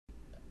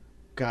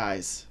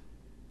guys,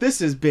 this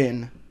has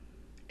been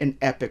an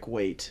epic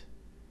wait.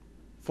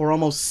 For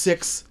almost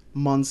 6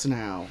 months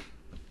now,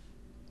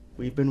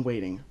 we've been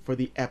waiting for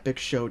the epic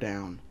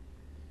showdown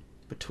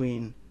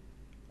between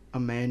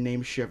a man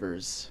named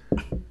Shivers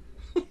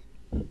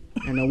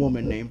and a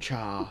woman named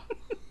Cha.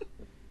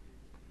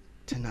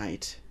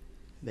 Tonight,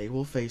 they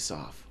will face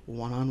off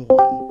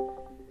one-on-one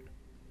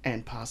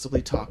and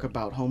possibly talk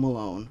about Home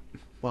Alone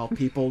while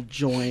people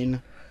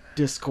join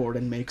Discord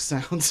and make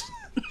sounds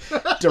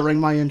during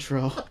my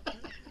intro.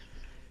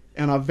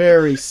 And a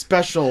very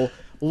special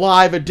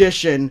live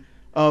edition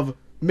of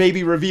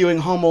maybe reviewing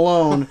Home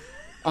Alone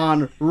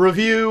on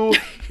Review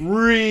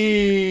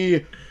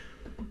Re...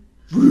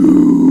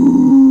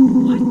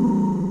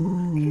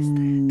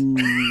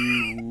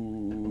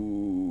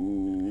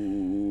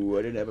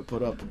 I didn't have it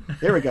put up.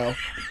 Here we go.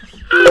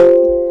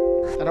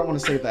 I don't want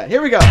to save that.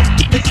 Here we go.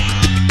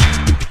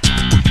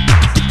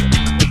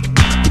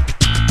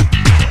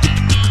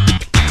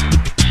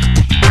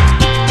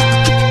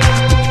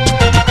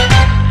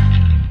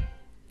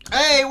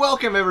 Hey,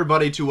 welcome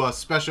everybody to a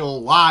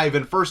special live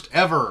and first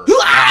ever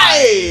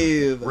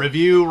Live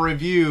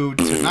review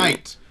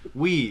tonight.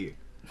 We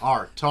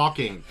are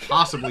talking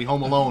possibly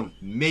Home Alone.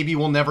 Maybe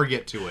we'll never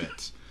get to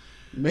it.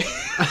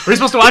 Are we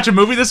supposed to watch a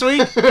movie this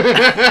week?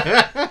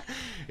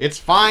 It's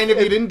fine if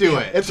you didn't do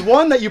it. It's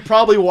one that you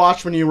probably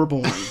watched when you were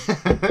born.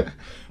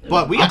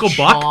 But we Uncle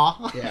got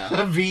Buck?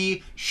 Shaw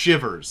v.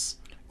 Shivers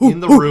in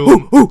the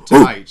room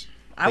tonight.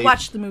 I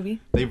watched the movie.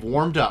 They've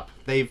warmed up.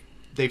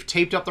 They've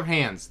taped up their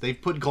hands. They've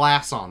put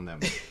glass on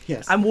them.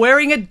 Yes. I'm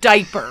wearing a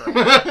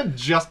diaper.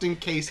 Just in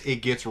case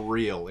it gets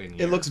real in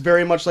here. It looks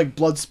very much like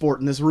Bloodsport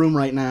in this room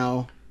right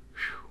now.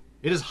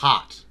 It is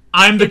hot.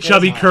 I'm the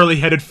chubby,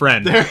 curly-headed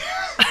friend.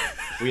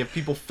 We have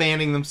people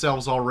fanning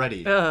themselves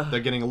already.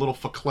 They're getting a little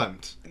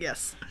verklempt.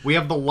 Yes. We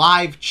have the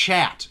live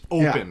chat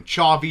open. Yeah.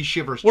 Chaw v.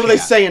 Shivers What chat. are they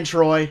saying,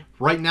 Troy?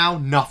 Right now,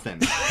 nothing.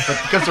 But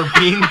because they're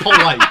being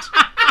polite.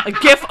 A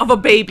gif of a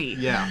baby.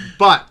 Yeah.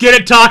 But Get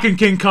it talking,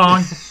 King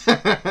Kong.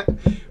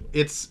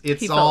 it's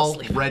fell all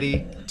asleep.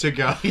 ready to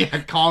go. Yeah,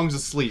 Kong's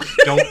asleep.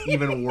 Don't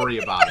even worry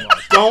about it.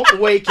 Don't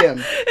wake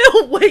him.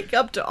 He'll wake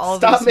up to all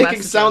Stop these making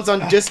messages. sounds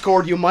on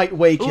Discord. You might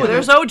wake Ooh, him.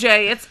 there's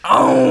OJ. It's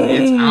on.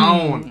 It's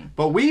on.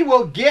 But we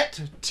will get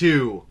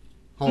to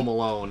Home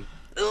Alone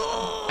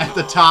at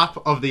the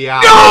top of the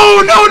hour.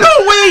 No,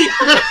 wait!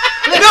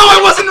 No, I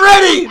wasn't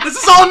ready!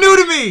 This is all new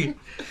to me!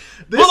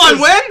 This Hold on,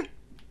 is when?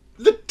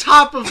 The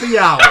top of the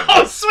hour.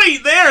 Oh,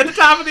 sweet, there, at the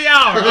top of the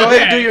hour. Go ahead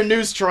and Okay. do your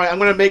news, Troy. I'm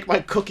going to make my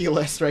cookie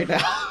list right now.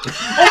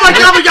 Oh my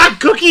god, we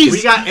got cookies!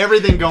 We got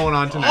everything going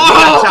on tonight.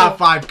 Oh! We got top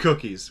 5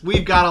 cookies.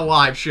 We've got a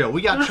live show.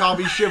 We got Chaw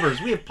v. Shivers.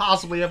 We have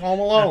possibly have Home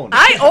Alone.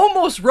 I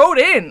almost wrote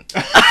in.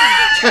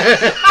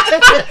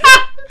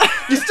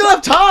 You still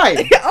have time.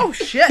 Oh,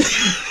 shit.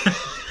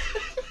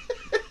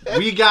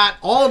 We got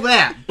all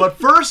that. But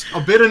first, a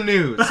bit of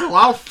news. So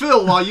I'll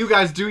fill while you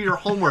guys do your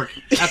homework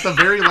at the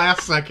very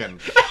last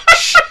second.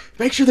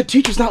 Make sure the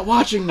teacher's not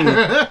watching me.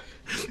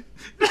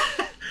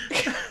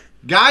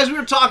 Guys, we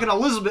were talking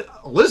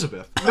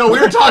Elizabeth? No, we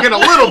were talking a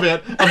little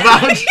bit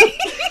about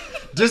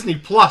Disney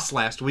Plus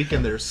last week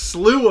and their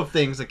slew of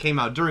things that came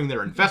out during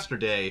their Investor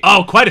Day.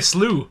 Oh, quite a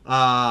slew.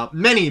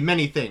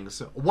 Many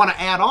things. Want to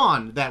add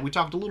on that we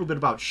talked a little bit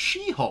about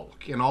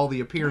She-Hulk and all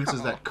the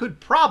appearances that could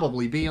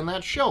probably be in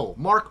that show.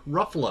 Mark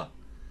Ruffalo,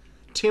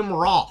 Tim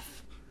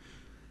Roth,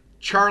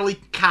 Charlie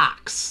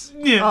Cox,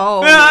 Yeah.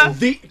 Oh.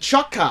 The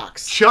Chuck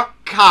Cox. Chuck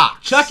Cox.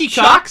 Chucky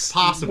Cox?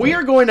 Possibly. We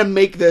are going to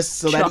make this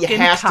so that he Chuck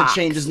and has to Cox.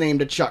 change his name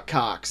to Chuck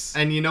Cox.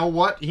 And you know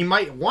what? He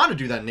might want to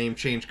do that name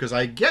change because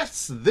I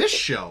guess this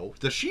show,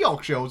 the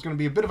She-Hulk show, is going to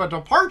be a bit of a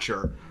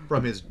departure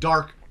from his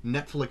dark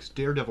Netflix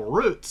Daredevil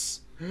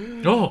roots.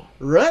 Oh.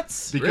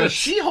 Roots? Because Roots.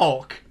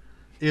 She-Hulk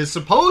is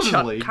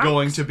supposedly Chuck Cox.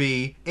 going to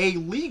be a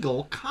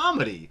legal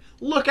comedy.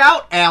 Look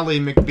out, Ally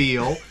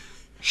McBeal.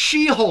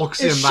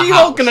 She-Hulk's Is in the house.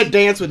 She-Hulk going to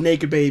dance with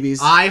naked babies?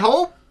 I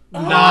hope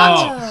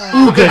not.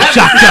 Ooga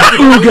chaka,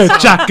 ooga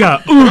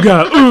chaka,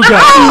 ooga, ooga,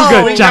 Oh,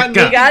 ooga We got chaka.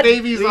 naked got-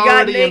 babies we got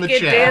already in the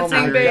naked chat. dancing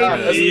Oh my God.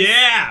 babies.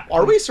 Yeah.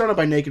 Are we surrounded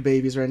by naked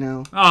babies right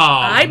now? Oh,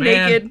 I'm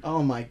man. naked.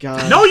 Oh my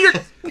god. No, you're...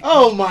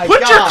 Oh my Put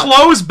god. your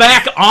clothes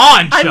back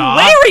on, I'm Shaw.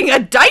 wearing a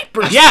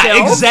diaper Yeah,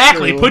 still.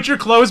 exactly. True. Put your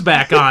clothes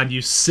back on,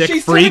 you sick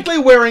She's freak.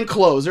 technically wearing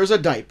clothes. There's a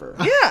diaper.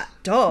 Yeah,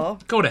 duh.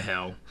 Go to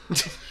hell.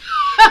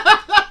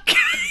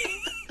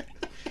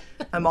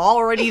 I'm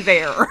already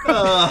there.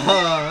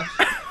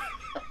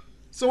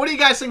 So what do you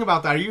guys think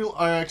about that? Are you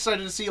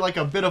excited to see like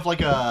a bit of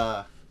like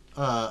a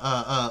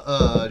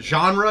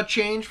genre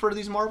change for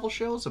these Marvel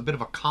shows? A bit of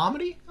a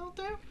comedy out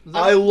there? Is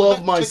that- I would love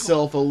that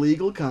myself a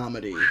legal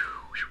comedy.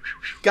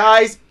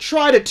 Guys,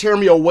 try to tear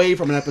me away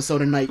from an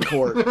episode of Night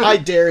Court. I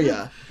dare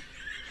ya.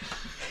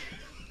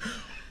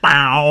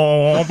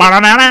 Bow,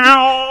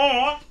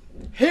 ba-da-da-da.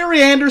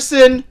 Harry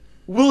Anderson,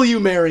 will you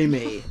marry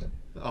me? tickle-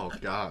 Oh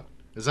god.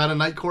 Is that a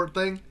Night Court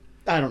thing?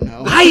 I don't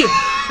know.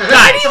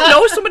 I didn't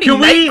know so many Can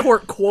we- night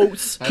court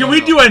quotes. Can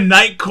we do a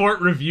night court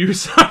review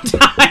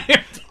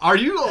sometime? Are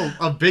you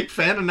a big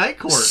fan of Night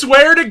Court?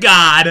 Swear to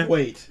God.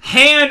 Wait.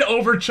 Hand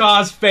over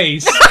Chaw's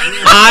face.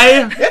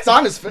 I It's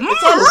on his face.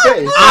 It's on his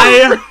face.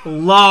 I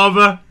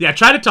love. Yeah,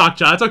 try to talk,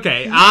 Chaw. It's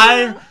okay.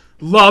 I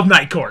love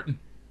Night Court.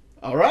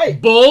 All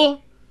right.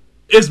 Bull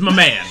is my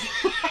man.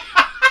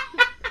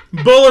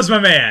 Bull is my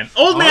man.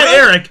 Old man right.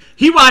 Eric,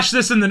 he watched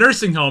this in the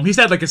nursing home. He's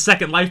had like a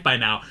second life by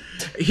now.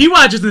 He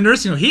watches the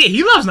nursing home.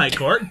 He loves Night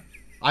Court.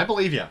 I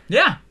believe you.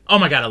 Yeah. Oh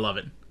my God, I love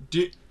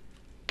it.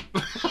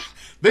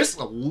 This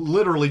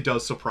literally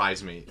does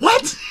surprise me.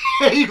 What?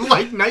 You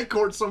like Night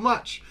Court so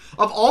much.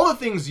 Of all the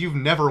things you've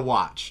never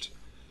watched,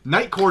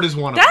 Night Court is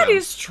one of That them.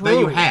 is true. That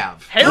you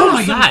have. Oh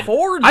my Harrison God.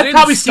 Ford's I've in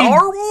probably seen-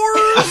 Star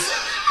Wars.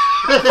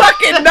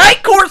 Fucking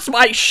Night Court's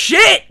my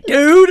shit,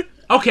 dude.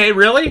 Okay,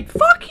 really?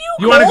 Fuck you.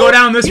 You wanna Cole. go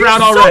down this You're route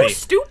so already?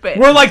 Stupid.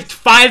 We're like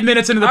 5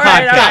 minutes into the all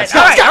podcast. right,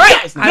 all right, all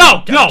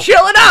right. No, no. I'm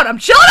chilling out. I'm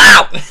chilling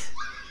out.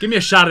 Give me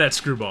a shot of that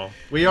screwball.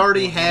 We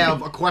already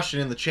have a question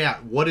in the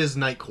chat. What is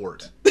Night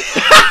Court?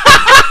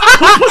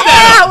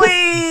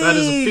 Allie. That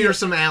is a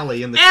fearsome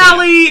alley in the chat.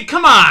 Allie,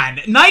 come on.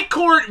 Night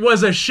Court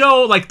was a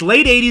show like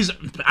late 80s.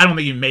 I don't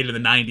think even made it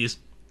in the 90s.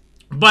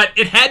 But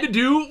it had to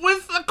do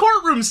with a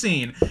courtroom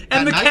scene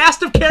and the night?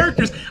 cast of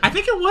characters. I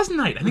think it was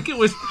Night. I think it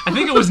was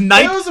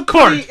Night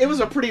Court. It was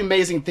a pretty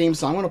amazing theme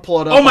song. I'm gonna pull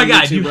it up. Oh my on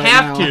God, YouTube you right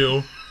have now.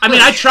 to. I mean,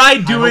 I tried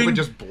I hope doing. it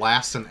just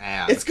blasts an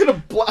ad. It's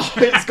gonna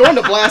it's going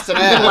to blast an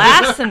ad.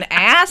 Blast an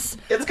ass.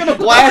 It's gonna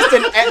blast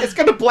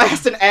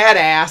an ad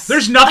ass.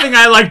 There's nothing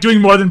I like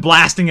doing more than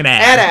blasting an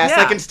ad. ad ass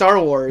Yeah. like in Star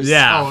Wars.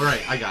 Yeah. Oh,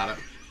 right. I got it.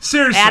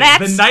 Seriously,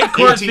 Ad-ax? the Night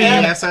Court 18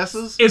 theme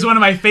SS's? is one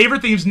of my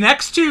favorite themes.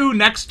 Next to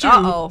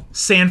Uh-oh.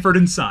 Sanford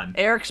and Son.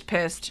 Eric's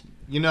pissed.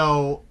 You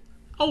know,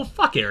 Oh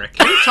fuck, Eric.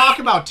 can we talk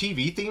about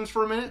TV themes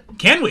for a minute?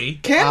 Can we?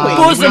 Can we?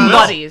 Bosom we will.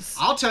 buddies.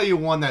 I'll tell you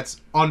one that's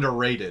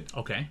underrated.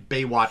 Okay.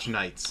 Baywatch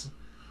Nights.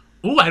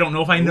 Ooh, I don't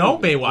know if I know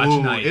Baywatch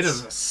Ooh, Nights. It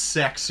is a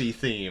sexy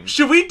theme.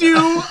 Should we do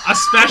a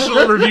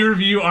special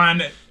review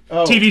on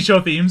Oh. TV show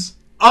themes?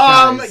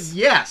 Guys.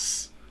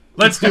 Yes.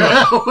 Let's do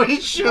it. We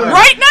should.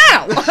 Right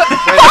now.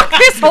 Fuck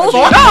this whole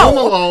Home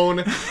show. Alone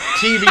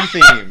TV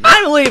theme.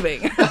 I'm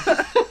leaving. See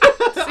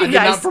I you did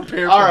guys. not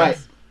prepare for All right,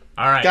 this.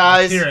 All right,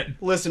 guys, let's hear it.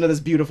 listen to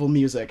this beautiful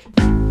music.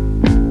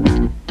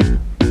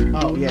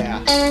 Oh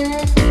yeah.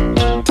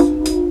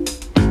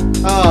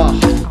 Oh,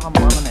 I'm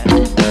loving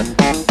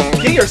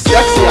it. get your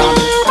sexy on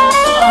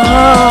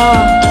this.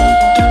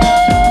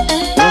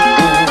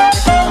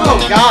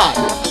 Oh God.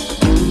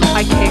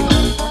 I can't.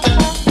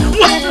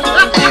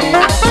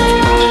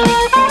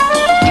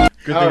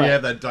 Good All thing right. you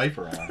have that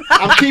diaper on.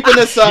 I'm keeping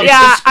this up.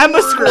 Yeah, I'm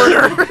a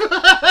squirter.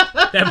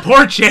 That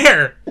poor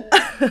chair.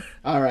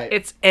 All right.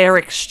 It's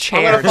Eric's I'm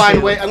chair. gonna find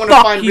too. I'm gonna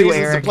Fuck find you,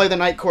 reasons to Eric. play the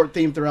Night Court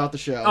theme throughout the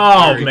show.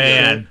 Oh Very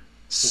man,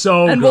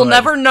 so And good. we'll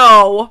never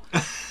know.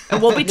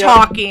 And we'll be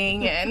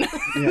talking, and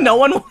no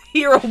one will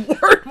hear a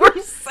word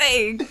we're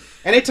saying.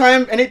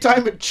 Anytime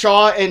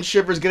Chaw and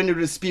Shivers get into a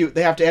dispute,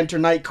 they have to enter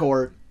Night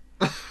Court.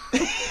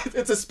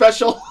 It's a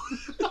special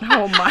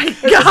Oh my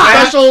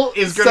god. special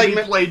Is going to be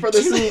segment played for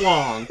this. too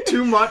long.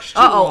 Too much. Too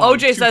Uh-oh, long, OJ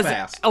too says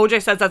fast.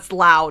 OJ says that's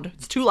loud.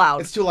 It's too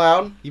loud. It's too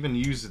loud. Even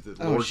used the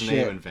Oh, Lord's shit.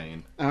 name in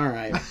vain. All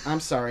right. I'm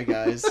sorry,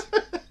 guys.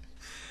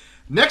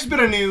 Next bit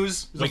of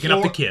news is Waking a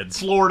up the kids.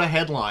 Florida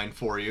headline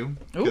for you.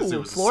 'cause it Ooh,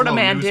 was a Florida slow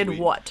man news did week.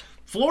 what?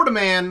 Florida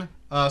man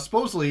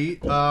supposedly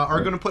are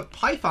going to put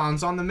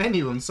pythons on the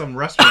menu in some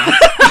restaurants.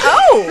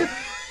 Oh!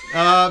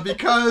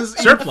 Because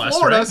Surplus, in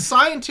Florida, right?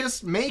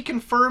 scientists may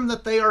confirm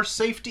that they are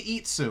safe to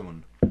eat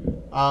soon.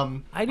 I'd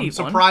I'm eat one.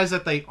 surprised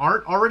that they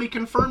aren't already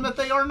confirmed that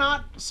they are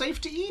not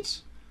safe to eat.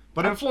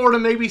 But in Florida,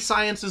 maybe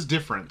science is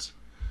different.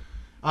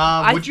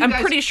 Would you I'm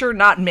guys... pretty sure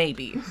not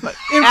maybe, but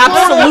In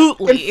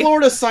absolutely.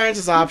 Florida, science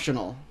is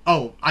optional.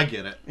 Oh, I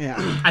get it. Yeah.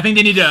 I think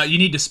you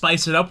need to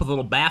spice it up with a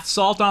little bath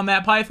salt on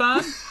that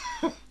python,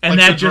 and Like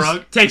that the just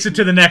drug? takes it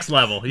to the next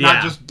level. Yeah,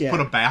 Not just Yeah. put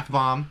a bath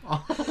bomb.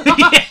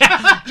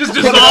 yeah. Just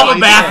dissolve a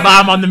bath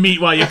bomb on the meat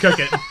while you cook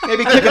it.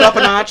 Maybe kick it up a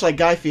notch like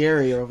Guy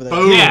Fieri over there.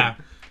 Boom. Yeah.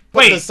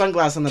 Put the Wait,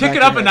 sunglasses on the kick back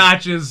it of up a your head.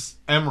 notch is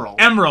Emerald.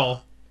 Emerald.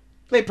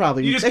 They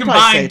probably You just they probably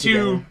say combine it two.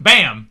 together.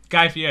 Bam,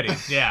 Guy Fieri.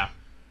 Yeah.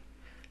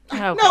 Okay,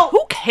 No,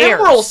 who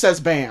cares? Emerald says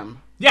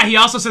bam. Yeah, he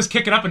also says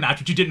kick it up a notch,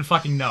 which you didn't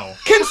fucking know.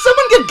 Can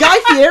someone get Guy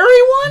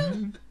Fieri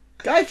one?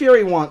 Guy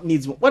Fieri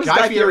needs one. What does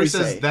Guy Guy, Fieri say?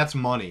 says that's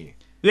money.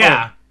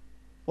 Yeah.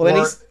 Well, then Or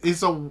he's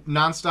it's a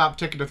nonstop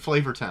ticket to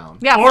Flavortown.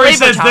 Yeah, Or he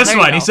Flavor says Town, this there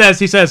you one. go.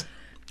 He says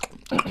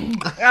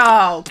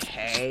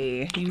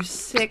Okay, you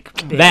sick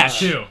bitch. that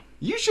too.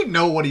 You should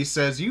know what he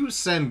says. You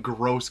send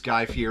gross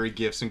Guy Fieri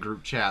gifts in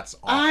group chats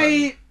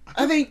often.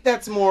 I think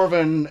that's more of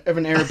an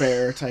Air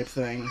Bear type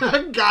thing.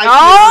 Guy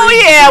Oh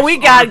Fieri yeah, gifts we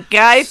are got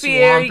Guy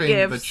Fieri swamping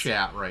the gifts.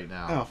 chat right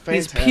now. Oh,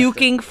 He's fantastic.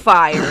 puking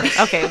fire.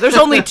 Okay, there's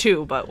only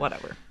two, but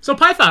whatever. So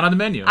python on the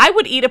menu. I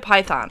would eat a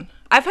python.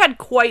 I've had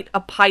quite a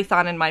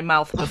python in my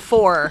mouth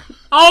before.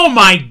 Oh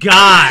my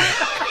god.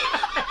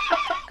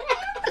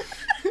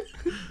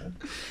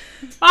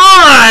 All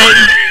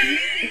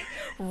right.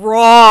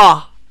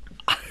 Raw.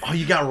 Oh,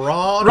 you got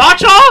raw? Raw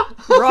chaw?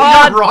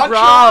 Raw, raw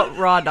raw,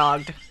 raw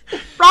dogged.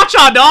 Raw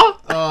chaw,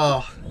 dog.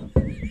 Oh,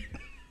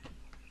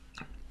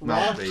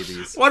 Mouth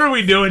babies. What are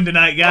we doing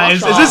tonight,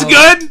 guys? Raw Is this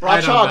dog. good? Raw I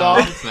don't chaw, know.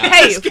 dog. It's not.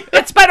 Hey,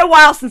 it's been a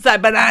while since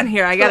I've been on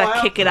here. I gotta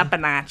while. kick it up a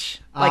notch,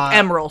 like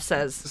Emerald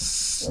says.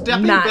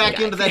 Stepping Not back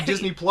guy. into that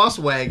Disney Plus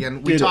wagon,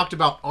 we Did it. talked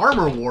about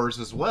Armor Wars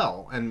as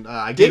well, and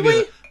I Did gave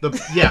you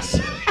the yes,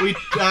 we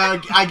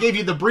I gave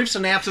you the brief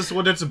synopsis of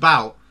what it's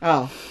about,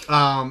 Oh.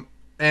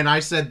 and I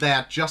said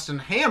that Justin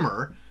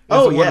Hammer is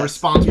Oh, the one yes,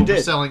 responsible you for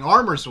did. selling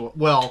armors.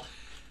 Well,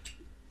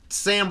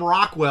 Sam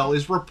Rockwell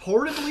is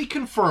reportedly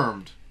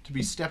confirmed to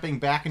be stepping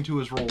back into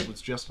his role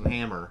as Justin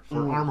Hammer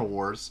for Armor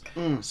Wars.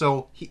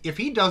 So if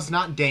he does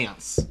not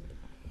dance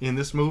in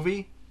this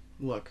movie,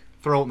 Look.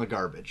 throw it in the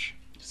garbage.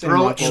 Sam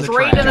Throw it Rockwell. in the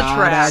Straight in the trash.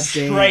 trash.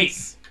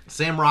 Straight.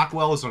 Sam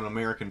Rockwell is an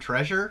American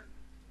treasure.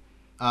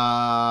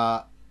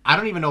 I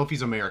don't even know if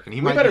he's American. He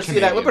We might better be see that.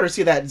 Canadian. We better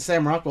see that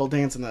Sam Rockwell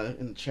dance in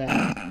the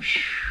chat.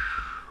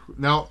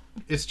 No,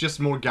 it's just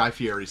more Guy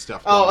Fieri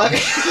stuff. Oh, going on.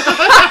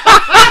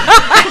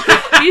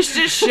 He's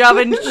just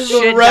shoving shit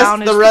the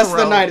down his rest of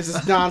the throat. night is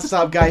just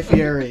nonstop Guy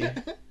Fieri.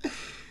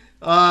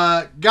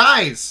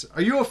 Guys,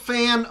 are you a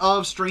fan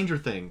of Stranger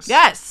Things?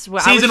 Yes,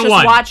 well, I was Season just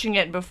 1. watching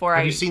it before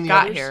I you seen the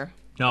got others? here.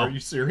 No. Are you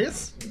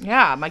serious?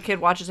 Yeah, my kid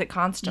watches it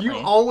constantly. You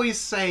always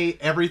say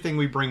everything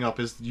we bring up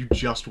is you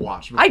just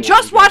watched. I before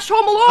just we go. watched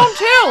Home Alone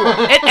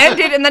too. It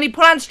ended, and then he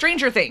put on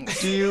Stranger Things.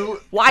 Do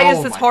you? Why Oh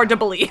is this my hard to God.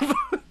 believe?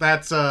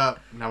 That's now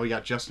we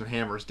got Justin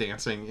Hammers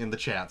dancing in the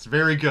chats.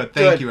 Very good.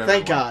 Thank Good. you, everyone.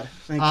 Thank God.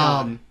 Thank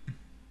God.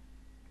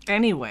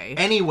 Anyway,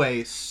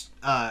 Anyways,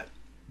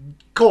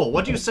 Cole,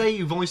 what do you say?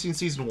 You've only seen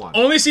season 1.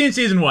 Only seen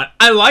season 1.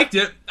 I liked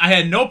it. I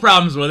had no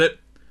problems with it.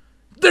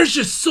 There's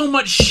just so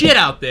much shit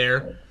out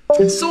there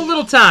in so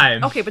little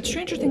time. okay, but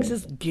Stranger Things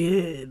is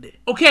good.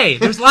 Okay,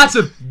 there's lots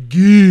of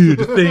good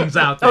things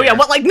out there. Oh yeah,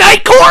 what like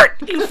Night Court?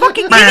 You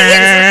fucking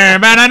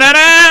idiots!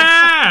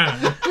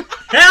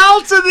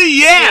 Hell to the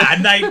yeah,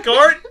 Night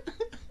Court.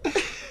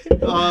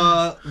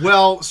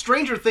 Well,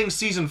 Stranger Things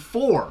season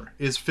 4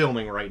 is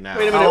filming right now.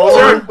 Wait a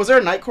minute. Was there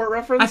a Night Court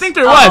reference? I think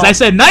there was. I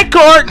said Night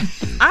Court.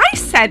 I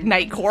said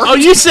Night Court. Oh,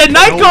 you said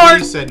Night Nobody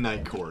Court. said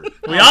Night Court.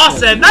 We all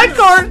said Night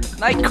Court.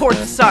 Night Court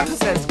sucks,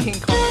 says King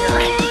Kong.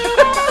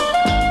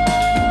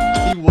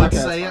 He would Okay,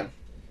 say that's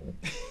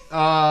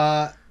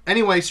it.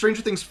 Anyway,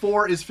 Stranger Things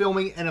 4 is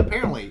filming, and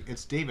apparently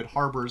it's David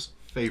Harbour's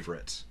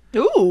favorite.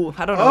 Ooh,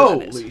 I don't know what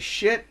that Holy is.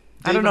 shit.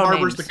 I don't David know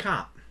Harbour's names. the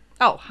cop.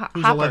 Oh,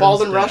 Who's Hopper. 11?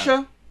 Bald in Yeah.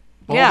 Russia?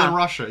 Bald Yeah. in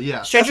Russia,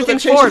 yes. Stranger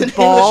That's Things what they 4, changed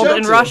the name of the Bald show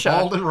in to. Russia.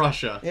 Bald in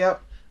Russia.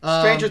 Yep.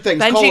 Stranger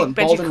Things, Benji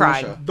Bald in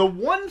cried. Russia. The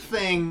one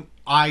thing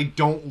I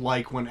don't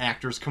like when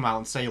actors come out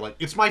and say, like,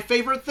 it's my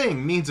favorite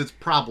thing, means it's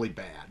probably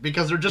bad.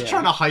 Because they're just Yeah.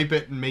 trying to hype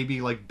it and maybe,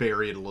 like,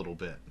 bury it a little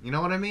bit. You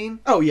know what I mean?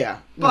 Oh, yeah.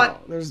 No,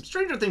 But there's...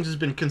 Stranger Things has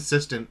been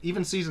consistent.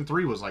 Even season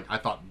 3 was, like, I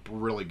thought,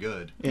 really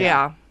good.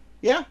 Yeah.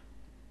 Yeah.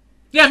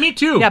 Yeah, me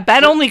too. Yeah,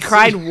 Ben only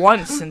cried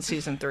once in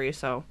season 3,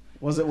 so.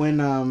 Was it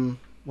when,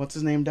 what's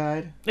his name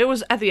died? It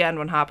was at the end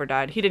when Hopper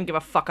died. He didn't give a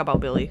fuck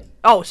about Billy.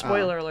 Oh,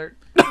 spoiler alert.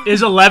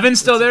 Is 11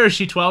 still there? Is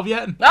she 12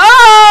 yet?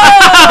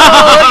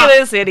 Oh, look at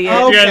this idiot.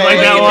 Okay. guys like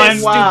that Look at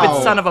this one?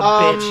 stupid son of a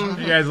bitch.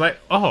 You guys like?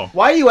 Oh.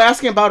 Why are you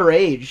asking about her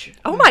age?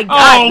 Oh my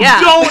god, Oh,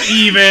 yeah. don't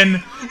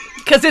even.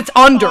 Because it's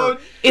under.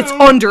 It's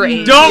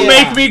underage. Don't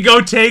Yeah. make me go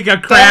take a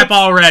crap That's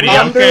already,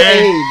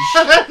 okay?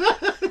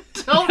 Underage.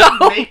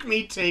 Don't make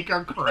me take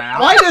a crap.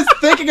 Why does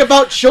thinking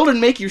about children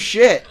make you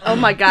shit? Oh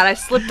my god, I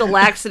slipped a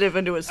laxative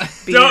into his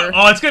beer.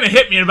 Oh, it's gonna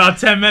hit me in about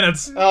 10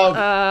 minutes. Oh,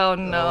 Oh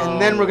no.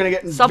 and then we're gonna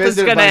get Something's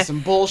visited by gonna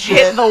some bullshit.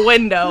 hit the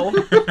window.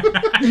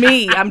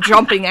 Me, I'm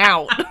jumping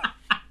out.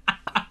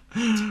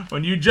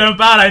 When you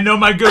jump out, I know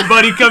my good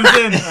buddy comes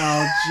in.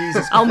 Oh,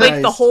 Jesus I'll make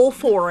the Christ. hole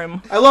for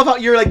him. I love how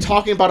you're like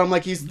talking about him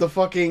like he's the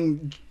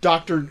fucking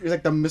doctor, he's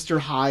like the Mr.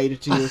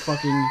 Hyde to your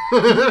fucking.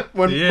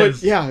 He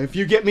is. Yeah, if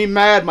you get me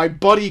mad, my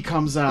buddy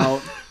comes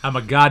out. I'm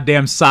a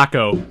goddamn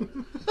socko.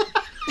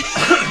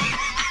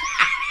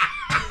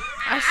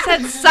 I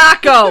said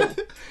Sacco.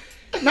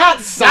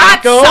 Not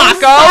Sacco.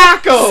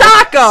 Sacco.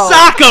 Sacco.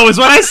 Socko is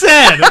what I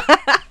said.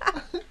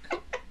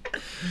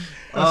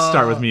 Let's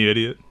start with me,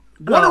 idiot.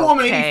 Wonder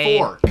Woman Okay.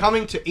 84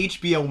 coming to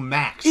HBO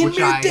Max, In which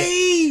your I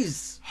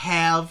days.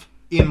 have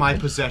in my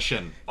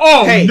possession.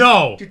 Oh, Hey,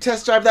 no. Did you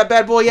test drive that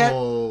bad boy yet?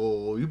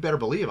 Oh, you better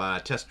believe I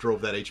test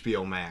drove that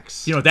HBO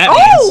Max. You know what that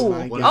Oh!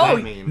 means? What does Oh.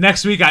 that mean?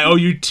 Next week, I owe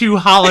you 2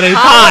 holiday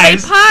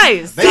Holiday pies.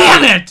 pies.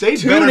 Damn it! They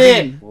Tune better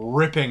in. be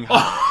ripping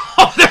hot.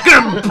 Oh, they're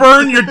gonna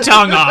burn your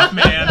tongue off,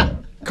 man.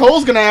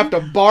 Cole's gonna have to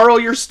borrow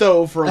your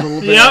stove for a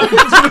little bit. Yep.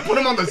 He's gonna put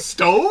them on the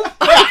stove?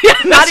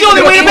 That's the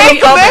only way to make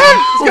them, man.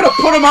 He's gonna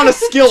put him on a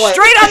skillet.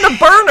 Straight on the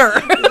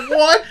burner.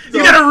 What?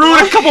 You gotta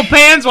ruin a couple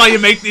pans while you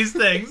make these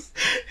things.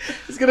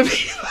 He's gonna be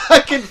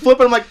fucking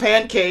flipping them like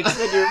pancakes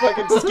in your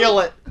fucking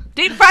skillet.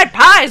 Deep fried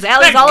pies.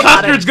 Allie's That all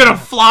about custard's it. gonna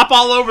flop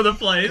all over the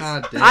place.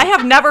 God damn. I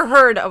have never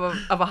heard of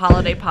a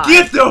holiday pie.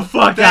 Get the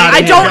fuck out I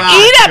of here. don't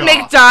God, eat at Josh,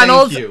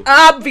 McDonald's, thank you.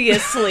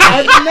 obviously.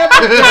 I've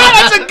never.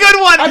 That's a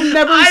good one. I've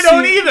never I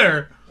don't seen-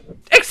 either.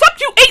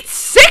 Except you ate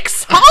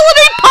 6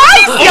 holiday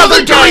pies the Only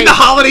other during day. the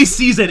holiday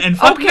season and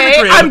fucking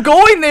Okay, I'm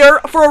going there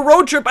for a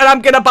road trip and I'm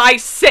gonna buy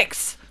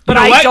 6. But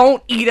You know I what?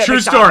 don't eat at True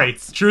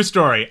McDonald's. story. True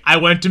story. I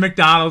went to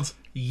McDonald's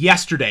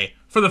yesterday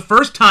for the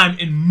first time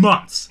in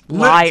months.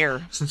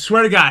 Liar.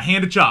 Swear to God,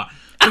 hand to jaw.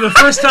 For the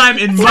first time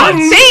in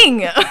months,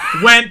 Thing.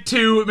 went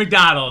to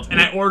McDonald's and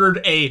I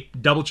ordered a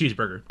double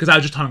cheeseburger because I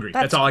was just hungry.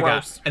 That's all I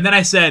gross. got. And then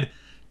I said,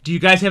 "Do you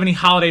guys have any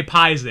holiday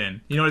pies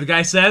in?" You know what the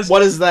guy says?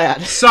 What is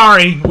that?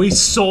 Sorry, we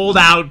sold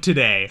out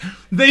today.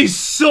 They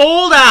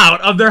sold out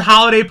of their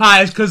holiday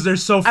pies because they're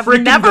so I've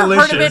freaking never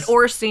delicious. heard of it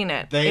or seen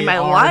it They in my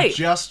are life.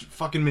 just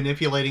fucking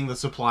manipulating the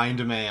supply and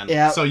demand.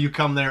 Yeah. So you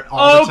come there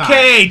all the time.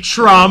 Okay,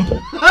 Trump.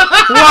 Whatever.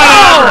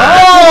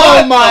 Oh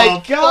What my the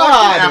fuck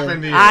god!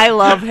 happened here? I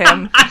love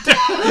him. I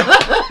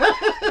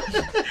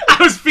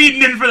was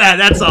feeding in for that.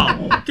 That's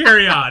all.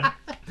 Carry on.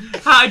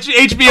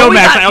 HBO we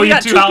Max. got, I owe we you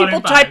got 2 two holiday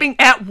people pies. typing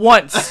at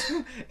once.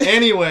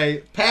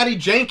 Anyway, Patty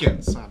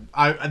Jenkins.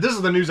 This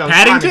is the news I was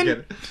Paddington? trying to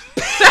get.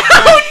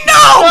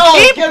 No,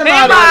 keep get him him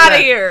outta out here. of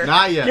here.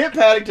 Not yet. Get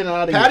Paddington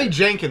out of Patty here.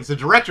 Jenkins, the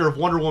director of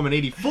Wonder Woman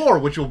 84,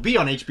 which will be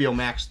on HBO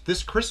Max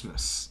this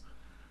Christmas,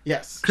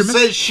 Yes.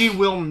 says she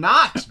will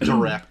not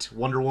direct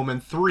Wonder Woman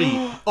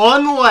 3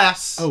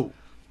 unless Oh.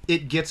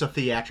 it gets a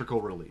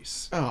theatrical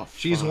release. Oh.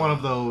 She's fuck. one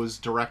of those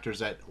directors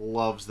that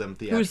loves them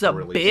theatrical Who's a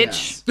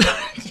releases.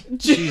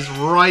 bitch? She's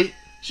right.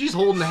 She's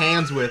holding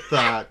hands with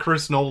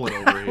Chris Nolan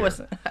over here.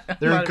 Wasn't,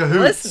 They're in not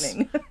cahoots.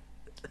 listening.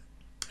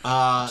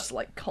 Uh, Just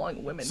like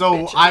calling women So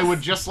bitches. I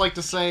would just like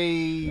to say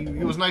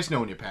it was nice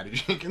knowing you, Patty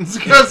Jenkins,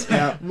 because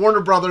Yeah.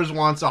 Warner Brothers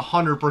wants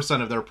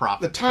 100% of their The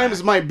profits. times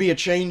back. might be a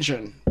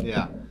changing.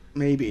 Yeah.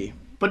 Maybe.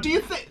 But do you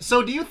think?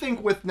 So do you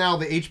think with now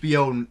the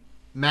HBO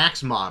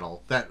Max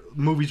model that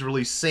movies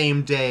release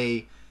same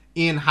day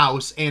in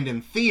house and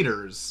in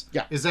theaters?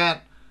 Yeah. Is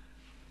that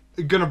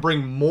gonna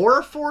bring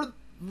more for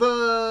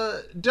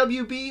the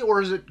WB,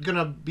 or is it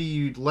gonna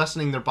be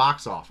lessening their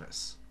box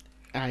office?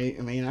 I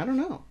mean, I don't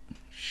know.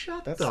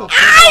 Shut That's the the-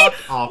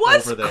 fuck off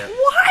was over there.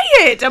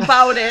 quiet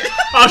about it.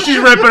 Oh, she's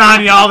ripping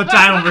on you all the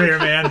time over here,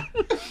 man.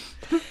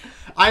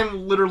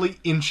 I'm literally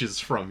inches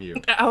from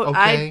you. Oh, Okay?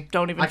 I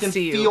don't even I can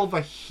see you. feel the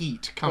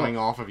heat coming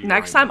off of you.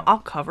 Next right time, now. I'll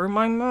cover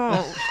my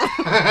mouth.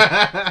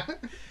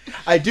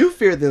 I do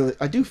feel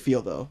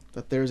though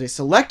that there's a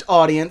select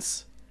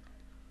audience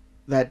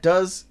that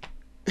does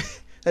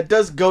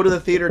go to the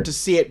theater to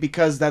see it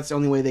because that's the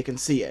only way they can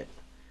see it.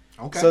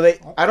 Okay. So I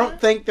Okay. don't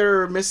think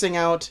they're missing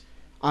out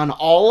on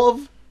all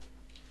of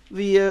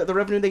the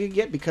revenue they could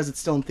get because it's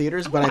still in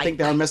theaters, but I think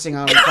they are missing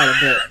out on quite a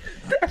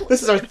bit.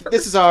 This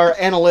is our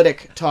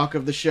analytic talk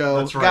of the show.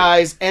 That's right.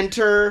 Guys,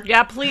 enter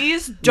Yeah,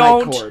 please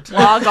don't Court.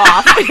 log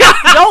off.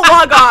 Don't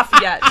log off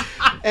yet.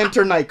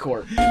 Night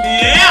Court.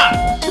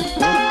 Yeah.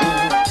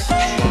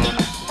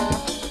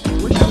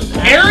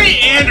 Harry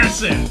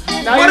Anderson.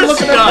 Now What you're a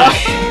looking stud.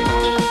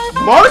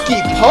 at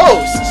Marky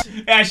Post.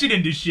 Yeah, she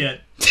didn't do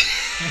shit.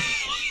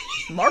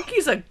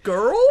 Marky's a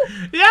girl?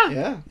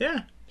 Yeah.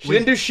 Yeah. She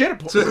didn't do shit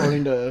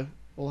according to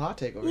Old Hot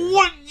Take over here.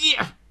 What?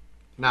 Yeah.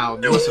 Now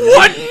listen.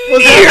 What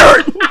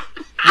year?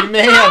 We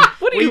may have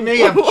What do we you- may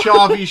have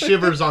Chavi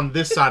Shivers on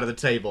this side of the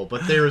table,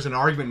 but there is an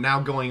argument now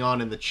going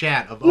on in the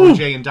chat of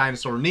OJ and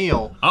Dinosaur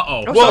Neil.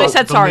 Uh-oh. Oh, somebody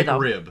said the sorry, though.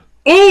 McRib.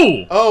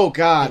 Ooh. Oh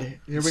God!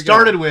 Here we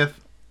Started go.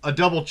 with a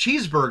double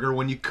cheeseburger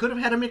when you could have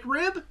had a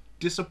McRib.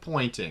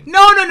 Disappointing.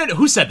 No.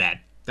 Who said that?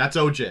 That's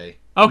OJ.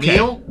 Okay.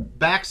 Neil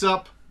backs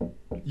up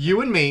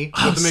you and me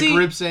with the see-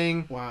 McRib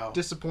saying, Wow.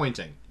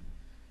 disappointing.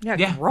 Yeah,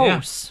 Yeah.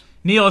 gross.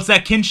 Neil, it's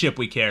that kinship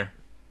we care.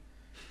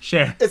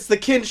 Share. It's the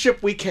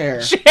kinship we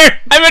care. Share.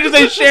 I meant to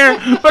say share,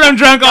 but I'm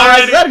drunk Guys,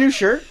 already. is that a new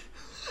shirt?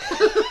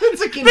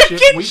 It's a kinship. We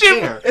kinship.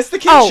 care. It's the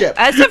Oh, kinship.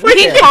 as if We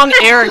King care. Kong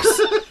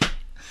Eric's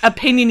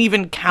opinion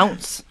even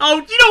counts. Oh,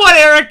 you know what,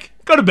 Eric?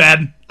 Go to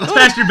bed. It's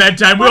past your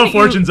bedtime. Wheel of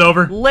Fortune's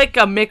over. Lick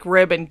a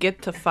McRib and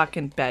get to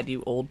fucking bed,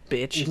 you old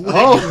bitch.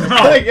 Oh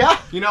my God!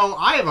 You know,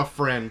 I have a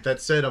friend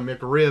that said a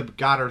McRib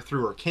got her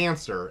through her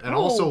cancer and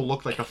also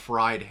looked like a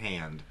fried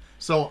hand.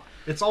 So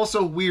it's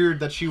also weird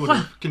that she would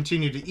have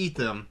continued to eat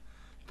them,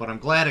 but I'm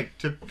glad it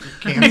took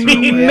cancer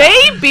away.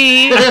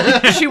 Maybe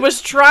she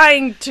was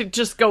trying to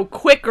just go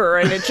quicker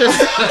and it just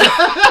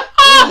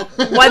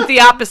went the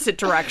opposite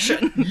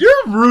direction. You're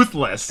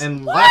ruthless.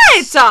 And What?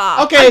 less,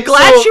 Okay, I'm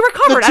glad so she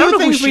recovered. The I two don't know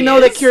who things she we know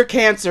that is. cure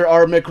cancer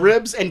are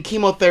McRibs and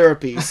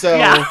chemotherapy. So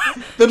Yeah.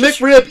 the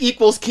McRib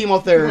equals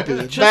chemotherapy.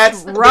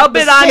 That's rub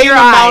the it on same your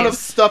amount eyes. of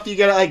stuff you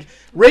gotta like.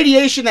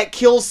 Radiation that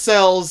kills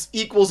cells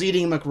equals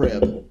eating a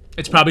McRib.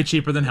 It's probably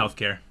cheaper than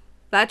healthcare.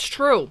 That's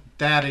true.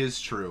 that is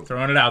true.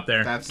 Throwing it out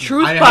there. That's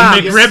Truth I bomb.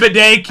 have to McRib a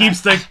day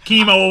keeps the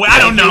chemo away. I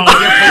don't know.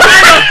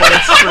 but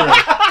it's true.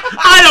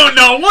 I don't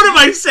know. What am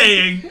I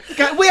saying?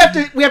 God, we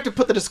have to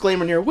put the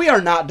disclaimer in here. We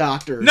are not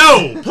doctors.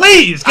 No,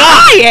 please. God.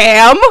 I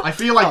am. I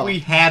feel like Oh. we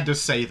had to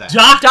say that.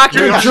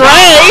 Dr. Yeah.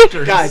 Dre.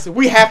 Doctors. Guys,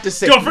 we have to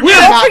say. Don't forget- we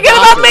are Don't not Forget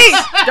about doctors.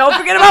 me. Don't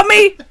forget about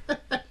me.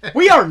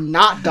 We are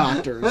not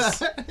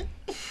doctors.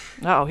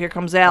 Oh, here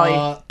comes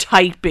Allie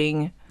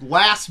typing.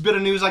 Last bit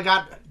of news I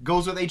got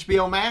goes with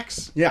HBO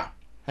Max. Yeah.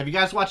 Have you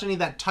guys watched any of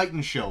that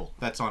Titan show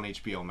that's on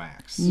HBO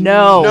Max?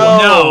 No.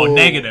 No. No,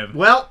 negative.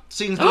 Well,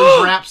 season's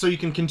news wrapped, so you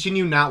can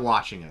continue not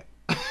watching it.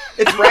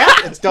 It's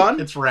wrapped. It's done.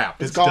 It's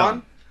wrapped. It's Done.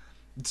 gone.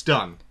 It's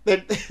done.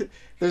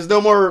 There's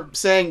no more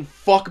saying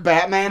 "fuck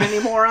Batman"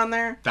 anymore on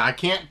there. I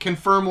can't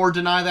confirm or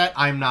deny that.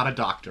 I'm not a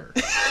doctor.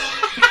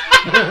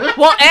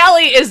 Well,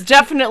 Allie is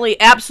definitely,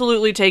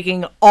 absolutely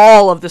taking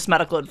all of this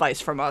medical advice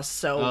from us.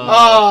 So,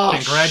 Oh,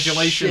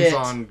 Congratulations shit.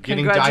 on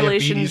getting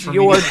Congratulations, diabetes from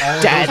you're eating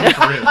all dead.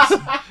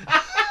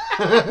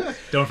 those ribs.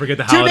 Don't forget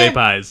the holiday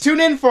pies. Tune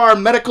in for our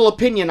medical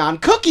opinion on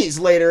cookies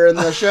later in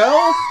the show.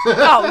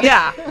 oh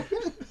yeah.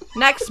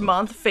 Next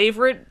month,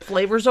 favorite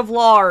flavors of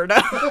lard.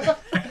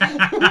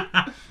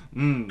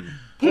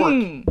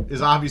 Pork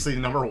is obviously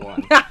number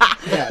one.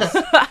 Yes.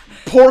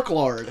 Pork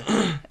lard.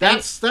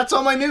 That's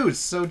all my news.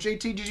 So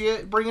JT, did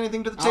you bring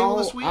anything to the table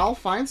this week? I'll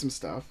find some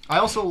stuff.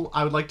 I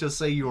would like to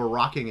say you were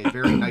rocking a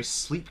very nice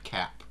sleep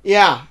cap.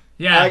 Yeah.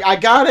 Yeah. I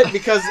got it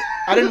because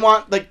I didn't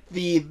want like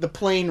the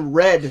plain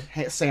red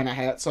Santa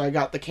hat, so I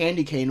got the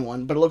candy cane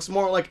one. But it looks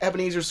more like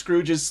Ebenezer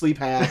Scrooge's sleep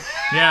hat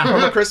from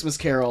Yeah. A Christmas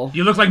Carol.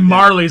 You look like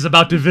Marley's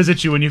about to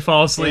visit you when you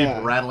fall asleep. Yeah.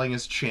 Rattling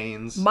his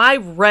chains. My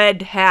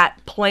red hat,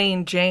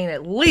 plain Jane,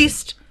 at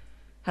least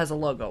has a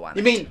logo on You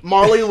it. mean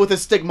Marley with a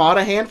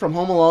stigmata hand from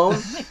Home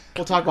Alone?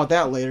 We'll talk about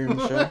that later in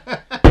the show.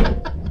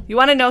 You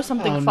want to know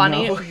something Oh,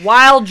 funny? no.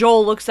 While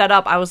Joel looks that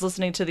up, I was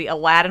listening to the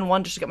Aladdin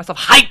one just to get myself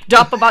hyped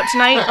up about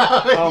tonight.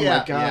 Oh Yeah,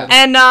 my god.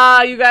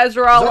 And you guys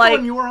were all Is that like, the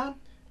one you were on?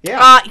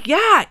 Yeah.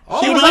 yeah,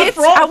 She was on idiots.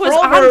 for- I was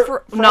for on over-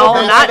 for for no,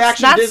 over not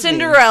live-action not Disney.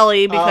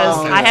 Cinderella because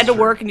Oh, I had that's to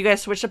true. work and you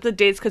guys switched up the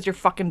dates because you're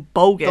fucking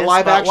bogus. The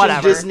live but action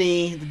whatever.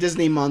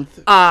 Disney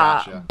month.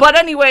 Gotcha. But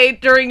anyway,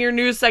 during your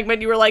news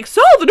segment, you were like,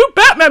 "So the new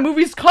Batman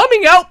movie's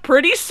coming out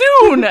pretty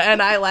soon," and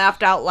I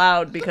laughed out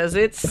loud because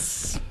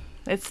it's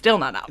still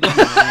not out,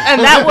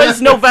 and that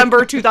was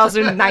November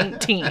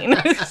 2019.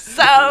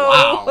 So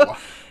Wow.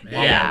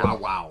 Yeah.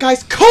 Wow.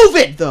 Guys,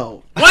 COVID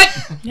though.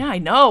 What? yeah, I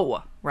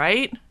know,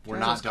 right? We're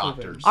not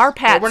doctors. Our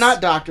Pats, We're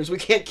not doctors. We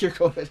can't cure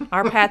COVID.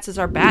 our Pats is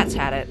our bats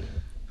had it.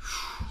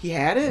 He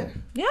had it.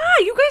 Yeah,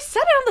 you guys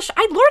said it on the show.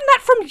 I learned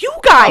that from you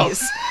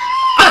guys.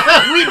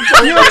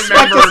 You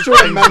expect us to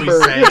remember?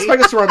 You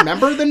expect us to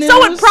remember the news?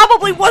 So it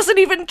probably wasn't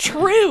even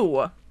true.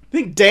 I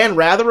think Dan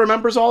Rather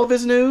remembers all of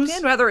his news.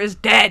 Dan Rather is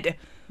dead.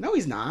 No,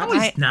 he's not. No,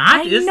 he's not.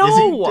 I Is he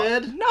know.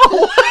 dead?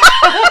 No.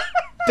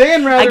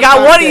 Dan Rather. I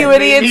got one of you Made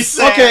me idiots.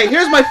 sad. Okay,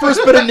 here's my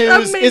first bit of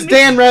news. made Is me-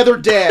 Dan Rather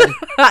dead?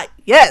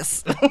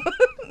 Yes.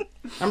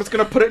 I'm just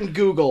gonna put it in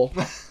Google.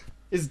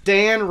 Is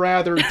Dan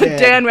Rather dead?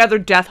 Dan Rather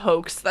death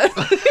hoax.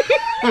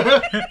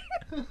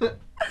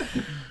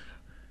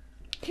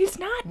 He's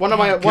not. One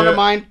of Good.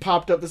 mine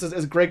popped up. This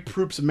is Greg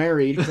Proops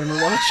married because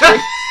we're watching.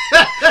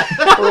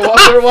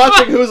 we're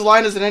watching Whose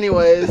Line Is It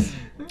Anyways?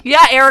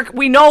 Yeah, Eric,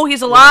 we know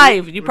he's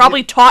alive. You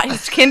probably taught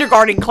his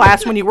kindergarten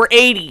class when you were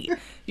 80.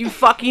 You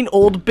fucking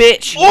old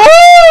bitch.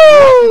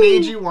 What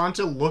made you want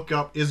to look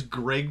up is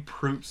Greg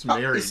Proops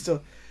married? He's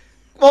still.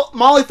 Well,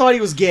 Molly thought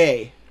he was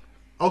gay.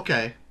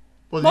 Okay.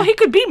 Well, he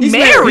could be He's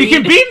married. married. He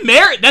can be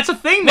married. That's a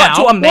thing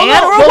now. What, to a man no,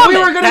 or a well, woman?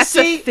 we were gonna That's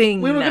see- a thing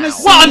we were now. gonna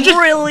see- Well, I'm just.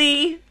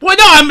 Really? Well,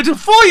 no, I'm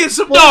fully.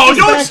 No, Well, he's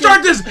don't back start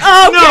in- this. Okay,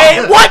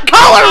 No. what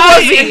color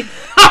was he? You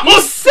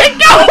Sicko!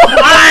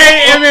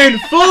 I am in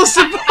full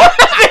support of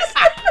this.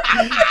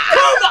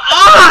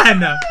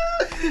 Come on.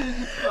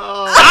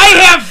 I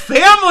have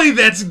family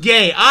that's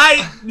gay.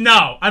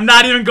 No, I'm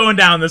not even going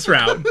down this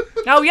route.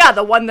 Oh, yeah,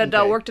 the one that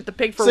Okay. worked at the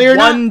pig for So you're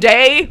one not-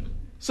 day.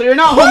 So you're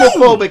not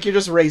homophobic. You're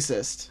just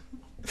racist.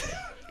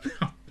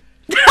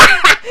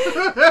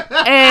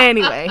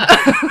 Anyway.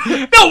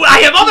 No,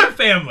 I have other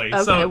families.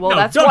 Okay, so, well, no,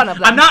 that's don't- one of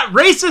them. I'm not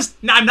racist.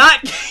 No, I'm not.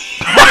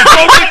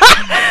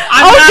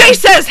 I'm OJ not-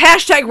 says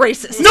hashtag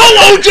racist. No,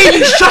 OJ,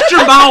 you shut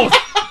your mouth.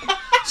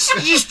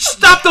 You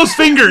stop those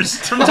fingers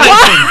from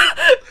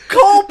typing.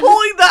 Cole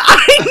pulling the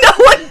I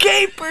know a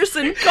gay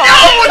person card.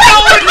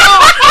 No.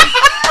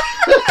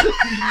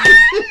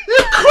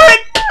 Quit.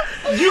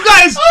 You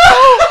guys,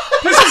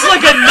 this is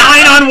like a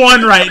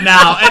 9-on-1 right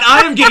now, and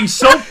I am getting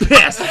so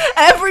pissed.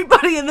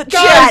 Everybody in the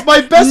Guys, chat my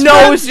best knows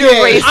friend's you're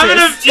gay. racist. I'm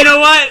gonna, you know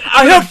what?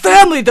 I have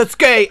family that's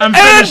gay I'm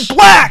and finished.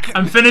 black.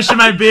 I'm finishing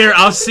my beer.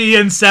 I'll see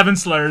you in 7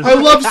 slurs. I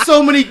love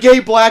so many gay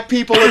black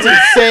people. It's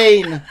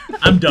insane.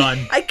 I'm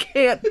done. I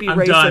can't be I'm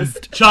done.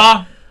 racist.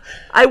 Chaw.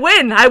 I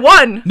win. I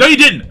won. No, you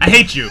didn't. I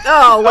hate you.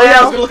 Oh, Oh yeah, I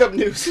was well. gonna look up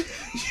news.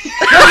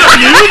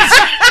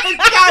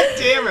 God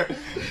damn it!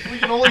 We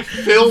can only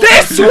fill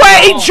This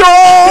way,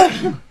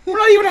 Joel. We're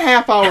not even a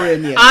half hour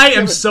in yet. I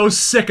am so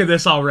sick of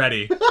this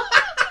already.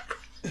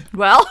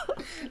 Well,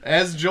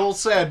 As Joel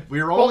said,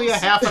 we were only a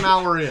half an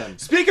hour in.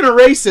 Speaking of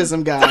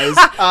racism, guys,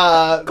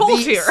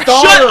 Cole's the here.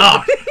 star Shut of,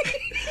 up.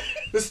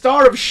 the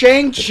star of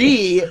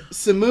Shang-Chi,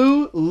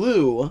 Simu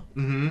Liu,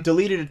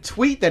 deleted a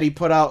tweet that he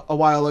put out a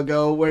while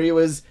ago where he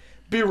was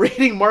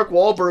berating Mark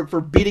Wahlberg for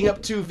beating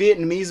up 2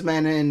 Vietnamese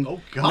men in Oh,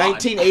 God.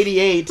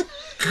 1988.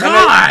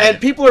 God.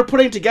 And people are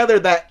putting together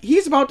that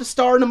he's about to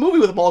star in a movie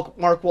with Mark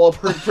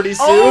Wahlberg pretty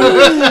soon.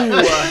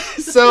 Oh.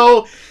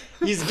 So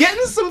he's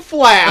getting some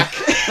flack.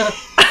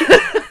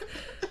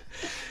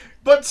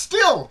 But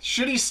still,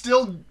 should he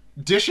still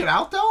dish it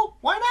out though?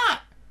 Why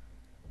not?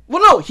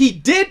 Well, no, he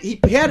did. He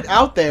had it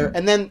out there,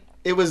 and then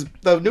it was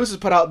the news was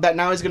put out that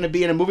now he's going to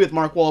be in a movie with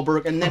Mark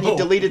Wahlberg, and then he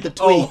deleted the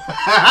tweet.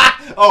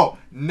 Oh,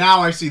 now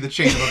I see the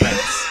chain of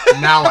events.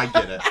 Now I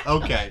get it.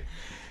 Okay.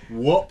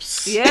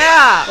 Whoops.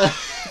 Yeah.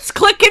 It's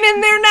clicking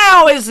in there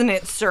now, isn't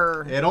it,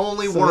 sir? It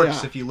only So, works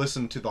yeah. if you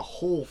listen to the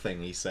whole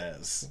thing he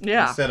says.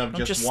 Yeah. Instead of Don't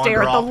just just wander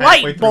stare at the off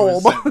halfway light through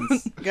his bulb.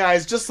 sentence.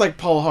 Guys, just like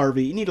Paul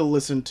Harvey, you need to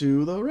listen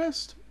to the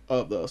rest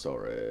of the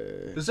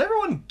story. Does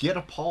everyone get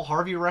a Paul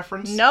Harvey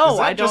reference? No, Is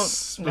that I don't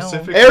just know.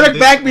 specific to Eric, this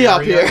back me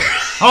up area? here.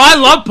 Oh, I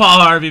love Paul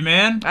Harvey,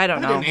 man. I don't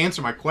I know. didn't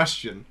answer my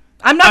question.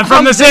 I'm not I'm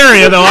from this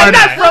area, though, I'm aren't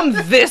not I? from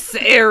this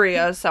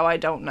area, so I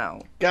don't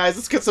know. Guys,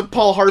 let's get some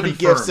Paul Harvey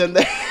Confirmed. gifts in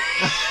there.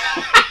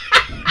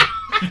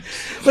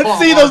 Paul Let's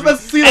see those.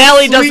 Let's see those.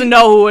 Allie sweet- doesn't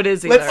know who it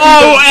is either. Let's see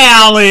Oh,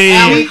 Allie.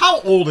 Allie,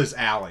 how old is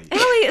Allie?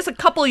 Allie is a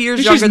couple years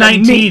She's younger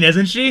 19, than me.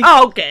 isn't she?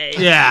 Oh, okay.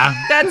 Yeah.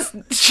 That's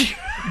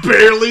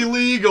Barely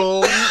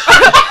legal.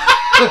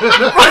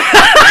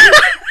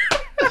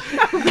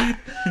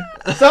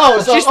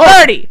 So she's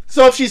 30.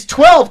 So if she's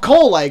 12,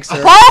 Cole likes her.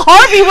 Paul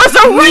Harvey was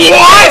a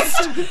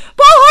racist.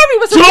 Paul Harvey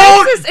was a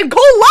Don't- racist, and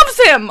Cole loves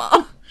him.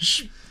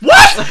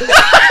 What?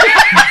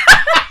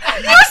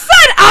 You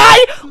said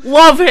I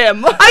love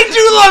him. I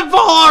do love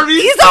Paul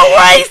Harvey. He's a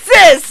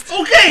racist.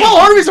 Okay. Paul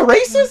Harvey's a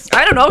racist?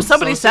 I don't know.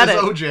 Somebody So said says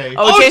it. OJ.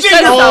 OJ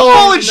said it. Oh,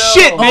 full of no.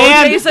 shit,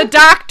 man. OJ's a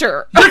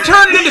doctor. You're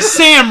turning into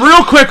Sam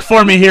real quick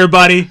for me here,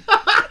 buddy.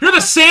 You're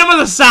the Sam of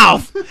the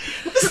South.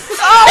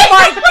 Oh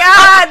my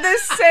God,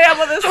 this Sam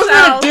of the Was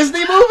that a South.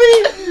 Disney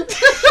movie?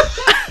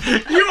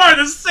 You are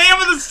the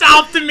Sam of the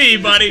South to me,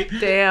 buddy.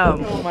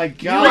 Damn. Oh my We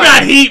god.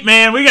 got heat,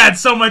 man. We got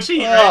so much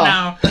heat right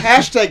now.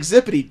 Hashtag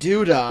zippity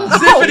doodah.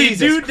 Zippity Jesus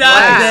doo Christ.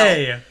 dah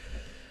day.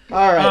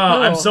 All right.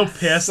 Oh, I'm so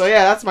pissed. So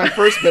yeah, that's my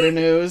first bit of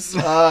news.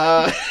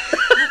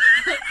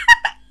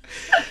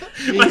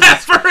 That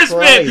first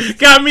bit Christ.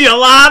 got me a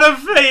lot of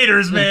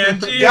haters,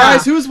 man. Jeez.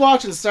 Guys, who's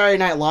watching Saturday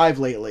Night Live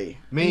lately?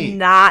 Me.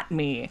 Not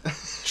me.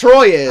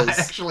 Troy I is.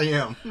 actually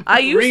am.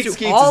 I Reed used to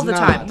Skeets all is the not.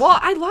 time. Well,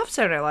 I love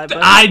Saturday Night Live, but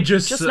I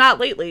just not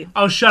lately.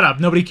 Oh, shut up.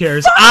 Nobody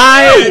cares.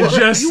 I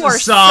just You are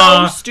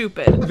saw so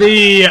stupid.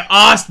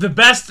 the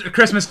best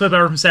Christmas clip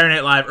ever from Saturday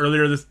Night Live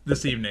earlier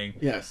this evening.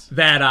 Yes.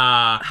 That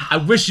I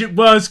wish it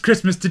was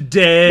Christmas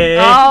today.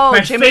 Oh,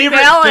 my Jimmy favorite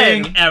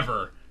Fallon. thing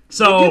ever.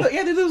 So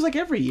Yeah, they do those like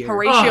every year.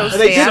 Horatio Oh,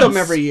 They did Sands. them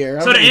every year. I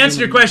so to don't know answer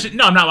your if question,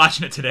 no, I'm not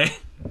watching it today.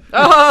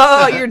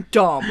 Oh, you're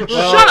dumb. Shut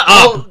up.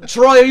 Oh,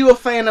 Troy, are you a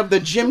fan of the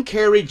Jim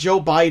Carrey Joe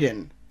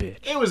Biden?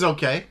 It was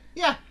okay.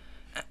 Yeah.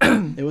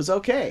 It was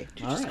okay.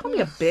 All right. Call me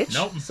a bitch.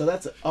 Nope. So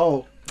that's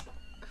Oh.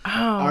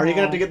 Are you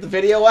gonna have to get the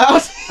video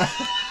out?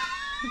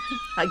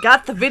 I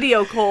got the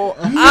video, Cole.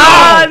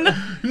 On.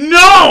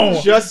 No.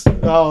 Just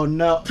oh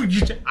no.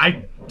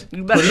 I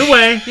You put it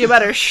away. You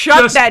better shut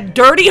Just that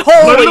dirty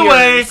hole put it of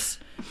away. yours.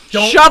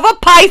 Don't- Shove a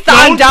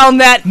python Don't- down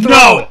that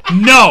throat.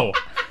 No.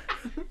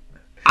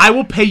 I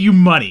will pay you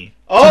money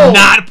Oh. to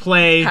not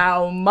play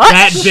How much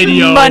that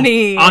video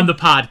money? on the Is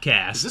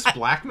podcast. this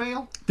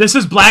blackmail? This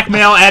is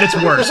blackmail at its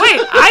worst. Wait,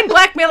 I'm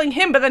blackmailing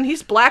him, but then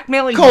he's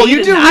blackmailing Cole, me you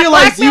to do not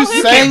realize you blackmail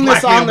him? saying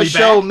this blackmail on the me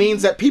show back.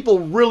 means that people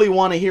really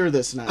want to hear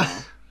this now.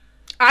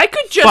 I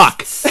could Fuck.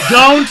 just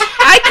Don't.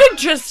 I could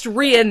just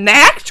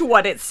reenact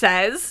what it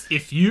says.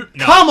 If you.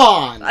 No. Come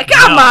on.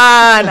 Come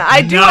on.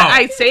 I do No. it.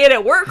 I say it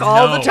at work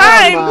all the No.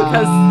 time Come on.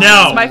 because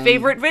No. it's my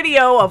favorite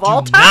video of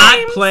all Do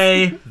time. not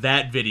play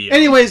that video.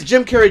 Anyways,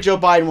 Jim Carrey Joe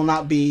Biden will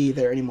not be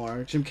there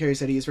anymore. Jim Carrey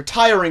said he is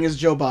retiring as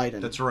Joe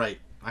Biden. That's right.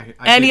 I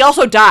And did- he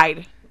also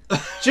died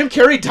Jim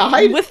Carrey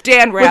died with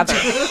Dan Rather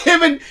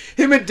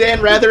him and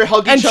Dan Rather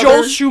hug and each Joel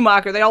other.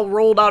 Schumacher. They all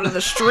rolled out of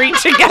the street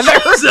together.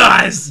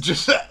 Jesus.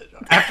 just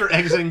after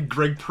exiting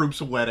Greg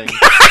Proop's wedding.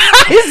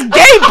 His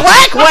gay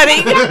black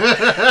wedding.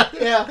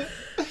 Yeah.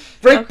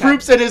 Greg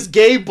Proops and his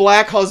gay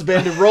black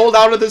husband rolled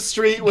out of the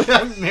street with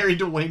married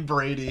to Wayne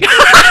Brady.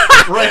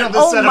 Right on the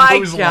Oh set my of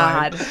Who's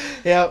god. Line.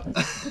 yeah,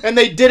 and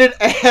they did it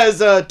as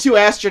two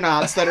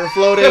astronauts that are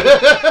floating.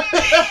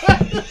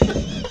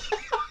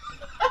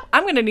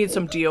 I'm gonna need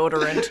some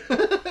deodorant.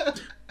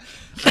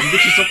 I can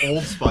get you some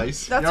Old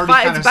Spice. That's You already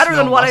fine. kinda It's better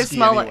than smell what I musky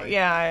smell anyway. like.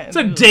 Yeah. It's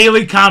a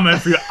daily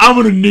comment for you. I'm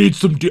gonna need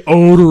some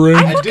deodorant.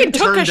 I fucking did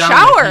took turn a down the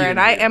shower heat and in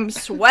I here. am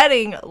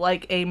sweating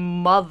like a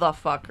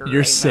motherfucker.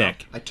 You're right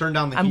sick. I turned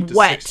down the I'm heat to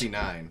wet.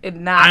 69. Now.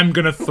 And not. I'm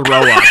gonna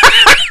throw up.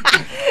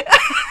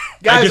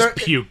 Guys, just are,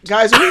 puked.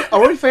 guys,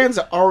 are we fans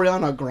of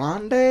Ariana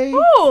Grande?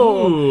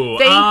 Ooh,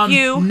 Thank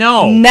you.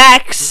 No.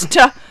 Next.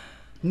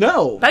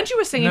 No. Benji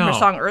was singing her No.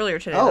 song earlier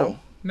today. Oh,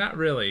 Not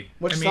really.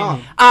 which I mean,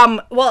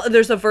 song? Well,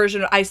 there's a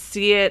version. I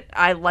see it.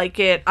 I like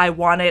it. I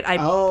want it. I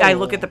Oh.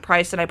 look at the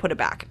price and I put it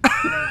back.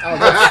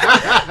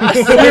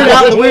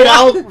 The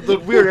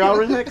Weird Al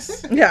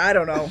remix. Yeah, I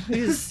don't know.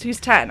 He's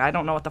 10. I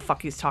don't know what the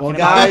fuck he's talking Well,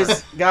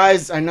 about.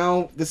 guys, I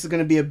know this is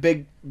gonna be a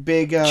big.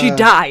 She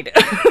died.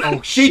 Oh,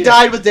 She shit.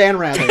 died with Dan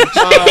Rather.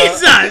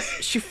 Jesus!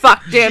 she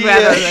fucked Dan She,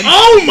 rather than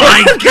Oh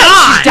my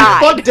God! died.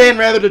 Fuck Dan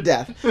Rather to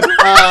death.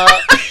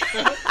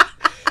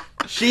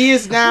 She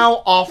is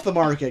now off the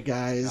market,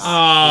 guys.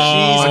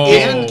 Oh.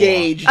 She's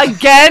engaged.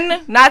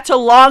 Again, not to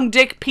Long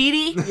Dick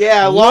Petey.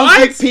 Yeah, Long What?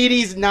 Dick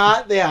Petey's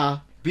not. Yeah,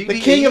 The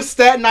king of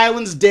Staten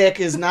Island's dick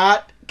is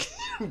not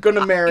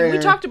gonna marry her. We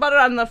talked about it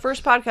on the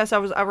first podcast I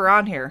was ever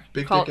on here.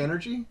 Big Dick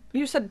Energy?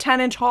 You said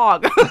 10-inch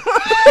hog.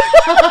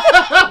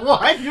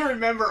 Why do you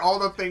remember all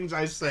the things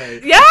I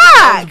say?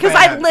 Yeah, because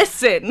I bad.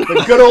 listen.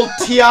 The good old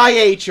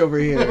TIH over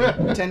here.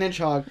 10-inch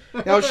hog.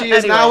 Now she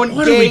is now engaged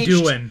What are we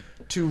doing?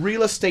 to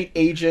real estate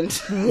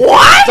agent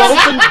What?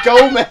 Dalton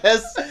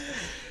Gomez.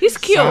 He's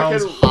cute.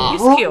 Sounds hot.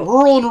 He's cute.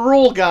 Rural and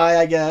rule guy,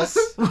 I guess.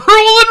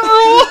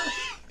 Rule.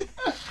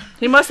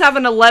 He must have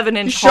an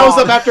 11-inch He shows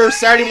hog. up after a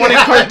Saturday morning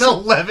An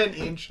cartoon.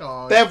 11-inch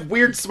hog. They have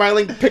weird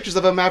smiling pictures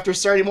of him after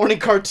Saturday morning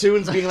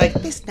cartoons being like,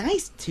 this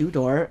nice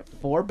 2-door,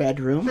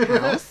 4-bedroom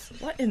house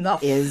What in the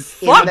is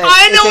in Fuck, the,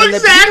 I is know in the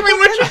exactly beautiful-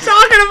 what you're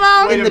talking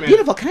about. Wait in a the minute.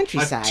 beautiful A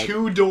countryside.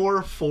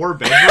 2-door,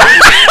 4-bedroom?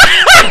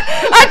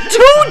 A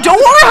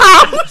 2-door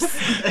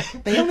house?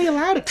 They only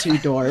allowed 2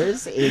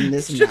 doors in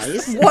this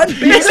nice, one big-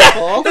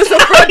 beautiful. There's a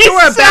front door,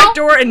 a back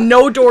door, and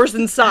no doors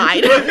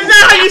inside. Is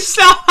that how you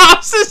sell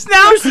houses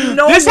now?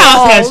 no This house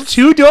has walls.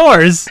 2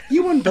 doors.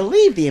 You wouldn't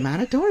believe the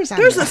amount of doors on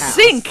There's a this house.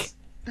 sink.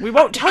 We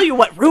won't tell you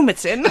what room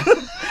it's in.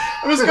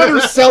 I'm just going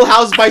to sell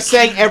houses by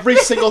saying every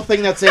single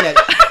thing that's in it.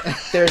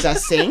 There's a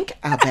sink,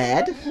 a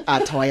bed, a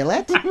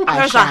toilet, a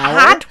There's a shower,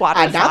 hot water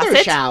another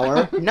faucet.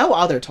 shower, no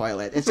other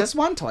toilet. It's just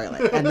one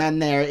toilet. And then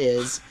there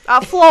is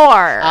A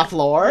floor. a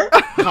floor,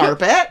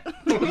 carpet.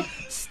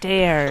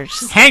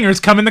 Stairs. Hangers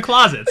come in the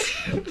closets.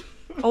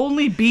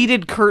 Only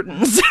beaded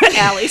curtains,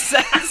 Allie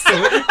says.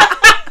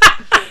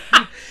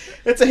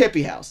 It's a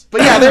hippie house.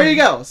 But yeah, there you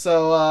go.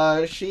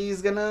 So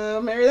she's going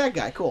to marry that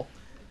guy. Cool.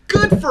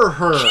 Good for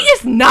her. She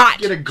is not.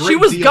 Get a great She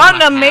was deal on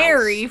gonna the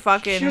marry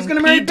fucking She was going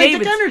to marry Pete Big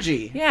Dick Davidson.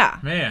 Energy. Yeah.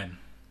 Man.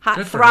 Hot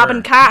Good for throbbing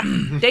her. cock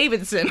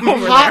Davidson over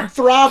there. Hot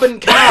throbbing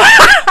cock.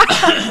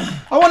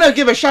 I want to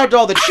give a shout out to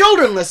all the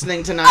children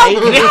listening tonight.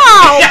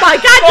 Oh my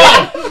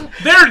god.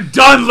 They're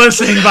done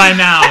listening by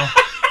now.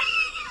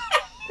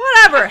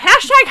 Whatever.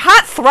 Hashtag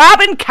hot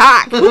throbbing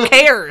cock. Who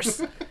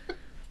cares?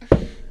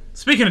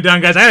 Speaking of done,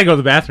 guys, I gotta go to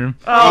the bathroom.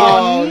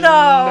 Oh, no.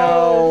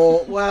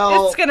 No.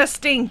 Well, It's gonna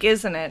stink,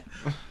 isn't it?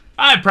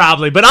 I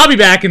probably, but I'll be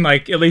back in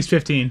like at least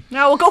 15.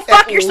 No, well, go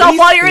fuck At yourself least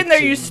while you're in there,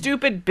 15. you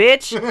stupid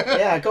bitch.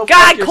 yeah, go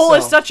God, fuck Cole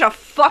is yourself. such a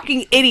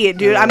fucking idiot,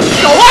 dude. I'm so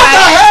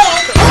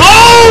mad.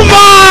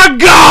 Oh my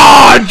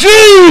God,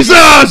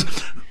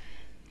 Jesus!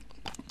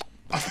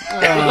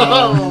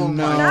 Oh,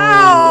 no.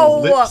 No.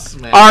 Lip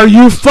smack. Are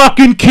you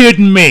fucking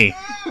kidding me?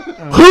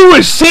 Who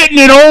is sitting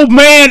in old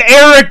man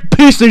Eric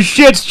piece of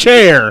shit's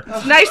chair?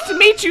 Nice to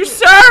meet you,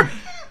 sir.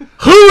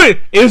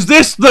 Is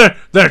this the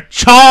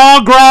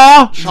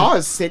Chaw-Gra? Shaw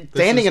is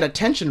standing at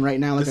attention right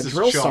now like a this is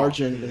drill Shaw.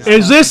 sergeant.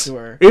 Is this talking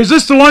to her.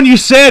 the one you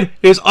said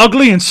is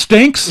ugly and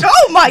stinks?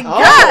 Oh my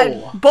god.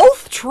 Oh.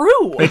 Both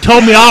true. They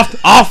told me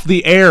off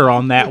the air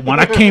on that one.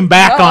 I came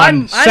back Oh, on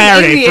I'm in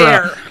Saturday the for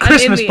air. a I'm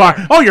Christmas in the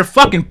party. air. Oh, your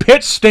fucking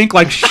pits stink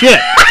like shit.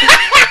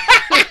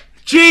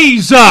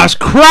 Jesus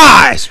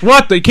Christ!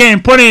 What? They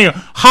can't put any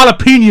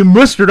jalapeno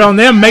mustard on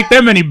them, make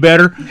them any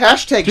better.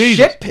 Hashtag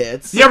Jesus. shit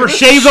pits? You ever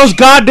shave those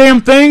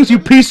goddamn things, you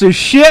piece of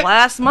shit?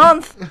 Last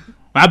month.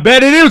 I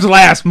bet it is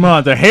last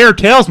month. The hair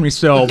tells me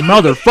so,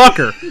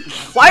 motherfucker.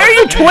 Why are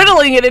you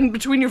twiddling it in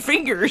between your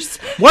fingers?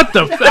 What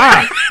the fuck?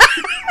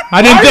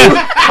 I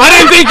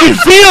didn't think you'd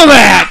feel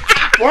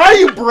that. Why are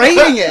you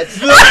braining it?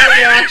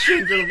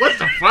 Reaction to what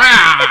the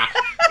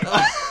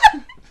fuck?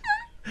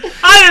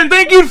 I didn't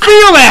think you'd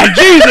feel that.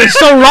 Jesus,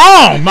 so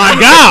wrong. My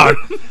God.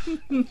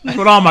 That's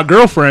what all my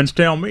girlfriends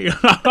tell me.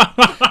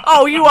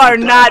 Oh, you are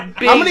not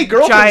big. How many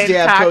girlfriends giant do you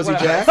have, cock, Cozy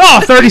whatever. Jack?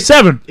 Oh,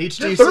 37.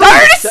 HTC.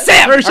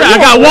 37. I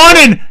got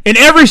one in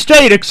every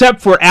state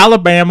except for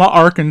Alabama,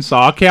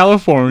 Arkansas,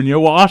 California,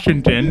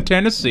 Washington,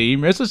 Tennessee,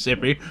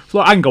 Mississippi,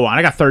 Florida. I can go on.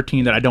 I got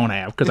 13 that I don't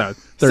have because I was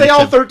 37. Say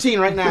all 13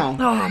 right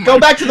now. Go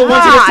back to the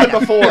ones you just said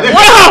before. No,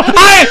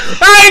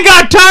 I ain't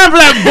got time for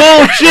that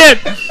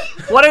bullshit.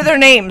 What are their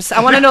names? I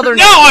want to know their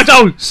No, names.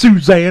 it's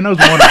Suzanne. That was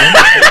one of them.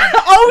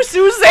 Oh,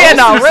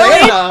 Susanna. Oh,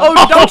 Really? Susanna.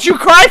 Oh, don't you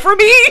cry for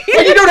me?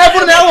 And you don't have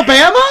one in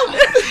Alabama?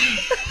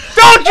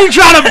 Don't you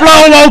try to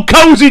blow old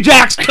Cozy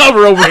Jack's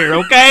cover over here,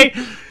 okay?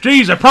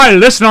 Jeez, I probably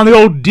listen on the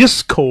old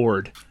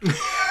Discord.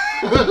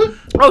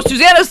 Oh,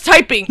 Susanna's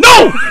typing.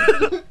 No!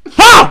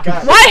 Huh!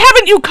 Why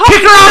haven't you come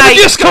Kick her out of the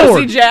tonight, Discord.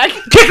 Cozy Jack?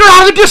 Kick her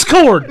out of the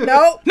Discord!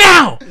 No.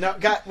 Now! No,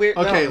 weird.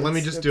 Okay, no, let me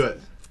it's- just do it.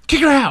 Kick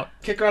her out.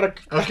 Kick her out of.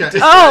 Okay.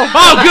 Oh.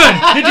 Oh,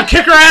 good. Did you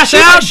kick her ass She,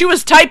 out? she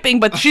was typing,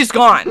 but she's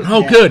gone.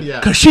 Oh, good. Yeah.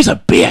 Because she's a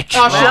bitch.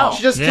 Oh, Wow.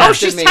 she just Yeah. texted Oh,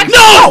 she's me. texting-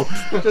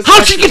 No! Just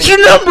How'd she texted get me.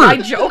 your number? I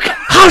joke.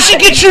 How'd she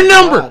get your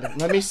number? God,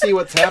 let me see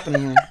what's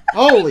happening here.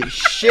 Holy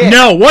shit.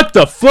 No, what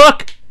the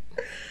fuck?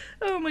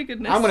 Oh my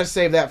goodness. I'm going to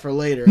save that for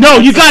later. No,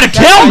 you gotta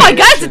tell Oh me. my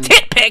god, it's a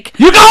tit pic.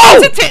 You go!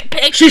 It's a tit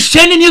pic. She's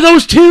sending you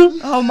those two?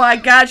 Oh my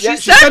god, she Yeah,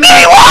 she sent sent me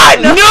me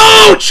one! No,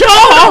 Oh,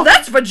 Cho!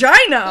 that's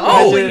vagina.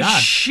 Holy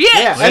God. shit.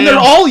 Yeah, and they're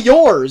all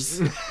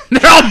yours.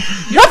 No,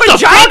 Your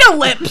vagina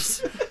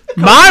lips.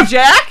 my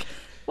Jack?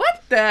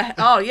 What the?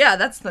 Oh yeah,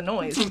 that's the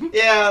noise. It's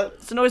Yeah.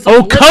 the noise of Oh,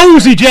 lips.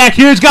 Cozy Jack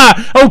here's got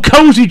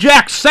Cozy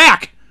Jack's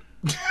sack.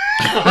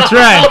 That's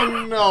right.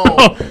 no.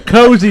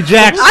 Cozy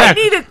Jack I sack.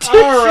 need a tissue.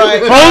 All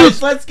right,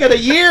 guys, let's get a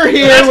year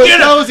here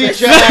with Cozy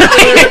Jack.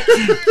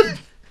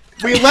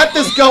 We let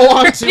this go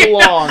on too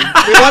long.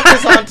 I heard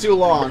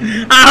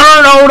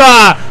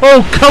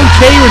old Coach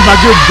Hayman's my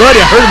good buddy.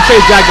 I heard him say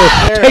he's got to go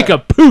take a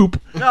poop.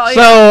 Oh, yeah.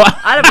 So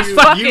Out of his You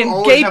fucking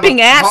always have gaping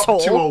a cup asshole.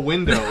 to a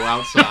window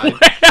outside.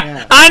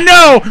 I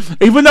know,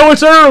 even though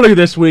it's early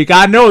this week,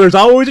 I know there's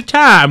always a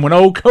time when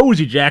old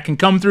Cozy Jack can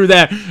come through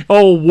that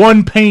old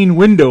one-pane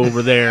window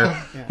over there.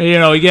 You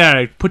know, you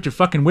gotta put your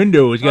fucking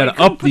windows. You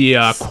gotta up the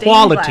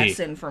quality.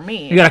 In for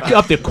me. You gotta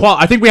up the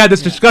quality. I think we had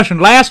this discussion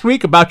last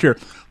week about your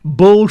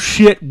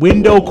bullshit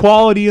window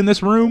quality in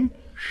this room.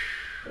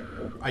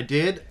 I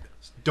did.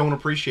 Don't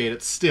appreciate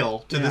it still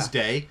to this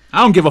day.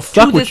 I don't give a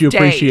fuck what this you day.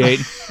 appreciate.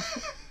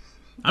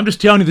 I'm just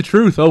telling you the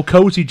truth. Oh,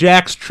 Cozy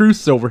Jack's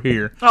truths over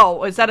here.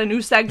 Oh, is that a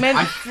new segment?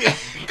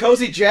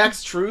 Cozy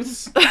Jack's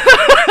Truths.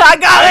 I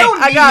got I it.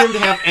 don't I need got him to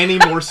have any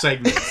more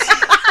segments.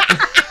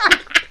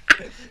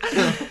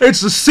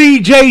 It's the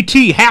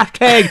CJT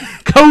hashtag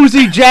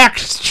Cozy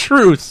Jack's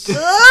truths. so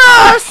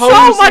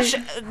Cozy- much.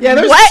 Yeah,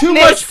 there's too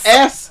much wetness.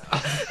 S.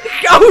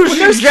 Cozy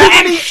There's too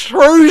Jack many-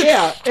 Truth.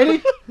 Yeah,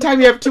 anytime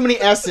you have too many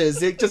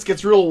S's, it just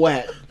gets real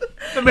wet.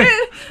 Let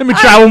me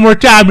try one more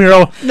time here.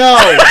 Oh, No.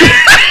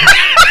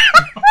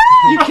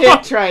 You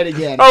can't try it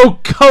again. oh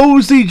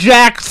Cozy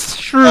Jack's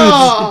truths.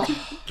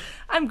 Oh,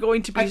 I'm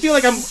going to be I feel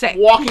like I'm sick.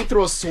 walking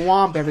through a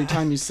swamp every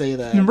time you say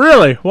that.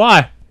 Really?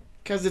 Why?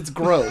 Because it's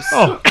gross.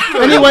 Oh,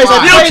 Anyways,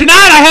 Why? you know, I played...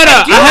 tonight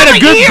I had a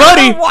good ear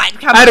buddy. or what?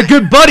 Come I had a on.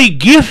 good buddy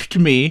gift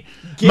me.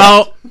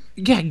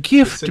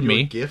 Gift Send you a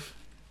me. GIF.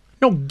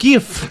 No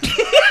gift.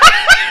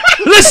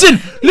 listen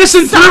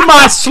through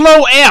my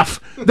slow F.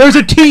 There's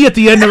a T at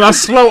the end of my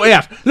slow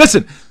F.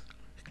 Listen,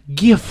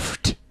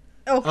 gift.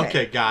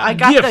 Okay, got it. I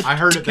got Gift. the. I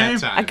heard it that Okay.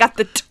 time. I got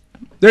the.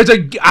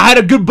 I had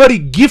a good buddy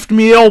gift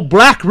me an old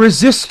black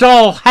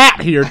Resistol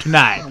hat here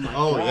tonight.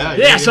 Oh yeah.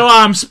 Yeah, so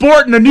I'm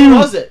sporting a new. Who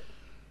was it?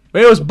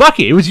 It was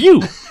Bucky. It was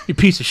you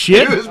piece of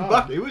shit. It was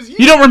Buck. It was you.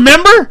 You don't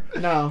remember?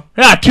 No.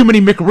 Ah, too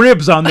many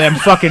McRibs on them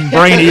fucking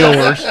brain of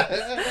yours.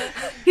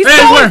 He's Hey,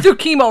 going where- through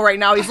chemo right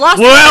now. He's lost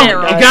his Well,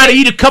 hair. you gotta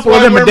eat a couple of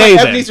I'm them a wearing day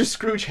my then. Ebenezer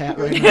Scrooge hat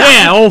right now.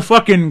 Yeah, old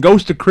fucking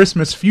Ghost of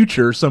Christmas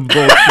Future or some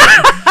bullshit.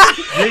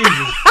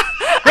 Jesus.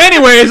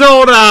 Anyways,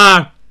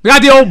 we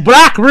got the old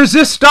black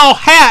Resistol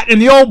hat, and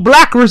the old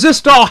black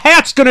Resistol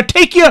hat's gonna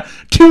take you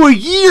to a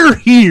year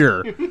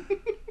here.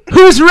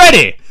 Who's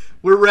ready?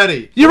 We're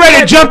ready. You ready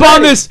to jump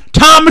on this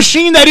time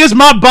machine that is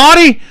my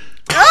body?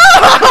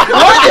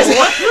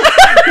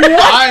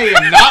 I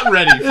am not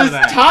ready for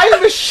that.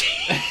 Time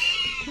machine.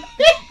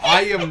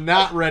 I am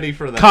not ready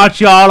for that. Caught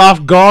y'all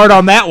off guard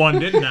on that one,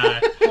 didn't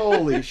I?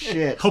 Holy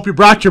shit. Hope you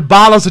brought your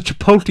bottles of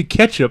Chipotle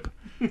ketchup.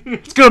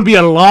 It's gonna be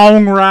a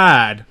long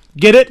ride.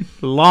 Get it?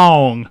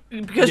 Long.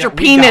 Because Yeah, your we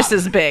penis got it.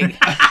 is big.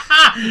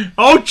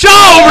 Oh,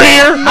 Chaw over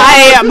here!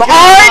 I am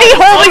already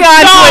holding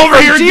on Chaw to over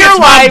it here for dear gets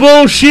my life.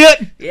 bullshit.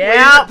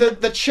 Yeah.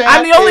 The chat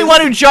I'm the only is-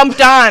 one who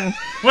jumped on.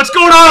 What's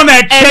going on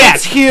that And chat?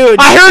 it's huge.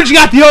 I heard you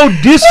got the old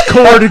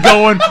Discord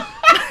going.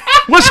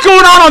 What's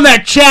going on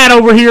that chat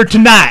over here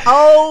tonight?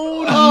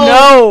 Oh,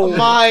 Oh, no.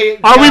 my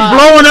Are we God.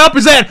 blowing up?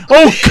 Is that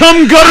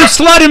cum gutter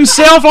slut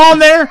himself on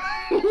there?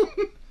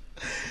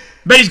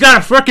 Bet he's got a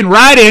frickin'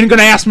 write-in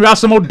gonna ask me about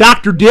some old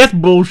Dr. Death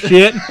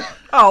bullshit.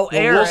 Oh,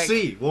 Well, Eric. we'll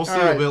see. We'll see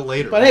Alright. a bit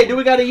later. But hey, do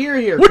we got a year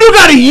here? We do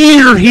got a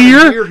year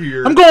here. year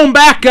here. I'm going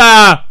back,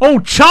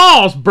 old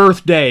Charles'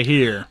 birthday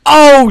here.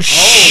 Oh,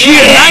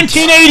 shit.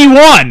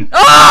 1981.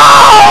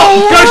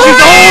 Oh, Because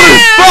she's old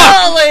as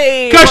fuck.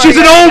 really? Because she's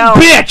an old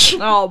bitch.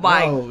 Oh,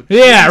 my. Oh,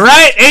 Yeah,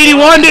 right?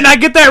 81, didn't I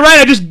get that right?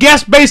 I just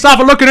guessed based off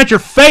of looking at your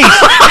face.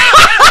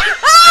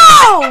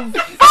 Oh,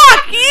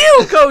 fuck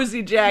you,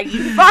 Cozy Jack,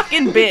 you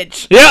fucking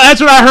bitch. Yeah,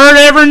 that's what I heard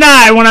every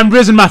night when I'm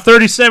visiting my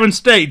 37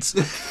 states.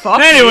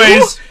 Fuck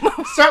Anyways,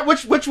 Start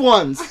which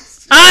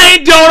ones? I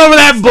ain't going over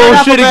that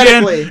bullshit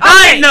again. alphabetically.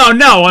 I ain't, no.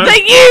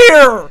 The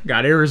year.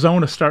 Got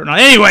Arizona starting on.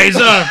 Anyways,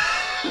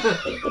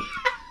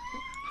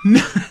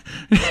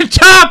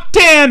 top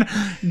 10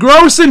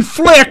 grossing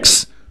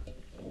flicks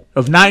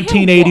of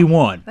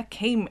 1981. That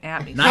came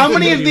at me. How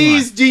many of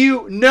these do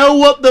you know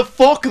what the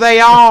fuck they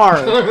are?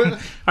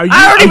 Are you,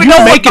 I don't even know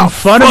what making the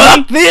fun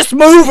of me? this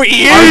movie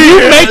is. Are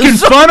you making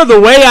fun of the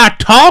way I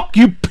talk,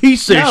 you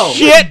piece of No.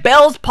 shit?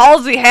 Bell's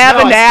palsy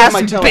having No, I ass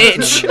stubbed my toe.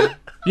 bitch.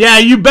 Yeah,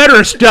 you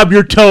better stub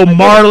your toe,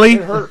 Marley.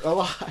 It hurt a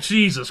lot.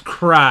 Jesus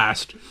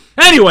Christ.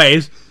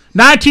 Anyways,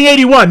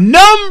 1981,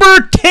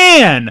 number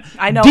 10.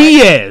 I know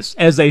Diaz,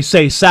 as they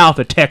say south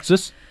of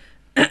Texas.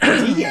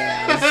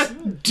 Yes.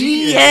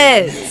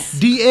 Diaz.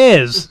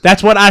 Diaz.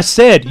 That's what I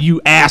said, you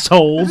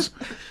assholes.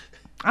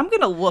 I'm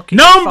gonna look. At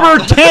Number your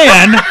phone.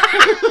 10.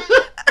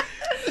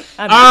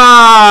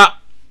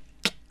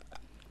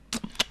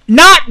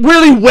 Not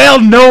really well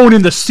known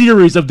in the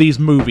series of these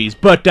movies,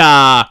 but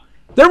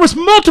there was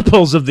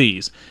multiples of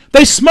these.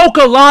 They smoke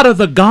a lot of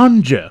the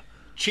ganja.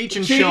 Cheech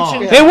and Cheech,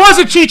 Chong. yeah. It was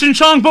a Cheech and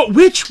Chong, but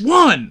which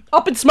one?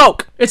 Up in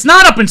smoke. It's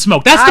not Up in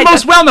Smoke. That's the I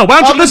most well known. Why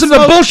don't Up you in listen to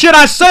the Smoke. bullshit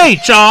I say,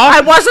 Chaw?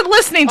 I wasn't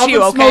listening to Up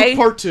you, in Smoke okay?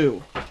 Part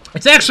 2.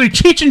 It's actually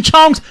Cheech and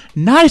Chong's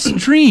Nice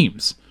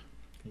Dreams.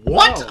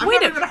 What? I've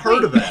Wait never a- even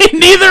heard of that.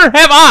 Neither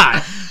have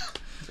I.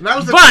 And that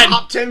was the But-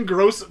 top 10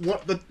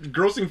 the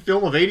grossing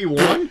film of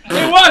 81?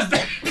 It was.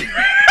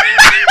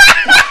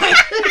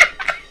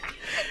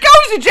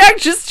 Cozy Jack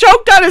just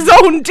choked on his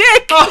own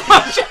dick.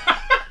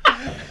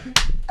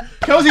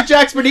 Cozy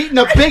Jack's been eating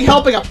a big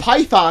helping of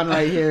Python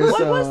right here. What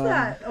so, was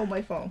that? Oh,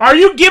 my phone. Are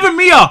you giving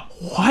me a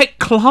White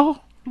Claw?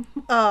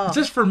 Is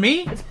this for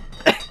me?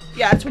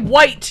 Yeah, it's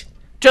white.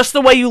 Just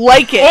the way you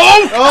like it.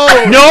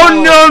 Oh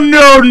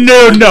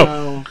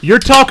No. You're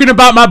talking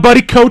about my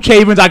buddy Coach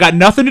Havens. I got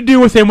nothing to do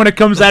with him when it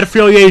comes to that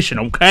affiliation,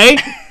 okay?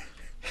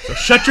 So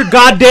shut your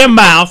goddamn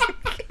mouth.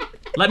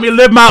 Let me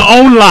live my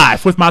own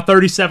life with my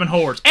 37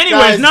 whores.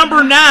 Anyways, Guys,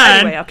 number 9.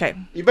 Anyway, okay.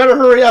 You better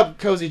hurry up,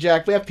 Cozy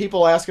Jack. We have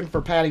people asking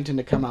for Paddington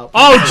to come out.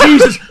 Oh,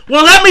 Jesus.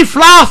 Well, let me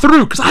fly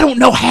through, because I don't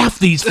know half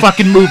these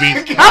fucking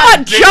movies. How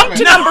about jump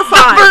to number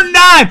 5? Number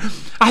 9.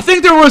 I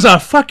think there was a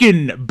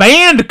fucking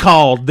band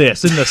called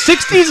this in the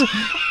 60s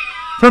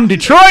from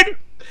Detroit.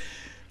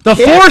 The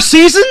Four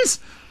Seasons?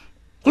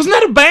 Wasn't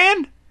that a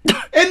band?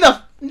 In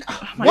the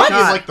what? In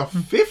like the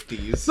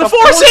 50s. The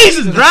Four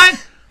Seasons, right?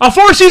 A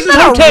Four Seasons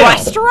A Hotel.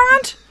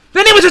 restaurant?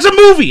 Then it was just a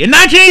movie. In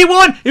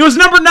 1981, it was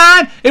number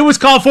 9. It was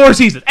called Four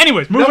Seasons.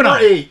 Anyways, moving Number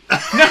on. 8.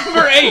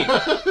 Number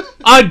 8.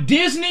 A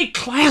Disney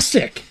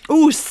classic.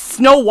 Ooh,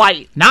 Snow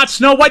White. Not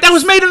Snow White. That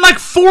was made in like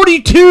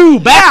 42.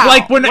 Back Yeah,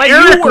 like when when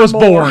Eric you were was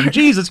born. born.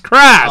 Jesus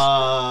Christ.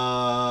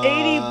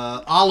 80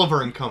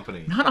 Oliver and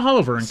Company. Not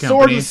Oliver and Sword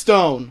Company. and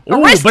Stone.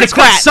 Ooh, but it's got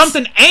Aristocrats.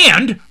 something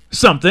and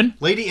something.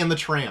 Lady and the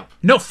Tramp.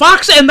 No,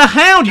 Fox and the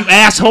Hound, you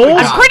asshole.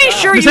 I'm pretty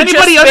sure Does you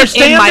anybody just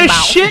spit in understand my this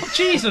mouth. shit?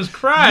 Jesus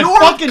Christ. Your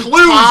fucking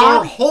clues Tom.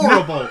 are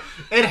horrible.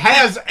 It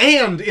has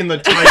 "and" in the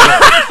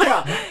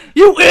title.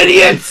 You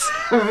idiots!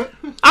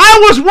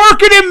 I was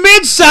working in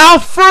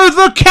Mid-South for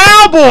the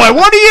Cowboy.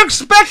 What do you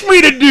expect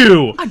me to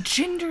do? A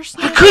ginger I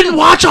snap. couldn't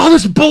watch all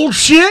this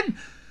bullshit.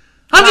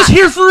 I'm just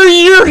here for a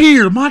year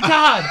here. My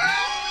God.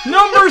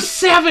 Number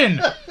 7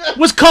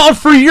 was called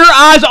For Your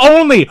Eyes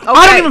Only. I don't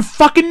Okay. even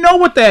fucking know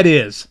what that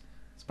is.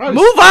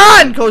 Move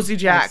on, Cozy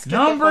Jack.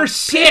 Number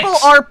 6. People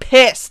are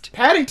pissed.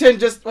 Paddington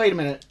just wait a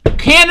minute.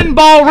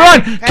 Cannonball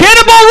Run.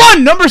 Cannonball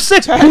Run. Number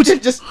 6. Paddington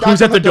just knocked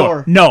Who's on at the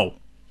door? No.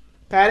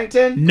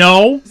 Paddington?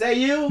 No. Is that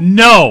you?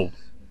 No.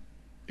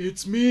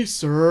 It's me,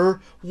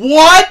 sir.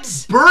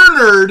 What?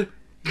 Bernard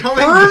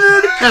coming.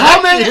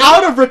 Coming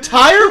out of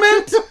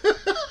retirement?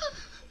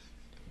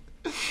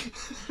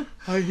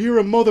 I hear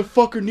a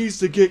motherfucker needs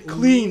to get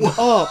cleaned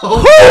up.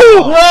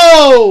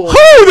 Whoa!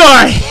 Who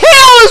the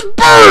hell is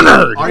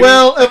Bernard?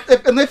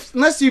 Are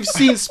Unless you've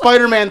seen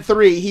Spider-Man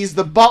 3, he's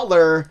the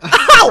butler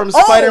from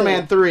Oh!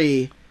 Spider-Man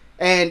 3.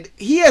 And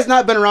he has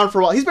not been around for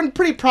a while. He's been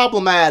pretty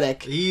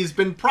problematic. He's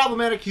been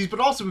problematic. He's been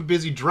also been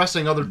busy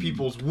dressing other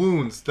people's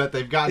wounds that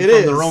they've gotten It from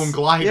is. their own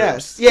gliders.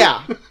 Yes.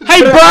 Yeah. Hey,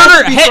 But it has to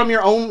Bernard. be Hey, from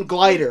your own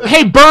glider.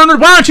 hey, Bernard.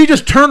 Why don't you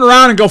just turn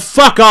around and go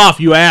fuck off,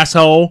 you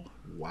asshole?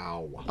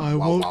 Wow. I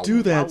won't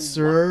do that,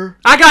 sir.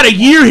 I got a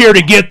year here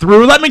to get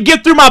through. Let me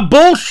get through my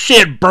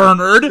bullshit,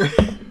 Bernard.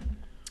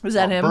 Is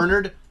that him?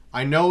 Bernard,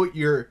 I know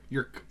you're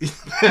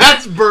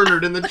that's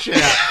Bernard in the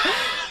chat.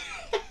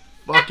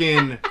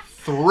 Fucking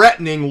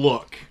threatening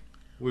look.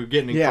 We're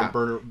getting it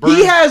from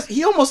Bernard.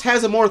 He almost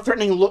has a more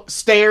threatening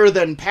stare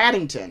than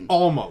Paddington.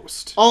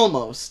 Almost.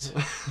 Almost.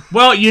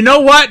 Well, you know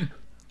what?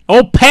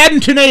 Old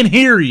Paddington ain't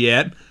here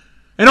yet.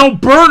 And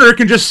old Bernard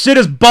can just sit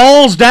his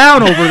balls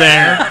down over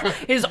there.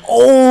 His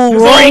old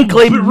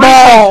wrinkly Wrinkly-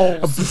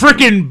 balls.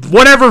 Frickin'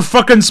 whatever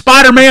fucking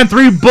Spider-Man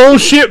 3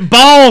 bullshit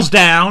balls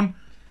down.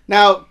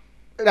 Now,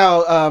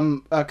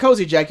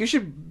 Cozy Jack, you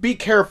should be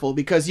careful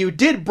because you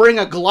did bring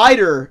a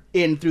glider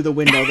in through the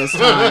window this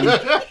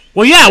time.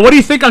 Well, yeah, what do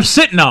you think I'm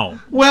sitting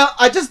on? Well,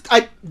 I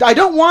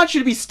don't want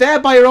you to be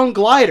stabbed by your own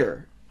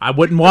glider. I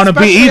wouldn't want to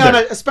be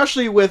either.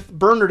 Especially with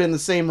Bernard in the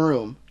same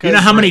room. You know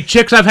how many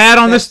chicks I've had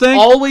on this thing?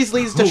 Always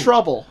leads to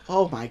trouble.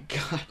 Oh my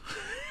god.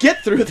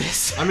 Get through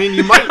this. I mean,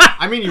 you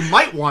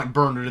might want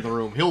Bernard in the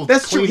room.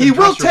 That's true. He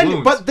will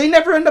tend, but they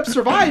never end up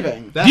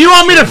surviving. Do you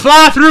want me to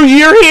fly through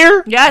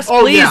here? Yes,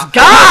 Oh, please, yeah.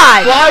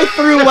 God. Fly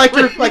through like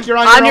you're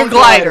on, On your your own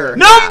glider.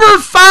 Number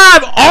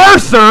 5,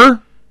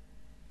 Arthur.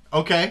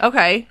 Okay.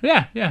 Okay.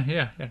 Yeah.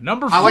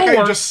 Number 4. I like how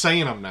you're just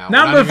saying them now.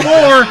 Number Not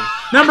even 4.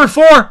 Number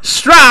 4,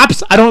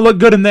 straps. I don't look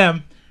good in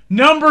them.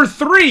 Number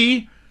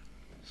 3,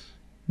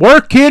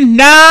 working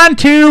 9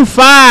 to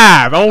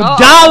 5. Old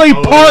Dolly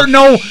Parton,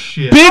 old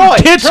shit. big Boy,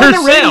 tits turn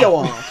herself. the radio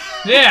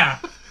off. Yeah.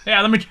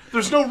 Let me.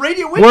 There's no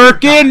radio in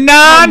Working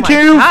 9 my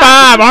to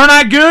God. 5. Aren't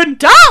I good?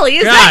 Dolly,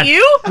 is that God.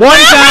 you? One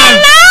time.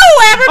 Hello,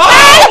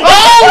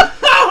 everybody.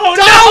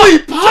 Dolly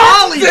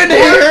Parton's in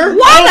here.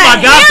 What Oh the my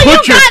God, hell?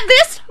 put You your- got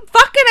this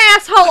fucking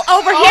asshole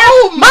over here.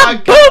 Oh my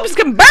God. boobs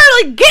can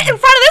barely get in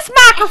front of this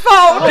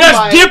microphone. Just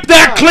my dip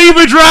that God.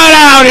 cleavage right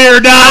out here,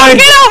 Dolly.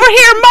 Get over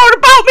here and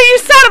motorboat me, you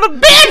son of a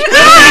bitch.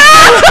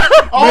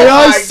 Oh May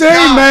I my say,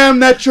 God. ma'am,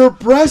 that your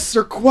breasts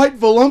are quite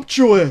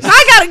voluptuous. I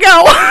gotta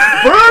go.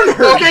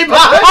 Bernard. Okay,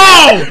 bye.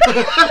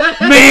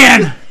 Oh,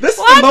 man. This is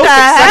What the most the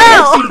exciting hell?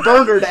 I've seen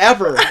Bernard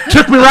ever.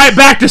 Took me right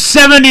back to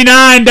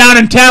 79 down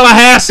in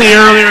Tallahassee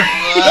earlier.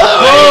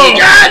 Oh,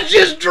 God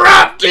just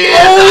dropped in.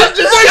 I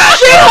just got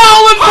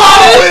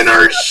shit in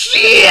her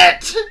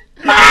shit.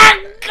 My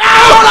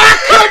God, I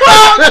could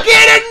not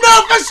get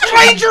enough of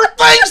Stranger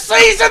Things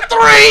Season 3.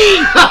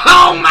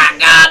 Oh, my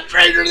God,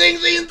 Stranger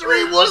Things Season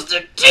 3 was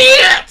the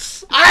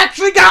tits. I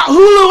actually got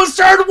Hulu and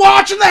started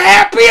watching the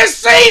happiest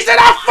season.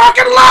 I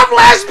fucking love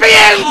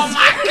lesbians. Oh,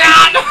 my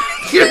God.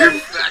 You're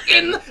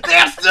fucking,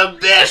 that's the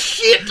best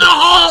shit to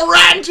haul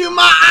right into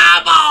my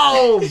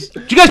eyeballs.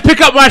 Did you guys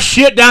pick up my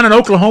shit down in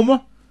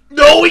Oklahoma?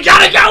 No, we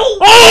gotta go.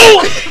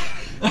 Oh!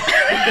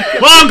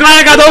 Well, I'm glad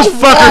I got those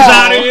fuckers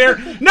out of here.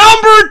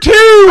 Number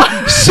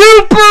 2,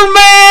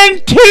 Superman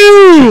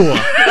 2.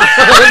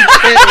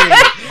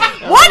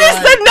 What is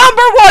the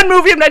number 1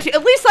 movie of 19?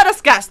 At least let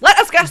us guess. Let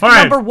us guess the All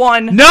right. number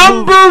 1.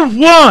 Number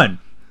 1.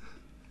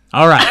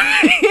 All right.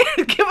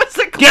 Give us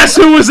a clue. Guess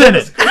who was in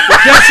it?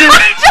 Guess who?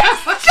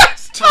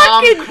 Just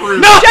Tom fucking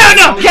Cruise. No, guess.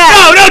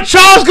 no,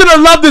 Charles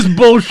gonna love this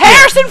bullshit.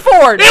 Harrison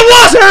Ford. It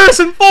was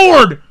Harrison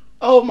Ford.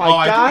 Oh my Oh,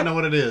 I God. don't know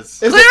what it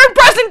is. Is Clear and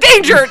present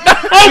danger.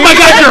 Oh my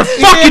God, you're a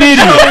fucking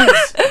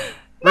idiot.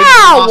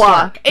 No.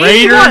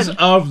 Raiders 81.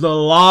 of the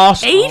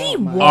Lost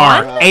 81?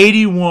 Ark.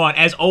 81,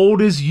 as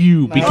old as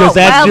you, because Oh,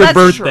 that's well, your that's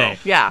birthday.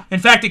 true. Yeah. In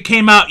fact, it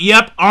came out,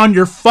 on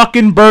your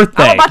fucking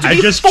birthday. I'm about to I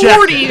be just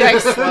 40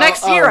 checked it.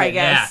 next year, I Yeah,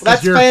 guess. 'cause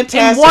That's you're-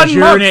 fantastic. In one You're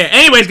month. in it.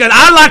 Anyways, guys,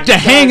 I'd like to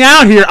hang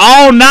out here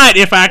all night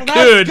if I Well, that's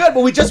could. good.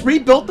 Well, we just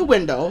rebuilt the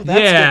window. That's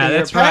Yeah, good to hear.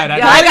 that's right.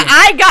 Yeah,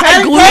 I got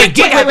Paddington- glued wait,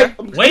 together.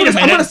 Wait a I'm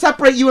minute. gonna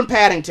separate you and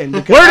Paddington.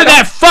 because Where I did don't-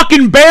 that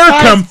fucking bear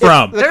Guys, come it's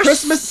from? The There's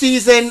Christmas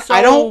season. so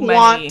I don't many.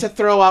 want to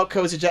throw out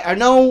Cozy Jack. I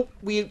know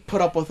we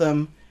put up with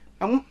him.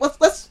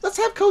 Let's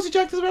have Cozy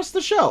Jack for the rest of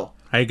the show.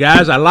 Hey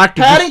guys, I like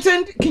to. Just,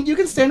 Paddington, you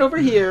can stand over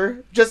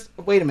here. Just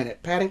wait a minute,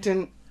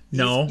 Paddington.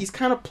 No. He's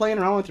kind of playing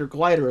around with your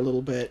glider a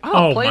little bit.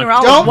 Oh, Playing my-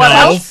 around Don't with what no.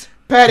 else?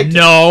 Paddington.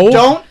 no.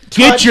 Don't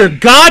Get touch- your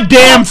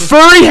goddamn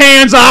furry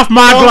hands off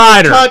my Don't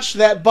glider. touch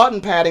that button,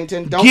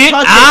 Paddington. Don't Get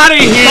touch out of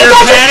it. here,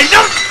 Don't touch it.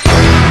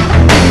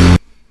 Paddington.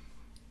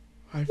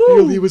 I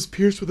feel he was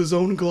pierced with his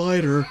own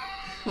glider.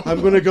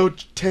 I'm gonna go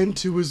tend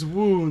to his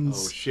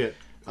wounds. Oh, shit.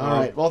 All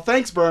right. Well,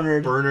 thanks,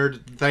 Bernard.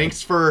 Bernard,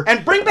 thanks for...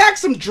 And bring back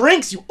some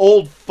drinks, you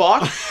old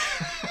fuck.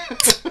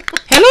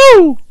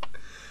 Hello.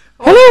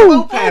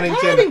 Hello, Oh, Paddington.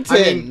 Paddington.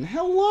 I mean,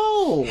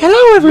 Hello.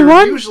 Hello,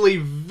 you're usually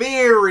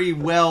very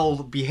well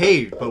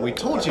behaved, but we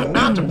told you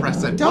not to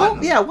press that Don't.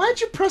 button. Yeah. Why'd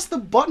you press the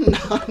button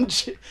on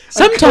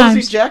Sometimes.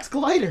 Cozy Jack's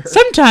glider?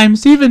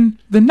 Sometimes even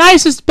the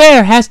nicest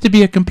bear has to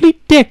be a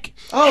complete dick.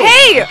 Oh,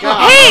 Hey, my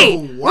God. hey!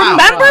 Oh, wow.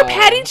 Remember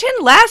Paddington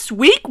last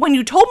week when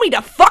you told me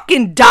to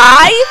fucking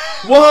die?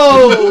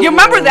 Whoa. You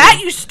remember that,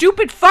 you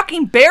stupid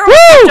fucking bear? Woo!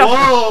 I'm going to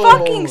Whoa.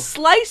 fucking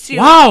slice you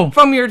Wow.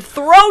 from your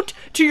throat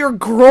to your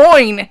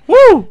groin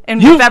Woo!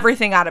 and You rip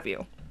everything out of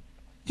you.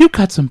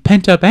 got some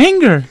pent up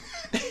anger.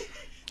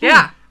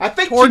 Yeah. I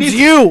think Towards she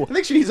needs, you. I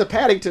think she needs a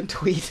Paddington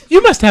tweet.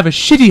 You must have a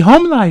shitty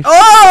home life.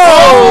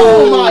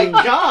 Oh my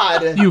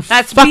God. You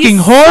That's fucking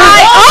beside- whore.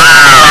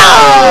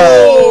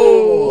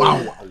 Oh!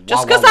 Wow.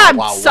 Just wow, because wow, I've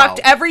wow, sucked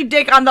wow. every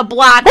dick on the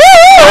block.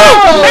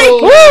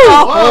 Oh,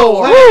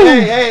 Woo!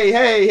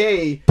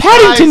 hey.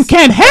 Paddington Guys,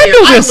 can't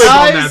handle I this. live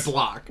on Guys. that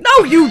block.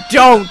 No, you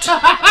don't.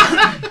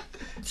 Guys,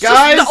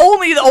 Just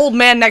only the old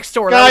man next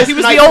door. guys, He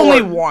was Night the only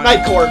Court. one.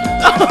 Night Court.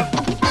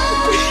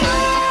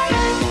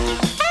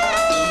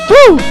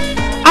 Woo!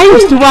 I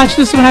used to watch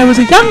this when I was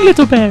a young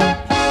little bear.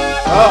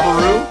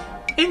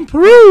 In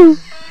Peru.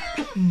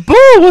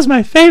 Bull was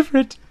my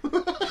favorite.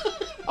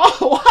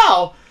 Oh,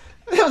 wow.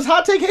 That was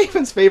Hot Take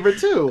Haven's favorite,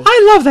 too.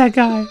 I love that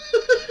guy.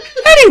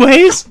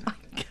 Anyways,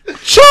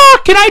 Shaw,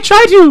 can I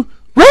try to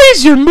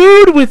raise your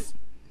mood with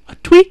a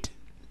tweet?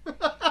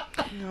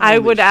 I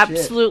would shit.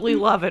 absolutely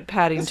love it,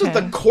 Paddington. This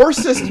is the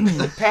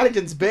coarsest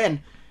Paddington's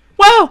been.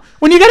 Well,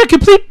 when you got a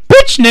complete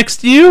bitch next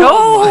to you,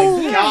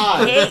 Oh,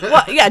 God.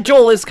 well, yeah,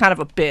 Joel is kind of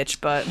a bitch,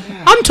 but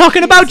I'm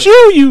talking about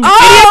you, you idiot.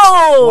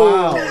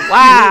 oh,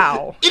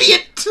 wow,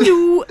 Idiot!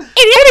 you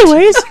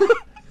Anyways,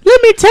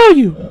 let me tell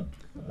you,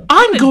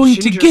 I'm going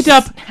to ginger get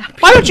up.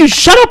 Why don't you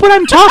shut up when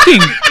I'm talking?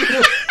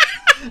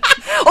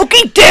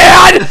 okay,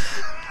 Dad.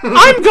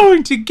 I'm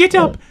going to get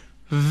up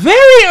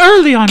very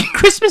early on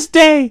Christmas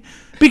Day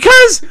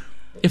because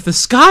if the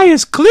sky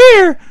is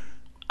clear,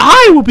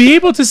 I will be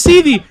able to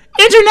see the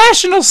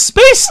International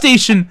Space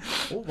Station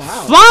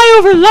fly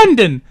over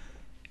London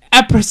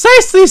at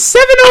precisely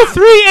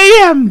 7:03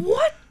 a.m.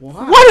 What?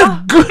 What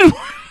a good one.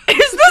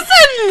 Is this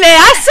a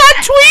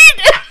NASA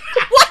tweet?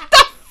 What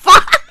the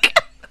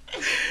fuck?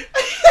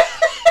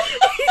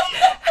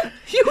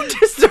 You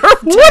deserve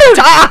to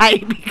die.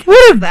 because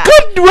What a of that.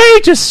 good way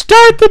to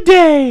start the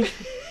day.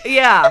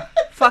 Yeah,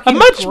 fucking A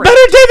much great.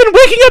 better day than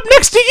waking up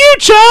next to you,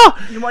 Chaw.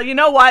 Well, you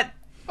know what?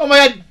 Oh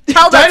my God.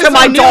 Tell that to Dinosaur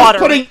my Neil's daughter.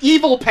 putting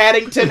evil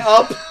Paddington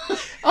up.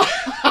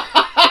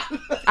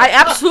 I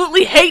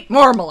absolutely hate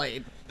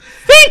marmalade.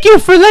 Thank you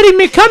for letting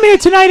me come here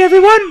tonight,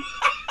 everyone,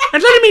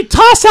 and letting me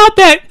toss out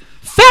that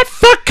fat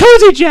fuck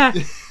Cozy Jack.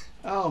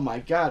 Oh my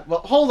God.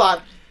 Well, hold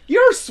on.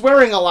 You're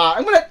swearing a lot.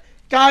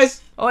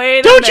 Guys, Wait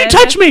a Don't you minute.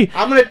 touch me!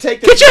 I'm gonna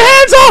take this. Get your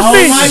hands off Oh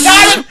me! my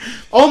god!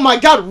 Oh my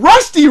god,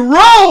 Rusty Rhodes!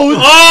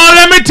 Oh,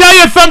 let me tell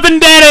you something,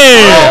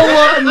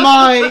 Daddy! Oh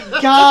my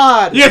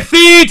god! You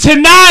see,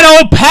 tonight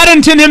old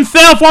Paddington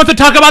himself wants to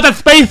talk about the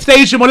space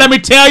station. Well, let me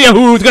tell you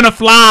who's gonna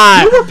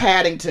fly. You were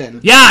Paddington.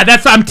 Yeah,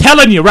 that's what I'm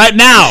telling you right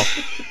now.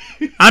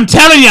 I'm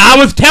telling you, I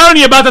was telling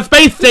you about the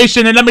space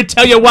station, and let me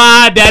tell you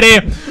why,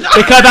 Daddy.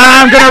 Because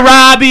I'm gonna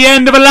ride the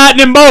end of a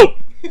lightning bolt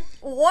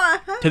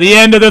What? to the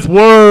end of this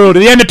world, to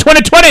the end of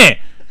 2020.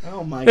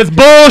 Oh my This god.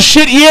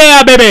 bullshit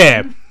year,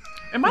 baby.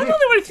 Am I the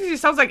only one who thinks he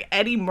sounds like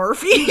Eddie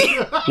Murphy?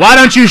 Why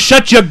don't you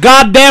shut your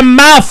goddamn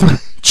mouth,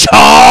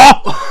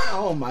 Chaw?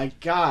 Oh my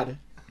god.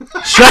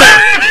 Shut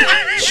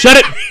it. Shut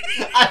it.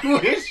 I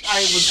wish I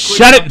was quick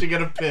Shut enough it. to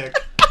get a pick.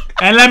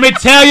 And let me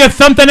tell you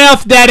something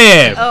else,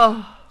 Daddy.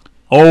 Oh.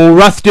 Old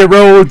Rusty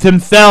Rhodes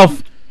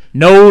himself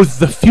knows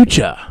the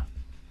future.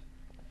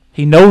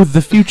 He knows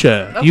the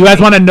future. Do you guys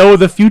want to know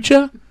the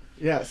future?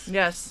 Yes.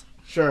 Yes.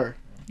 Sure.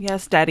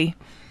 Yes, Daddy.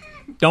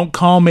 Don't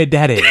call me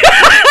Daddy.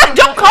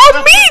 Don't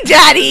call me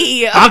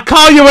Daddy! I'll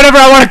call you whatever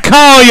I want to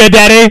call you,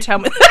 Daddy. Tell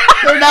me.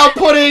 They're now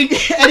putting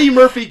Eddie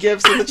Murphy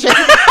gifts in the chat.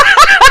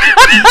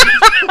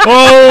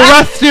 Oh,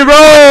 Rusty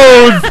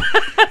Rhodes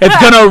is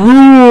gonna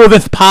rule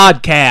this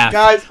podcast.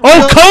 Guys,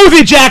 Oh,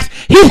 Cozy Jacks,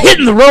 he's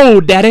hitting the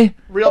road, Daddy.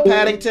 real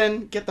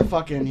Paddington, get the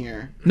fuck in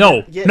here.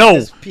 No, Get no,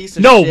 this piece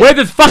of no. shit. Where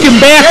does fucking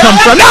bear come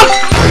from? No.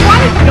 I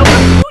wanted to know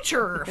the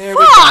future. There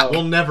we Fuck! go.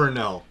 We'll never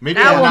know. Maybe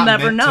Now we're we'll not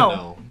never meant to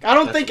know. I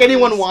don't That's think what it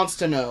anyone is. wants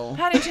to know.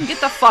 Paddington, get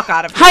the fuck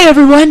out of here. Hi,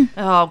 everyone.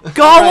 Oh,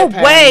 go Alright,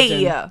 away!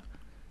 Paddington.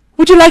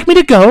 Would you like me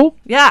to go?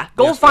 Yeah,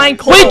 go Yes, find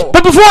Cole. please. Wait,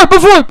 but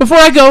before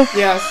I go,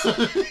 Yes.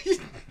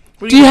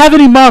 do you have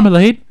any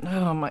marmalade?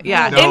 Oh my,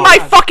 yeah, No. in my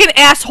fucking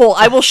asshole.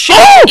 I will shit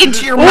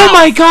into your Oh mouth.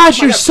 my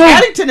gosh, you're so.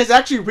 Paddington is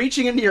actually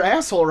reaching into your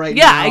asshole right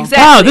now. Yeah,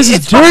 exactly. Wow, this is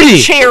It's fucking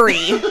dirty.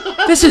 cherry.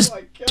 This is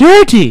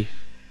dirty.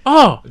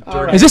 Oh,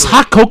 Alright. is this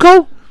hot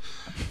cocoa?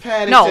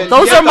 Paddington, No,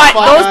 those get are the my.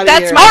 fuck outta Those.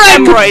 That's here. my Alright,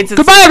 hemorrhoids. It's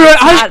goodbye,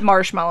 everyone. not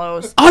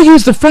marshmallows. I'll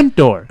use the front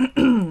door.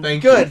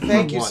 Thank Good, you.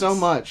 thank you Once. so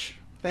much.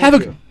 Thank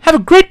Have you. a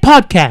great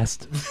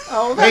podcast.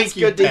 Oh, that's Thank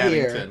you, good to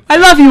Paddington. hear. I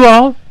love you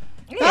all.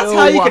 That's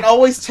how you can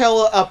always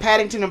tell a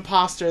Paddington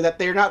imposter that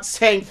they're not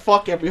saying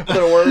fuck every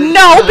other word.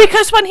 No,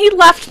 because when he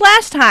left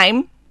last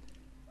time.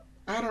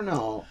 I don't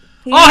know.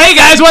 Oh, hey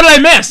guys, what did I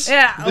miss?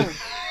 Yeah. Oh,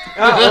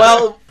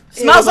 Well, it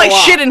smells was a like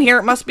lot. shit in here.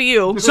 It must be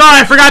you. Sorry,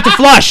 I forgot to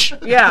flush.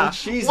 Yeah.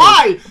 Jesus.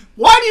 Why?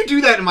 Why do you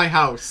do that in my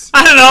house?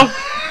 I don't know.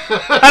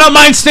 I don't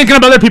mind stinking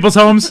up other people's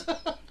homes.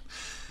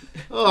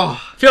 Oh,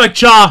 I feel like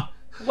Chaw.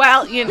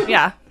 Well,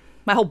 yeah.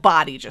 My whole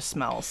body just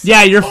smells.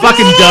 Yeah, you're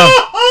fucking dumb.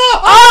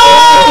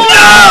 Oh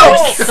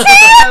no!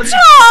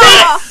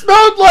 Santa!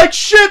 Smelled like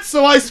shit,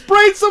 so I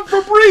sprayed some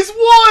Febreze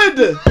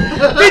wood.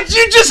 Did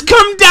you just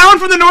come down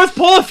from the North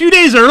Pole a few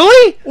days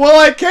early? Well,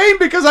 I came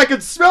because I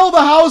could smell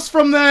the house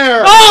from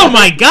there. Oh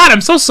my god,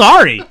 I'm so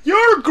sorry.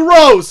 You're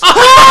gross.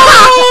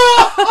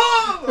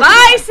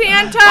 Bye,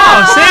 Santa.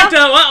 Oh, Santa.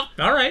 Well,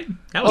 all right.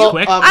 That was Well,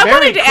 quick. I Merry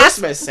wanted to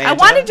Christmas, ask. Santa. I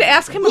wanted to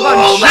ask him about.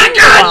 oh my Jingle.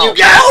 God! You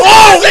guys!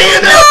 Oh,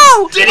 Santa!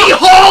 No! Did he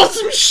haul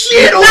some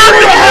shit over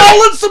We're here?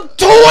 hauling some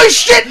toy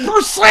shit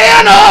for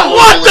Santa.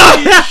 What the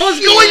hell is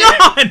going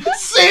on?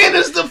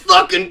 Santa's the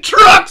fucking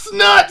truck's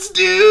nuts,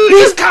 dude.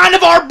 He's kind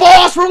of our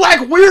boss. We're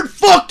like weird,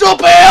 fucked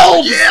up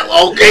elves. Yeah,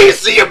 okay,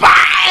 see you, bye.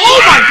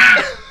 Oh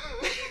my!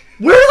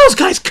 Where do those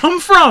guys come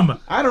from?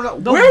 I don't know.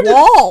 The Where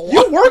wall.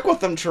 You work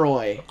with them,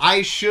 Troy.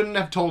 I shouldn't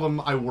have told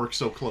him I work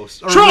so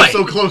close. Or Troy! was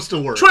so close to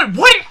work. Troy,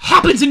 what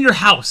happens in your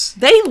house?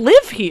 They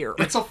live here.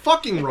 It's a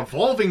fucking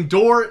revolving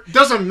door.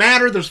 Doesn't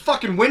matter. There's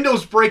fucking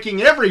windows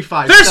breaking every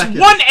 5 There's seconds.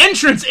 one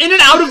entrance in and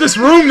out of this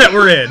room that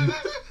we're in.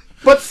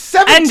 But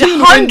And 17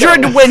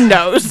 100 windows.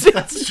 windows.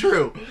 That's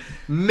true.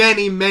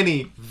 Many,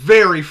 many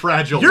very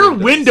fragile Your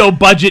windows. window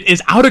budget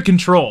is out of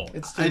control.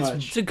 It's too It's-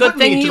 much. It's a good Put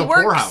me thing into he the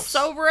works poorhouse.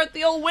 over at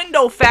the old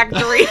window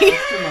factory. Too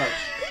much.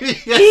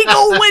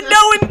 Eagle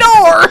window and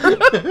door.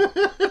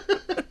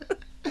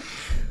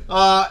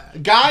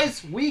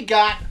 Guys, we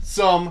got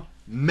some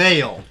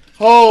mail.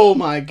 Oh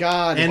my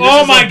god. And- This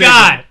Oh is my a big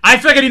god. one. I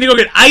feel like I need to go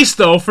get ice,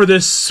 though, for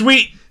this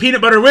sweet peanut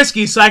butter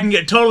whiskey so I can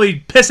get totally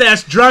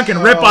piss-ass drunk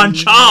and rip on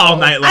Chaw all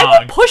night I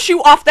long. will push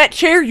you off that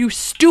chair, you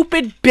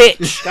stupid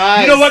bitch.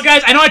 guys, You know what,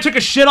 guys? I know I took a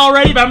shit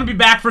already, but I'm gonna be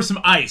back for some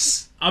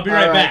ice. I'll be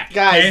right Alright, back.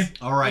 guys. okay?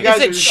 All right. You guys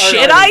Is it are-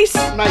 shit ice?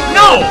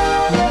 No!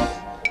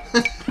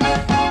 Shit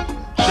ice?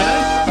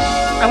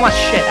 I want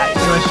shit You ice.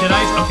 want shit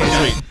ice? Okay,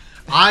 sweet.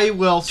 I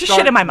will Just start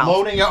shit in my mouth.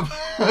 loading up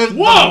the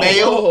Whoa!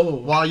 mail Whoa.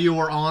 while you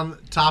are on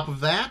top of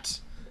that.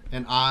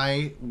 And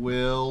I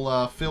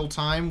will fill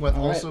time with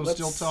All right, also let's-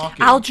 still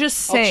talking. I'll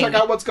just I'll sing. check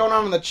out what's going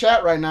on in the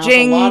chat right now. It's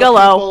a lot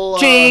of Jingle-o, people,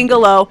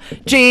 jingle-o,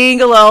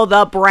 jingle-o,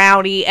 the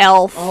brownie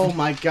elf. Oh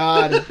my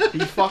god. Be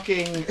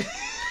fucking.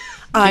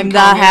 I'm the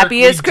Kong Eric,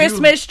 happiest we do-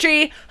 Christmas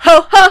tree.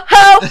 Ho, ho,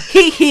 ho,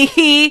 hee, hee,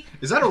 hee.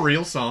 Is that a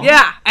real song?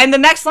 Yeah, and the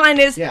next line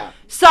is, Yeah.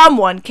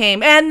 someone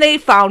came and they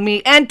found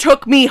me and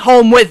took me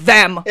home with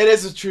them. It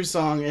is a true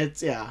song.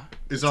 It's, yeah.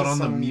 Is that on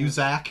the song, yeah.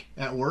 Muzak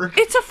at work?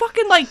 It's a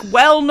fucking, like,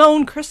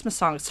 well-known Christmas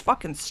song. It's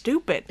fucking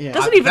stupid. Yeah.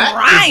 Doesn't even That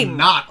rhyme. is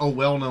not a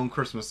well-known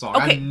Christmas song.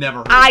 Okay, I've never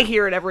heard I it.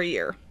 hear it every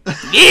year.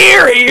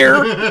 Here.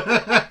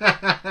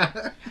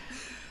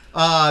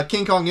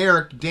 King Kong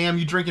Eric, damn,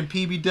 you drinking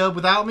PB Dub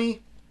without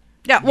me?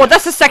 Yeah, well,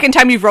 that's the second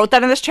time you've wrote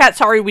that in this chat.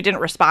 Sorry we didn't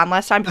respond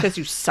last time because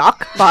you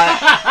suck,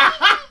 but...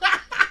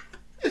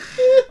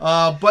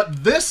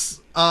 But this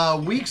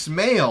week's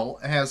mail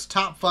has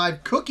top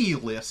 5 cookie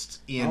lists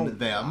in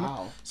them.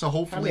 wow. So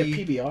Probably a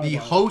hopefully PBR the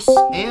one. hosts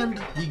and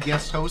the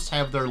guest hosts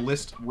have their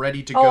list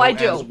ready to go I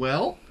do. as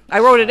well. I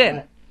wrote it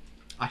in.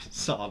 I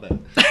saw that.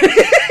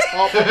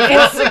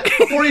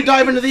 Before you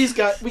dive into these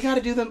guys, we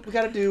gotta do them. We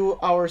gotta do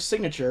our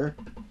signature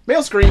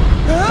mail screen.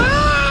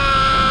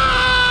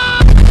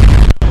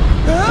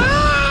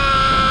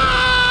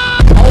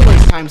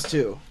 Always times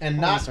 2. And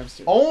Always not times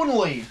 2.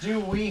 only do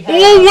we have...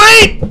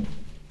 Oh wait!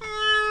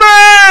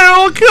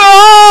 Mail call!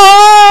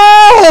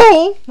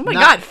 Oh my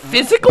Not- god,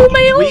 physical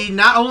mail? We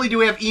not only do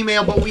we have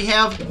email, but we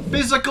have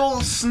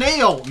physical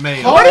snail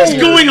mail. What is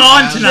going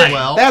on as tonight?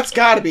 Well. That's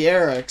gotta be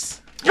Eric's.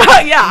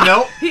 Yeah.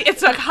 Nope.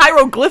 It's like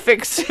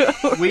hieroglyphics.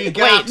 We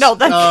got, Wait, no,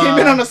 that's... Came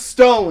in on a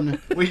stone.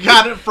 we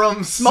got it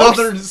from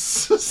Southern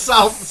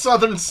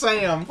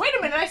Sam. Wait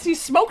a minute, I see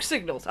smoke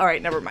signals. All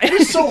right, never mind.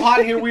 It's so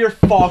hot here, we are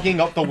fogging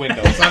up the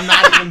windows. I'm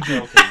not even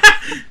joking.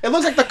 It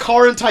looks like the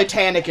car in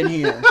Titanic in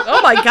here.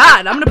 Oh my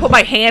god, I'm gonna put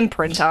my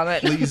handprint on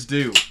it. Please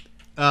do.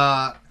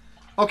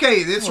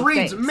 Okay, this Oh,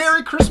 reads, thanks.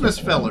 Merry Christmas,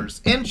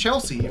 fellers. And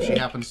Chelsea, if she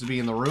happens to be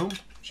in the room.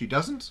 She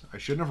doesn't? I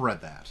shouldn't have read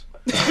that.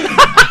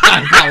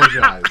 I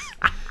apologize.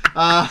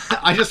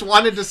 I just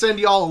wanted to send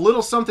y'all a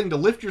little something to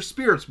lift your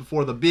spirits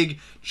before the big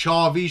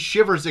Chavi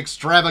Shivers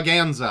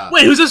extravaganza.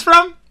 Wait, who's this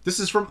from? This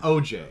is from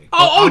OJ. Oh, But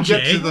I'll OJ.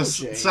 get to the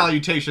OJ.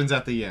 salutations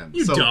at the end.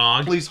 You so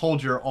dog. Please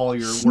hold all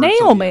your Snail words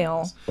to the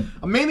mail. end.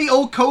 Maybe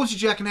old Cozy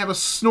Jack can have a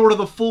snort of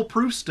the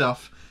foolproof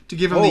stuff to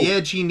give him Oh. the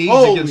edge he needs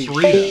Holy against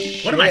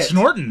Rita. What am I Shit.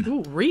 snorting?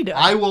 Ooh, Rita.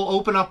 I will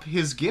open up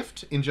his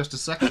gift in just a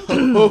second.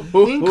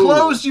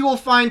 Enclosed, you will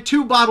find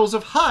 2 bottles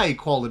of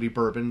high-quality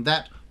bourbon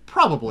that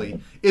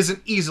probably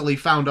isn't easily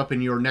found up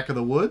in your neck of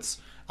the woods.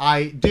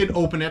 I did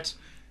open it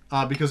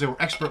because they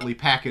were expertly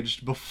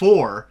packaged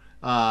before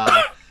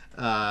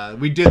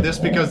we did this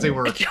because they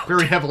were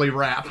very heavily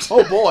wrapped.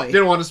 Oh boy.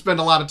 Didn't want to spend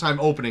a lot of time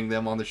opening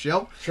them on the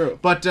show. True.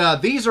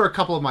 But these are a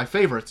couple of my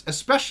favorites,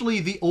 especially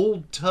the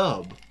Old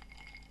Tub.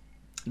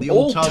 The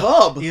Old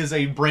Tub? is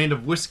a brand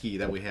of whiskey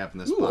that we have in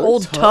this box.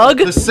 Old Tug.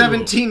 The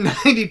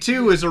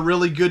 1792 is a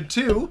really good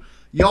too.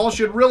 Y'all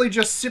should really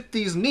just sip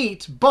these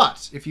neat,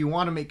 but if you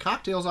want to make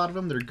cocktails out of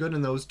them, they're good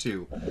in those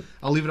too.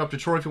 I'll leave it up to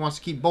Troy if he wants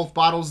to keep both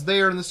bottles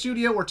there in the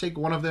studio or take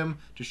one of them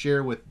to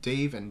share with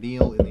Dave and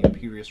Neil in the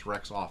Imperious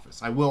Rex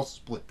office. I will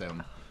split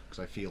them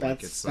because I feel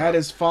like it's... That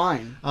is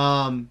fine.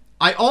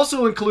 I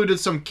also included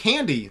some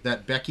candy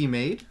that Becky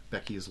made.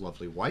 Becky is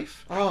lovely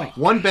wife. Oh,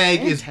 One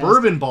bag is fantastic.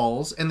 bourbon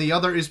balls, and the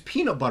other is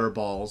peanut butter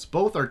balls.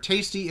 Both are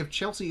tasty. If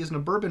Chelsea isn't a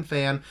bourbon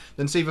fan,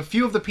 then save a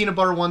few of the peanut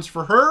butter ones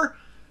for her.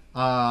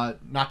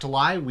 Not to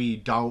lie, we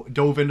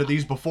dove into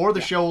these before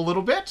the show a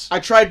little bit. I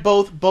tried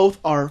both. Both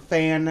are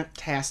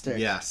fantastic.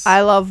 Yes.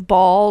 I love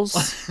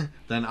balls.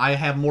 Then I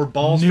have more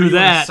balls Knew for you in a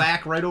that.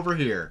 sack right over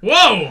here.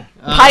 Whoa!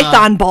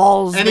 Python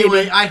balls.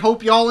 Anyway, baby. I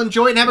hope y'all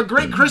enjoy it and have a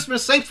great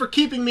Christmas. Thanks for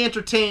keeping me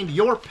entertained.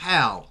 Your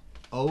pal,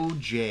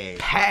 OJ.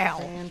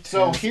 Pal.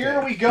 So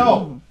here we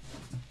go.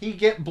 He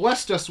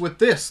blessed us with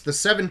this, the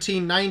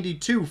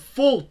 1792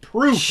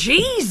 foolproof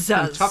Jesus.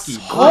 Kentucky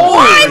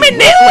Blimey,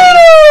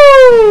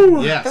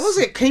 Bourbon. Yes. That looks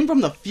like it came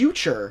from the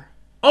future.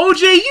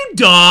 OJ, you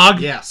dog!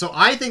 Yeah, so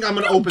I think I'm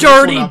gonna open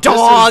dirty this one up.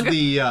 dog.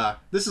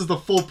 This is the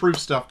foolproof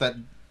stuff that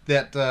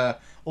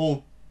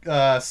old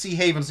C.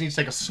 Havens needs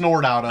to take a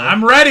snort out of.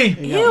 I'm ready.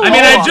 Ew. I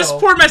mean, I just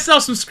poured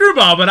myself some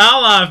screwball, but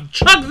I'll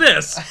chug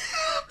this.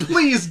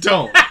 Please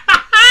don't.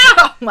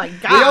 Oh my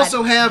god. We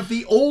also have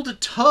the Old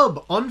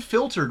Tub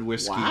unfiltered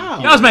whiskey. Wow.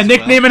 here That was my as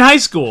nickname in high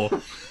school.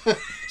 well.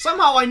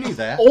 Somehow I knew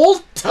that.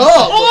 Old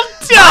Tub. Old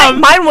Tub.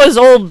 Mine was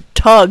Old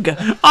Tug.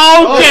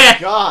 Oh Okay.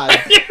 God.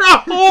 You're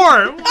a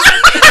whore.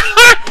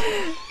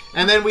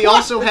 And then we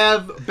also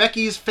have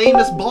Becky's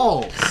famous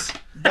balls.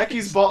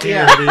 Becky's ball.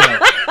 Here Yeah. we go.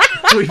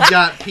 We've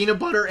got peanut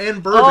butter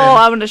and bourbon. Oh,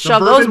 I'm gonna The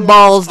shove those bourbon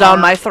balls ones down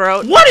are my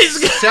throat. What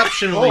is...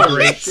 exceptionally Holy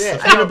great. shit.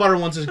 The peanut butter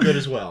ones is good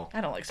as well. I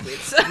don't like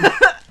sweets.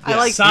 Yeah,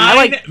 I sign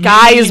like me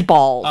guys'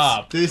 balls.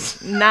 up.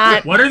 This,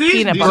 Not What are these?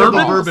 peanut these butter are the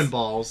balls. bourbon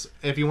balls.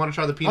 If you want to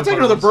try the I'll peanut take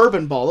butter another ones,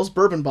 bourbon ball. Those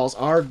bourbon balls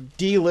are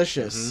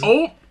delicious.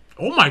 Oh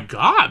my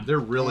God. they're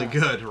really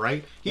good,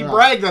 right? He Yeah.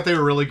 bragged that they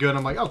were really good.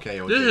 I'm like, okay,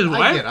 okay. This is I what?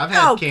 get it. I've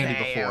had Okay,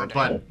 candy before, okay.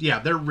 but yeah,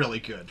 they're really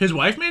good. His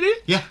wife made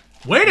it? Yeah,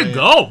 Way to Yeah.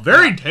 go.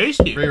 Very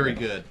tasty. very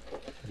good.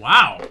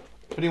 Wow.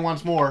 If he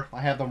wants more,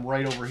 I have them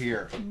right over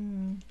here.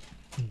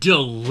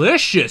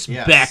 Delicious,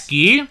 Yes.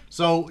 Becky.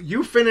 So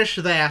you finish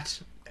that,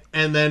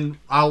 and then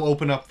I'll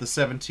open up the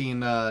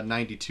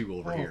 1792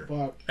 over here.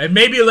 Fuck. And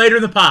maybe later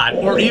in the pod,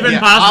 or even Yeah,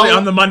 possibly I'll-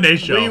 on the Monday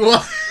show. We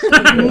will,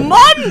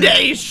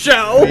 Monday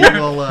show. we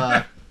will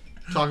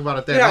talk about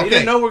it then. Yeah, okay. you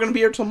didn't know we're gonna be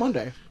here till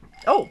Monday.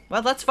 Oh,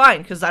 well, that's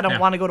fine because I don't Yeah.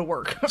 want to go to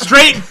work.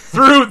 Straight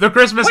through the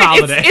Christmas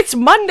holiday. It's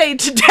Monday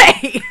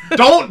today.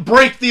 Don't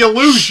break the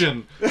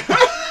illusion.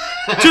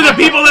 To the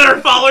people that are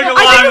following along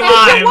I didn't think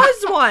live. there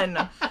was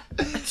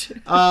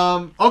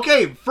one.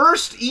 Okay,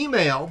 first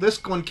email.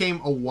 This one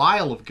came a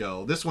while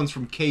ago. This one's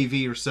from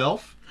KV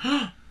herself.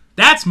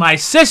 That's my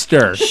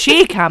sister.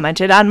 She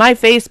commented on my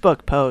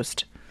Facebook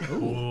post.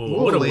 Ooh,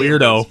 what a Lady,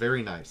 weirdo. that's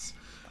very nice.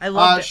 I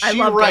loved it. I She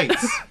loved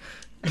writes,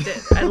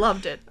 it. I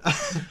loved it.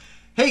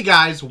 "Hey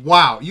guys,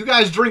 wow, you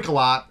guys drink a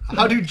lot.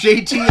 How do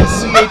JT and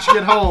CH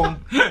get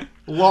home?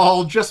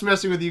 Lol, just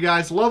messing with you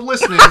guys. Love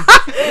listening.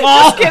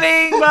 Just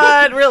kidding,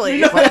 but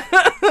really.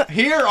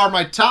 Here are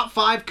my top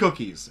 5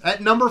 cookies.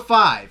 At number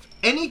 5,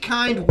 any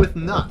kind with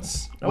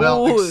nuts.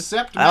 Well, Ooh.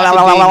 except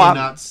macadamia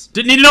nuts.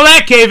 Didn't need to know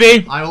that,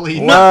 KV. I will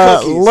eat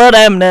nut cookies. Let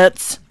them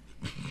nuts.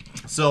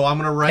 So I'm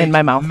gonna write In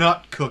my mouth.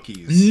 nut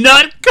cookies.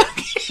 Nut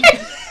cookie.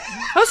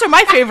 Those are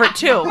my favorite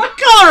too. What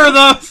color are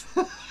those?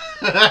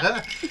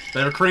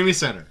 They're creamy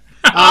center.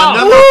 Ooh,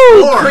 Number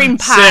 4. cream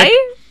pie?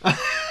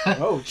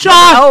 Oh,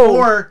 John. Oh,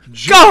 4, home.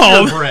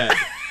 gingerbread.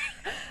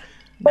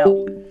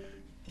 no.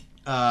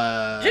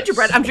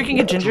 Gingerbread. I'm drinking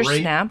a ginger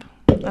straight- snap.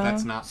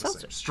 That's not the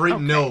same. Straight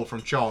Okay. no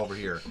from Chaw over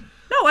here.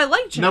 No, I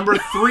like ginger. Number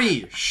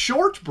 3,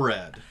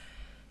 shortbread.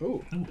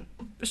 ooh.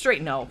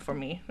 Straight no for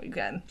me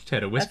again. Just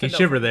had a whiskey That's a no.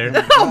 shiver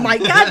there. Oh my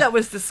god, that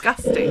was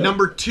disgusting.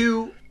 Number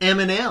 2,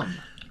 M&M.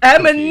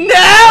 M&M.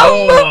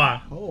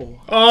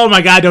 Oh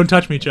my god, don't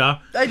touch me, Chaw.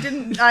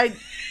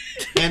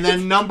 And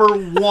then number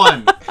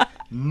 1,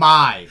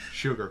 my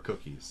sugar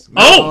cookies.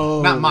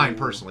 Oh! Not mine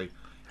personally.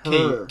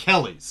 Her.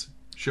 Kelly's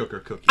sugar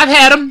cookies. I've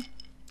had them.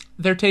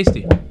 They're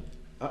tasty.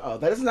 Uh-oh,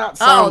 that does not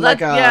sound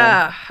like a...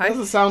 yeah.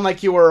 Doesn't sound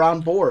like you were on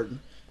board.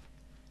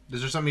 Is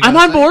there something you I'm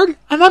gotta on say? board.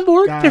 I'm on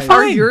board. They're Guys. Are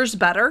fine. yours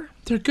better?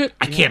 They're good.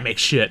 I can't make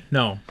shit.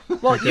 No.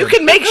 Well, you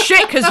can make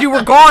shit because you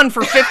were gone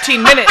for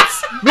 15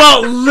 minutes.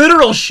 Well,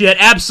 literal shit.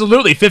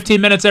 Absolutely. 15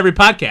 minutes every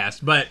podcast.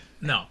 But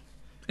no.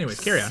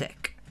 Anyways, carry on.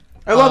 Sick.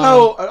 I love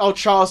how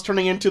Chaw's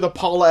turning into the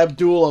Paula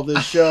Abdul of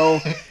this show,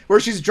 where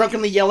she's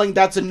drunkenly yelling,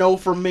 "That's a no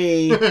for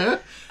me."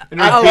 And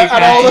her at, big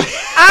at all the,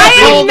 I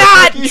am all the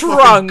not cookies.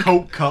 drunk.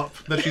 Coke cup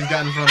that she's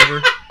got in front of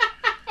her.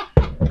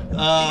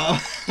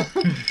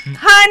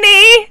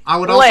 Honey. I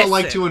would also listen.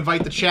 like to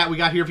invite the chat we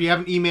got here. If you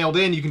haven't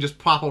emailed in, you can just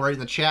pop it right in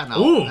the chat now,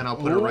 Ooh. and I'll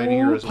put it right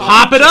here as well.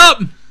 Pop it up.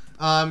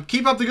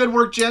 Keep up the good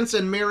work, gents,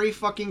 and Merry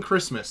fucking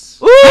Christmas.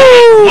 Ooh.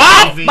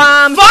 Wow.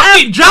 Bombs.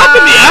 Fucking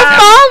dropping the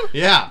F-bomb.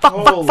 Yeah,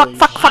 Holy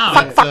shit.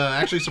 it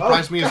actually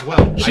surprised me as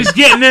well. She's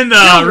getting in the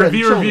Children,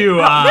 review.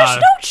 There's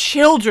no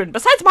children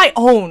besides my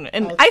own,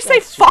 and I say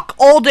fuck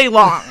all day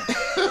long.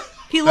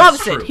 He loves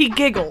true. it. He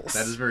giggles.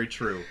 That is very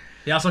true.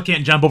 He also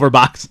can't jump over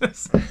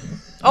boxes.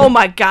 Oh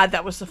my god,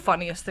 that was the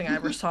funniest thing I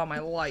ever saw in my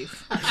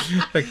life.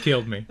 That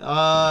killed me.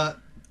 But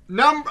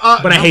I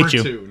But I hate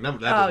you. 2. That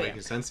doesn't Oh, make yeah.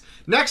 any sense.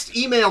 Next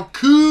email,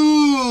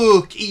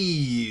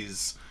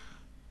 cookies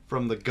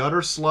from the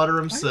gutter slutter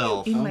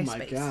himself. In Oh my my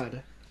space.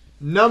 god.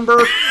 Number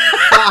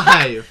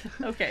 5.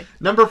 Okay.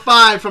 Number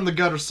 5 from the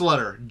gutter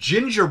slutter,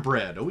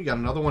 gingerbread. Oh, we got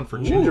another one for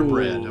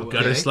gingerbread. Okay.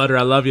 Gutter Slutter,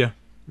 I love you.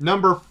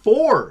 Number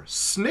 4,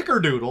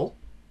 snickerdoodle.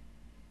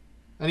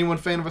 Anyone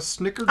fan of a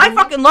snickerdoodle? I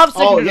fucking love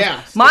snickerdoodles. Oh,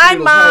 yeah. My Snickerdoodles, hell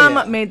mom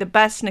yeah. made the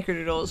best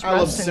snickerdoodles. I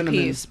love Rest in cinnamon.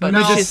 peace. But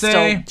Let me she's just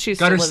say, she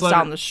still Gutter lives Slutter-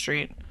 down the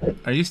street.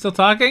 Are you still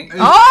talking?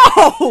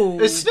 Oh!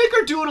 Is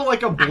snickerdoodle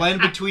like a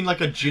blend between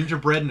like a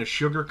gingerbread and a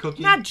sugar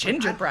cookie? Not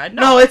gingerbread.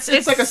 No, it's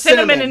like a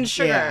cinnamon and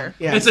sugar. Yeah,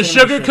 yeah, It's a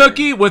cinnamon sugar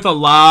cookie with a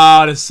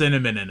lot of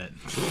cinnamon in it.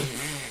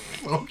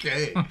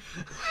 Okay.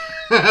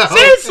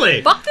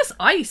 Seriously. Fuck this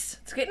ice.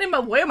 It's getting in my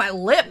way of my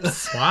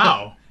lips.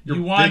 Wow. Your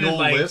You big wanted old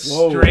like lips.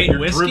 straight You're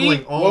whiskey?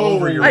 dribbling all Whoa.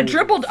 over your. I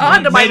dribbled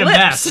onto my made a lips.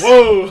 mess.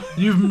 Whoa!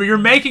 You're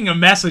making a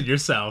mess of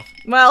yourself.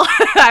 Well,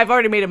 I've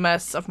already made a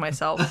mess of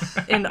myself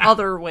in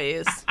other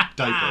ways.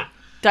 diaper.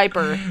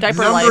 Diaper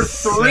Number life.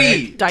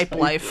 3, Diaper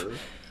life.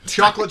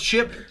 chocolate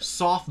chip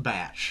soft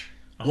batch.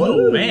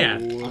 Oh,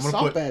 man. I'm gonna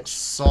Soft put batch.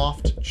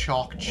 soft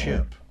chalk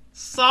chip.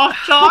 Soft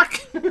chalk?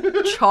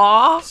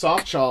 Chaw.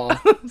 Soft chaw.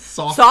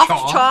 Soft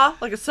Chaw.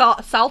 Like a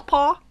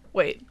southpaw.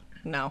 Wait,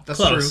 no. That's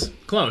Close. true.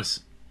 Close.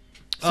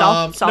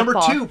 Number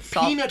Southpaw. 2,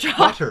 Soft peanut chalk.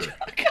 butter.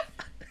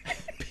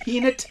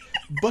 Peanut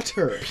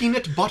butter.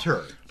 Peanut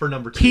butter for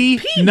number 2.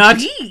 Peanut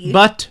PB?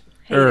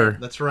 butter.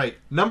 That's right.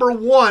 Number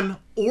 1,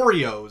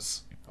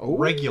 Oreos. Ooh.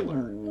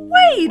 Regular.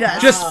 Wait a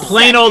Just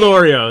plain old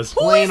Oreos.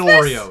 Plain is this?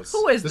 Oreos.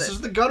 Who is this? this?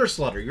 Is the gutter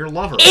slutter, your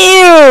lover.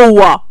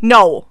 Ew!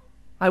 No.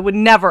 I would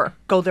never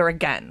go there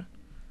again.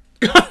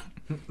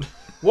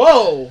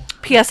 Whoa!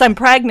 P.S. I'm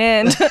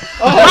pregnant. Oh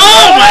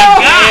my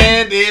god!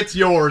 And it's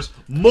yours.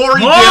 Maury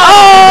More Gibbs.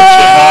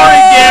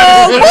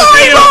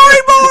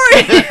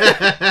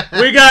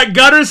 We got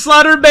gutter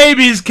slutter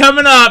babies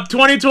coming up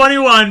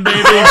 2021, baby.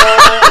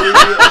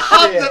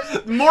 Holy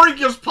shit. Maury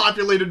Gibbs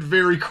populated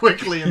very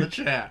quickly in the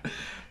chat.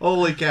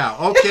 Holy cow.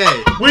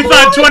 Okay. We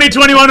thought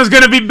 2021 was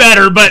going to be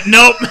better, but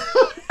nope.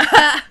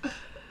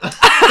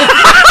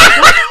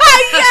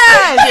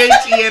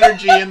 yes! JT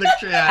energy in the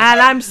chat. And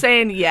I'm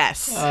saying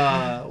yes.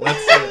 Let's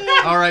see.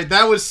 All right,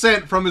 that was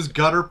sent from his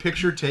gutter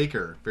picture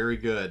taker. Very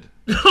good.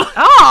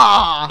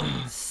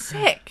 Ah,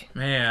 sick.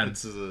 Man.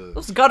 This is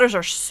Those gutters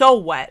are so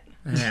wet.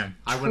 Man.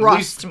 I would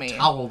Trust at least me.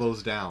 towel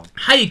those down.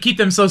 How you keep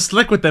them so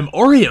slick with them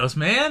Oreos,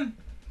 man?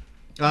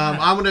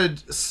 I'm going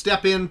to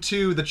step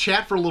into the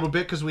chat for a little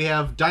bit because we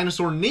have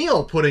Dinosaur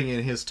Neil putting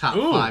in his top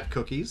 5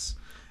 cookies.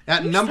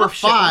 At number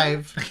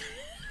 5,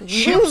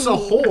 Chips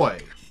Ahoy.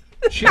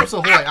 Chips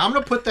Ahoy. I'm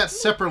going to put that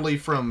separately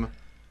from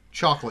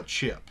Chocolate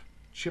Chip.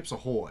 Chips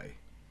Ahoy.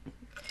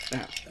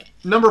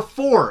 Number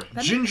 4,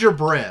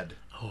 Gingerbread.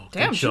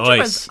 Damn, choice.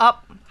 gingerbread's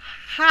up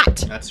hot.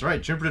 That's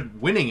right.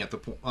 Gingerbread winning at the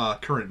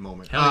current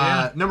moment. Hell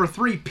yeah. Number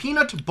 3,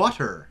 Peanut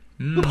Butter.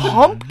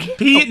 Pumpkin?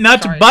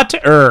 Peanut sorry.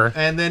 butter.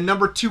 And then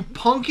number 2,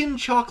 Pumpkin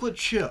Chocolate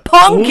Chip.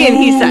 Pumpkin,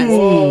 he says.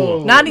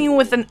 Not even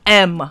with an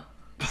M.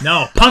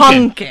 No,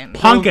 pumpkin. Pumpkin.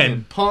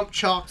 Pumpkin. Pump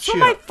Choc So Chip.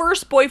 my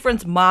first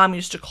boyfriend's mom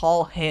used to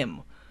call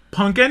him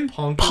Pumpkin?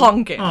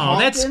 Pumpkin. Oh,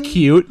 that's Pumpkin?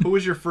 cute. Who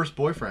was your first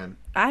boyfriend?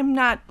 I'm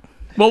not...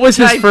 What was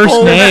his first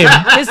told- name?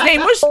 His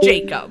name was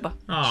Jacob.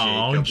 Oh,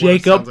 Well, it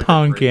Jacob sounds like a great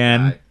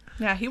Pumpkin. guy.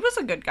 Yeah, he was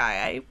a good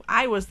guy.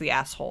 I was the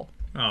asshole.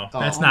 Oh,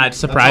 that's Oh, not That's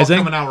surprising.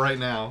 all coming out right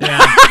now. Yeah.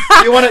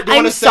 Do you want to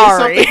I'm say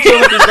sorry. something to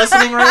him if he's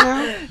listening right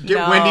now? Get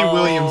No. Wendy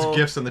Williams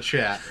gifts in the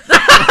chat.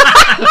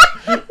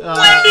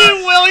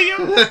 Wendy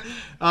Williams.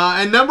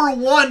 And number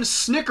 1,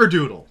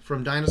 Snickerdoodle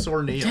from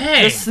Dinosaur Neil.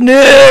 Dang.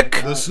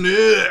 Snick. The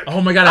Snick.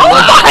 Oh my god, Oh I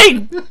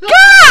love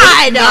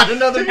my god! Not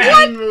another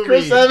teen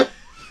movie.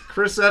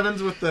 Chris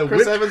Evans with the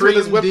with whipped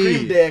his whipped cream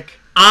cream D. dick.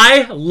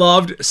 I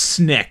loved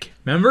Snick.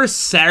 Remember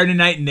Saturday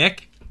Night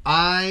Nick?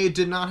 I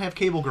did not have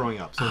cable growing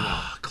up, so no.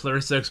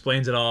 Clarissa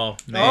explains it all.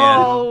 Man.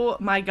 Oh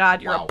my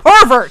god, you're Wow. a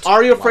pervert!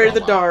 Are you afraid of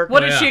the Wow. dark? What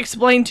did Yeah. she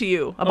explain to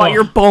you? About Oh.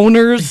 your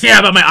boners? Yeah,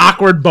 about my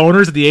awkward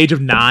boners at the age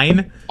of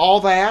 9. All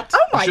that? Oh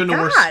my Shouldn't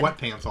have god. worn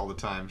sweatpants all the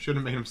time.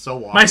 Shouldn't have made him so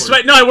awkward. My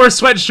sweat. No, I wore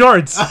sweat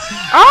shorts. no,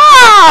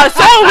 Ah,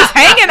 so it was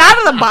hanging out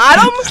of the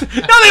bottom?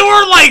 they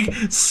weren't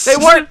like. They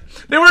weren't.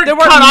 They weren't There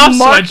were cut off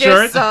Marcus,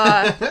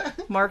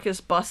 sweatshirts. Marcus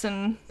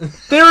Bussin.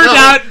 They were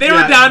down. They were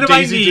yeah, down to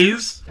my Daisy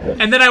knees.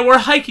 And then I wore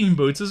hiking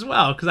boots as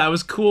well because I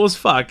was cool as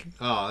fuck.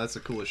 Oh, that's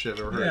the coolest shit I've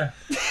ever heard.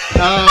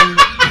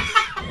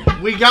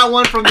 We got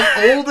one from the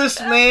oldest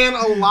man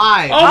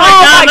alive. Oh my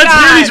god! my Let's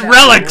hear God. these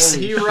relics.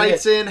 He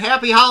writes in,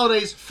 "Happy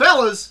holidays,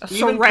 fellas."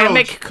 Even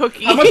Ceramic Coach.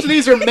 cookie. How much of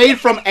these are made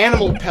from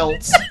animal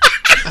pelts?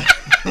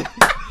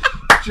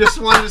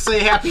 Just wanted to say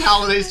happy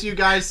holidays to you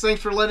guys.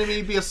 Thanks for letting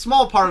me be a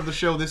small part of the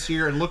show this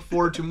year, and look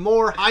forward to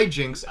more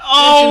hijinks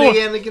Oh. and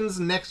shenanigans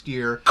next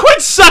year.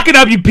 Quit sucking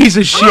up, you piece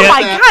of shit. Oh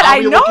my That God, I'll I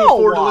be looking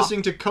forward to know.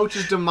 listening to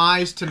Coach's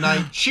demise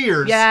tonight.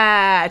 Cheers.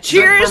 Yeah.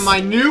 Cheers. From my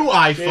new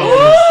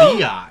iPhone,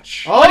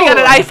 Biatch. Oh, What, you got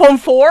an iPhone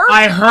 4?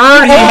 I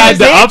heard he had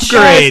to bitch.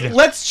 upgrade. Guys,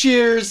 let's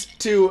cheers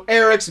to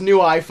Eric's new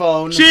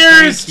iPhone.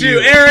 Cheers Thank you.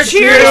 to Eric's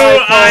Cheers. new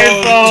To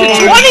iPhone.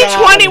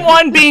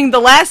 2021 being the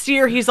last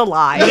year he's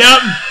alive. Yep.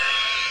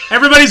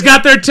 Everybody's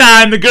got their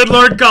time. The good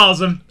Lord calls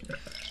them.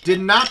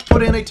 Did not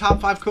put in a top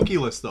 5 cookie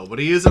list, though, but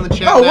he is in the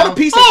chat Oh, now. what a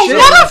piece of Oh, shit.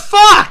 what the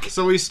fuck!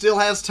 So he still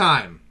has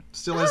time.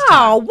 Still has Oh,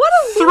 time. what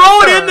a Throw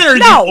it loser. in there,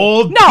 No, you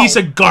old no, piece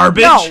of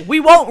garbage. No,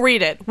 we won't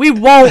read it. We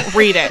won't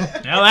read it.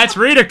 Now that's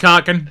Rita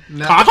cocking.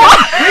 No. Cocking?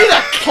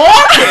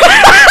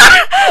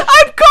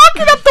 I'm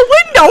cocking up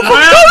the window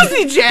from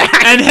Cozy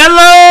Jack. And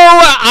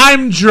hello,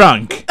 I'm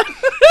drunk.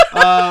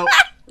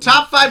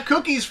 Top 5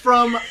 cookies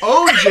from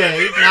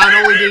OJ. Not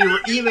only did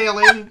he email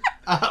in,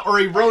 or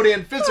he wrote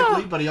in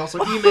physically, but he also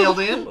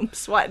emailed in. I'm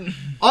sweating.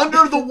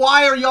 Under the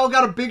wire, y'all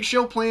got a big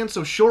show planned,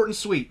 so short and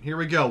sweet. Here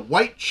we go.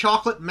 White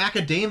chocolate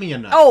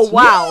macadamia nuts. Oh,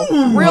 wow.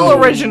 Real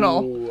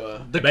original.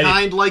 The Betty.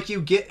 kind like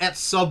you get at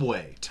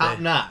Subway. Top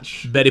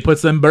notch. Betty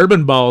puts them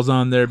bourbon balls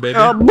on there, baby.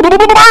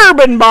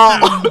 Bourbon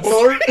ball.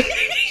 Or-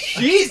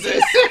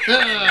 Jesus.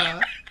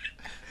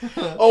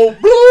 Oh,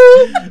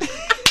 blue.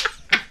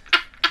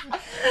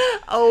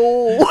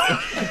 Oh.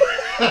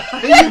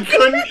 You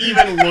couldn't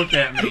even look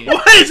at me.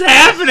 What is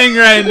happening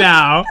right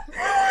now?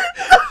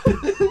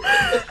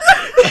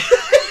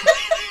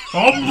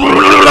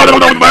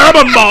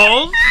 Bourbon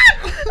balls.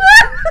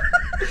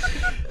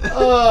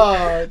 Oh,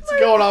 it's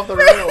going off the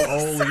rails.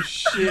 Holy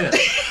shit.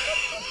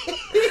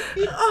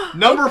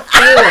 Number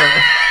 4.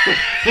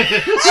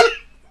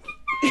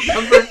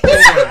 Number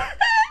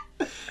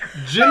 4.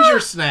 Ginger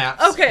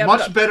snaps. Okay, I'm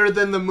much done. better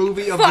than the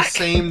movie of the Fuck.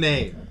 same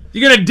name.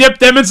 You gonna dip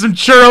them in some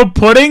churro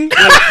pudding?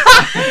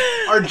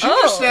 Are ginger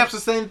Oh. snaps the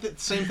same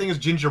thing as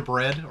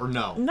gingerbread, or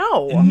no?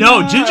 No.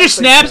 No, ginger think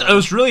snaps so. are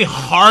those really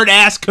hard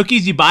ass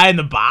cookies you buy in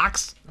the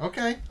box.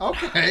 Okay.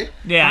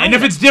 Yeah, and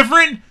if it's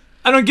different,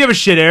 I don't give a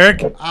shit, Eric.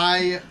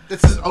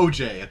 This is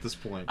OJ at this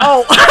point.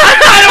 Oh.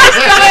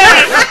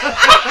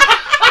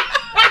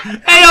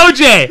 Hey,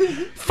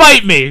 OJ,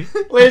 fight me.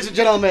 Ladies and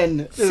gentlemen,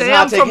 this is Sam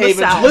Hot Take from the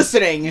Haven South.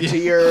 listening to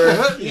your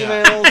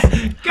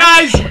emails.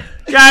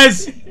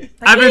 Guys,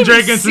 I've been even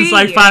drinking since see.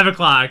 like 5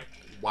 o'clock.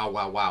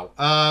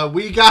 Wow.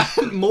 We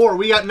got more.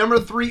 We got number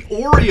 3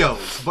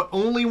 Oreos, but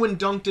only when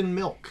dunked in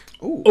milk.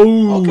 Ooh.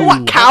 Ooh. Okay.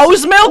 What,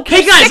 cow's milk?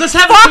 Hey You guys, sick let's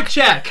have fuck? a quick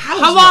check.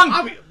 How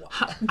long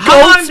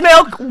Goat's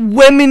milk,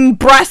 women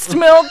breast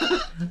milk.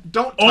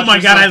 Don't. Oh touch my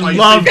god, I yourself while you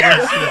love say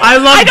breast milk. I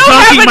love I don't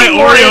have dunking my any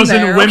more in Oreos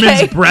there, in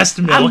women's okay? breast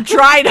I'm milk.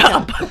 dried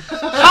up.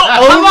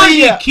 How long do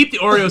you keep the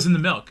Oreos in the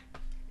milk?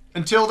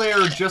 Until they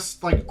are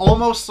just like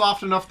almost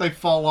soft enough they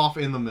fall off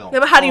in the milk. Yeah,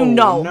 but how do you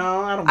know?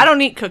 No, I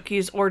don't eat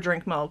cookies or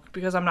drink milk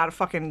because I'm not a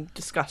fucking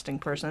disgusting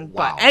person.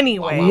 Wow. But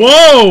anyway,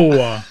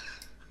 Whoa!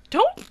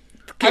 don't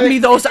give me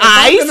those if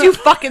I'm eyes, gonna- you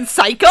fucking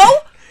psycho.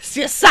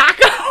 You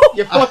sacco.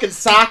 You fucking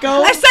sacco.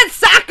 I said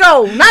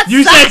sacco, not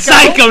You sacco.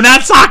 said psycho,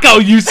 not sacco,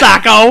 you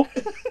sacco.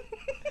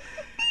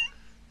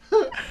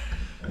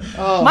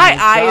 Oh My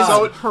eyes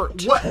God.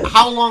 hurt. What?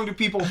 How long do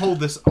people hold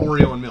this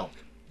Oreo in milk?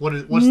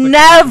 What's the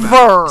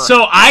Never.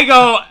 So I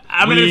go.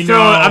 I'm We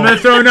gonna know.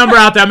 throw a number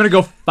out there. I'm gonna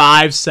go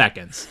 5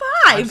 seconds.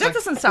 5. That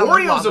doesn't sound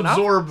like Oreos long enough.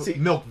 absorb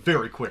milk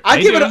very quickly.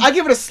 I give do.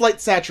 it a slight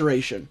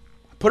saturation.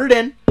 Put it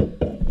in,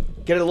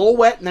 get it a little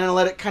wet, and then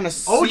let it kind of.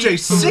 OJ,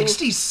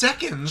 60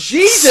 seconds.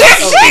 Jesus.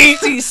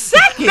 60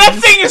 seconds. That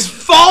thing is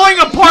falling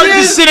apart, He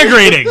is-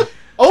 disintegrating.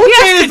 OJ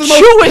has is to the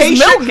chew most his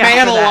patient milk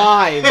man after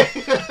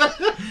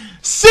alive.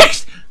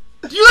 6.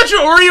 Do you let your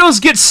Oreos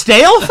get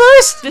stale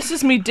first? This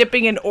is me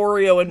dipping an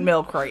Oreo in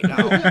milk right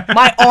now.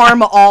 My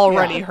arm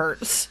already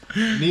hurts.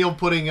 Neil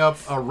putting up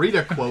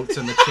Rita quotes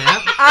in the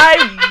chat. I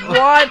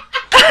want.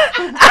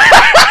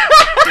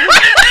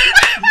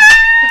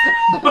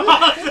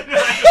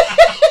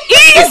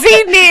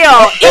 Easy,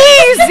 Neil.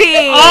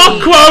 Easy.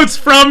 All quotes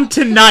from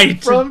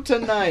tonight. From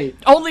tonight.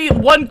 Only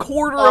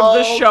 1/4 of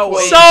the show.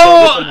 quotes is- So-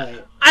 from tonight.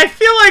 I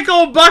feel like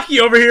old Bucky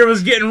over here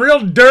was getting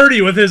real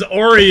dirty with his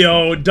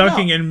Oreo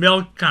dunking in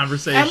milk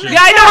conversation. Yeah,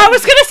 I know. I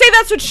was gonna say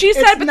that's what she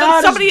said, It's but then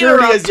not somebody as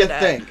dirty as interrupted you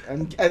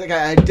it. think.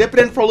 I dip it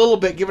in for a little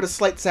bit, give it a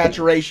slight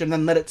saturation,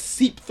 then let it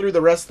seep through the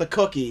rest of the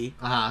cookie.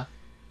 Uh-huh.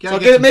 So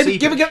give it maybe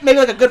maybe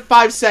like a good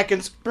 5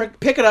 seconds.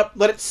 Pick it up,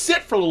 let it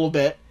sit for a little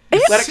bit.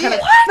 Let it kind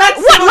of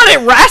Let it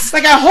rest.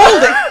 like I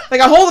hold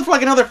it for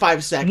like another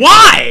 5 seconds.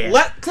 Why?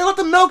 Let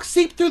the milk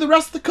seep through the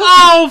rest of the cookie.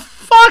 Oh,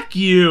 fuck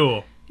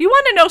you. You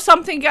want to know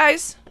something,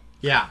 guys?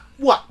 Yeah.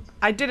 What?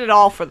 I did it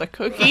all for the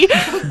cookie.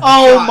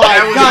 Oh my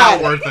That was not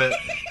God! worth it.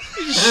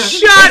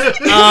 Shut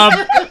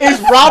up.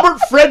 Is Robert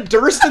Fred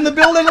Durst in the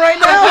building right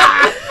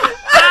now?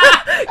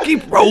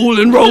 Keep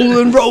rolling. What?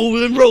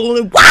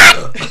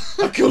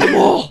 I killed them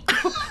all.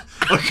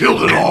 I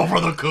killed it all for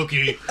the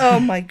cookie. Oh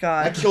my I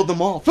god. killed them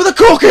all for the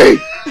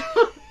cookie.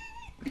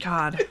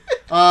 God.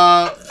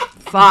 Fuck.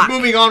 Fuck.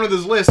 Moving on with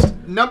his list.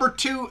 Number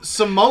 2,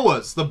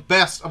 Samoa's, the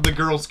best of the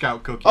Girl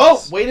Scout cookies.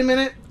 Oh, wait a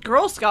minute.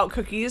 Girl Scout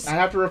cookies. I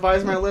have to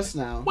revise my list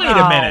now. Wait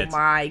a minute. Oh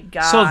my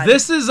god. So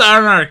this is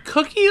on our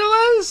cookie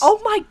list? Oh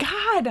my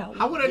god.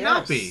 How would it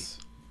not be? Yes.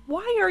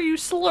 Why are you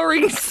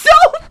slurring so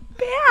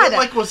bad? It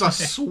like was a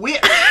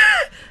switch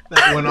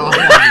that went off.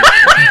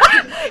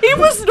 He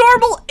was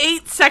normal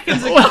 8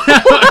 seconds ago.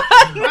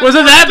 Was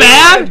it that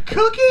bad?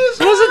 Cookies?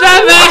 Was it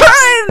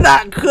that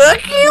bad? The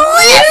cookie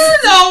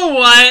list? You know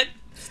what?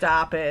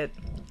 Stop it.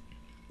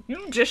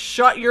 You just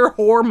shut your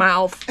whore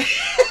mouth.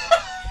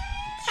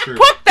 True.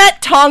 Put that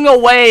tongue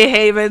away,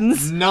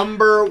 Havens.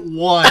 Number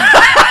 1.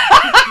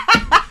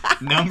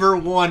 Number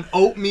 1,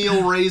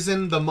 oatmeal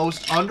raisin, the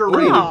most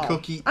underrated Wow.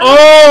 cookie.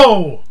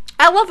 Oh!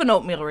 I love an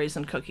oatmeal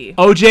raisin cookie.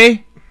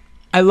 OJ,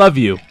 I love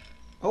you.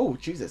 Oh,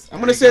 Jesus. I'm There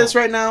going to you say go. this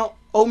right now.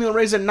 Oatmeal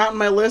raisin not in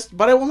my list,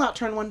 but I will not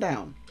turn one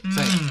down.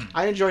 Same.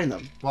 I enjoy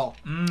them. Well,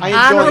 I enjoy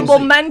Honorable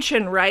them.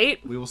 mention, right?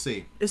 we will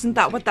see. Isn't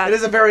that what that It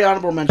is a very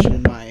honorable mention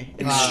in my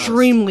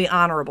Extremely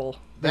honorable.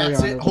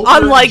 That's Very it. honorable.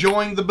 Hope Unlike you're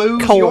enjoying the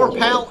booze. Cole. Your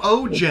pal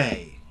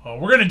OJ. Oh,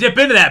 we're gonna dip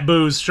into that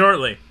booze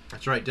shortly.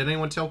 That's right. Did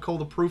anyone tell Cole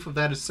the proof of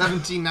that is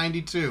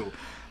 1792?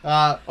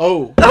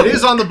 Oh. It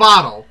is on the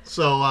bottle.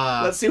 So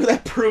Let's see what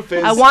that proof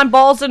is. I want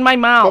balls in my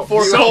mouth.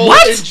 before So Cole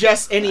what?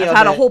 ingests any I've of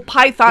had it. a whole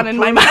python in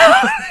my proof.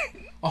 mouth.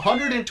 I love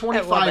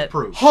 125 it.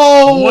 proof.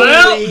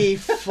 Holy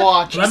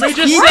fuck. Let me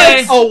just Keep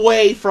say- it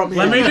away from him.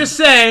 Let me just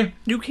say,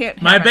 You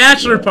can't. my have it.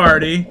 bachelor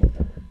party,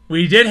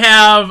 we did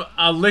have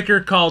a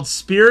liquor called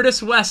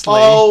Spiritus Wesley,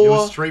 Oh. It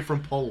was straight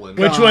from Poland.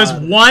 which was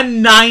God.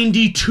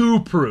 192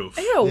 proof.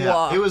 Ew.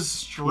 Yeah, it was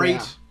straight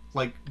Yeah.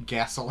 like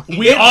gasoline.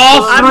 We It all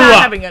burned. I'm threw not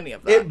up. having any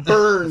of that. It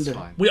burned. That's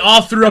fine. We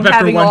all threw up I'm after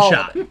having one all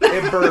shot. of it.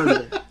 It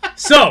burned.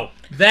 So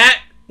that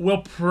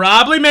will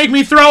probably make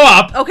me throw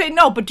up. Okay,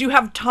 no, but do you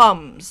have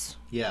Tums?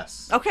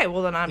 Yes. Okay,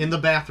 well then I'm. In the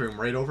bathroom,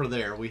 right over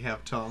there, we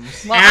have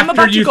Tums. well, I'm after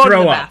about to you go to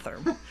throw the up.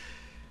 bathroom.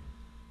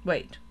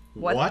 Wait.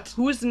 What? What?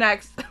 Who's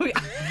next?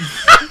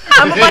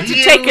 I'm about to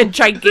take a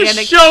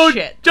gigantic Show.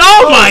 shit.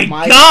 Oh,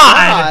 my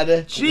god!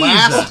 Last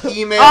Jesus.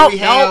 email Oh, we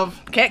no.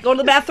 have Can't go to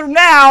the bathroom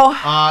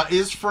now.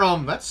 is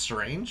from, that's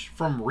strange,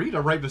 from Rita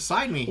right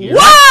beside me here.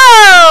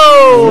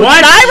 Whoa! What?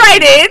 Did I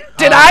write in?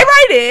 Did I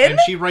write in? And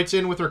she writes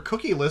in with her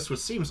cookie list, which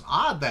seems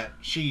odd that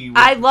she would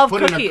I love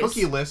put in a cookies.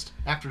 cookie list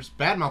after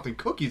bad-mouthing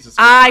cookies. this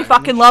I whole time.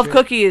 fucking love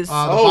cookies. The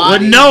Oh, body-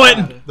 wouldn't know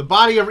it. The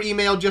body of her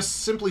email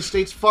just simply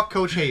states, fuck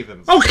Coach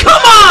Havens. Oh, come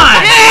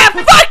on! yeah,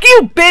 fuck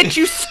you, bitch,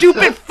 you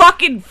stupid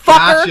fucking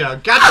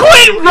fucker. Gotcha.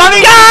 Quit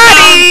running Got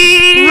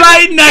around him!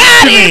 right next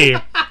to me.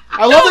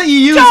 I love that you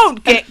used.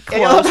 Don't get I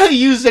love close. how you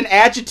used an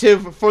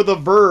adjective for the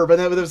verb,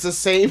 and it was the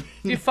same.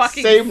 You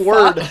fucking same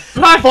word.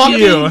 Fuck Fucking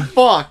you.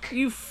 fuck.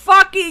 You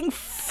fucking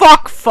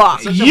fuck.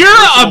 You're a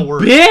personal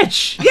word.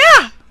 bitch.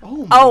 Yeah.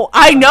 Oh, my Oh,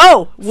 I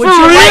know. Would For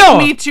you real? like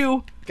me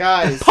to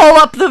guys. pull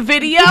up the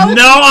video?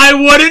 No, I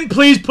wouldn't.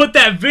 Please put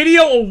that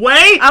video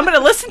away. I'm gonna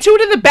listen to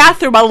it in the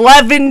bathroom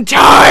 11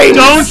 times.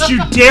 Don't you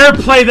dare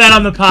play that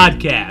on the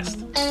podcast.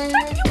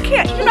 You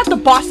can't. You're not the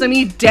boss of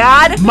me,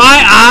 Dad.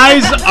 My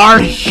eyes are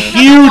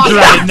huge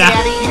right now.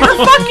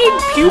 Your fucking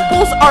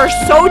pupils are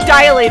so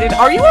dilated.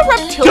 Are you a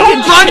reptilian?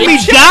 Don't run me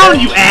shapeshifter? down,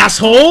 you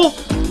asshole.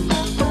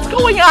 What's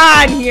going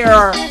on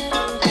here?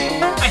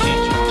 I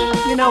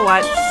hate you. You know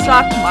what?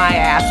 Suck my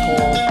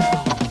asshole.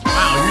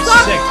 Wow, you're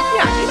Suck. sick.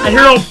 Yeah. You know I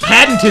hear old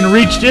Paddington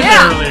reached in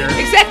Yeah, earlier.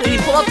 exactly. You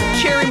pull up the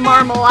cherry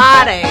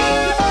marmalade.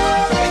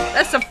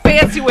 That's a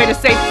fancy way to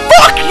say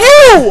fuck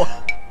you.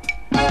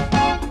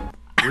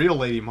 Real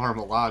Lady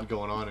Marmalade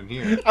going on in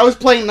here. I was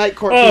playing Night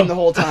Court Oh. theme the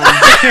whole time.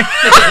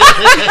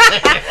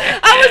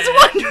 I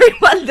was wondering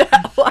what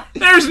that was.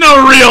 There's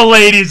no real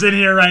ladies in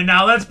here right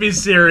now. Let's be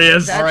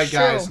serious. That's All right,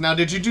 guys. true. Now,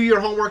 did you do your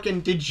homework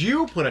and did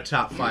you put a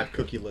top 5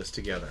 cookie list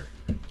together?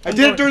 I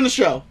did it during the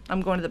show.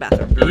 I'm going to the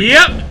bathroom.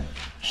 Yep.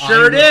 Sure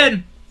I will.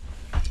 did.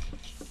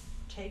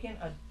 Taking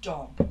a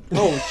dump.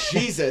 Oh,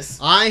 Jesus.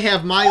 I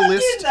have my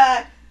list.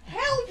 the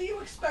hell do you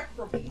expect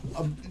from me?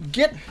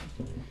 Get.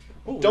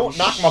 Don't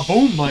knock my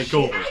boom mic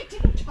over. I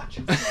didn't touch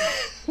it.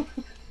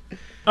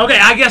 Okay,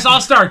 I guess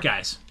I'll start,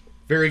 guys.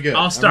 Very good.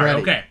 I'll I'm start.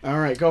 ready. Okay. All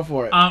right, go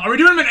for it. Are we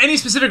doing them in any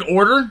specific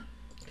order?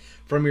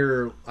 From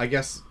your, I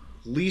guess,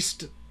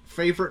 least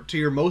favorite to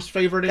your most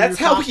favorite. In That's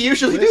your how top we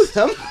usually list?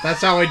 do them.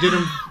 That's how I did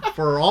them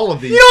for all of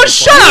these. You know what?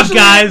 so Shut far. up,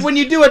 guys. When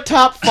you do a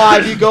top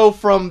 5, you go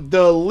from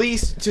the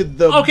least to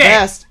the Okay,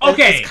 best.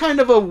 okay. It's kind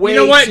of a way You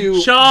know what?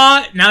 to...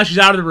 Shaw, now she's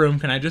out of the room,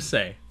 can I just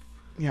say?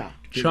 Yeah.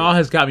 Shaw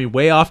has got me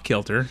way off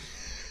kilter.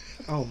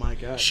 Oh, my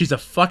God. She's a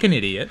fucking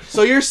idiot.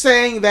 So you're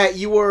saying that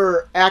you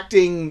were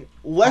acting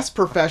less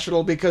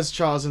professional because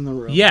Chaw's in the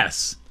room?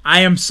 Yes.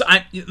 I am.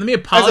 Let me As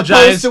apologize.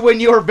 opposed to when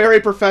you were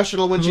very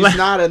professional when she's Let-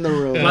 not in the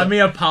room. Let me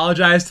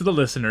apologize to the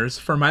listeners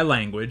for my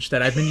language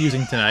that I've been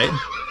using tonight.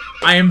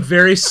 I am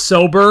very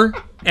sober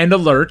and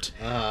alert.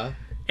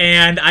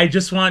 And I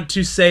just want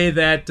to say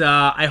that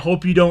I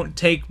hope you don't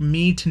take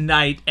me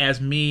tonight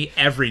as me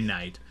every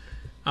night.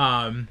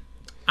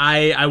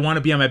 I want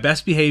to be on my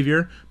best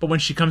behavior, but when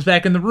she comes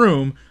back in the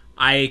room,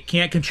 I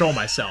can't control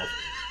myself.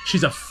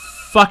 She's a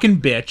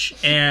fucking bitch,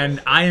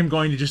 and I am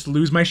going to just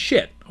lose my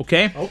shit,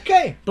 okay?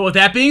 Okay. But with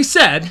that being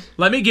said,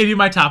 let me give you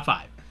my top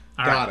 5.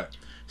 All Got right. it.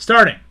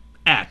 Starting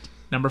at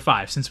number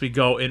 5, since we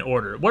go in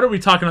order. What are we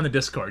talking on the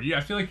Discord?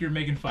 I feel like you're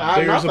making fun. I'm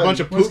There's nothing. a bunch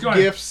of What's poop going-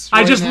 gifts. I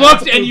right just now.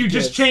 looked Poop and you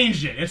gifts. just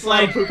changed it. It's a lot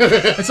like of poop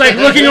gifts. it's like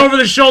looking over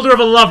the shoulder of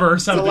a lover or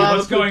something. lot of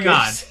What's poop going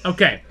on? gifts.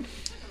 Okay.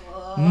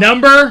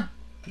 Number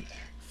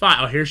 5.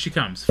 Oh, here she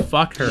comes.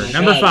 Fuck her.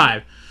 Number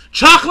 5.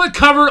 Chocolate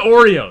covered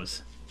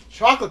Oreos.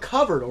 Chocolate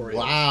covered Oreo.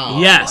 Wow.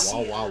 Yes.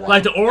 Wow.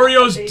 Like the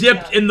Oreos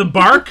dipped in the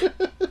bark.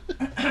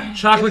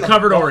 Chocolate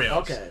covered Oreos.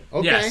 Okay.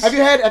 Okay. Yes. Have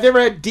you ever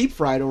had deep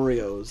fried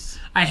Oreos?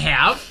 I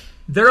have.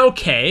 They're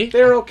okay.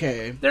 They're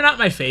okay. They're not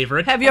my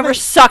favorite. Have you ever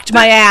sucked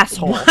my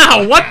asshole?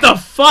 Wow, what the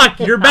fuck?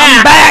 You're back.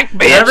 I'm back,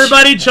 bitch.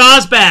 Everybody,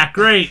 Chaw's back.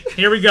 Great.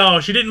 Here we go.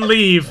 She didn't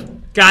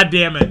leave. God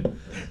damn it.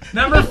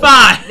 Number 5.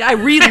 I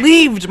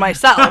relieved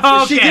myself.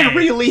 Okay. She did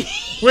really.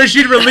 Wish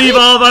you'd relieve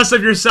all of us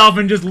of yourself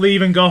and just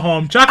leave and go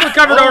home. Chocolate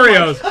covered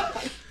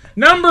Oreos.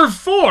 Number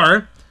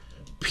 4.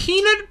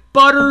 Peanut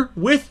butter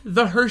with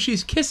the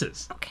Hershey's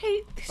Kisses.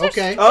 Okay. These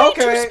Okay. Are way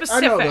Okay, Too I know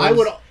specific. those. I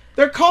would.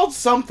 They're called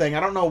something.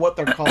 I don't know what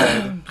they're called.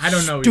 I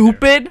don't know. either.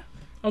 Stupid.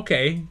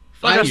 Okay.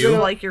 I Fuck do. you.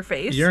 Like your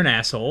face. You're an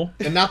asshole.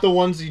 And not the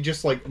ones you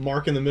just like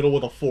mark in the middle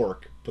with a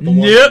fork, but the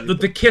ones. Nope, that with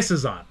the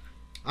kisses on.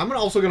 I'm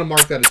also gonna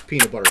mark that as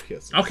peanut butter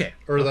kisses. Okay.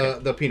 Or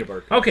the peanut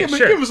butter. Okay, Give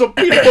sure. us a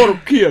peanut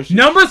butter kiss.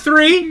 Number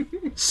 3,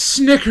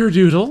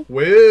 Snickerdoodle.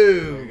 Whoa.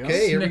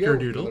 Okay. Here we go.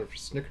 Snickerdoodle. Another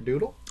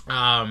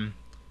Snickerdoodle.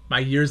 My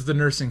years at the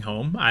nursing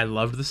home, I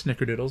loved the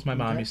Snickerdoodles my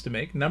mom used to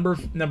make. Number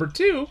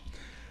 2,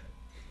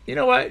 you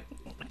know what?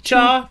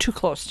 Chaw, Too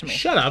close to me.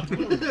 shut up.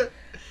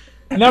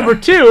 Number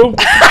 2,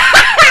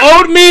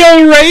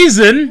 oatmeal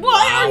raisin.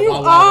 Why are you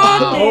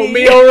wow. on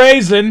me? Oatmeal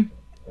raisin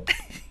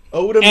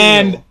Oatmeal.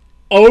 and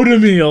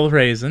oatmeal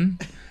raisin.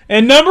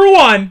 And number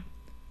 1,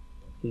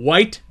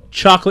 white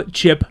chocolate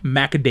chip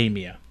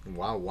macadamia.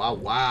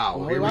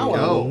 Wow. Here we wow.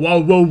 go.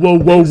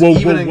 Whoa,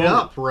 Evening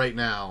up right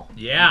now.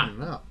 Yeah.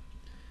 Evening up.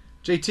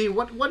 JT,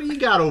 what do you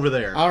got over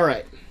there? All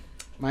right.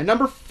 My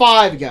number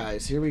 5,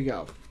 guys. Here we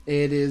go.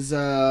 It is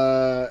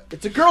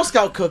it's a Girl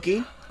Scout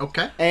cookie,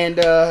 Okay. and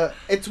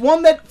it's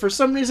one that for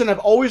some reason I've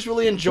always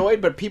really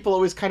enjoyed, but people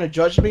always kind of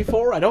judged me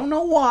for. I don't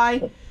know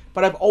why,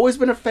 but I've always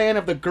been a fan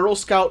of the Girl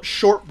Scout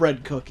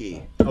shortbread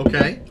cookie.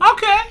 Okay.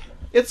 Okay.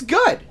 It's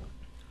good.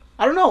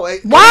 I don't know.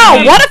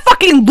 Wow, what a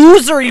fucking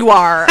loser you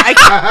are.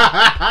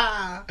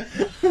 I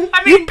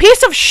You mean,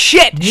 piece of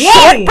shit.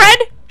 Whoa.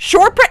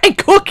 Shortbread, and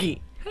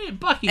cookie. hey,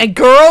 Bucky. And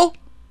girl,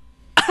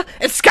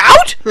 and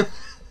Scout? Are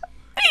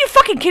you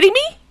fucking kidding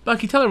me?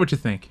 Bucky, tell her what you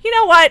think. You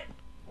know what?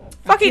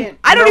 Fucking, can't-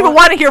 I don't you know even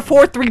what? want to hear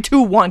 4, 3,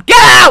 2, 1. Get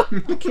out!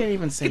 I can't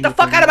even say. Get the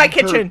fuck out of my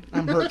kitchen.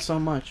 I'm hurt so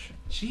much.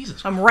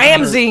 Jesus. I'm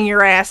Ramseying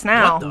your ass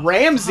now. What the-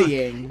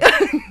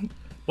 Ramseying.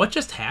 What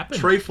just happened?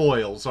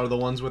 Trefoils are the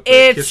ones with the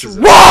It's kisses.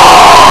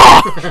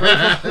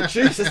 raw!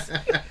 Jesus.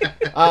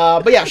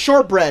 But yeah,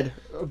 shortbread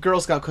Girl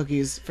Scout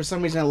cookies. For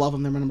some reason, I love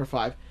them. They're my number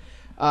 5.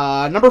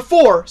 Number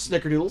 4,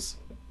 Snickerdoodles.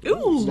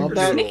 Ooh, Love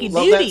that. sneaky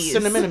Love that duties.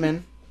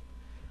 cinnamon.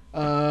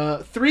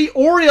 3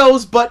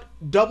 Oreos, but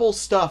double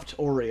stuffed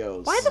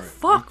Oreos. Why the I'm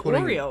fuck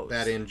putting Oreos?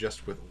 that in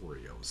just with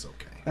Oreos,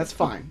 okay. That's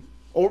fine.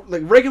 Or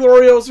like regular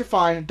Oreos are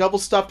fine. Double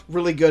stuffed,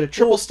 really good.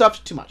 Triple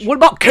stuffed, too much. What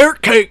about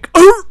carrot cake?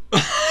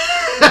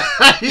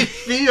 I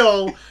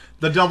feel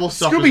the double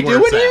stuff Scooby is where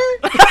Doo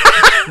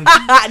it's in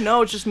at. here?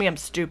 No, it's just me. I'm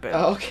stupid.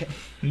 Oh, okay.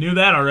 Knew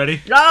that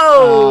already.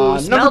 No,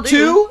 smell Number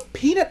do. 2,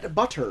 peanut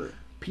butter.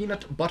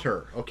 Peanut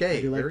butter.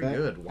 Okay, You like very that?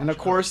 good. And of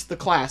Watch course, the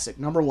classic.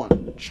 Number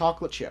 1,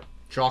 chocolate chip. out.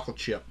 Chocolate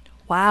chip.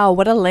 Wow,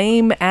 what a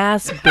lame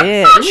ass Do you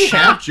bitch.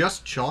 have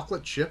just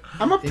chocolate chip?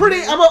 I'm a in pretty.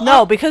 there? I'm a,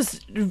 No, because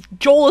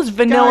Joel is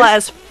vanilla Guys,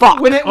 as fuck.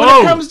 When it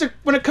Oh.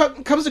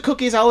 comes to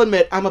cookies, I'll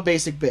admit I'm a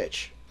basic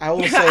bitch. I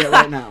will say it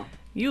right now.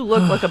 You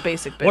look like a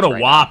basic bitch. What a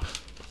right wop. now.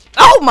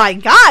 Oh my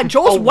god,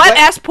 Joel's A wet wet-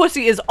 ass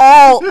pussy is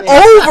all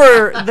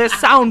over this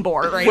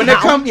soundboard right When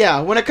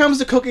now. when it comes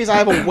to cookies, I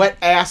have a wet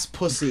ass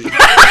pussy.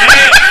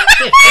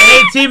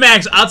 Hey,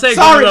 T-Max, I'll take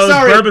one of those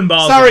bourbon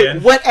balls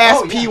again. wet ass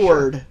Oh, yeah, p sure.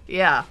 word.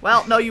 Yeah,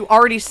 well, no, you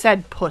already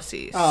said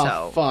pussy, Oh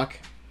so. fuck,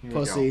 we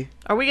pussy.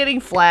 Are we getting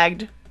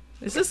flagged?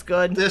 Is this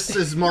good? This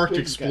is marked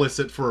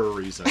explicit for a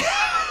reason.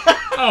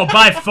 Oh,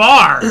 by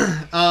far.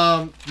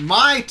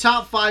 My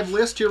top 5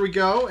 list, here we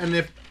go. And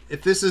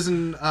if this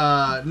isn't,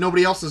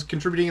 nobody else is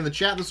contributing in the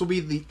chat, this will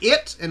be the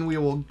it, and we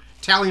will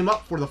tally them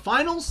up for the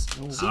finals.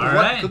 See All what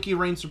right. cookie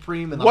reigns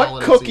supreme in the What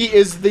holiday cookie season.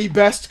 is the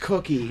best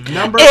cookie?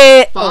 Number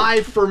Eh.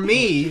 5 for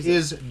me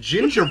is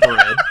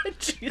gingerbread,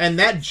 and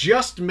that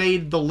just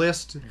made the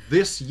list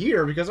this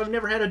year because I've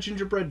never had a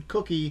gingerbread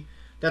cookie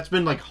that's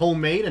been like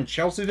homemade, and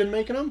Chelsea's been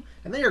making them,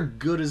 and they are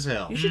good as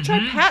hell. You should try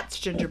Pat's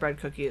gingerbread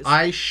cookies.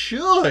 I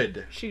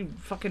should. She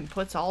fucking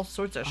puts all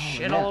sorts of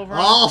shit yeah. all over 'em.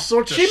 All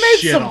sorts of She made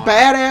shit some on it.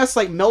 badass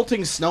like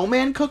melting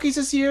snowman cookies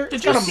this year. Did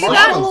It's you got a see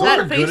marshmallow. Those that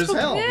are good as Facebook?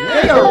 hell.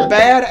 Yeah. They are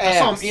badass. I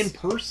saw them in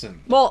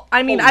person. Well,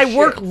 I mean, Holy I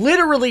work shit.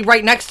 literally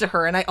right next to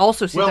her, and I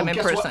also see Well, them in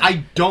guess person. what?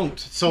 I don't.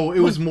 So it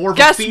was more of a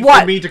guess feat what?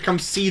 for me to come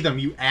see them,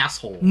 you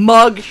asshole.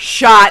 Mug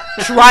shot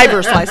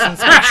driver's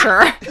license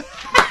picture.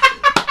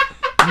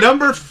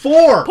 Number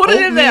 4, Put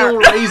it in there.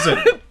 oatmeal raisin.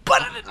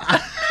 Put it in.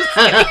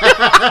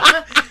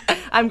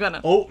 I'm gonna.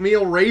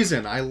 Oatmeal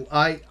raisin.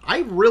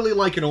 I really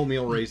like an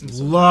oatmeal raisin.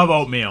 Love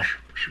oatmeal.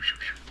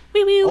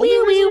 Wee, wee,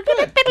 wee, wee,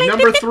 wee.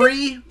 Number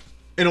 3,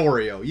 an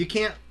Oreo. You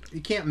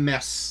can't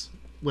mess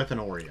with an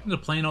Oreo. The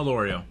plain old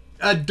Oreo.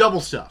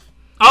 Double stuff.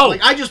 Oh,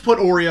 Like I just put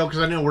Oreo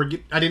because I know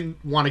I didn't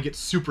want to get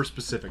super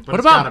specific, but what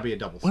it's about gotta be a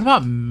double What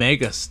stuff. about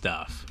mega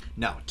stuff?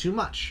 No, too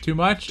much. Too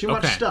much? Too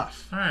much Okay.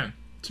 stuff. All right.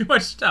 Too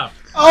much stuff.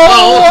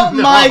 Oh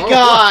no. my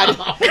god!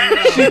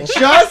 She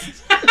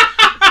just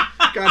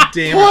God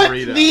damn put it,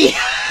 Rita. the.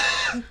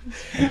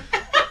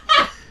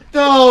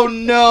 Oh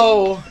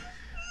no!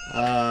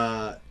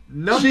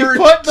 Number She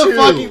put the 2.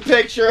 fucking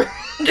picture.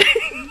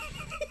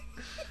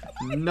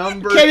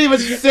 Number Can't even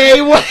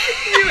say what.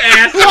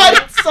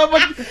 What?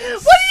 Someone. What do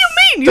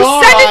you mean? You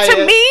Star send it to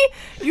Riot. me?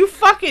 You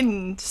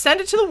fucking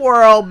send it to the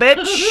world,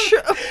 bitch.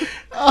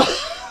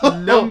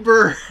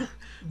 number.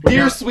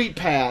 Dear sweet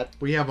Pat.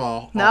 We have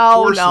a No,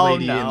 horse no,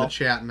 lady in no. the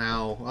chat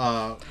now.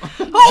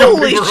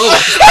 Holy jumping rope.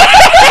 shit!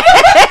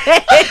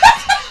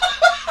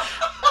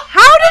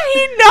 How did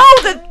he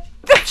know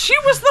that she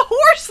was the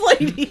horse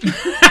lady?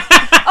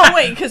 Oh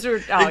wait, because we're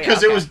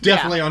Because it was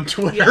definitely on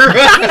Twitter.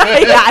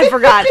 yeah, I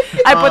forgot.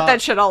 I put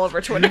that shit all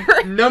over Twitter.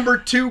 Number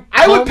 2.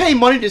 I would pay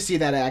money to see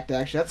that act.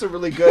 Actually, that's a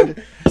really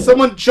good.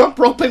 Someone jump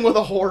roping with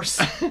a horse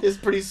is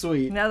pretty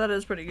sweet. Now that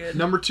is pretty good.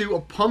 Number 2,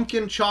 a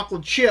pumpkin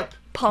chocolate chip.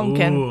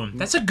 Pumpkin. Ooh,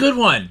 that's a good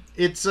one.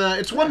 It's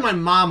one my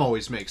mom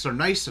always makes. They're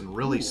nice and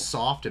really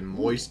soft and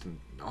moist, and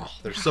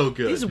they're so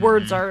good. These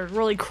words are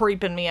really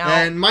creeping me out.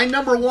 And my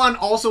number 1,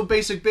 also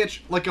basic bitch,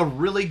 like a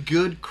really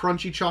good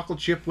crunchy chocolate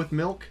chip with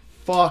milk.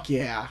 Fuck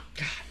yeah.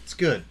 It's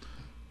good.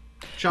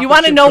 You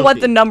want to know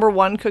what the number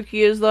 1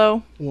 cookie is,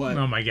 though? What?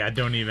 Oh my god,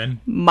 don't even.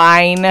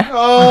 Mine.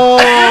 Oh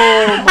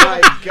my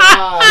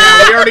god.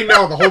 Yeah, we already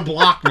know. The whole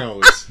block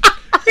knows.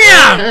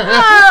 Yeah!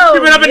 Oh,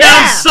 You've been up and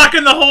down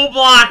sucking the whole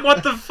block.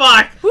 What the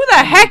fuck? Who the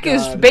heck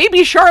is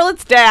baby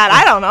Charlotte's dad?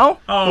 I don't know.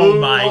 Oh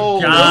my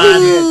Oh,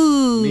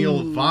 god.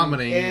 Neil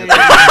vomiting And- at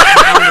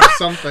the sound of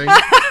something.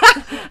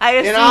 I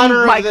assume In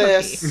honor my of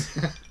this,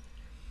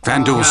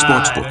 FanDuel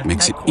Sportsbook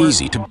makes it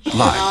easy to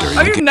live during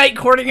Are the you game. night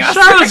courting us?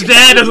 Charlotte's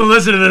dad doesn't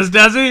listen to this,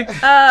 does he?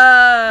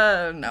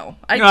 No.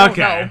 I don't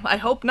Okay. know. I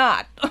hope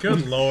not.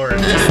 Good lord.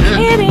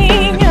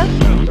 Kidding.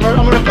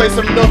 I'm gonna play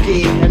some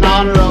Nookie in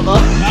honor of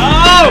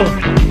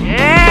Oh!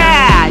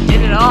 Yeah, I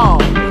did it all.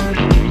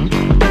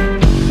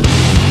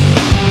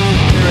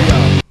 Here we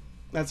go.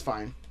 That's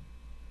fine.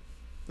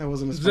 That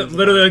wasn't as Is funny it as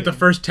literally that like the game.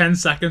 first 10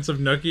 seconds of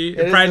Nookie? It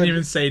is probably the didn't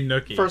even say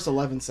Nookie. First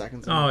 11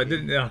 seconds. of Oh, the it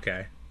game. didn't.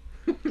 Okay.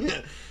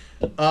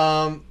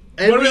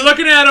 And What are we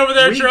looking at over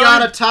there, We Troy?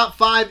 got a top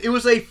 5. It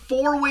was a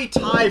 4-way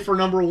tie for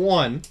number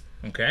 1.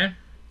 Okay.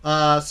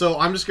 So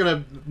I'm just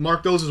gonna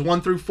mark those as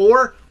 1 through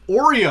 4.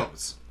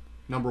 Oreos,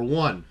 number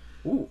 1.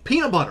 Ooh.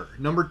 Peanut butter,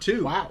 number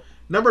 2. Wow.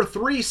 Number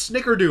 3,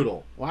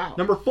 Snickerdoodle. Wow.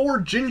 Number 4,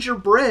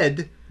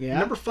 gingerbread. Yeah. And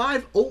number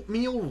 5,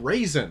 oatmeal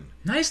raisin.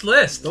 Nice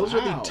list. Those are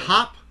Wow. the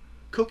top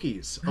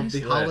cookies of Nice the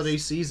list. holiday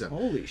season.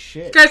 Holy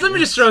shit. Guys, let me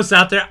just throw this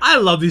out there. I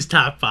love these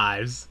top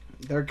 5s.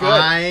 They're good.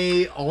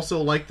 I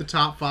also like the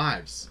top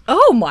 5s.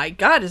 Oh my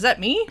god, is that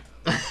me?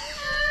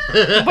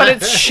 But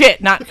it's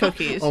shit, not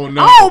cookies. Oh,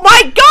 no. Oh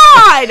my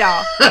god!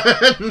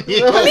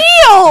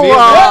 Neil!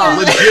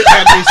 Legit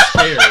had me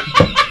scared.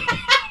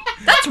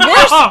 That's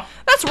worse.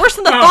 That's worse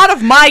than the thought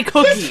of my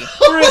cookie.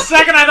 For a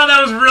second, I thought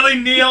that was really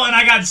Neil, and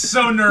I got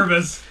so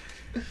nervous.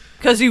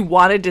 Because you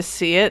wanted to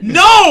see it.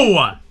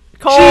 No!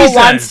 Cole Jesus.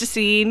 wants to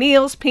see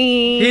Neil's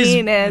He's,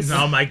 penis.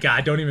 oh my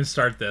god, don't even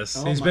start this.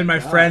 Oh He's my been my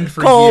God. friend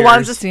for Cole years.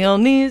 wants to see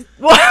Neil's.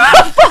 What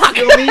the fuck?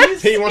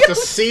 He wants to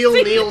seal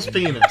Neil's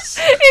penis.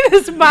 In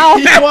his mouth.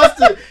 He wants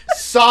to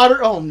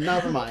solder. Oh,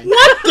 never mind.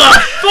 What the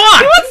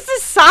fuck? He wants to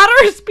solder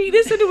his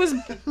penis into his.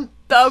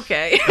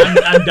 Okay.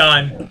 I'm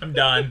done. I'm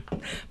done.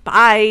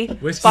 Bye.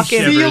 Whiskey Fucking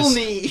shivers. Seal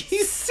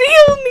knees.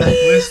 seal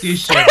knees. Whiskey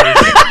shivers.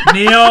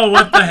 Neil,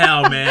 what the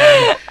hell,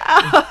 man?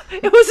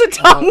 It was a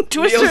tongue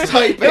twister. Neil's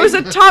typing. It was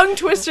a tongue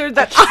twister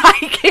that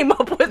I came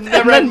up with.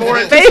 Never and had then more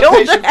failed.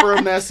 anticipation for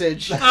a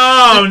message.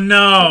 Oh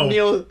no.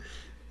 Neil.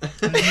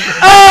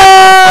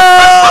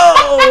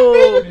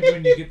 Oh! Maybe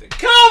when you get the...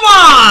 Come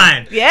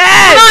on!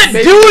 Yes! I'm not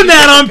Maybe doing you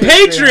that get on the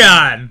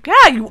Patreon.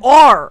 Yeah, you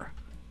are.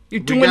 You're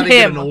We doing gotta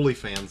get him. an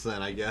OnlyFans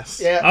then, I guess.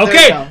 Yeah. there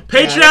Okay, you go. Patreon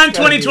Yeah, that's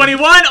gotta be-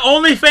 2021,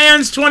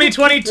 OnlyFans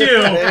 2022.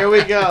 There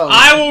we go.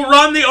 I will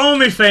run the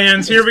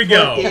OnlyFans. Here we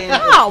go.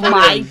 Oh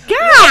my You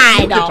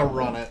get to god!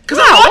 run it. Because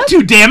I want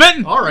to, damn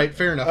it. All right,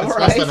 fair enough. It's All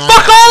less right. than I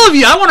Fuck have. all of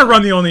you. I want to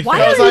run the OnlyFans.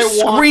 Why are Because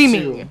you I want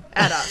screaming to.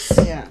 at us?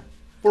 Yeah.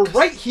 We're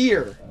right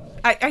here.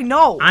 I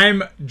know.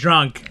 I'm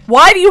drunk.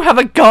 Why do you have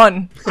a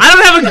gun? I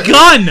don't have a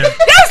gun.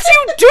 Yes,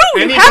 you do!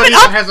 You have Anybody it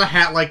up! that has a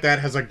hat like that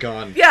has a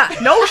gun. Yeah,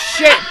 no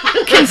shit.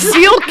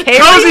 Concealed carry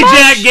Cozy much?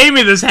 Jack gave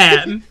me this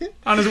hat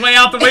on his way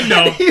out the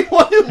window.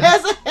 Anyone who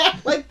has a hat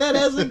like that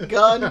has a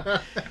gun.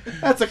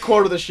 That's a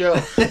quote of the show.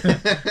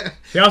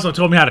 He also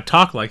told me how to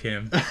talk like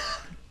him.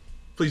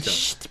 Please don't.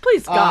 Shh,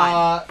 please,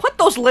 God. Put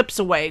those lips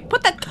away.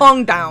 Put that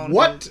tongue down.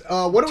 What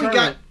do we Turn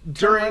got it. Turn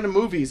during... into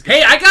movies.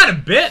 Hey, I got a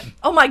bit.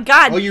 Oh my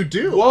God. Oh, you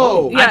do?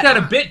 Whoa. Yeah. I got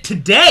a bit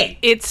today.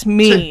 It's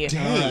me.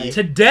 Today.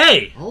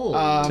 Today.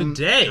 Oh.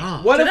 Today.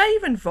 What Did if, I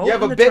even vote? you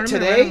have in a the bit Tournament of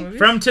today? Random Movies?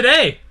 From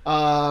today.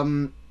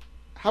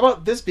 how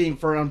about this being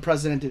for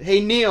unprecedented?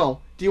 Hey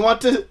Neil, do you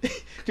want me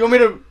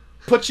to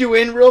put you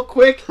in real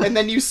quick and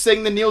then you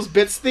sing the Neil's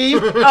Bits theme?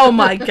 Because Oh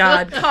my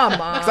God. Come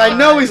on. I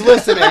know he's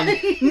listening.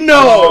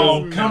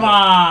 No. Oh, come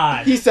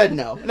on. He said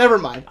no. Never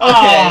mind. Okay.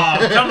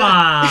 Oh, come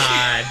on.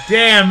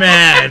 Damn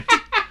it.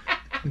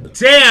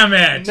 Damn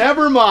it.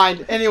 Never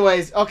mind.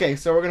 Anyways, okay,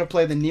 so we're gonna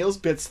play the Neil's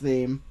Bits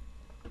theme.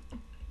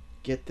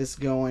 Get this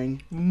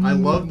going. I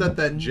love that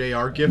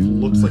JR gif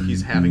looks like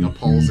he's having a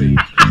palsy.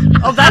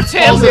 Oh, that's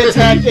him. Palsy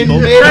attack in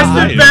That's mid.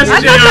 the best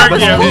I thought that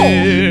was JR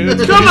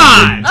gift. Cole. Come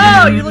on.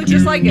 Oh, you look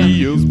just like him.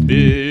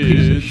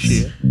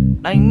 Shit.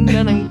 Dun,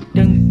 dun, dun,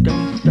 dun,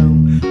 dun,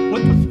 dun.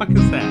 What the fuck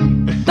is that?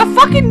 The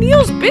fucking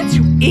Neil's Bits,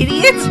 you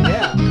idiot!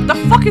 Yeah. The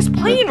fuck is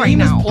playing right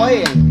Theme is now?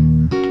 playing.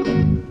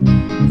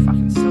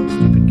 Fucking so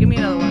stupid. Give me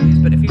another one of these,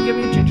 but if you give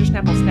me a ginger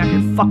snap, I'll snap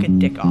your fucking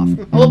dick off.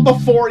 Well,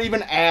 before it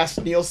even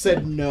asked, Neil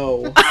said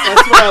no.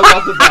 That's what I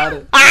loved about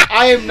it.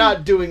 I am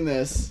not doing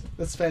this.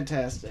 That's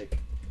fantastic.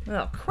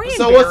 Oh, cranberry.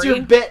 So what's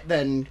your bit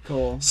then,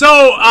 Cole?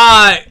 So,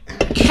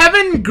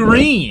 Kevin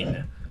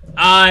Green,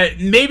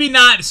 maybe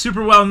not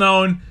super well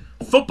known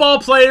football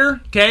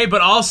player, okay,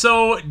 but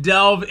also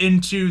delve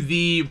into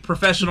the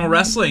professional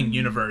wrestling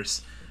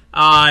universe.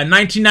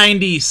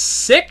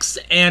 1996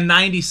 and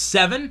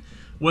 97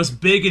 was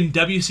big in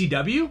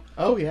WCW,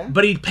 Oh yeah.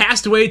 but he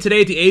passed away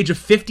today at the age of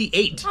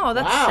 58. Oh,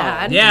 that's Wow.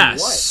 sad. Yeah, What?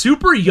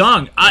 super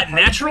young.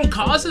 Natural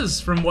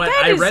causes from what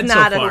That I is read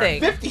not so a far.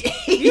 thing. 58.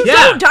 You Yeah.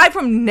 don't die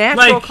from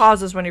natural Like-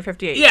 causes when you're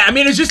 58. Yeah, I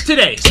mean, it's just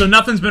today, so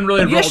nothing's been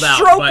really You rolled out.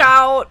 stroke but-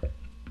 out,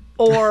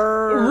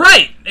 or...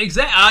 Right,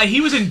 exactly.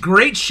 He was in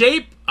great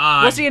shape.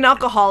 Was he an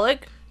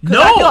alcoholic? 'Cause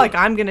No. I feel like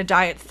I'm gonna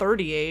die at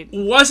 38.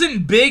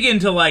 Wasn't big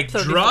into like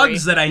 33.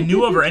 drugs that I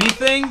knew of or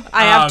anything.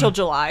 I have till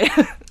July.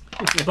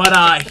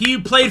 But he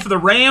played for the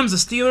Rams, the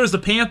Steelers, the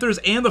Panthers,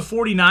 and the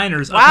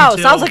 49ers. up Wow,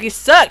 until- sounds like he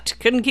sucked.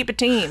 Couldn't keep a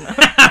team.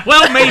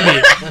 Well,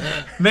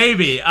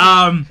 maybe.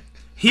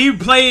 He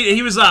played.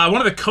 He was one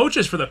of the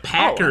coaches for the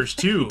Packers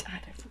too.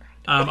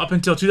 Up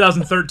until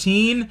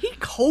 2013, He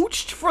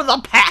coached for the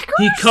Packers?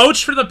 he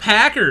coached for the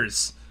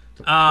Packers.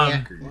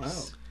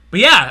 Packers. But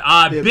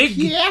yeah, The big.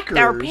 Packers.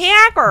 They're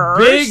Packers.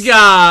 Big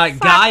guy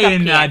the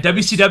in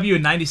Packers. WCW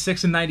in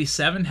 96 and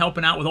 97,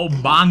 helping out with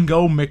old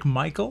Bongo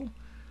McMichael.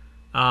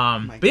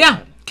 But yeah,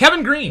 God.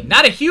 Kevin Green.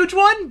 Not a huge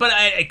one, but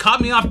it caught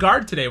me off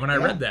guard today when I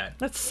read that.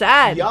 That's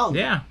sad. Young.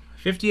 Yeah,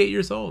 58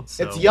 years old.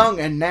 So. It's young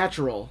and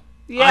natural.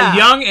 Yeah.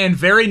 Young and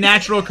very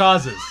natural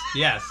causes.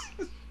 Yes.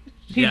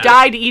 He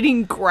died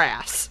eating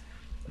grass.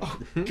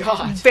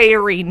 God.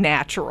 Very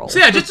natural. So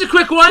yeah, just a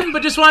quick one,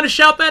 but just wanted to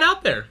shout that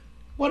out there.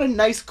 What a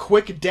nice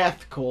quick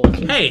death, Cole.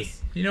 Hey,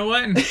 you know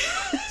what?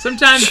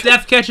 Sometimes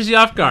death catches you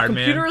off guard,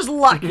 man. Computer is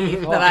lucky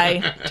that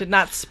I did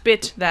not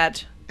spit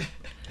that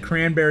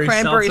Cranberry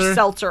seltzer.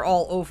 seltzer.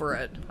 all over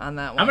it on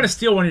that one. I'm gonna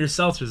steal one of your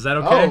seltzers. Is that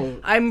okay? Oh.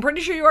 I'm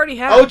pretty sure you already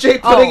have.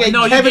 OJ putting a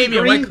no, you Kevin gave me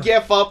a Green White Claw.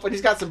 gif up, and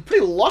he's got some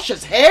pretty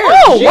luscious hair.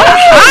 Oh, Shit. what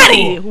a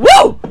hottie! Woo!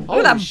 Look Holy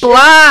at that shit.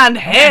 blonde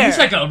Man, hair. he's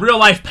like a real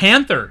life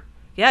panther.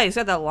 Yeah, he's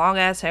got that long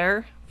ass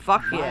hair.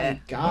 Fuck yeah.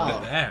 My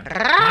God. Yeah.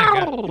 My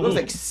He God. looks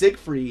like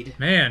Siegfried.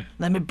 Man,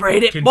 Let me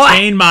braid it, boy.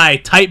 contain my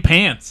tight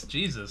pants.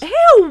 Jesus.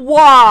 Ew,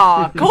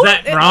 wow. Is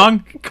that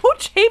wrong?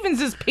 Coach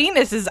Havens'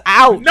 penis is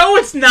out. No,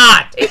 it's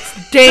not. It's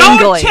Don't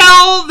dangling.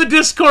 tell the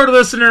Discord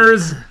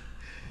listeners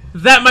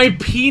that my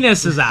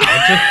penis is out.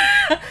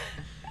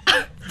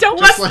 Don't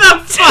Just What like,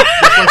 the fuck?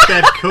 just like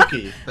that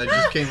cookie that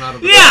just came out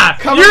of the Yeah,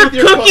 Cover your with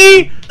your cookie.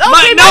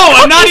 Okay, no, my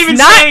I'm not cookie's even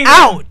not saying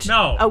out. that.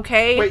 No.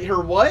 Okay. Wait, her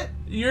what?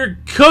 Your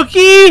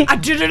cookie. I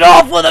did it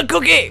off with a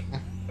cookie.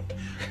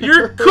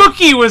 Your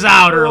cookie was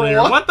out earlier.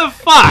 What? What the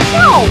fuck?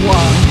 No.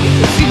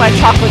 You see my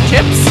chocolate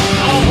chips?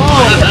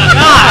 Oh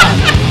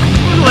God.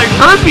 Like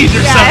herpes or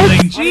Yes. something.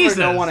 I don't Jesus.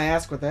 even want to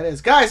ask what that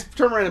is. Guys,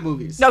 turn around to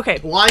movies. Okay.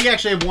 Well, I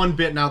actually have one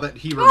bit now that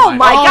he reminded Oh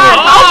my me. God!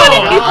 How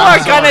many oh, people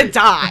I'm are gonna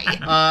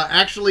die?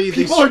 Actually,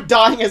 People are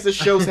dying as the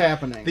show's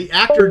happening. the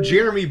actor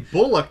Jeremy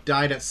Bullock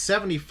died at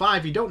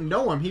 75. You don't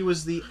know him. He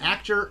was the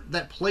actor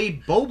that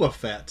played Boba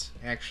Fett,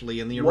 actually,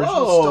 in the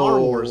original Whoa. Star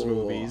Wars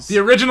movies. The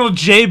original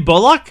Jay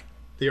Bullock.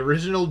 The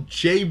original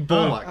Jay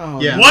Bullock. Oh.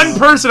 Yes. One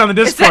person on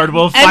the Is Discord that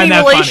will any find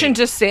that relation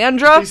funny. to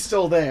Sandra? He's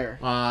still there.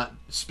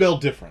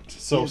 Spelled different.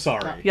 So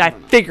sorry. Yeah, I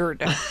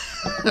figured.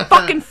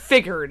 Fucking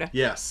figured.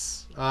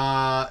 Yes.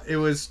 It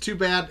was too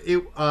bad.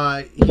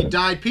 He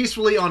died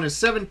peacefully on his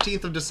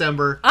 17th of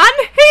December. On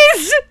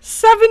his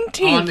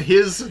 17th. On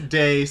his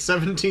day,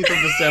 17th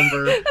of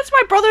December. That's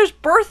my brother's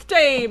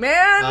birthday,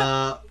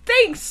 man.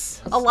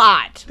 Thanks a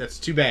lot. That's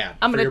too bad.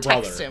 I'm for gonna your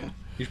text brother. him.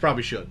 You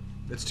probably should.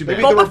 That's too bad.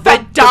 Maybe Boba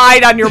Fett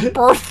died on your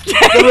birthday.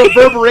 The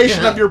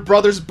reverberation of your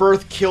brother's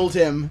birth killed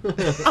him.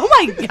 Oh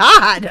my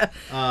God.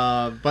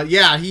 But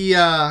yeah, he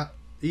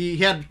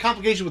had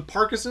complications with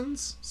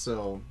Parkinson's.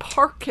 So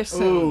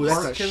Parkinson. Ooh, that's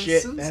a Parkinson's?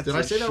 shit. That's Did I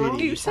a say that shitty- wrong?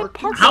 You said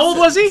Parkinson's. How old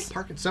was he?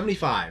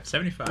 75.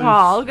 75.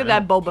 Oh, look at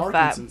that Boba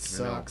Parkinson's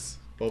Fett. sucks.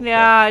 Both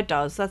Yeah, it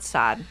does. That's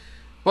sad.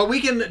 But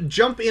we can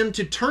jump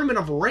into Tournament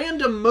of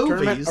Random Movies.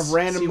 Tournament of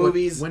Random see what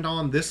Movies. went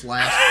on this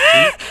last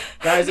week.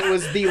 Guys, it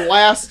was the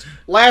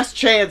last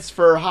chance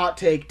for Hot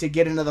Take to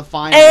get into the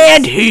finals.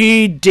 And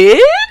he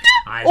did?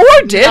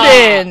 Or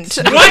didn't?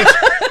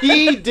 What?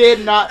 He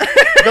did not.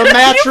 The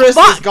mattress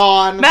is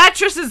gone.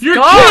 Mattress is You're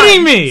gone.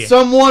 kidding me.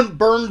 Someone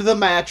burned the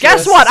mattress.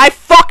 Guess what? I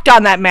fucked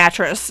on that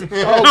mattress. Oh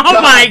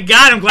my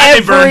God! I'm glad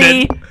they burned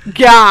Every it.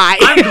 guy.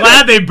 I'm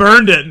glad they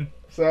burned it.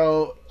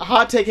 So,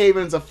 Hot Take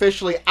Haven's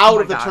officially out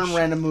my of the gosh. Tournament of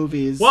Random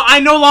Movies. Well, I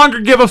no longer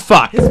give a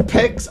fuck. His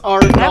picks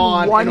are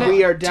gone, one- and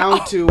we are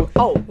down to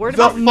Oh, where the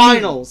about me?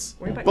 finals.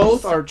 Where about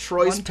Both you? are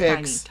Troy's One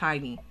picks.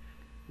 Tiny.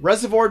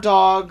 Reservoir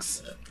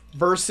Dogs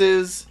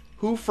versus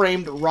Who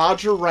Framed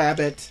Roger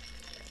Rabbit.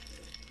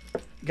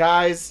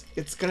 Guys,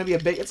 it's gonna be a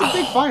big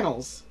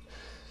finals.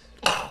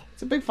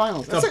 It's a big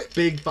finals. It's a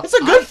big. It's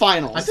a good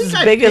finals. I think As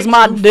I big as picked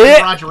my Who Framed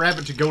dick. Roger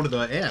Rabbit to go to the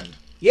end.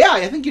 Yeah,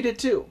 I think you did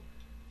too.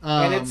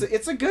 And Um,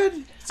 it's a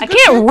good. I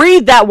can't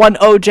read that one,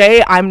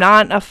 OJ. I'm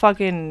not a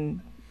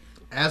fucking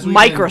as we've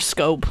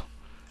microscope.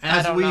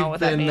 As don't we've know what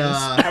that been, means.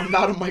 I'm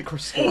not a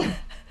microscope.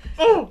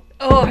 Oh,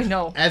 I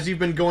know. as you've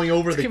been going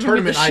over the giving me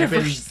tournament, the I've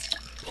been shivers.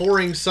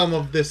 pouring some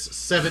of this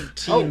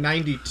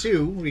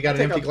 1792. We got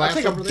an empty I'll glass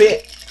take a over there.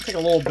 bit. I'll take a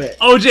little bit.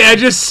 OJ, I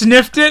just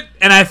sniffed it,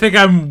 and I think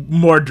I'm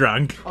more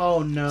drunk.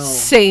 Oh no!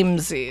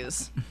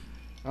 Samesies.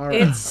 All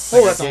right. It's.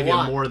 Oh, that's I a gave you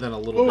lot. more than a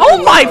little Ooh. bit.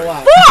 Oh my That's a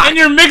lot. fuck! And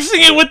you're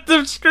mixing it with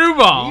the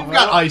screwball. You've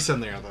got ice in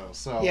there though,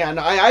 so Yeah,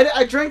 no,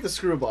 I drank the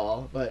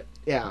screwball, but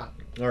yeah.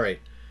 All right.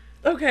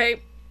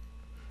 Okay.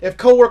 If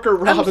coworker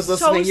Rob I'm is so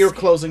listening, you're scared.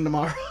 closing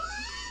tomorrow.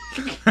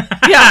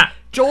 Yeah.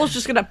 Joel's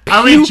just gonna puke.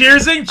 Are we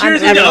cheersing?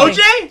 Cheers on to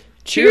everything. OJ?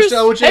 Cheers to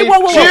OJ. Hey, whoa,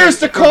 whoa, whoa. Cheers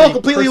to Cole For the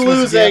completely Christmas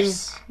losing.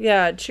 gifts.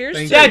 Yeah, cheers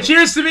Thank to Yeah, you.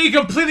 cheers to me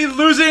completely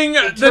losing the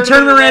Tournament Tournament of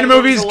of Random Random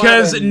Movies Movies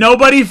because 11.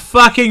 nobody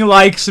fucking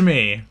likes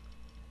me.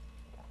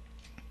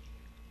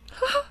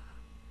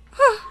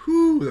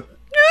 Ooh.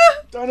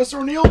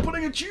 Dinosaur Neil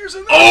putting a cheers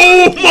in there.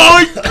 Oh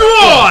my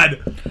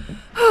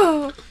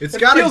God! It's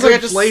got a feels like good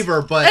I just-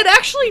 flavor, but It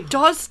actually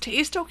does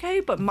taste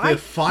okay, but my the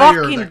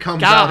fire fucking that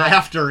comes God. out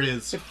after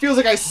is. It feels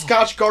like I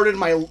scotch guarded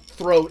my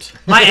throat.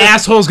 My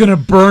asshole's gonna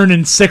burn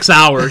in 6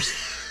 hours.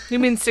 You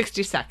mean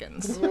 60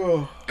 seconds?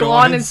 Ugh. Go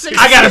on in 60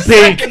 I gotta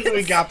pee.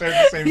 We got there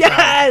at the same time.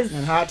 Yes!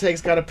 And Hot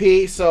Take's got to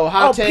pee, so Oh,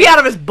 Hot Take. pee out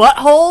of his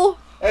butthole?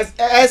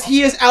 As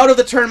he is out of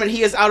the tournament,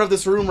 he is out of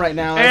this room right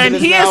now. And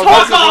he is now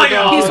hopefully,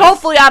 Reservoir he's Dogs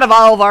hopefully out of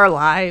all of our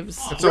lives.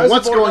 So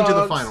what's Reservoir going to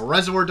the Dogs final?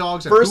 Reservoir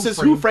Dogs and versus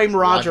Who Framed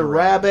Roger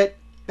Rabbit.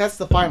 That's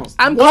the finals.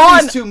 I'm One of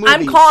calling. these two movies.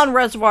 I'm calling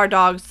Reservoir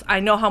Dogs. I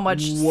know how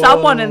much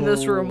someone in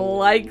this room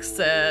likes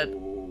it.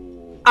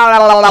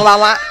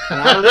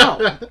 I don't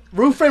know.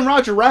 Who Framed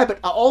Roger Rabbit,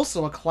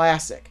 also a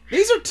classic.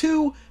 These are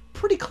two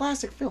pretty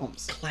classic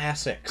films.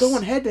 Classics.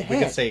 Going head to We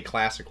head. can say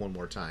classic one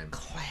more time.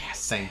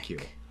 Classic. Thank you.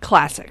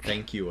 Classic.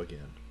 Thank you again.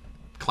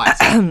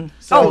 Classic.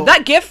 So, Oh,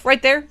 that GIF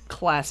right there.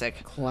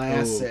 Classic.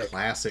 classic. Ooh,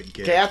 classic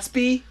gift.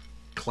 Gatsby.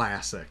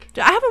 Classic.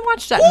 I haven't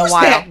watched that in a Who's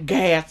while. that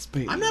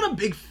Gatsby? I'm not a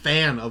big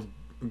fan of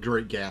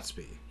Great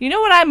Gatsby. You know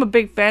what I'm a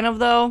big fan of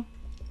though?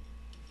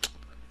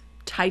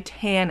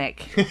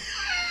 Titanic.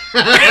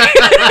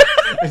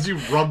 As you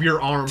rub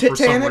your arm for some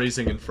Titanic?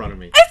 reason in front of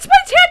me. It's my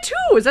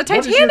tattoo. It's a is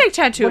your- Titanic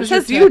tattoo. what It is your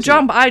says you tattoo?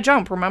 jump, I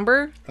jump,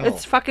 remember? Oh.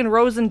 It's fucking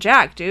Rose and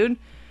Jack, dude.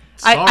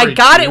 I Sorry,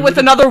 got it dude. with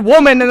another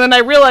woman, and then I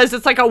realized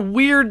it's like a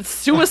weird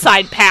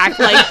suicide pact.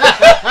 Like,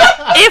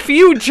 if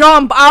you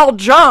jump, I'll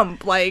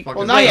jump. Like,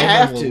 Fucking now you Thelma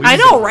have and to. Louise I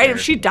know, over right? there.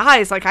 If she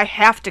dies, like, I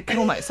have to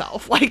kill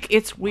myself. Like,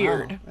 it's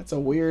weird. Wow, that's a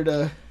weird.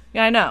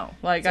 Yeah, I know.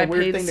 Like, I a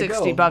weird paid thing to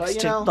go, $60 but, you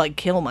to know. like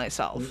kill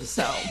myself.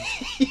 So,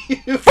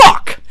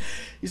 fuck.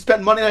 You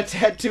spent money on a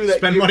tattoo that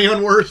Spend you, money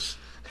on worse.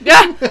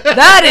 Yeah,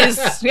 that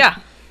is. Yeah,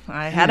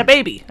 I had a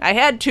baby. I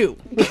had 2.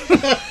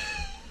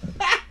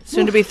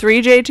 Soon to be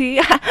 3,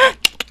 JT.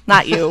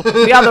 Not you.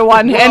 The other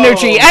one.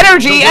 Energy. The one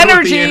with the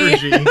Energy.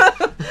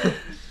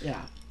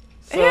 Yeah.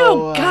 Ew,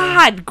 So,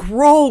 God,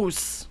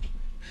 gross.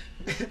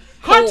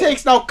 Hot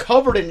Take's now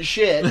covered in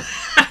shit.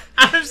 Why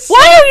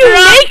are you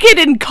naked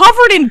and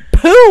covered in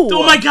poo?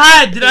 Oh my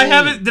god, did I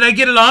have it? Did I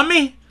get it on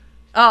me?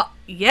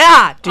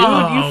 Yeah, dude,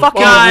 Oh, you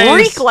fucking guys.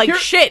 reek like Here-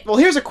 shit. Well,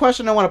 here's a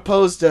question I want to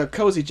pose to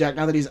Cozy Jack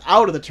now that he's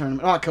out of the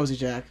tournament. Not Cozy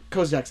Jack.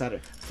 Cozy Jack's out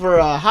of it. For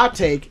Hot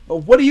Take,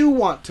 what do you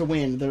want to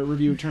win the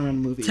review tournament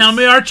movies? Tell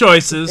me our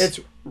choices. It's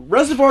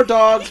Reservoir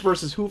Dogs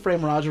versus Who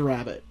Framed Roger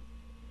Rabbit.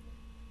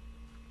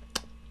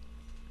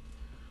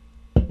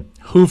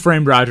 Who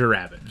Framed Roger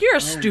Rabbit? You're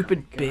a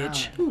stupid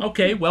bitch.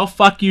 Okay, well,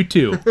 fuck you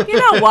too. You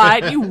know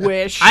what? You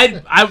wish.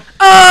 I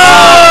Oh!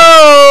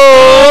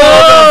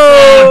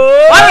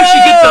 why don't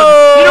you get the?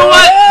 You know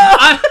what?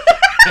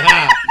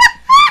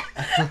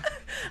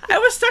 I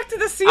was stuck to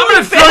the ceiling. I'm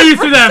gonna throw you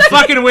through that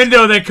fucking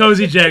window that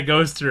Cozy Jack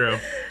goes through.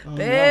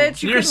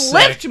 Bitch, you You're can sick.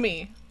 lift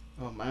me.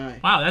 Oh my.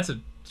 Wow, that's a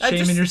I shame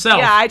just- in yourself.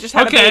 Yeah, I just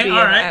had okay, a baby all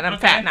right, and I'm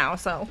okay. fat now,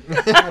 so. Dip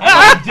into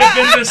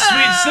the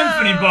sweet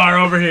symphony bar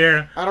over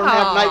here. I don't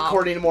have Aw. night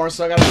court anymore,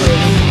 so I gotta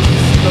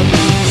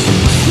play.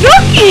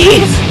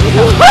 Nookies!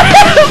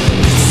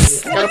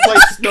 Gotta play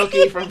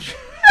Snooki from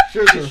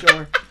Jersey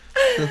Shore.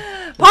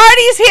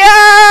 Party's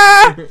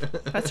here!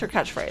 That's her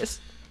catchphrase.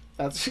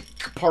 That's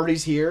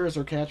parties here is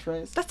her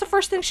catchphrase. That's the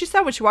first thing she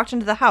said when she walked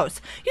into the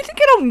house. You think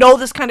I don't know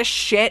this kind of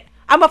shit?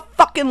 I'm a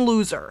fucking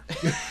loser.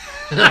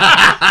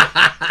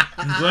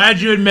 I'm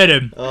glad you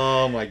admitted.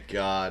 Oh my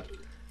god.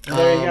 And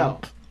there you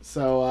go.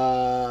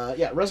 So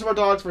yeah, Reservoir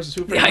Dogs versus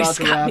Who Framed Yeah,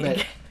 Roger got me.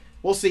 Rabbit.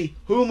 We'll see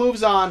who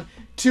moves on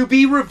to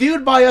be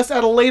reviewed by us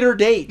at a later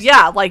date.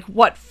 Yeah, like,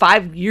 what,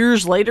 5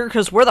 years later?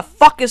 Because where the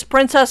fuck is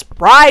Princess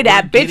Bride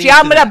at, bitch? getting Yeah,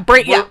 I'm to gonna that.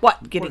 bring... Yeah, We're-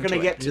 what? We're Getting gonna to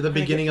it. get To the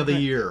beginning of the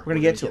year. We're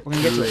gonna get to it. We're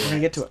gonna get to it. We're gonna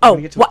get to it. Oh, We're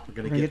gonna get to what? it.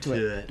 We're gonna get to it.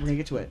 We're gonna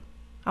get to it.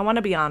 I want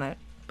to be on it,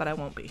 but I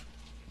won't be.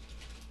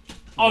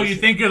 Oh, you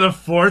think you're the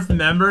 4th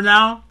member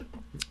now?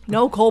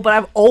 No, Cole, but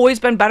I've always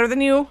been better than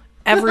you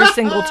every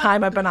single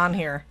time I've been on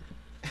here.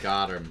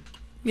 Got him.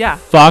 Yeah.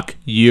 Fuck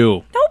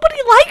you. Nobody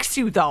likes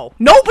you, though.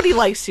 Nobody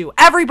likes you.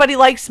 Everybody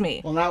likes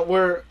me. Well, now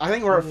I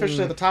think we're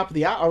officially at the top of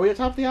the hour. Are we at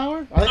the top of the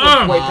hour? I think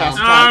we're way past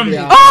the top of the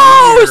hour.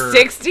 Oh,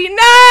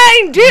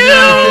 69, dude!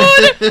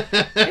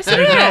 Yes, it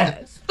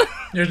is.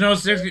 There's no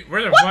 60.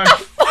 Where the fuck?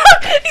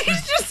 Fuck!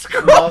 He's just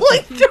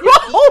scrolling through a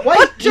whole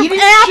What? bunch of Eating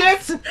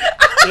apps. shit?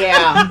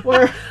 Yeah,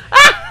 we're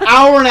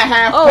hour and a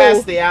half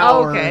past the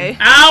hour. Okay.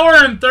 Hour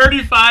and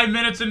 35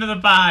 minutes into the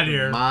pod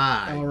here.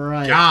 My All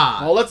right.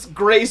 god. Well, let's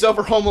graze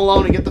over Home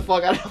Alone and get the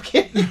fuck out of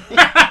here.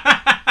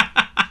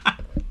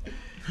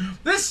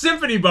 This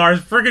symphony bar is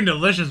freaking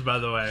delicious, by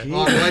the way.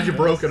 Well, I'm glad you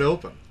broke it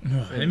open.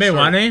 Anybody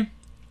want any?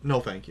 No,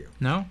 thank you.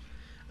 No?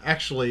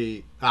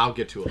 Actually, I'll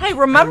get to it. Hey,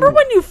 remember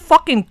when you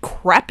fucking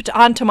crept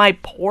onto my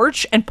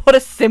porch and put a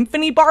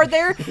symphony bar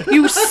there?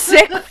 You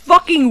sick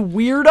fucking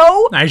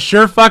weirdo. I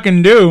sure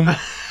fucking do.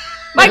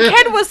 My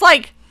kid was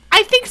like,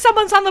 I think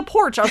someone's on the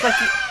porch. I was like,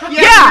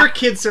 Yeah, your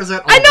kid says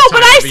that all I know, the but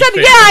time, I to be said,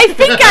 fair. yeah, I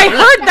think I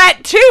heard that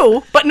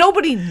too. But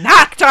nobody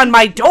knocked on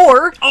my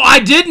door. Oh, I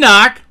did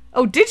knock.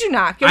 Oh, did you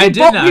knock? Yeah, I we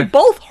did We knock.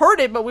 both heard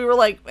it, but we were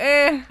like,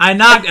 eh. I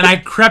knocked and I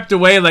crept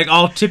away like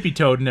all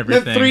tippy-toed and Then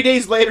everything. 3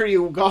 days later,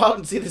 you go out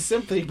and see the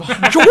symphony bar.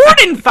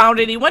 Jordan found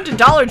it. He went to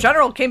Dollar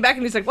General, came back,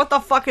 and he's like, what the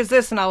fuck is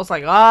this? And I was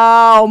like,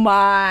 oh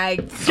my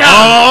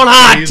god. Old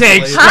hot Days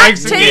take later. Hot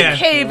strikes Take again.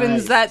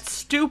 Havens, that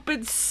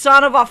stupid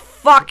son of a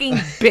fucking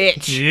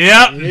bitch.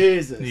 Yep.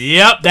 Jesus.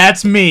 Yep,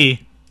 that's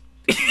me.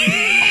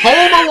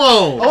 Home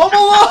Alone.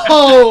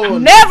 Home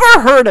Alone.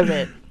 Never heard of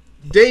it.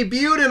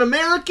 Debuted in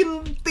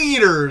American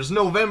theaters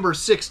November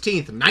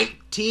 16th,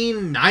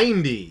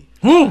 1990.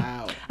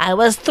 Wow. I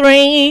was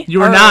 3. You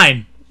were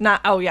 9.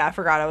 Oh yeah, I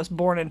forgot. I was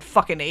born in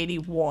fucking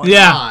 81.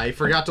 Yeah. I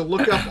forgot to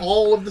look up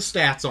all of the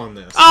stats on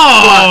this.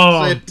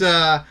 Oh!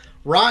 But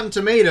Rotten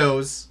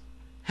Tomatoes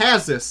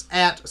has this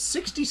at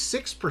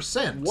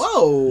 66%.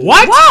 Whoa.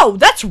 What? Whoa,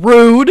 that's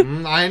rude.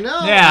 I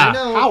know. Yeah. I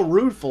know. How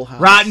rude, Full House.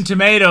 Rotten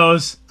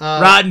Tomatoes.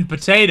 Rotten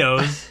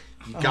potatoes.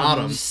 Got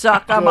him.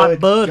 Suck on my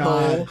Good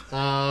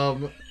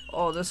butthole.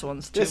 Oh, this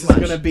one's too This much.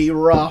 is gonna be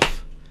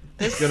rough.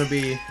 It's gonna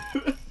be.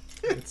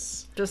 It's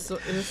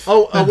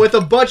Oh, with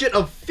a budget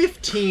of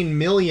 $15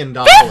 million.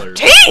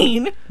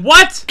 15?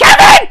 what?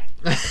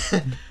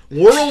 Kevin!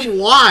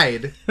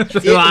 Worldwide,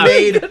 it Wow.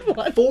 made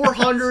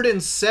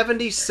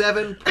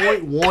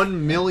 $477.1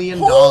 million.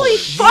 Holy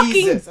fucking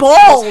Jesus,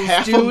 balls,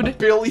 that's dude.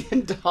 $500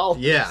 million.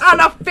 Yeah. On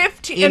a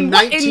 15 In in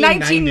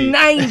 1990.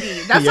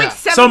 1990. That's Yeah. like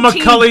So $17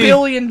 Macaulay-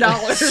 billion.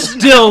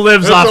 Still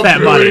lives off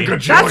that money.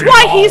 That's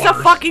why he's a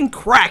fucking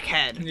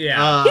crackhead.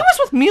 Yeah. He was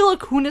with Mila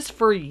Kunis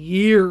for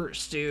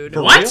years, dude.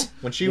 For What? real?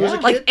 When she was a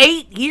kid? Like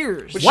 8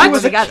 years. When They she were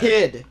was a together.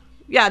 kid.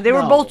 Yeah, they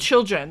were No. both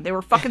children. They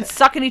were fucking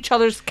sucking each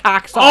other's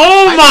cocks off.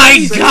 Oh my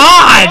Jesus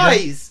god!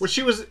 Christ. When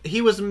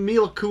he was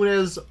Mila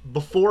Kunis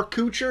before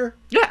Kuchar?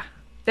 Yeah.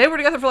 They were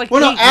together for like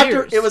Well, no, 8 after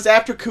years. it was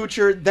after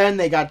Kuchar, then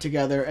they got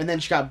together, and then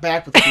she got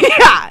back with Kuchar.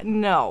 Yeah,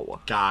 no.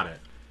 Got it.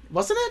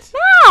 Wasn't it?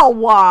 No.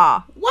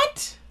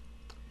 What?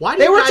 Why do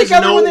They you were guys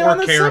together know when they were or on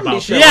the care 70s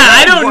about show. this? Yeah,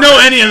 I don't know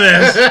any of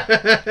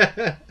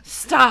this.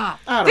 Stop.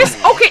 I don't This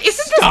know. okay,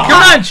 isn't this Come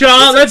on,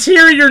 John. Let's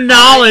hear your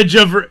knowledge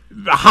of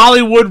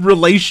Hollywood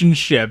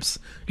relationships.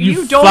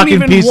 You don't fucking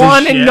even piece of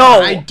wanna shit.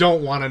 know. I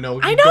don't want to know.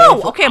 I You know.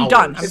 go for Okay, I'm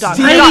done. I'm hours. done.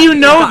 How I'm do done. you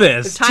know I'm done.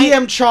 this? The time-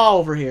 TM Chaw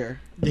over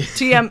here.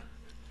 TM.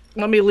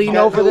 Let me lean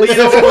over Lean this.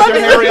 over with your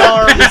hairy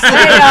arms.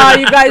 Hey,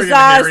 you guys, Friggin'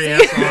 hairy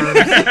see?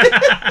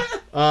 ass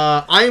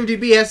arms.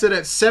 IMDb has it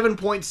at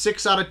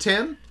 7.6 out of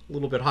 10. A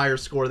little bit higher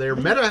score there.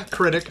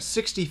 Metacritic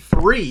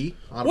 63.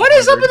 Out of What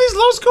is up 100. with these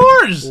low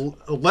scores?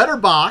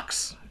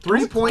 Letterbox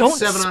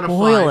 3.7 out of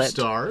spoil 5 it.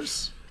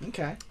 stars.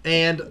 Okay.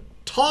 And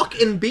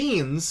Talkin'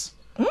 Beans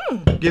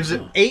gives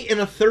it 8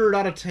 1/3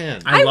 out of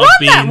 10. I love run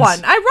beans. that one.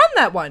 I run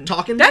that one.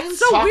 Talking That's beans?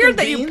 so Talking weird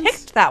that you beans?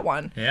 picked that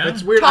one. Yeah.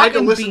 It's weird. I had to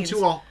Talkin' listen beans.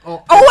 to a.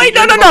 Oh wait,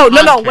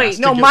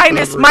 no, mine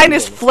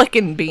is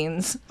flickin'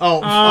 beans.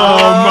 Oh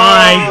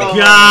my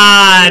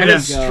god. And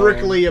it's Go.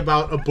 strictly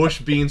about a bush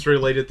beans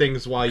related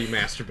things while you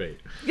masturbate.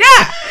 Yeah.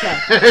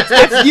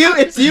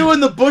 It's you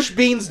and the Bush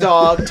Beans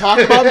dog talk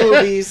about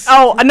movies.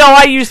 Oh no,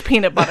 I use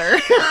peanut butter.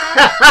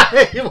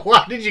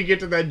 Why did you get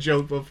to that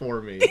joke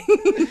before me?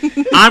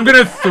 I'm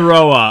gonna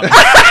throw up.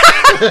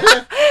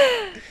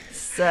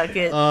 Suck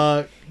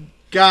it.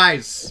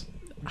 Guys,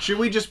 should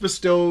we just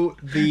bestow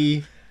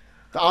the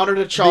The honor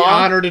to Chaw.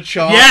 honor to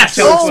Chaw? Yes.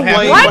 Tell us Oh, what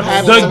happened. what? What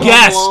happened The to Home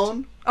guest.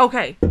 Alone?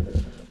 Okay.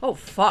 Oh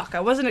fuck!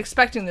 I wasn't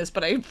expecting this,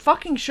 but I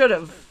fucking should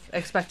have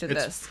expected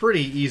It's this. a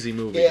pretty easy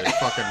movie to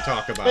fucking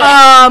talk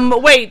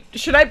about. Wait,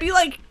 should I be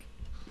like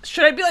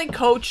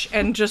Coach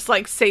and just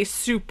like say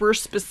super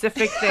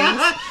specific things?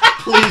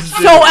 Please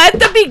do. So at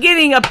the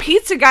beginning, a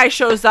pizza guy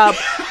shows up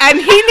and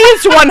he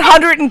needs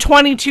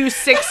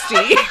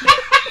 122.60,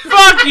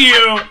 Fuck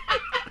you.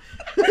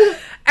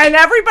 and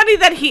everybody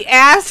that he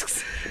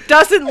asks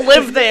doesn't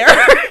live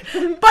there,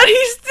 but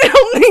he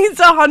still needs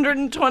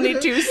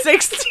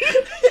 122.60.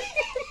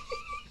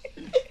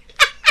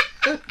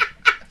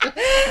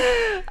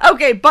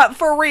 Okay, but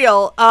for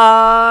real,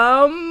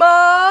 Home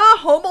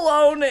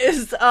Alone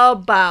is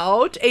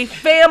about a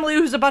family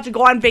who's about to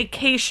go on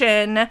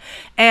vacation,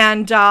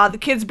 and the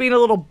kid's being a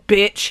little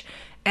bitch,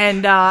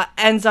 and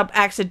ends up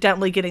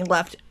accidentally getting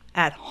left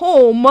at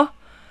home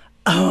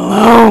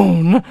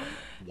alone.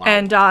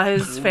 And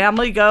his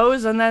family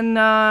goes, and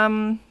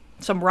then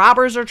some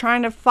robbers are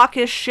trying to fuck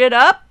his shit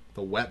up.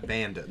 The Wet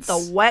Bandits.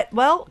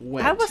 Well, I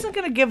Wet wasn't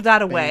gonna give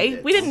that away.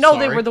 Bandits. We didn't know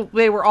Sorry.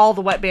 they were all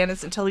the Wet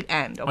Bandits until the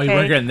end. Okay. Oh, you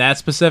weren't getting that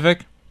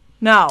specific?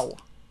 No.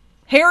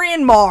 Harry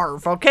and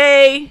Marv,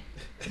 okay?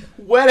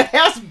 Wet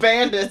ass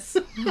bandits.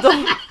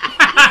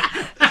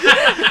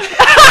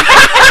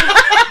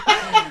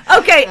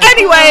 Okay,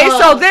 anyway,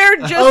 so they're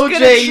just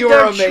OJ, you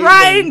are amazing.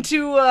 trying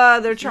to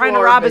are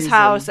rob his amazing.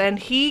 house, and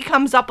he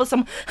comes up with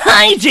some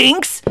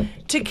hijinks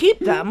to keep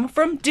them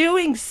from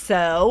doing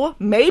so.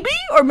 Maybe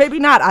or maybe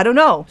not. I don't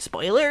know.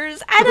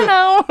 Spoilers. I don't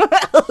know.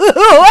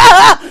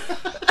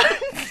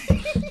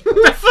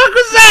 The fuck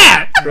was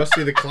that?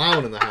 Krusty the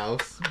Clown in the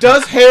house.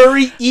 Does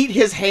Harry eat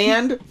his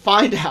hand?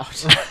 Find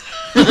out.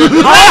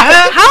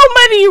 How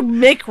many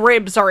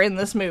McRibs are in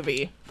this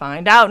movie?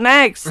 Find out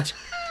next.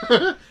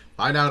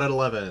 Find out at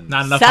 11.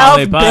 Not enough South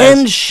holiday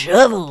Bend pies.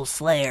 Shovel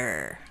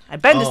Slayer.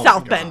 I've been to Oh,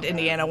 South God. Bend,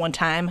 Indiana one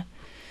time.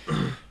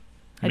 I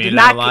Made did it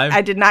not. out alive?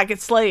 I did not get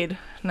slayed.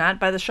 Not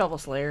by the Shovel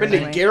Slayer. Been to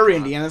anyway. Gary,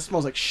 Indiana. It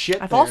smells like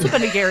shit. I've there. also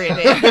been to Gary,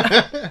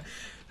 Indiana.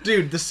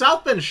 Dude, the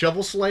South Bend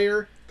Shovel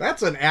Slayer,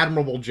 That's an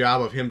admirable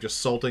job of him just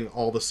salting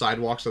all the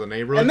sidewalks of the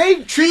neighborhood. And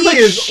they treat he like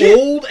is shit.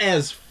 old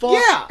as fuck.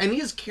 Yeah. And he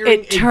is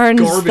carrying It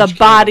turns a garbage the can.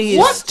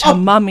 bodies to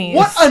mummies.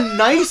 What a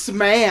nice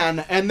man,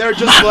 and they're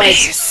just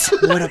Mummies.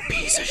 like, what a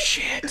piece of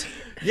shit.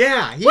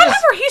 Yeah, he Whatever,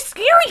 is he's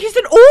scary. He's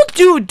an old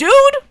dude.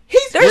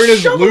 He's wearing his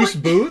shoveling- loose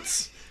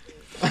boots.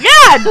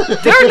 Yeah,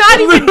 they're not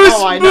even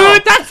Oh, I know.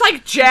 That's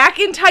like Jack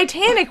in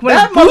Titanic when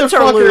That his boots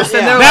are motherfucker, loose. yeah.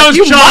 And they're That like, was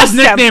 "You Charles' must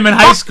have nickname in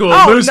high school,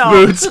 Oh, Loose no.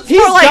 Boots.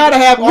 He's For, like, gotta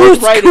have loose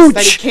arthritis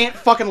that he cooch. can't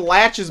fucking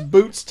latch his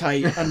boots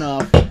tight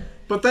enough.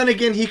 But then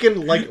again, he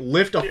can like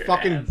lift a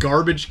fucking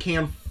garbage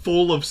can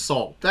full of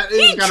salt. That He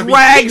is gotta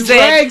drags be it.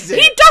 drags it.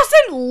 He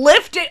doesn't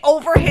lift it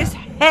over his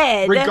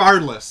head.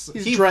 regardless.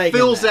 He's he dragging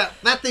fills that.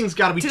 that thing's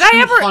got to be Did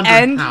I ever 200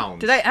 end? pounds.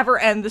 Did I ever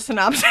end the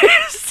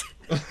synopsis?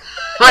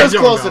 I was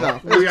don't close know.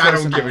 enough. It was I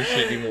close don't give a enough.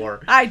 shit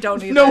anymore. I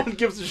don't either. No one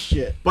gives a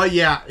shit. But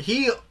yeah,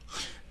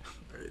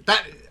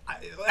 that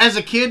as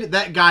a kid,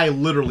 that guy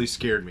literally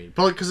scared me.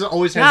 But because it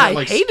always has Yeah, that I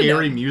like hated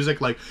scary him.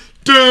 music, like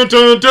dun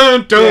dun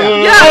dun dun.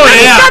 Yeah, Oh, when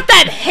yeah. he's got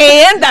that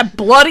hand, that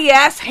bloody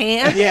ass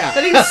hand. Yeah.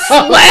 That he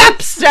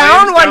slaps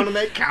down Slams when. down to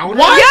make counter.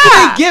 Why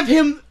Yeah. did they give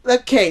him...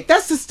 Okay,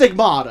 that's the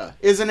stigmata,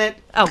 isn't it?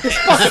 Oh,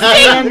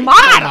 hand.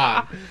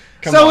 stigmata.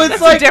 Come So on. it's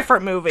That's like... a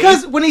different movie.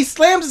 Because when he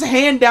slams his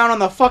hand down on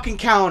the fucking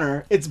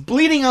counter, it's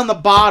bleeding on the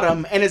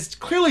bottom, and it's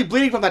clearly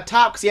bleeding from the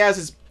top because he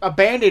has a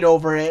Band-Aid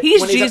over it. He's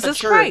when he's at the Jesus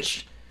church.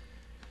 Christ.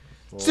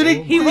 So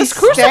did He did was stab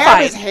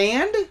crucified. his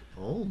hand?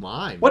 Oh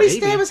my! What did he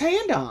maybe. stab his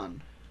hand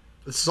on?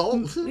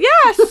 Salt.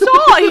 Yeah,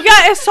 salt. He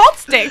got a salt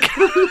stick.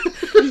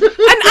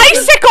 An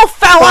icicle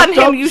fell on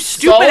him, you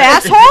stupid Salt?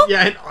 asshole.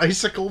 Yeah, an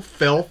icicle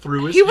fell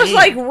through his. He was hand.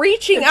 like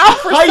reaching out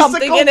for Icicle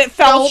something and it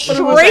fell fell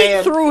through his straight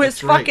hand. through his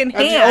That's right. fucking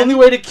And the hand. only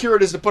way to cure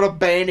it is to put a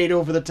Band-Aid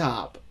over the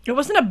top. It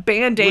wasn't a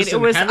band-aid, Listen,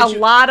 it was haven't a you-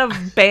 lot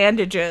of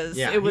bandages.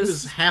 Yeah, it he was,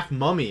 was half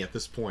mummy at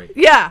this point.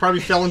 Yeah. Probably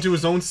fell into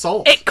his own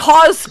salt. it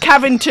caused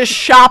Kevin to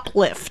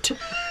shoplift.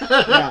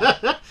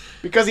 Yeah.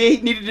 Because he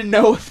needed to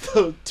know if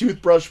the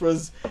toothbrush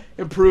was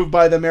improved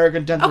by the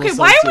American Dental Okay, Association.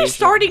 why are we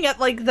starting at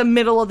like the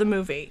middle of the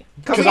movie?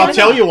 Because I'll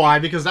tell you why.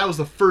 Because that was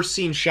the first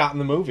scene shot in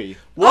the movie.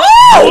 Whoa!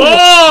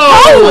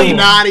 Holy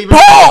Not even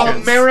balls!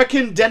 seconds.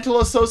 American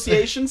Dental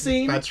Association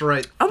scene? That's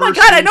right. Oh my First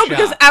god, I scene know shot.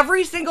 because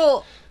every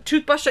single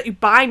toothbrush that you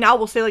buy now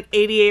will say like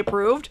 88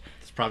 approved.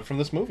 It's probably from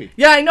this movie.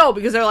 Yeah, I know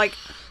because they're like,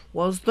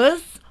 was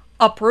this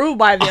approved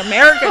by the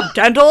American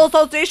Dental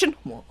Association?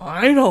 Well,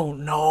 I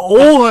don't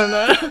know. And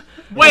then,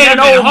 Wait a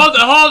minute.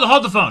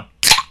 Hold the phone.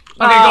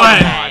 Okay, go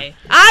ahead.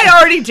 I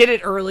already did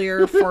it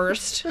earlier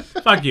first.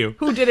 Fuck you.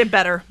 Who did it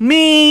better?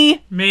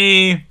 Me.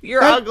 Me. You're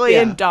That- ugly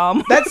yeah. and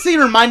dumb. That scene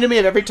reminded me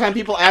of every time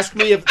people ask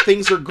me if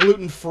things are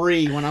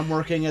gluten-free when I'm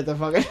working at the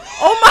fucking...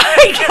 Oh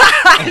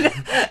my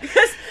god!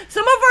 Because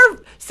some of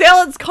our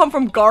salads come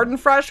from Garden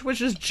Fresh,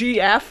 which is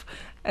GF,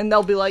 and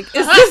they'll be like,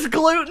 "Is this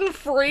gluten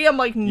free?" I'm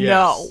like,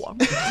 "No."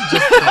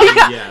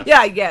 Yeah.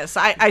 Yeah, yes.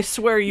 I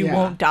swear you Yeah.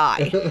 won't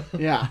die.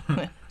 Yeah.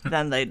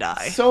 Then they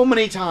die. So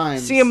many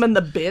times. See them in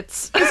the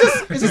bits.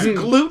 Is this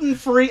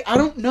gluten-free? I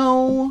don't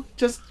know.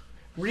 Just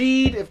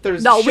read if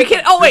there's... No, we shit-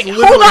 can. Oh wait, There's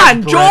hold literally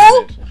on, bread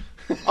Joel. in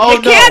it. Oh,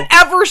 You can't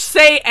ever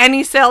say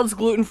any salad's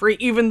gluten free,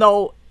 even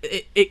though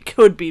it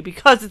could be,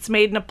 because it's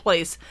made in a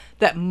place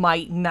that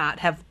might not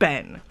have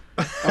been.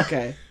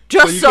 Okay.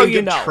 Just So so you you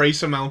can get know.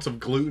 trace amounts of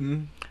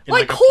gluten. In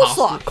Like a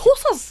coleslaw. pasta.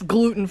 Coleslaw's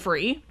gluten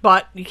free,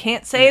 but you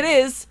can't say it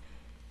is.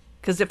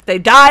 Because if they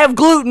die of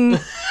gluten.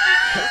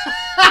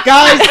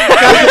 Guys,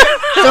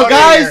 so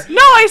guys,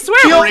 No, I swear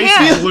Feel- we Trace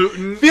can't.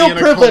 gluten feel in a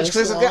privileged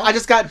because coleslaw. I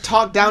just got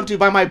talked down to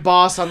by my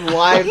boss on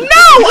live. No,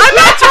 I'm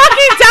not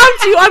talking down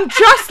to you. I'm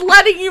just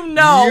letting you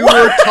know. You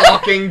were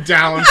talking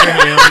down to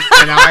him,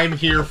 and I'm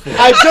here for it.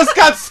 I just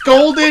got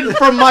scolded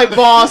from my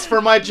boss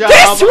for my job.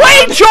 This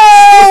way,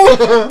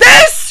 Joel!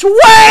 This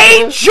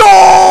way,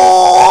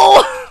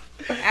 Joel!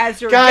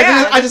 As your Guys,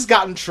 dad. I just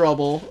got in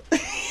trouble.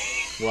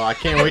 Well, I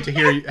can't wait to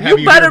have you You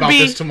hear better about be.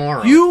 this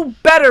tomorrow. You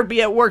better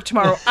be at work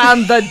tomorrow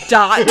on the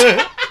dot.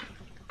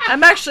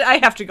 I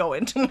have to go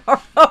in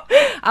tomorrow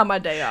on my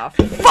day off.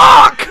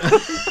 Fuck!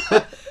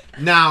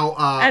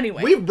 Now,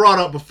 Anyway. we've brought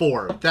up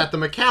before that the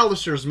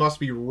McAllisters must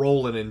be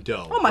rolling in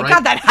dough. Oh my right?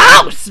 god, that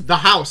house! The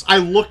house. I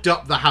looked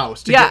up the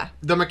house. Yeah.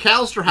 The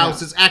McAllister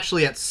house is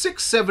actually at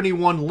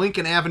 671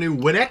 Lincoln Avenue,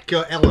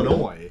 Winnetka,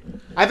 Illinois.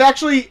 I've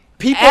actually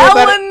people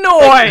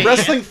Illinois. that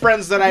wrestling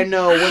friends that I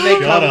know when they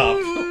Shut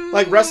come,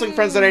 like wrestling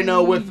friends that I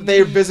know if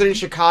they're visiting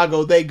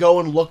Chicago, they go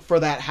and look for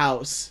that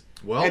house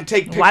Well, and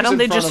take pictures. Why don't in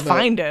they front just of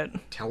find it?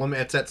 tell them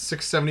it's at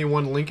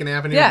 671 Lincoln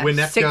Avenue, Yeah,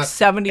 Winnetka,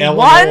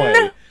 671.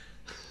 Illinois.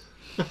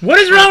 What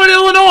is wrong with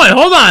Illinois?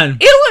 Hold on.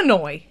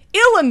 Illinois.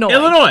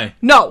 Illinois.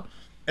 No.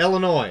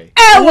 Illinois.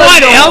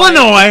 What?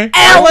 Illinois?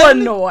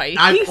 Illinois.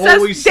 I've He says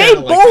always said they it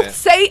like both that.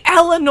 say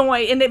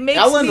Illinois, and it makes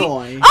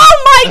Illinois. me.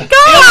 Oh my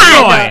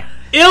god!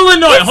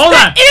 Illinois. Hold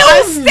on.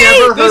 Ill state,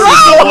 Never This heard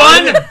is the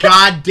one one-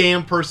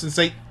 goddamn person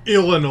say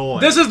Illinois.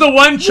 This is the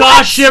one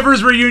Chaw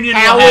Shivers reunion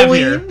we'll have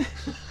here. Halloween.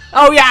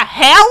 Oh yeah,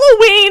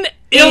 Halloween.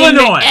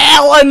 Illinois. In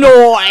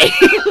Illinois.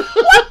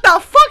 What the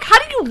fuck? How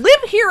do you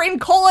live here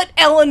and call it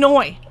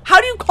Illinois? How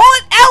do you call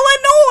it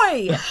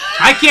Illinois.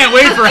 I can't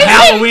wait for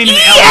Halloween in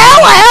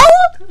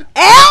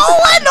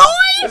Illinois.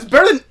 It's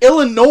better than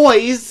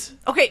Illinois.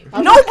 Okay,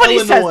 I'm nobody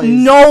from says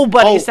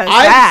Illinois. says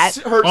I've that.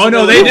 heard Oh, some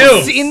no, they Illinois.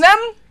 do. Seen them?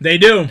 They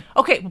do.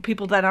 Okay, well,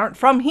 people that aren't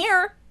from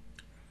here.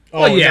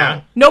 Oh, Well,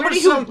 yeah. no. Nobody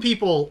There's who- some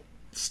people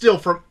still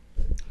from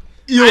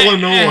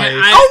Illinois.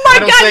 Oh my I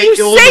don't god, say you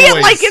say it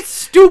Illinois. like it's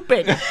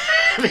stupid.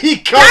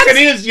 Because it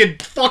is, you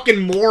fucking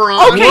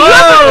moron. Okay,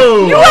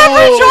 Whoa! you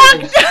ever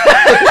talked?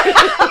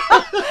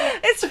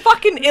 It's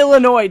fucking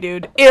Illinois,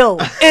 dude. Ill.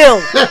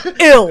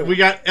 We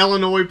got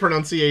Illinois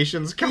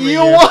pronunciations coming in.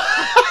 Iowa.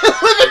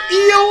 I live in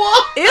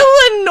Iowa.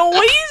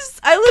 Illinois?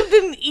 I lived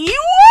in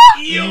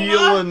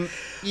Iowa?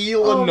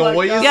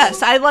 Illinois. God.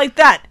 Yes, I like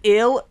that.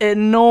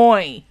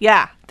 Illinois.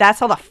 Yeah, that's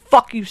how the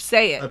fuck you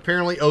say it.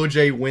 Apparently,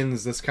 OJ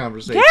wins this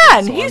conversation. Yeah,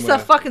 and so he's I'm the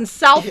gonna- fucking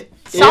Southpaw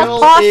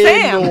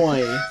Sam.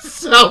 Illinois.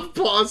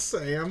 Southpaw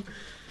Sam.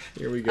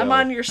 Here we go. I'm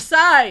on your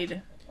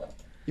side.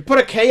 You put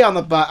a K on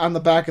the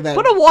back of that.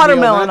 Put a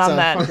watermelon that's on a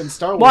that. fucking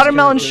Star Wars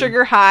Watermelon character.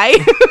 sugar high.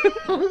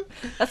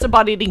 That's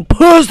about eating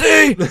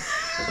pussy.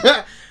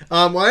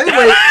 Well,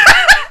 anyway,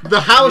 the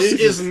house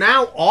is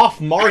now off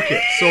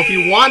market. So if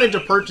you wanted to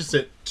purchase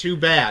it, too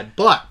bad.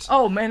 But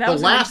Oh man, I the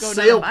was gonna last go down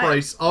sale and buy it.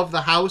 price of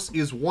the house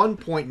is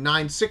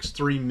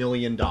 $1.963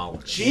 million.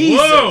 Jesus.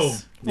 Whoa.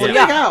 Well,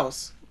 Yeah. big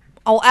house.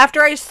 Oh,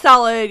 after I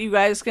sell it, you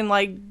guys can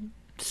like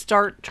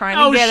start trying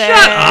to Oh, get shut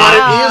it.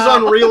 But it is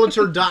on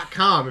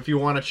Realtor.com if you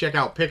want to check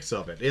out pics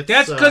of it. It's,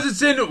 That's because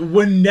it's in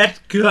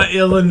Winnetka,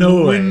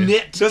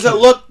 Illinois. Does it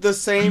look the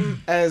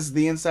same as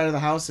the inside of the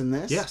house in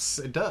this? Yes,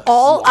 it does.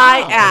 All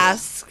I Wow.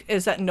 ask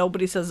is that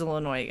nobody says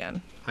Illinois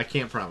again. I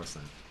can't promise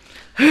that.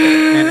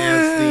 And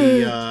as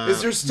the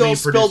Is there still main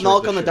spilled producer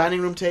milk of on the show-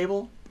 dining room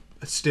table?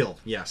 Still,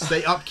 yes,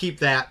 they upkeep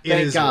that. It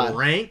Thank is God.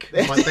 rank,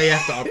 but they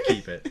have to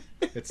upkeep it.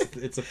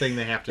 It's a thing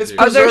they have to It's do.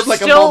 Are there Preserved like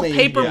a still mummy.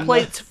 paper Yeah.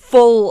 plates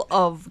full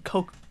of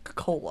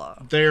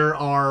Coca-Cola? There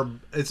are.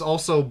 It's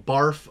also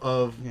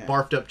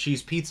barfed up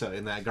cheese pizza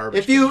in that garbage.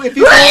 If you if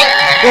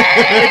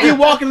you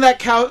walk into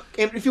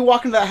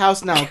that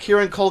house now,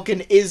 Kieran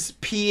Culkin is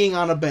peeing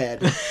on a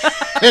bed.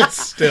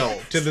 still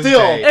to this Still.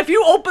 day. If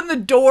you open the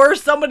door,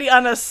 somebody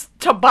on a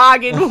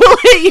toboggan will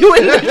hit you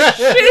in the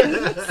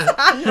shins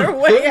on their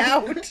way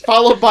out.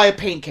 Followed by a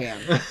paint can.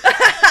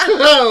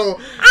 Oh,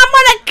 I'm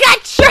gonna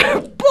get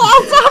your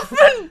balls off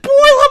and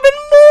boil them in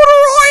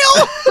motor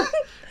oil.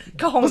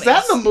 Cojones. Was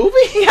that in the movie?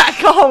 Yeah,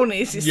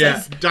 cojones. He yeah,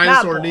 says.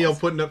 Dinosaur not Neil balls.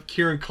 putting up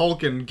Kieran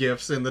Culkin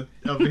gifs of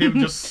him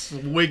just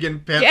swigging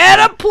Pepsi. Get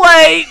a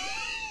plate.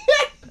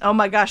 Oh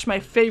my gosh, my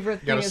favorite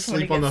thing Gotta is when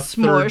he sleep on the gets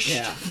third, smushed.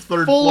 Yeah.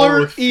 third Fuller, floor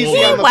with easy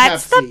Fuller. on the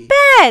What's the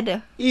Pepsi.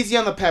 bed? Easy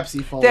on the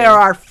Pepsi Fuller. There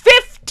are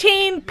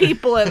 15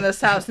 people in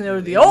this house, and you're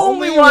the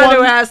only Only one who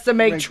one has to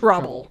make make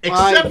trouble.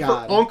 Except My for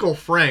God. Uncle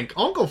Frank.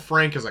 Uncle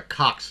Frank is a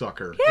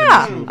cocksucker.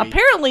 Yeah, In this movie.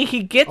 apparently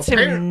he gets him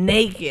Appar-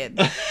 naked.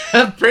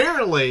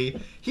 Apparently,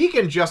 he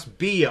can just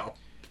be a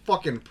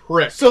fucking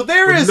prick. So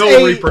there with is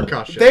no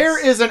repercussions.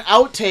 There is an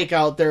outtake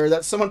out there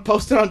that someone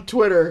posted on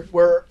Twitter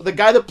where the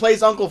guy that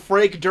plays Uncle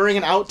Frank during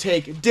an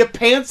outtake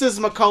depantses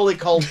Macaulay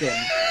Culkin.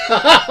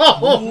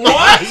 Oh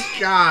my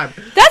god.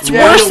 That's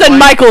Yeah. worse than Like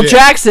Michael dick.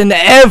 Jackson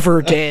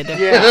ever did.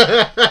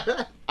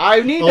 Yeah.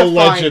 I need to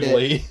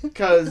Allegedly. find it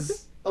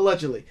because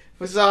allegedly.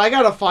 So I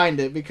gotta find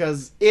it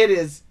because it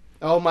is.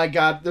 Oh my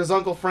god! There's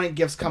Uncle Frank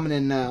gifts coming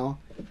in now.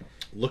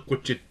 Look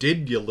what you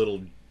did, you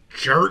little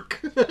jerk.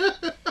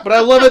 But I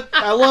love it.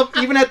 I love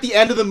even at the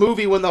end of the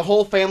movie when the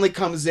whole family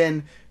comes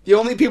in. The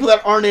only people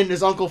that aren't in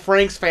is Uncle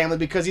Frank's family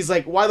because he's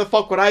like, why the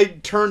fuck would I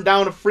turn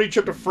down a free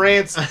trip to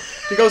France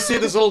to go see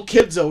if this little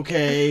kid's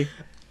okay?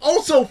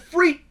 Also,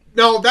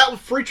 that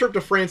free trip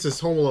to France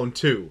is Home Alone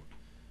 2.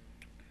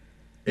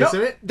 Isn't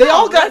No, it? They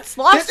all got that's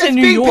Lost it's in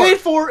New being York. paid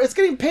for. It's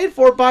getting paid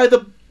for by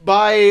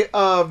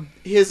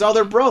his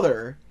other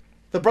brother.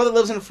 The brother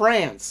lives in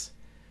France.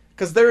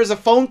 Because there is a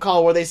phone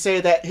call where they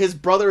say that his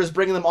brother is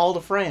bringing them all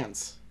to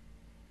France.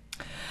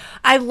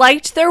 I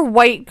liked their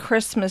white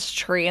Christmas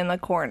tree in the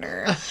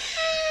corner.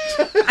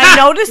 I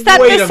noticed that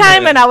Wait this a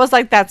time, minute. and I was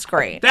like, that's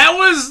great. That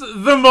was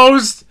the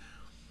most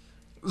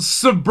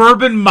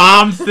suburban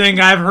mom thing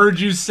I've heard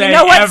you say You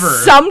know what? ever.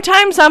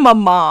 Sometimes I'm a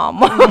mom.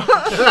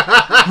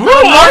 Who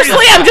are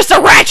Mostly I'm just a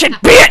ratchet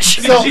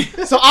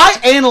bitch. So I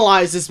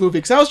analyzed this movie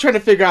because I was trying to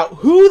figure out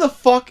who the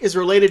fuck is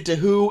related to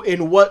who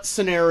in what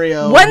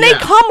scenario. When they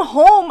come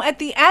home at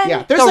the end,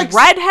 Yeah, there's the like-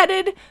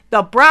 redheaded,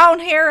 the brown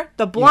hair,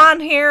 the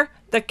blonde hair,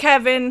 the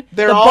Kevin,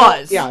 they're the all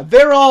Buzz. Yeah,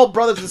 they're all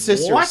brothers and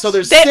sisters. What? So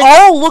there's They six,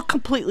 all look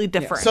completely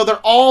different. So they're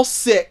all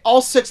sick.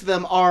 All six of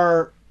them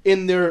are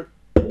in their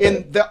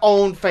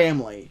own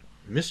family.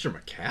 Mr.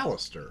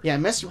 McAllister. Yeah,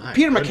 My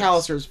Peter goodness.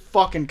 McAllister is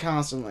fucking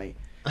constantly.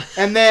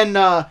 And then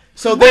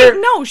so they're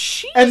Wait, no,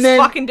 she's and then-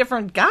 fucking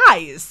different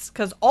guys.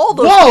 Because all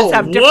those Whoa, kids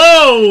have different...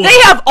 Whoa! They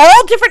have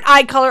all different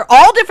eye color,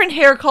 all different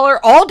hair color,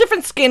 all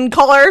different skin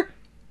color.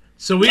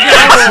 So we got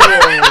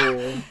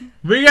Oh.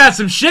 We got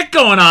some shit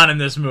going on in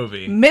this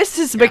movie.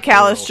 Mrs.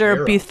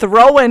 McAllister be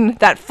throwing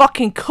that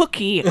fucking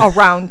cookie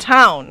around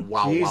town.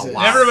 Wow, Jesus. wow,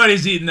 wow.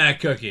 Everybody's eating that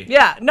cookie.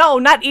 Yeah, no,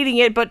 not eating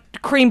it, but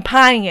cream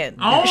pieing it.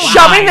 Oh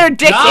Shoving my their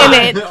dick God.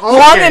 in it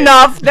long Okay.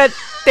 enough that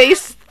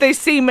they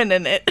semen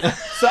in it.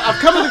 So I've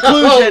come to the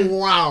conclusion. Oh,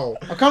 wow.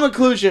 I've come to the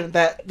conclusion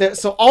that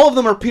so all of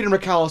them are Peter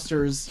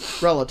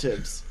McAllister's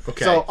relatives.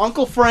 Okay. So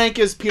Uncle Frank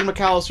is Peter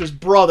McAllister's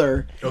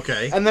brother.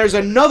 Okay. And there's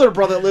another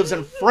brother that lives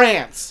in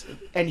France,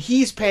 and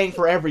he's paying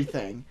for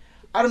everything.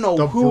 I don't know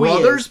The who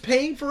brother's he is.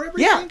 paying for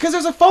everything? Yeah, because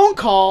there's a phone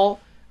call.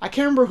 I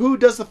can't remember who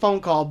does the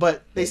phone call,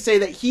 but they say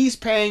that he's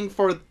paying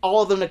for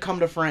all of them to come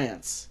to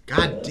France.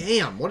 God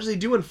damn. What does he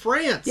do in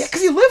France? Yeah,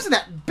 because he lives in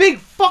that big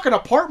fucking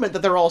apartment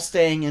that they're all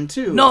staying in,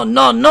 too.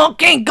 No,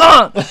 King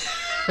Kong.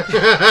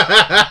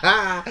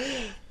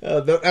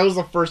 That was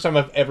the first time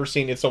I've ever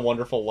seen It's a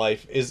Wonderful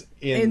Life is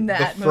in the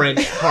that French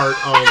movie. part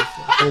of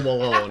Home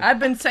Alone. I've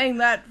been saying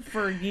that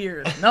for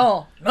years.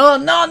 No,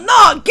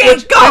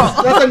 King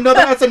Kong.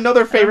 That's another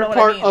know favorite what it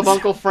part means. of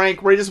Uncle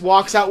Frank, where he just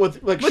walks out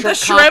with With shrimp the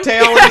shrimp.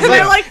 cocktail, and he's And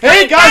they're like, like,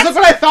 "Hey "Frank, guys, that's-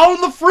 look what I found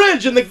in the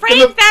fridge!" And the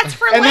Frank, that's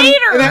for and then,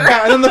 later.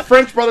 And then the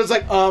French brother's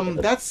like,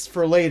 "That's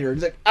for later."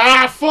 He's like,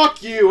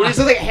 "Fuck you!" And he's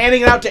just like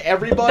handing it out to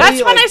everybody.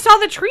 That's when like, I saw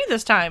the tree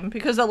this time,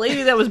 because the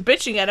lady that was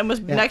bitching at him was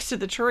next to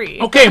the tree.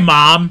 Okay,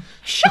 Mom.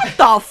 Shut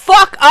the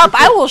fuck up.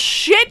 I will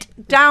shit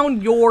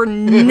down your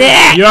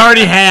neck. You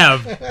already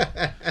have.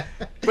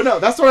 But no,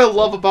 that's what I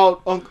love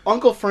about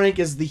Uncle Frank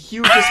is the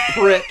hugest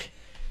prick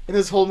in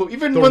this whole movie.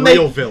 Even The when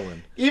real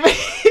villain. even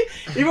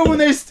when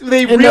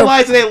they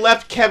realize they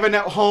left Kevin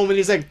at home, and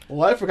he's like,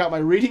 "Well, I forgot my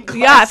reading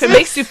glasses." Yeah, if it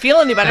makes you feel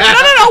any better.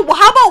 No.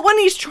 How about when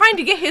he's trying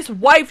to get his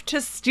wife to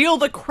steal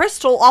the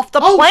crystal off the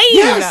Oh, plane?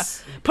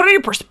 yes. Put it in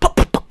your purse.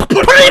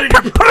 Put it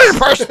in your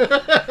purse.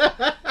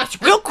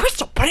 It's real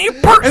crystal. Put it in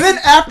your purse. And then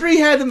after he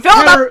had them fill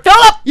it up. Fill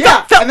it up.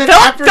 Yeah, Fill and then fill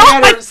after he up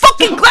had my her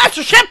fucking glass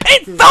of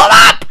champagne. Fill it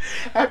up.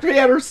 After he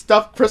had her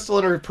stuffed crystal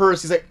in her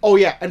purse, he's like, "Oh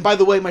yeah, and by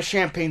the way, my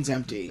champagne's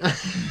empty."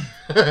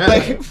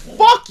 Like,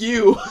 fuck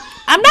you.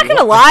 I'm not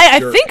gonna lie. I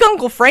think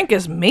Uncle Frank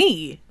is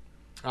me.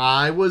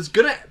 I was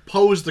gonna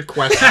pose the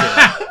question.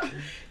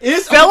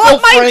 Is Fill Uncle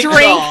up my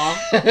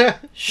Frank drink.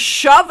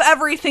 Shove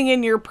everything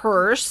in your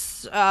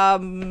purse. I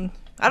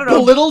don't know.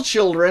 belittle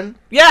children?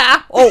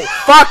 Yeah. Oh,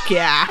 fuck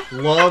yeah.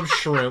 Love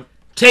shrimp.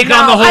 Take No,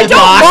 on the whole I don't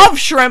block. love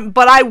shrimp,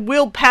 but I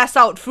will pass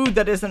out food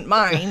that isn't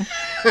mine.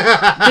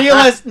 Neil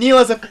has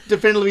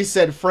definitively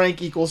said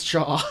Frank equals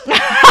Shaw.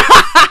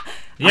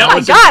 Yep. Oh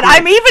my god,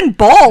 I'm even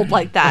bald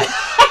like that.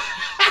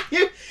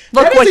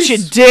 Look That is what a you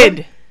split-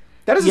 did.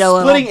 That is Yellow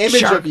a splitting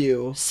image shark. of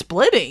you.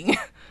 Splitting.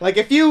 Like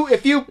if you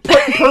put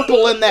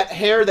purple in that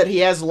hair that he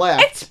has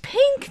left. It's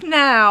pink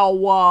now.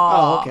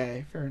 Oh,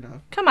 okay, fair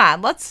enough. Come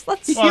on, let's. Well,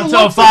 He until it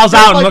looks falls a bit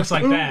out and looks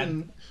like that.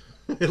 Putin.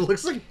 It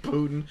looks like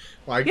Putin.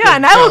 Well, I Yeah, couldn't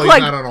and I tell look he's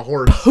like not on a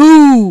horse.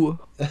 Pooh.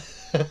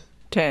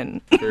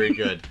 10. Very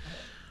good.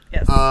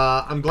 Yes.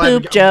 I'm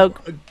glad. Poop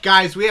joke.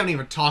 Guys, we haven't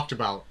even talked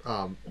about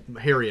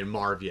Harry and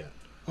Marv yet.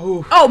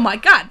 Oh my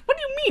god, what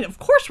do you mean? Of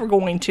course we're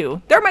going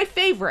to. They're my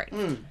favorite.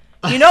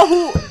 You know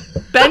who?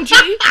 Benji?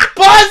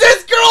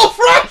 Buzz's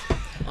girlfriend.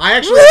 I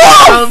actually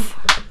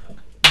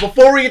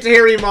before we get to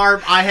Harry and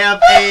Marv,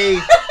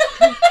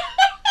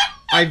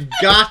 I've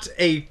got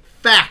a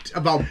fact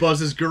about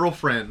Buzz's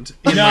girlfriend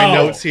in my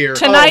No. notes here.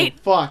 Tonight,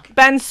 Oh, fuck.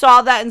 Ben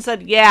saw that and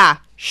said, yeah,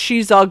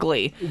 she's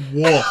ugly.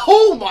 Whoa.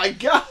 Oh my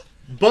god.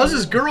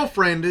 Buzz's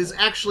girlfriend is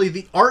actually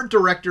the art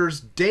director's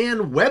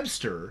Dan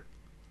Webster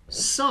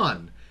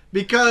son.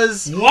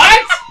 Because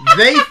What?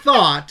 they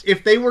thought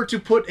if they were to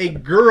put a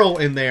girl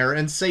in there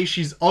and say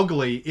she's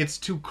ugly, it's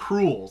too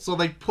cruel. So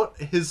they put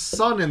his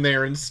son in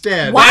there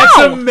instead. Wow, That's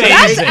amazing.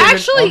 That's An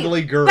actually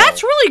ugly girl.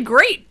 That's really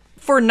great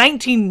for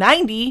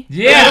 1990.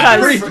 Yeah. That's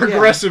because- pretty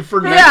progressive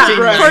for Yeah,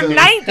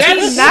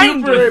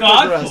 1990. for Progressive.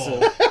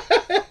 1990. Super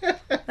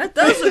progressive. That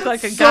does look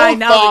like a So guy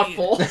now.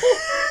 thoughtful.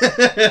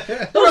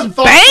 Those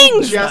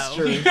bangs,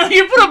 gesture.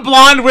 You put a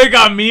blonde wig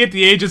on me at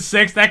the age of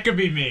 6, that could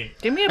be me.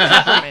 Give me a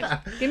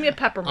peppermint. Give me a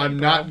peppermint. I'm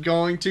bro. not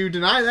going to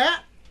deny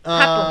that.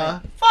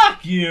 Peppermint.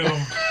 Fuck you.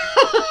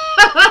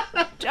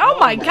 Oh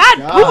my god,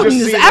 Just Putin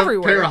is see a pair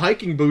everywhere. of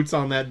hiking boots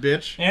on that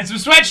bitch. And some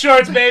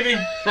sweatshorts, baby.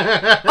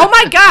 Oh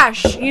my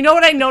gosh. You know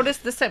what I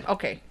noticed this time?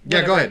 Okay.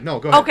 Yeah, go ahead. No,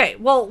 go ahead. Okay,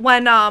 well,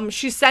 when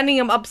she's sending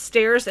him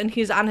upstairs and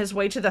he's on his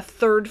way to the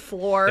 3rd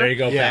floor. There you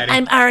go, Yeah. Patty.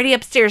 I'm already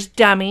upstairs,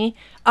 dummy.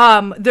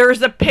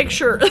 There's a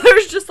picture.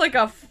 There's just like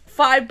a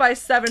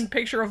 5x7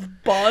 picture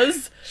of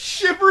Buzz.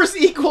 Shippers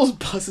equals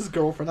Buzz's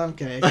girlfriend. I'm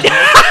gay.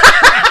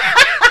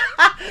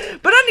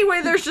 But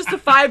anyway, there's just a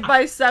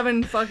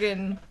 5x7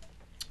 fucking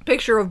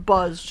picture of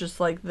Buzz just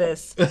like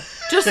this.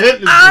 Just on the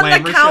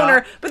glamour counter.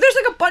 shot. But there's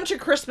like a bunch of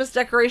Christmas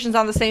decorations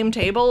on the same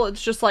table.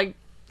 It's just like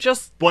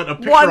What, a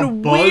picture one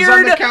of Buzz weird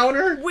on the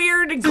counter?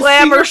 weird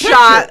glamour Senior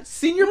shot. picture.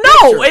 Senior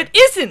No, picture. it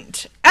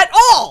isn't at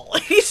all.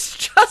 He's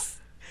just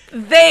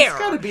there. It's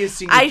gotta be a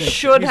senior I picture.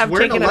 should He's have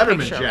wearing taken a a Letterman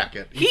picture.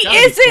 jacket. He He's gotta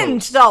be isn't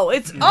close. though.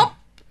 It's up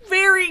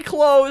very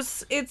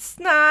close. It's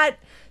not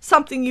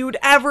something you'd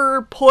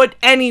ever put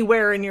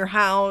anywhere in your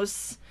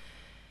house.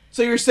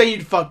 So you're saying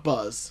you'd fuck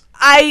Buzz?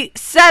 I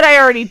said I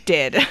already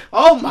did.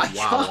 Oh my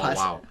Wow, god!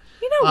 wow.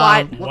 You know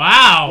what?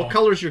 Wow. What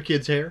color's your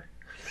kid's hair?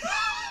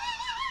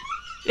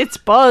 It's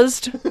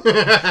buzzed.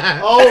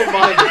 Oh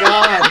my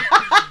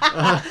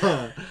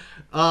god!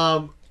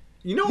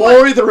 You know what?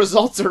 Maury, the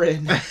results are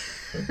in.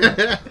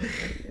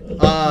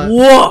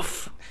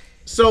 Woof.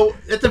 So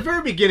at the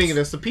very beginning of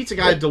this, the pizza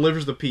guy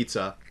delivers the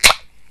pizza,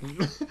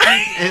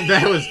 and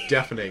that was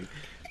deafening.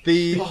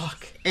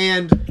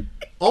 And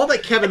all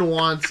that Kevin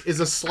wants is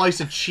a slice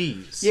of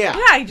cheese. Yeah.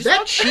 Yeah, I just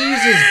That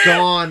cheese is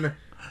gone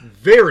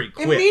very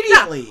quick.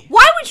 Immediately.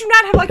 Why would you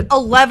not have like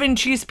 11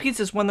 cheese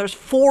pizzas when there's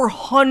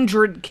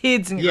 400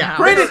 kids in your Yeah. house?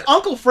 Granted,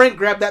 Uncle Frank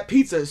grabbed that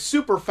pizza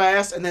super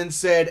fast and then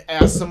said,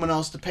 ask someone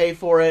else to pay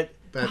for it.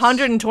 That's,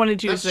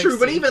 122. That's true,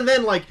 but even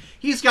then, like,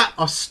 he's got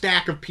a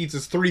stack of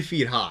pizzas 3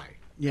 feet high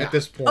Yeah. at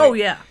this point. Oh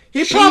yeah. He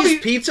Cheese probably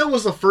pizza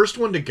was the first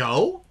one to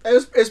go?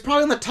 it's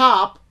probably on the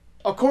top.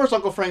 Of course,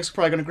 Uncle Frank's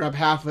probably gonna grab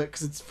half of it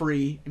because it's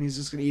free and he's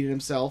just gonna eat it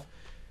himself.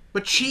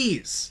 But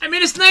cheese. I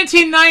mean, it's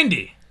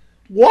 1990.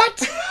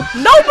 What?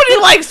 Nobody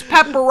likes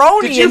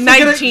pepperoni Did you in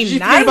forget, did you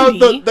forget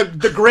 1990. about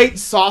the great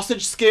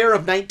sausage scare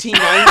of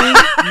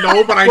 1990?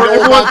 No, but I Where know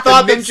everyone about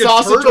thought the that Ninja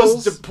sausage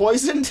Turtles. was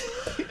poisoned?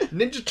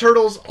 Ninja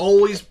Turtles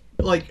always,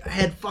 like,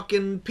 had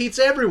fucking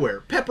pizza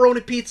everywhere.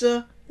 Pepperoni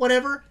pizza,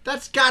 whatever.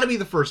 That's gotta be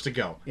the first to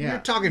go. Yeah. You're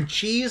talking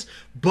cheese,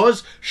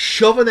 Buzz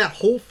shoving that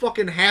whole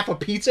fucking half a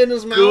pizza in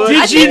his mouth. Good.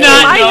 Did you think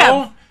not I know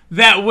have-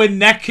 that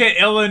Winnetka,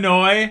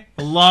 Illinois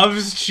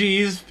loves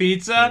cheese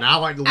pizza? Now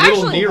like Little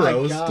Actually-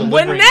 Nero's Oh my God.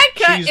 delivering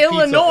Winnetka, cheese pizza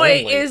Illinois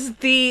only. is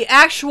the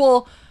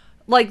actual,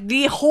 like,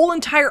 the whole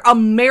entire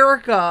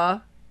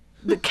America,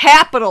 the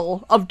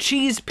capital of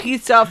cheese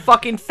pizza,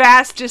 fucking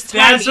fastest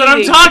time That's what I'm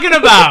eating. talking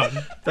about.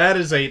 That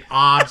is an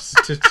odd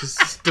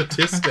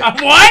statistic.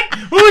 What?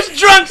 Who's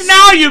drunk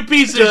now, you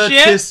piece of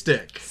shit?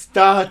 Statistic.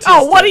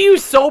 Oh, what are you,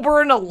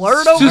 sober and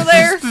alert over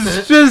there?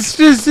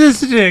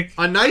 Statistic.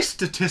 A nice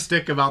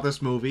statistic about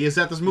this movie is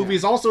that this movie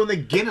is also in the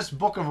Guinness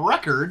Book of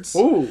Records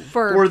Ooh.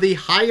 for the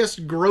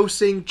highest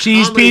grossing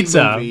Cheese comedy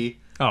pizza. movie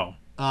Oh.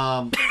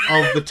 of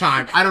the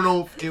time. I don't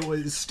know if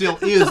it still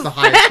is the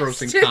highest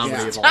grossing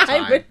comedy of all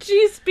time. But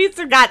cheese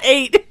pizza got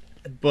 8.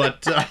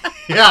 But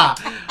yeah,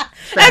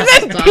 And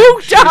then Fast time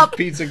puked cheese up.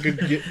 Pizza could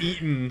get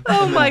eaten.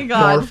 Oh and my then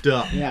God. barfed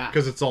up. Yeah.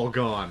 because it's all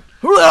gone.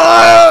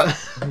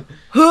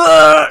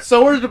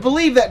 So we're to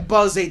believe that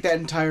Buzz ate that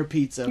entire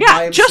pizza. by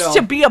Yeah, himself just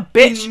to be a in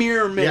bitch.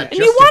 mere minutes. And just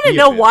you to want to be a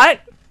know bitch.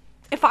 what?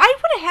 If I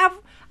were to have,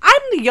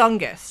 I'm the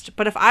youngest,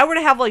 but if I were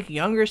to have like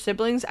younger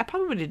siblings, I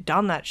probably would have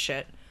done that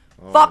shit.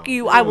 Fuck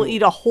you! I will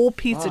eat a whole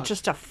pizza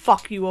just to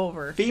fuck you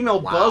over.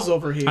 Female Buzz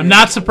over here. I'm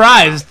not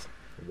surprised.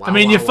 Wow, I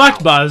mean, wow, you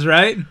fucked wow. Buzz,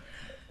 right?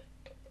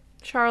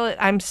 Charlotte,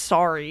 I'm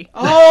sorry.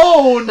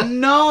 Oh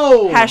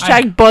no!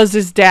 Hashtag Buzz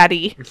is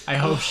daddy. I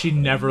hope she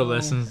never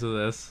listens to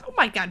this. Oh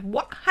my God!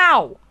 What?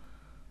 How?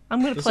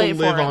 I'm gonna This play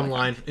will it for live her.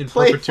 online in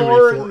Play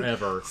perpetuity for-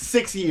 forever.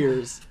 6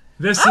 years.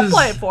 This I'll is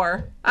play it for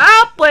her.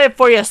 I'll play it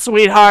for you,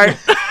 sweetheart.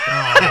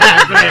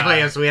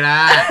 Play you,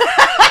 sweetheart.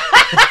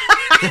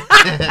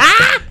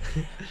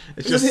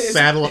 It's just It's-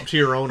 saddle up to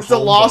your own It's a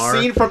home lost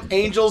bar. scene from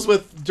Angels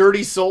with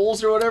Dirty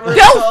Souls or whatever.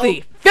 it's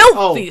called.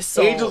 Filthy Oh,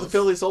 souls. Angels with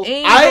Filthy Souls.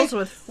 Angels I with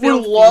would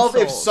filthy love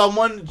if souls.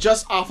 someone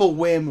just off a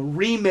whim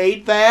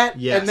remade that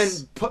Yes. and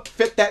then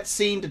fit that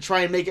scene to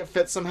try and make it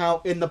fit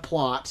somehow in the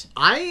plot.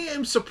 I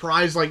am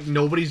surprised like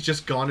nobody's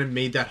just gone and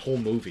made that whole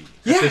movie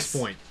at Yes. this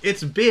point.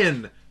 It's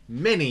been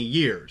many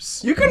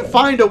years. You can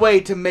find a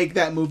way to make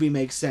that movie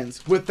make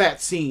sense with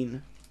that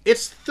scene.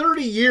 It's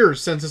 30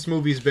 years since this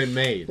movie's been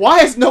made. Why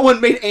has no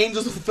one made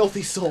Angels with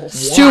Filthy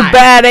Souls? Too Why?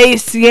 bad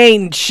AC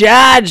ain't in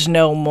charge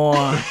no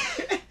more.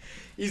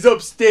 He's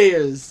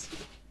upstairs.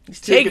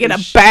 He's taking a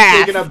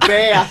bath. Taking a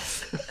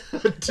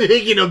bath.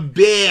 Taking a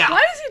bath.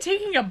 Why is he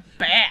taking a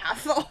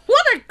bath?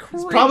 What a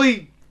creep.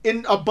 Probably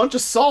in a bunch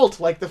of salt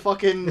like the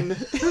fucking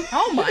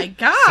Oh my South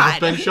God.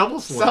 Bend Shovel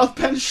Slam. South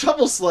Bend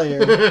Shovel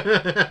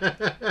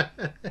Slayer.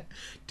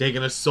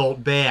 Taking a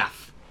salt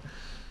bath.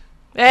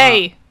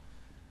 Hey.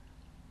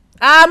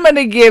 I'm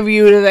gonna give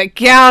you to the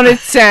count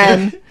of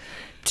 10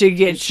 to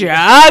get your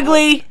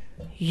ugly,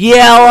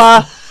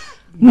 yellow,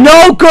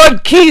 no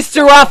good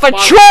keister off of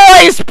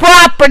Troy's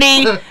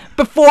property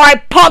before I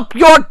pump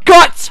your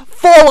guts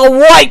full of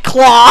White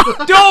Claw.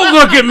 Don't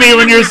look at me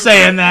when you're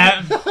saying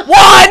that.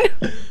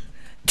 1,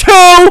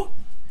 2,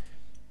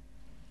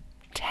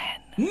 10.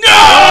 No!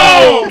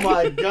 Oh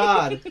my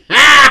god.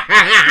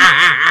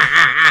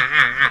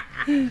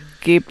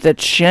 Keep the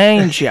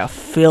change, you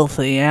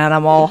filthy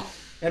animal.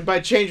 And by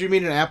change, we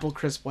mean an apple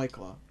crisp White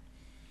Claw.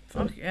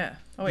 Fuck yeah.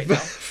 Oh wait, no.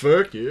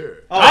 Fuck yeah.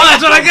 Oh,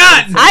 that's what I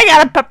got! I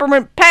got a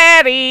peppermint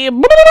patty.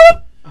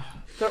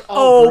 They're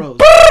all Oh,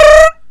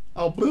 gross.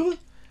 Oh, boo.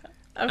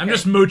 I'm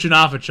just mooching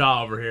off a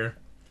chaw over here.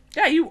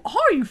 Yeah, you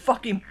are, you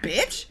fucking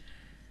bitch.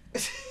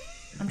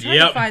 I'm trying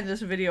Yep. to find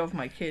this video of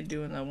my kid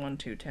doing the 1,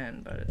 2,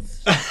 10, but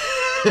it's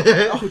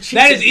Oh, Jesus.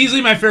 That is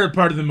easily my favorite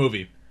part of the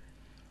movie.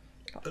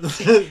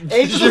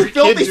 Angels Your with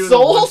Filthy kid doing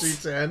Souls?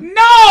 the 1, 2, 10?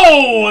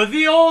 No!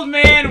 The old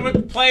man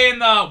with playing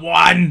the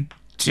 1,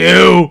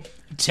 2,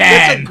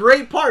 That's a 10.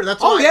 great part.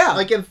 That's Oh, why, yeah.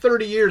 like in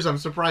 30 years, I'm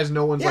surprised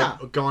no one's Yeah.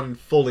 like gone and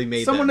fully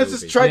made Someone that has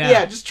movie. just tried,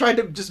 Yeah. just tried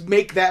to just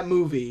make that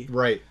movie.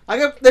 Right.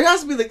 There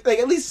has to be like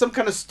at least some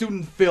kind of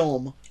student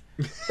film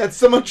that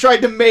someone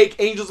tried to make.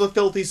 Angels with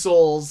Filthy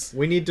Souls.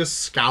 We need to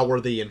scour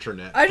the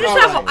internet. I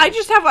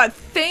just have a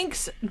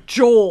thanks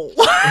Joel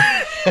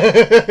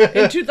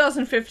in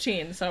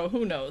 2015. So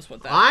who knows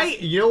what that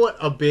is. You know what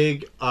a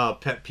big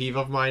pet peeve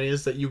of mine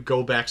is, that you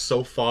go back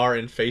so far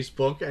in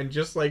Facebook and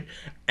just like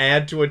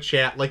add to a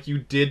chat like you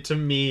did to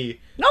me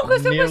No,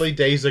 'cause it nearly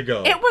days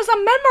ago. It was a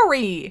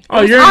memory. Oh,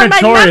 It was you're on my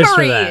notorious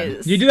for that.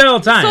 memories. You do that all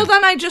the time. So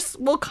then I just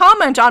will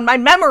comment on my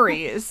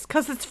memories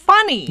because it's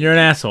funny. You're an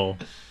asshole.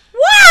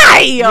 Why?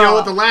 You know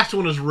what? The last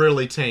one is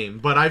really tame,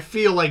 but I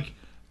feel like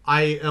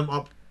I am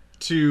up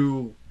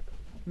to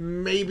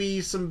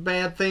maybe some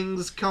bad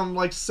things come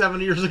like 7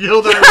 years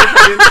ago that I wish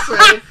I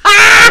didn't say.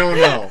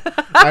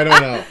 I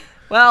don't know.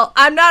 Well,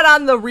 I'm not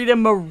on the Rita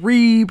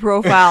Marie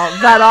profile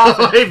that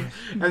often.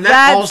 And that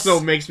That's- also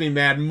makes me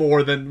mad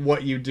more than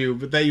what you do,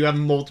 but that you have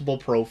multiple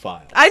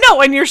profiles. I know,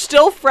 and you're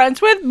still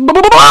friends with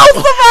both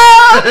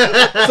of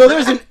them. So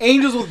there's an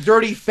Angels with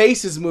Dirty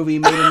Faces movie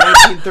made in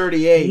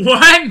 1938.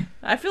 What?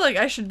 I feel like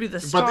I should be the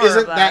star But isn't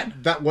of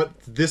that. that what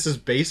this is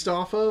based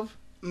off of?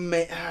 1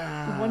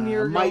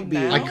 year ago might be.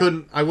 now?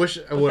 I wish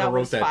I would that have wrote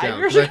was that 5 down.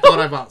 years 'Cause I ago.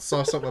 thought I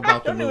saw something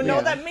about the I don't movie. even know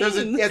what that There's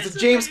means. it's a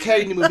James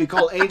Cagney movie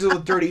called Angels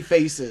with Dirty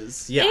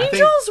Faces. Yeah,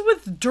 Angels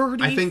with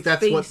dirty I think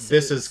that's what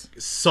this is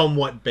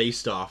somewhat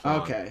based off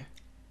of. Okay.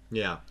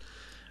 Yeah.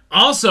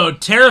 Also,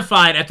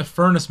 terrified at the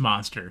furnace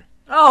monster.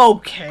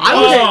 Okay. I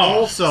was Oh.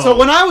 also... So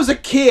when I was a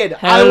kid,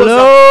 I was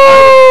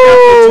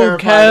Hello,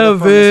 terrified of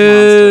the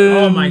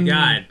Furnace Oh my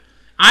god.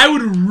 I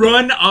would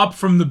run up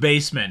from the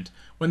basement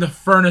when the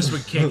furnace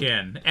would kick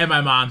in at my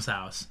mom's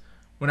house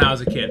when I was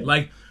a kid.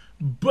 Like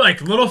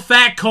little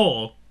fat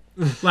Cole,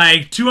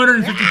 like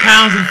 250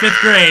 pounds in 5th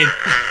grade,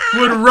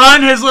 would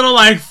run his little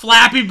like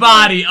flappy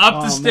body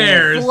up the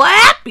stairs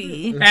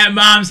Flappy. at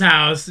mom's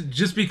house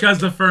just because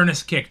the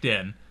furnace kicked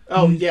in.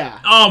 Oh yeah,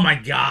 Oh my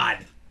god.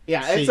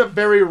 yeah. See- It's a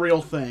very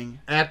real thing.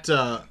 At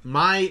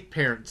my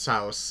parents'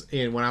 house,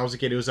 when I was a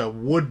kid, it was a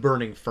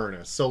wood-burning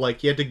furnace. So,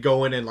 like, you had to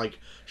go in and, like,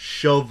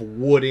 shove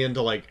wood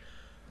into, like...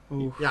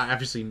 Yeah,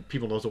 obviously,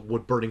 people knows what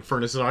wood-burning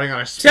furnace is. I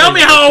gotta explain Tell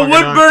me it how a fucking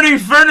wood hard. burning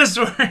furnace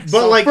works.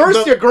 But, like,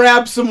 First, you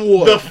grab some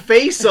wood. the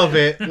face of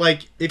it,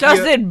 like... if Does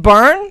you it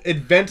burn?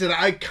 invented,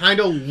 I kind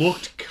of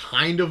looked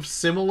kind of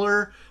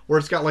similar, where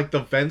it's got, like, the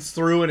vents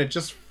through, and it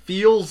just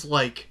feels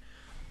like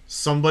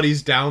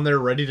somebody's down there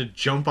ready to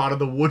jump out of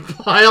the wood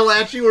pile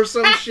at you or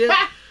some shit.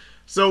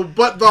 So,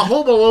 but the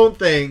Home Alone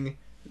thing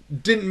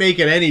didn't make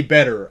it any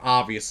better,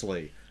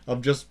 obviously.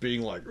 Of just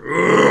being like,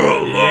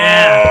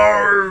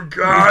 Yeah.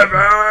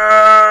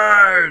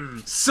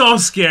 Kevin! So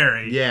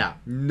scary. Yeah,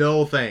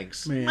 no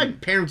thanks. Man. My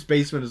parents'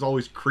 basement is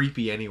always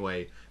creepy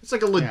anyway. It's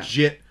like a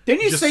legit.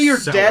 Didn't you just say your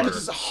cellar. dad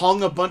just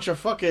hung a bunch of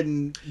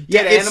fucking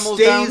Yeah, dead it animals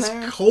down stays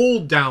there?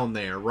 cold down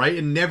there, right?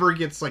 It never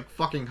gets like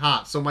fucking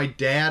hot. So my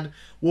dad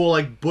will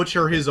like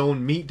butcher his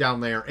own meat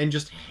down there and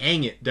just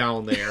hang it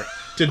down there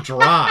to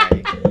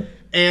dry.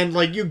 And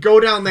like you go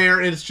down there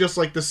and it's just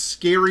like the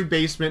scary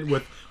basement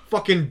with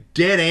fucking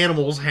dead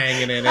animals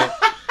hanging in it.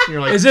 And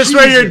you're like, Is this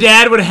where your Jesus.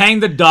 dad would hang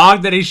the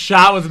dog that he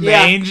shot with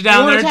Yeah. mange You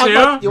down wanna there talk too?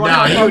 about- you wanna Nah,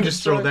 talk he about would the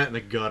just throw story? that in the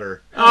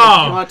gutter. You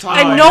Oh. wanna talk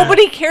And about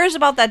nobody cares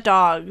about that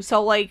dog.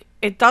 So, like,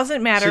 it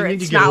doesn't matter. So you need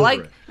to It's get not over like...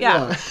 it.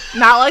 Yeah. What?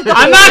 Not like the...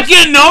 I'm not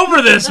getting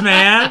over this,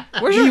 man.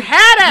 Where's your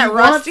hat at,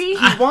 Rusty?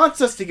 He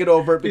wants us to get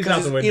over it He's out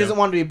because the he window. doesn't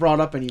want to be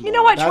brought up anymore. You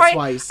know what, That's Troy?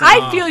 why he's said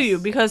I feel you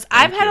because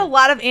I've had a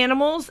lot of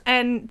animals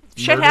and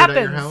shit Murdered at your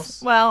happens.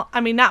 house? Well,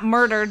 I mean, not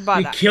murdered,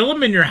 but You kill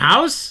him in your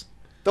house?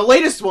 The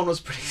latest one was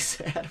pretty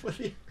sad with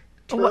the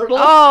turtle.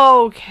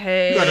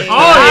 okay. gotta- Oh,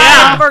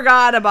 yeah. I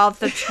forgot about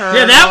the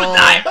turtle.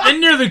 Yeah, I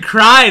nearly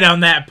cried on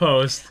that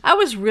post. I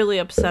was really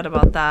upset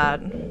about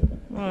that.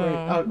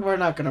 We're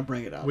not gonna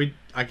bring it up.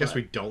 I guess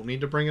we don't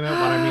need to bring it up,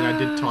 but I mean, I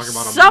did talk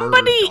about a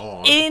Somebody murdered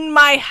dog. in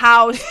my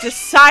house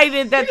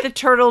decided that the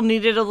turtle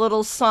needed a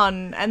little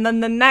sun, and then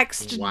the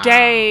next Wow.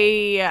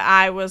 day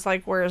I was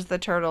like, "Where's the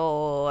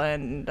turtle?"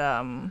 And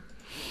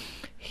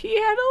he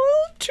had a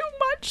little too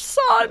much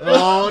sun.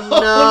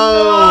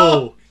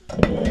 Oh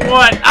no!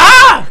 What?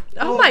 Ah!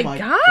 Oh, Oh my my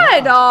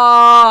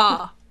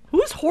god!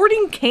 Who's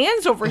hoarding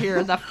cans over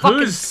here? The fucking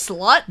Who's-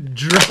 slut.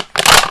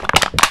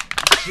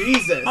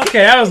 Jesus. Okay,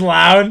 that was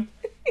loud.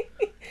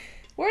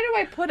 Where do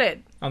I put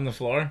it? On the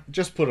floor?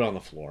 Just put it on the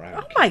floor. I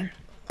don't Oh my.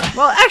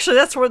 Well, actually,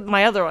 that's where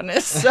my other one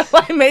is, so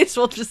I may as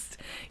well just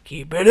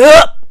keep it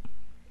up.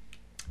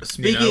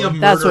 Speaking You know, of murder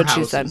That's what she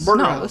houses, said.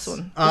 Murder No, house. this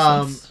one. This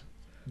one's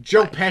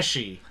Joe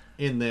Pesci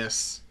in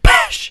this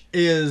Bash!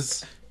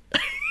 is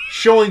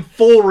showing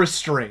full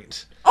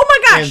restraint Oh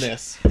my in gosh!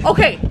 this.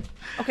 Okay.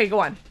 Okay, go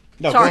on.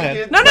 No, Sorry. go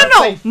ahead. No. Not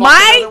say fuck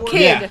My another word?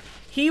 kid, Yeah.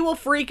 he will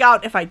freak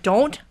out if I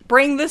don't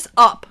bring this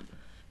up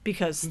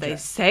because they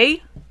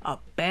say a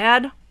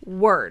bad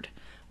word,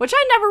 which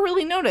I never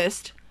really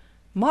noticed.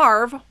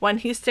 Marv, when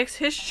he sticks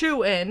his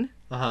shoe in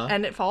Uh-huh.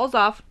 and it falls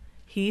off,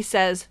 he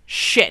says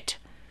shit.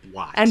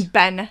 What? And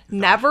Ben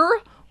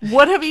never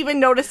would have even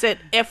noticed it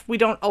if we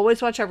don't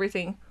always watch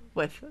everything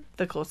with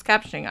the closed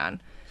captioning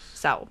on.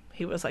 So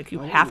he was like, you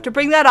have to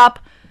bring that up,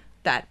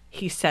 that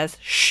he says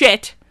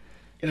shit.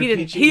 In a He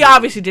didn't. PG He movie.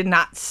 obviously did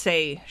not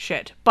say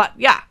shit. But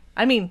yeah,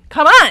 I mean,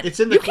 come on. It's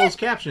in the You closed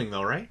can't- captioning,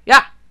 though, right?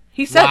 Yeah.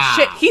 He said Wow.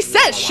 shit. He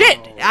said shit.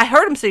 I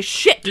heard him say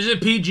shit. Is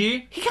it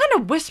PG? He kind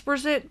of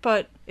whispers it,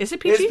 but is it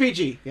PG? It's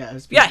PG. Yeah,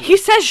 it's PG. Yeah, he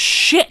says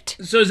shit.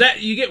 So is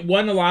that you get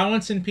one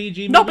allowance in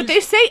PG? No, movies? but they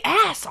say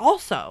ass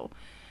also.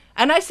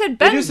 And I said,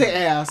 Ben. They do say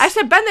ass. I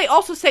said, Ben, they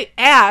also say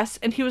ass.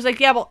 And he was like,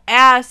 yeah, well,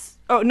 ass.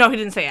 Oh, no, he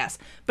didn't say ass.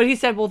 But he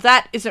said, well,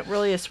 that isn't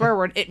really a swear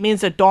word. It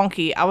means a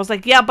donkey. I was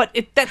like, yeah, but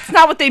that's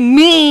not what they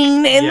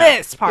mean in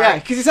this part. Yeah,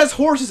 because he says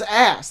horse's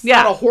ass,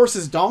 Yeah. not a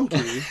horse's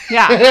donkey.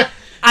 Yeah.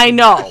 I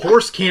know.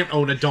 Horse can't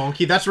own a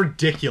donkey. That's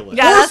ridiculous.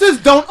 Yeah, that's- Horses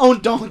don't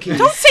own donkeys.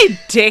 Don't say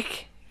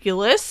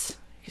dickulous.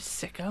 You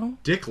sicko.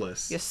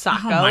 Dickless. You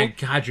socko. Oh my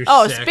God, you're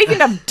Oh, sick. speaking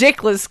of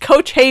dickless,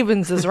 Coach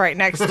Havens is right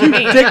next to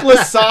me.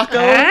 Dickless Sacco.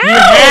 You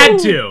had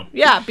to.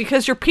 Yeah,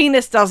 because your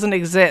penis doesn't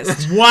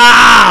exist.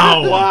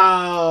 Wow.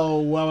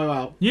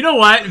 Wow. You know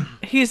what?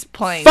 He's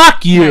playing.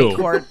 Fuck you. night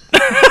court.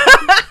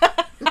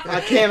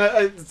 I can't.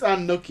 It's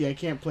on Nookie. I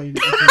can't play.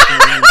 But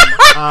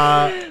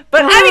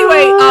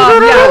anyway,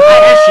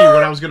 I asked you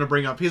what I was going to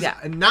bring up. He's Yeah.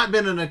 not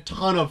been in a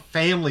ton of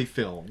family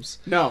films.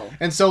 No.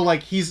 And so,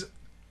 like, he's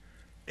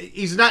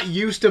not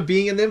used to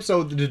being in them,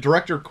 so the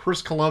director,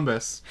 Chris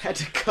Columbus, Had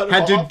to cut it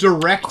had to off.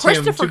 direct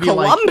Christopher him to be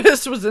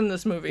Columbus was in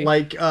this movie.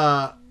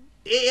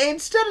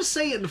 instead of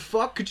saying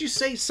fuck, could you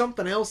say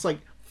something else, like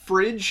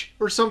fridge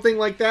or something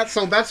like that?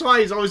 So that's why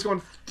he's always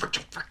going,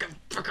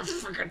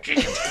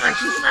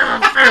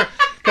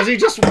 because he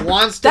just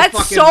wants to That's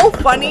fucking... so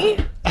funny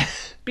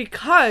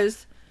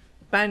because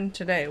Ben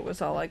today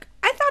was all like,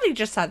 I thought he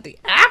just said the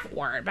F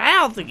word, but I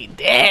don't think he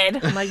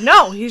did. I'm like,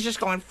 no, he's just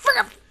going,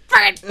 frickin'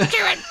 do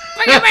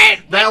it.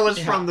 That was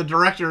from the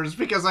directors,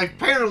 because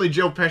apparently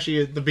Joe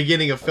Pesci at the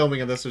beginning of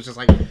filming of this was just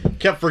like,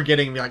 kept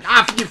forgetting and be like,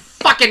 you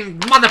fucking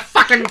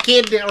motherfucking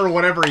kid, or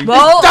whatever he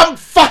Well, Dumb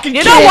fucking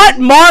you kid. know what?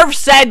 Marv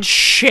said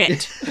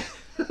shit.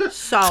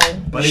 So,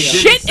 But he didn't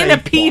shit say in a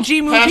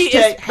PG movie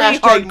is pretty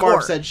Hashtag Marv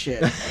hardcore. said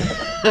shit.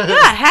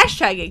 Yeah,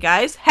 hashtag it,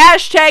 guys.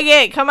 Hashtag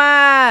it. Come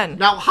on.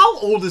 Now, how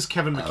old is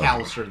Kevin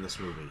McAllister in this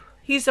movie?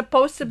 He's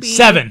supposed to be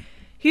 7.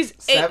 He's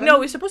 8. Seven?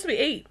 No, he's supposed to be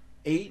 8.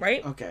 8?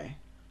 Right? Okay.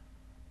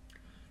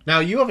 Now,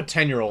 you have a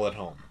 10-year-old at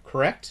home,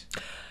 correct?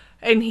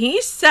 And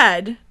he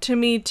said to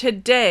me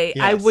today,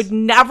 I Yes. would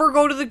never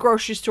go to the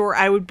grocery store.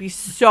 I would be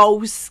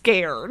so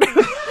scared.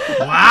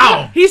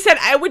 Wow. He said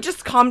I would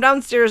just come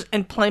downstairs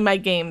and play my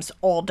games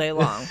all day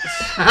long.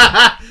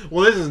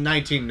 Well, this is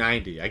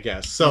 1990, I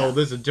guess, so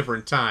this is a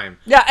different time.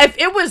 Yeah, if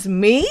it was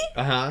me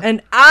Uh-huh.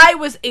 and I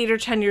was 8 or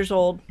 10 years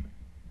old,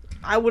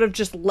 I would have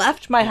just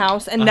left my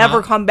house and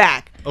never come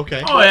back.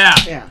 Okay. Oh yeah.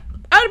 Yeah.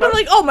 I'd have been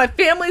like, oh, my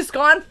family's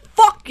gone?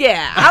 Fuck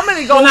yeah. I'm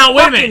going to go Well, now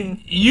wait a fucking...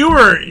 minute. You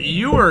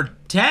were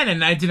 10 in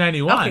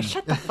 1991. Okay,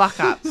 shut the fuck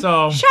up.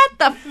 So Shut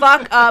the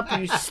fuck up,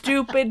 you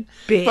stupid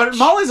bitch. But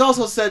Molly's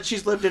also said she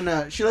lived in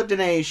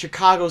a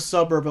Chicago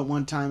suburb at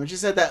one time, and she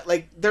said that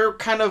like they're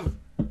kind of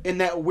in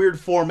that weird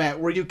format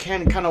where you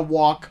can kind of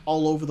walk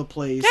all over the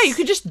place. Yeah, you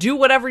could just do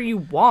whatever you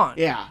want.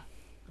 Yeah.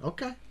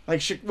 Okay.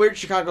 Like weird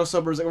Chicago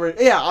suburbs. Like,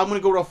 where, yeah, I'm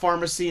gonna go to a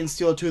pharmacy and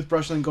steal a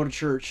toothbrush and then go to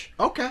church.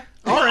 Okay.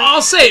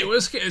 I'll say it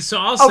was so.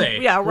 I'll Oh, say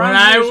yeah, when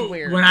around here's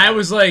weird. I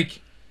was 8,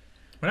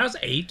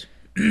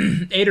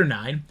 8 or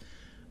 9,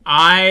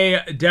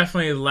 I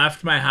definitely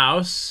left my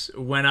house,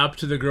 went up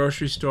to the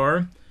grocery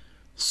store,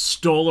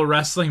 stole a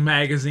wrestling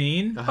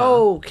magazine,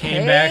 Okay.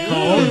 came back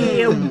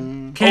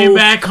home,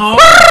 back home,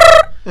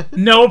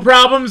 no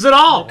problems at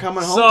all.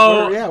 Coming home.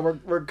 So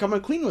We're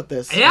coming clean with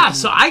this. yeah,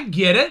 so I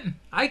get it.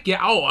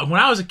 When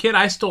I was a kid,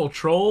 I stole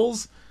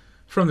Trolls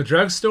from the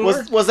drugstore.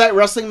 Was that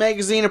wrestling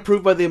magazine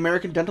approved by the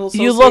American Dental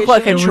You Association? look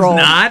like a It was troll.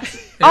 not. It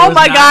Oh was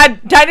my not. god,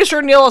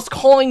 Dinosaur Neil is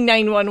calling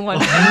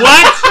 911.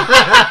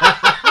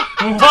 What?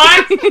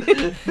 What?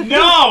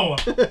 No!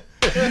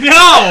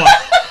 No!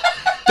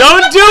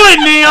 Don't do it,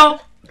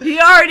 Neil! He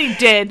already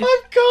did. I'm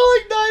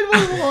calling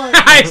 911.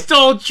 I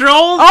stole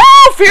Trolls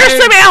Oh,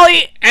 Fearsome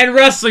Alley! and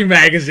wrestling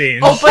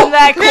magazines. Open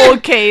that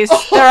cold case.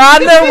 They're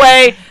on their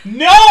way.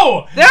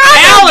 No! They're on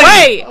Allie! their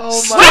way. Oh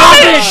Stop my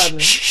it!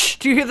 God. Shh, shh.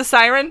 Do you hear the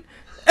siren?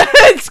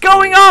 It's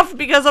going off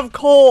because of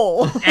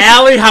coal.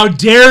 Allie, how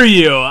dare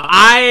you?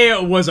 I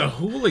was a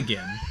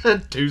hooligan.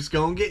 Two's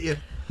gonna get you.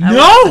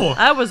 No!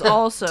 I was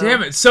also.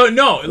 Damn it. So,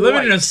 no,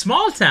 living in a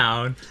small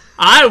town,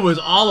 I was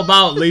all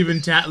about leaving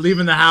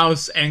the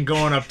house and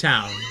going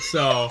uptown.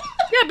 So,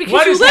 Yeah, because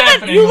What you is live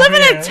happening you live over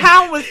in a here?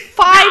 town with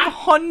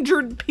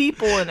 500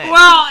 people in it.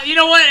 well, you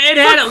know what? It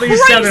had at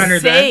least Christ's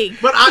 700 then.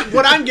 sake. But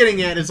what I'm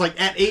getting at is, like,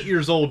 at 8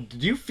 years old,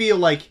 do you feel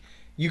like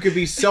you could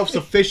be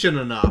self-sufficient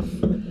enough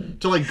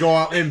to, like, go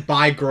out and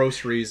buy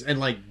groceries and,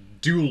 like,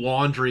 do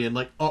laundry and,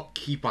 like,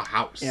 upkeep a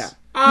house? Yeah.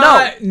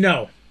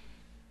 No.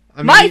 I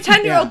mean, My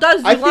 10-year-old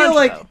does do I feel laundry,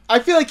 like though. I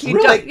feel like he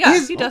Really? like Yeah,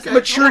 his he does.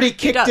 maturity Yeah, he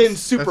kicked does. in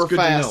super That's good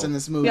to fast know. in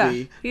this movie.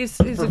 Yeah, he's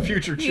For a,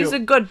 future he's chil- a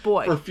good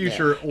boy. For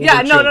future older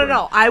Yeah, no, children.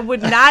 no. I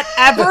would not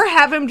ever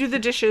have him do the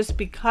dishes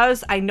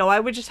because I know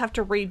I would just have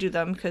to redo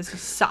them because he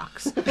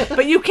sucks.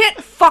 But you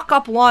can't fuck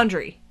up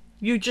laundry.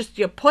 You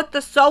put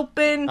the soap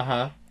in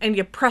and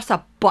you press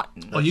a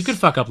button. Well, you could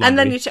fuck up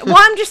laundry. And then well,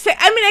 I'm just saying.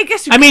 I mean, I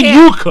guess you. I mean,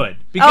 can't. you could.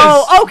 Because,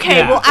 Oh, okay.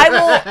 yeah. Well,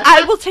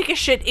 I will take a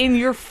shit in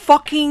your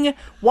fucking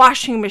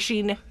washing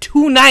machine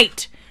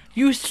tonight.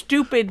 You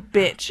stupid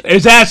bitch.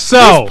 Is that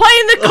so?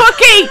 Playing the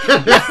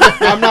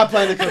cookie. I'm not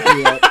playing the cookie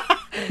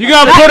yet. You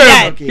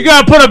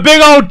gotta put a big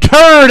old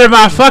turd in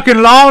my fucking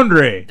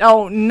laundry.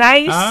 Oh,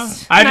 nice.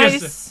 Huh? I'm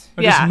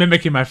I'm just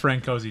mimicking my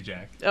friend Cozy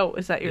Jack. Oh,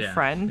 is that your Yeah.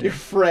 friend? Your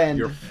friend.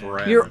 Your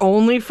friend. Your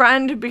only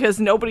friend? Because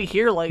nobody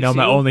here likes No, you.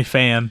 my only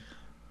fan.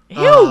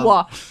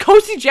 Ew.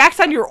 Cozy Jack's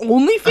on your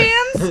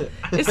OnlyFans?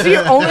 Is he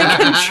your only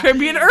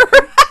contributor?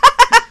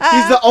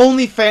 He's the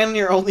only fan in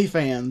your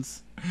OnlyFans.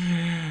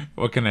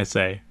 What can I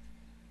say?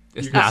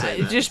 It's You can not.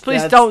 say that. Just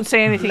please That's don't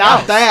say anything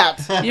Not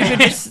else. that. You could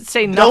just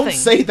say nothing. Don't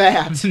say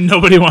that.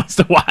 Nobody wants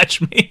to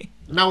watch me.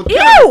 Now with Ew!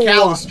 Kevin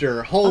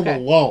McAllister, Home Okay.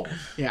 Alone,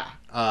 Yeah.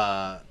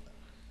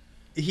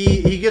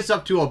 he gets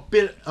up to a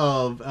bit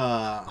of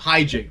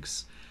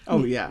hijinks.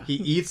 Oh yeah. He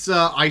eats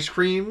ice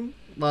cream,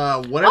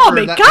 whatever. Oh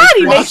my that god, ice he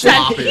cream makes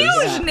that slop is.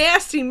 huge,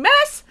 nasty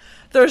mess.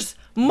 There's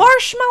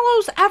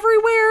marshmallows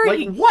everywhere.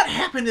 Like, what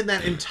happened in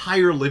that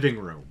entire living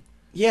room?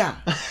 Yeah.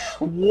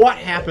 What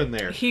happened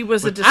there? He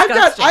was a I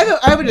disgusting.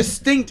 have a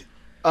distinct,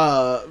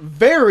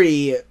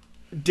 very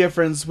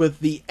difference with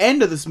the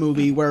end of this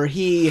movie where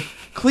he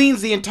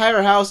cleans the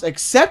entire house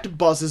except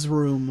Buzz's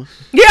room.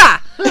 Yeah.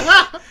 Well,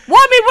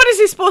 I mean, what is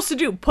he supposed to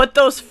do? Put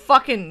those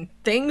fucking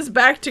things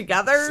back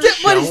together?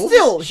 But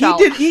still,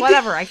 Shelf. he did.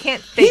 Whatever. I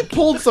can't He think.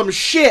 pulled some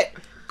shit,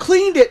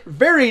 cleaned it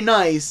very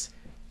nice.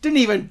 Didn't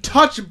even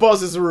touch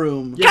Buzz's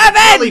room. Yeah,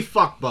 Kevin! really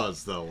fuck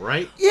Buzz though,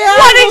 right? Yeah.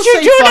 What we'll did you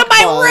say do to fuck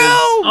my Buzz.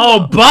 room?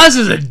 Oh, Buzz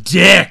is a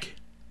dick.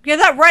 Yeah,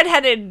 that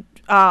redheaded,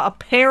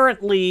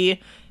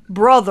 apparently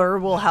brother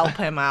will help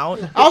him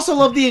out. I also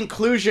love the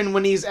inclusion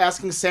when he's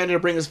asking Santa to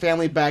bring his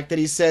family back that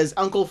he says,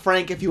 Uncle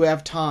Frank, if you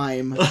have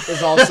time,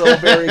 is also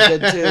very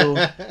good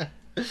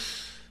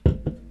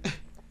too.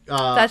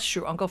 That's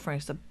true. Uncle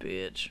Frank's a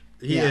bitch.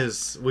 He Yeah.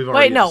 is. We've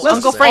already. Wait, no, discussed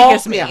Uncle that. Frank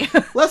is me. Yeah.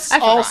 Let's I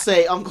all forgot.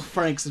 say Uncle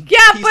Frank's a Yeah,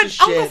 piece but of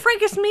shit. Uncle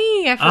Frank is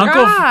me. I Uncle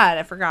forgot.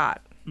 I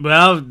forgot.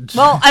 Well,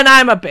 Well, and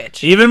I'm a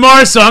bitch. even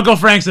more so, Uncle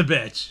Frank's a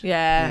bitch.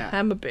 Yeah, Yeah.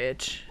 I'm a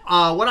bitch.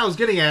 What I was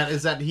getting at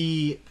is that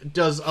he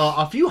does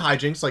a few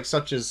hijinks, like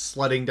such as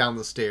sledding down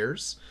the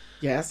stairs,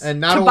 Yes. and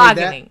not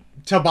Tobogganing. only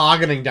that,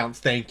 tobogganing down.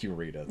 Thank you,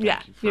 Rita. Thank Yeah,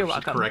 you for you're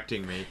welcome.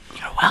 correcting me.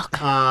 You're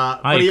welcome. Oh,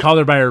 But you called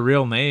her by her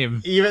real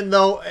name. even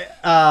though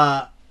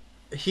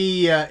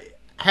he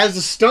has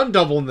a stunt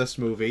double in this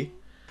movie,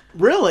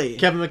 Really?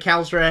 Kevin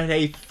McAllister had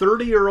a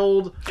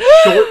 30-year-old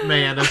short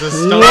man as a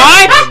stunt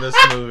What? double in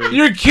this movie.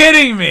 You're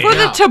kidding me. For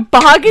Yeah. the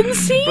toboggan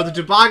scene? For the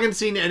toboggan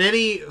scene and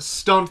any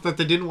stunt that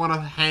they didn't want to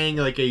hang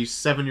like a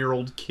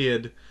 7-year-old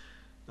kid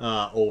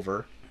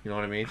over. You know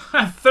what I mean?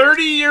 A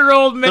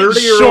 30-year-old man,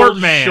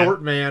 30-year-old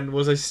short man.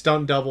 was a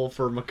stunt double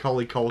for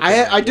Macaulay Culkin.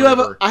 I do have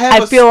a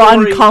I feel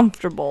story.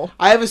 uncomfortable.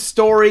 I have a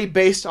story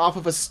based off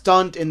of a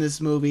stunt in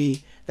this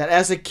movie that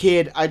as a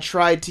kid I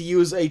tried to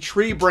use a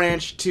tree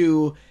branch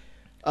to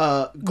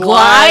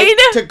Glide?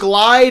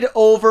 glide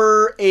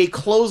over a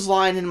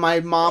clothesline in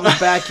my mom's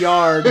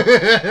backyard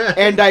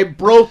and I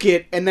broke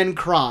it and then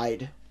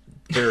cried.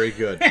 Very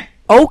good.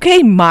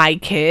 Okay, my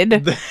kid.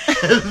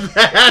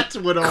 That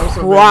would also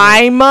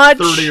Cry be much?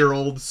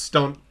 30-year-old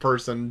stunt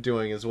person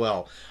doing as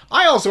well.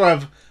 I also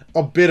have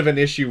a bit of an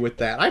issue with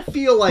that. I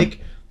feel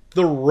like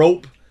the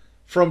rope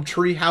from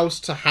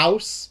treehouse to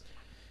house,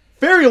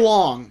 Very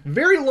long.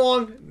 very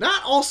long,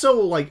 not also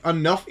like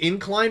enough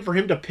incline for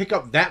him to pick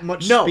up that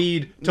much No,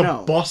 speed to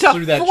no. bust To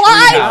through that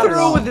fly treehouse.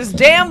 through with his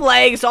damn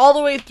legs all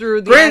the way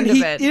through the Granted, end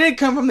he of it. didn't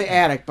come from the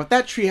attic, but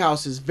that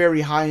treehouse is very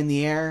high in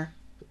the air.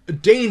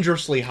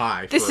 Dangerously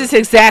high. This for- is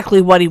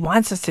exactly what he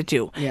wants us to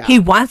do. Yeah. He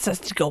wants us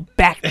to go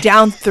back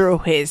down through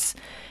his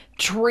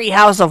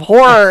treehouse of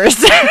horrors.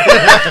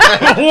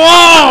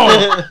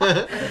 Whoa!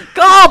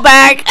 Call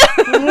back.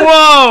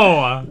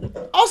 Whoa!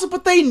 Also,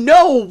 but they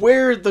know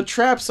where the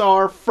traps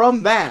are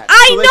from that. so they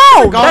I know.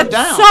 could've gone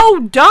That's down. so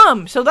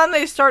dumb. So then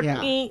they start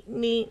Yeah.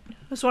 neat.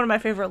 That's one of my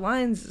favorite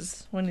lines.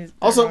 Is when he's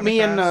Also, they're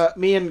going across.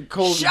 me and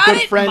Cole's Shut good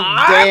it, friend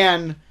Mark!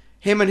 Dan,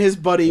 him and his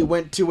buddy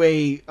went to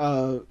a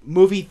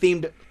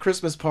movie-themed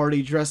Christmas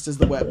party dressed as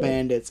the Wet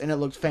Bandits, and it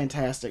looked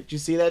fantastic. Did you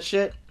see that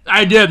shit?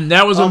 I did.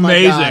 That was Oh my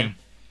amazing. God.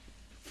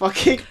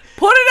 Fucking,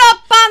 Put it up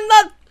on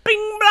the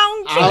bing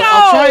bong chino.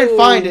 I'll try and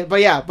find it, but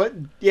yeah. Why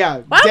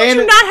would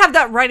you not have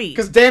that ready?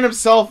 Because Dan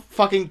himself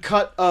fucking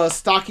cut a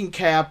stocking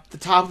cap, the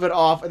top of it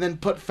off, and then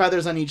put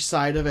feathers on each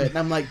side of it, and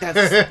I'm like,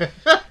 that's.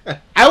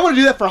 I want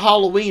to do that for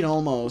Halloween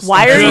almost.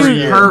 Why are Just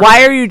you? perfect.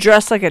 Why are you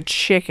dressed like a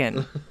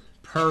chicken?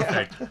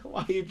 Perfect.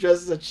 Why are you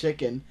dressed as a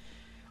chicken?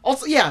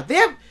 Also, yeah,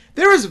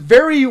 there is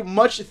very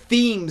much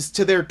themes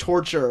to their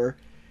torture,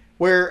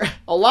 where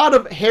a lot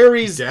of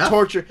Harry's Death?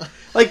 torture,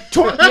 like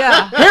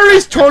Yeah.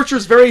 Harry's torture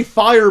is very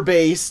fire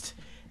based,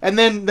 and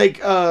then like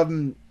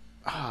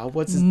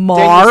what's his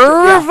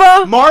Marv?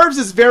 Yeah. Marv's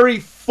is very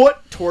foot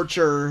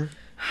torture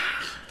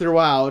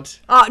throughout.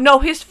 No,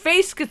 his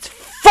face gets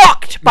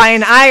fucked by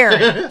an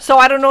iron. So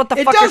I don't know what the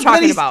fuck you're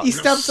talking about. He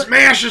steps,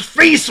 Smash his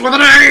face with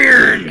an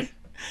iron!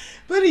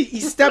 but he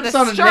steps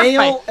Gonna on a start by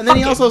nail, and then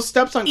he fucking also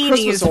steps on eating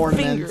Christmas his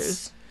ornaments.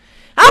 fingers.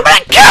 I'm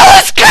gonna kill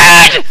this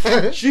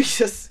kid!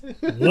 Jesus.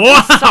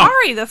 Wow.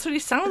 Sorry, that's what he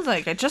sounds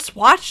like. I just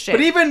watched it.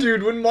 But even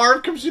Dude, when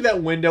Marv comes through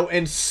that window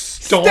and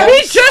stomps,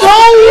 he just so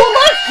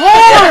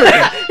hard,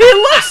 he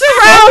looks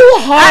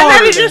around hard. and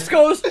then he just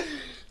goes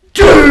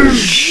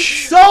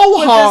so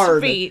with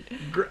hard. his feet.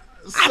 I'm gonna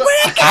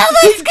kill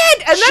this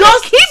kid, and then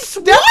just he keeps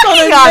stepped on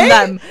walking a on nail.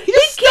 them. He He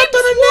just stepped keeps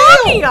on a nail.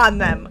 walking on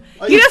them.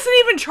 He doesn't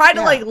even try to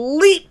Yeah. like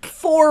leap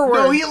forward.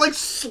 No, he like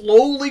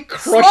slowly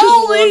crushes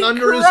slowly one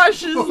under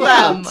crushes his foot.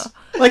 them.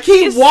 Like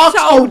he He's walks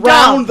so around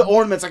dumb. the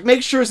ornaments, like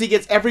make sure he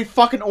gets every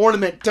fucking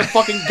ornament to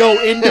fucking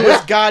go into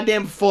his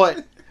goddamn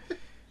foot.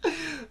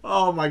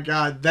 Oh my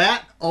god,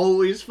 that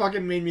always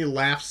fucking made me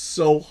laugh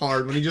so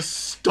hard when he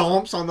just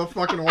stomps on the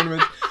fucking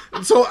ornaments.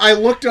 And so I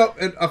looked up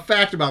a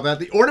fact about that.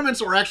 The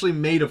ornaments were actually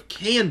made of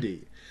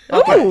candy.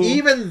 But Ooh.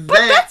 even But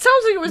that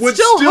sounds like it would would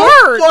still still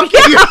hurt.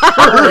 fucking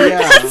hurt. Yeah.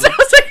 That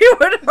sounds like it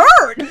would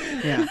hurt.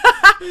 Yeah.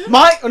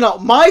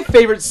 My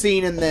favorite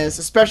scene in this,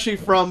 especially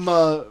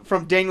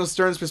from Daniel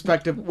Stern's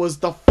perspective, was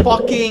the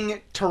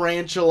fucking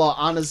tarantula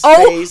on his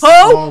face.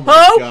 Oh my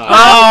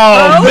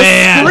god. Oh,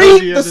 man.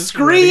 The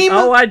scream.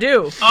 Oh, I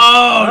do.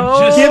 Oh,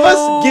 just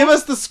Give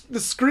us the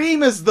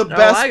scream is the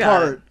best I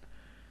got part. it.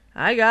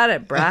 I got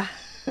it, bruh.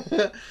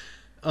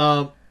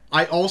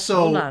 I also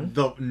Hold on.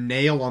 the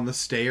nail on the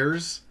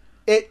stairs.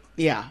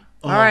 Yeah.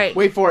 All right.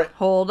 Wait for it.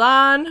 Hold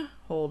on.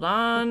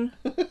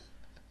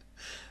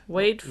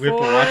 Wait We have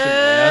for to watch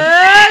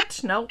it,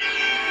 it. Nope.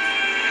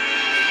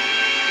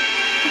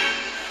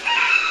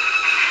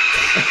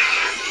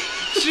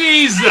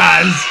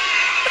 Jesus.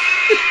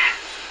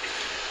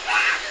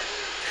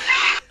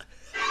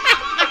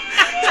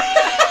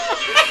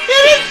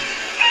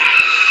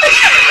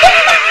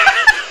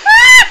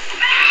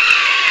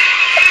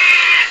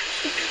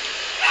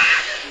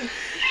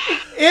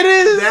 It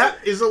is. That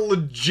is a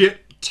legit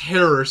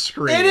terror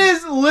scream. It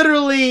is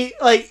literally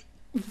like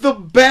the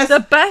best. The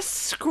best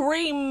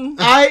scream.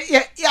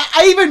 I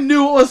even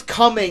knew it was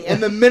coming,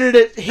 and the minute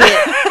it hit,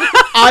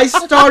 I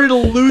started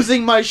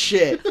losing my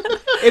shit.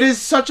 It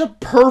is such a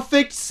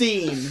perfect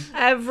scene.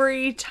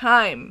 Every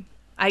time.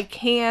 I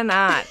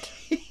cannot.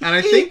 And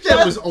I think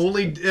that was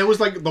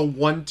like the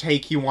one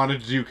take he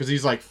wanted to do because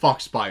he's like, fuck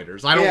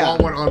spiders. I don't Yeah.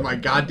 want one on my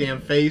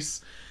goddamn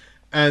face.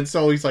 And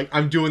so he's like,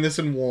 I'm doing this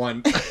in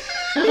one.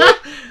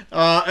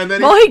 And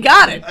then Well, he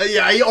got it.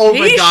 oh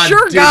my He god,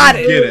 sure did got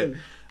he it. get it.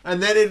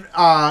 And then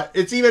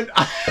it's even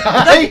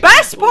The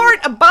best part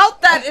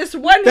about that is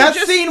when That he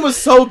just... scene was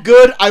so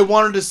good, I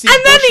wanted to see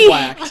and then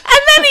Bushwhacked.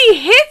 he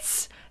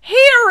hits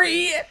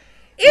Harry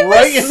in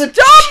Right the in the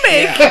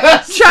stomach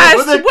chest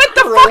with with, a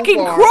the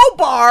fucking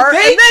crowbar.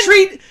 They and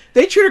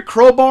then, treat a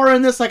crowbar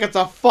in this like it's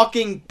a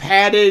fucking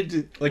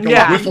padded. like a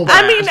yeah, wiffle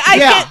I bat. mean,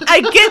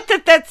 I get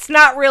that that's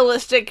not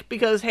realistic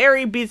because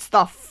Harry beats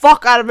the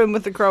fuck out of him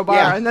with the crowbar,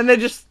 Yeah. and then they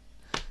just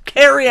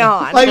carry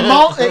on. Like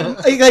How do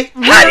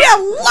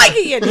you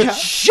liking it, you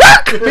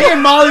jerk? me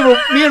and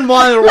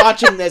Molly were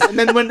watching this, and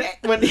then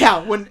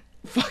when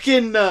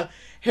fucking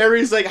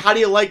Harry's like, "How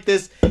do you like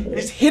this?" and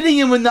he's hitting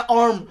him in the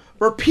arm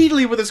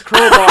repeatedly with his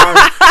crowbar.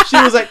 She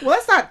was like, "Well,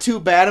 that's not too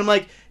bad." I'm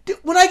like, "Dude,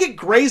 when I get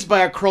grazed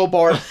by a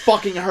crowbar, it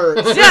fucking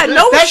hurts." Yeah,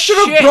 no that should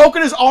have shit.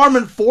 broken his arm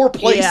in 4 Yeah.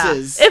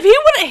 places. If he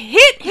would have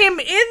hit him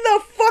in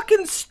the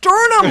fucking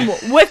sternum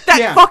with that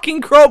Yeah.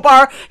 fucking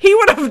crowbar, he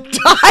would have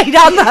died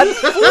on that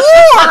floor.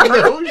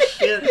 Oh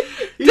shit.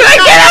 Did I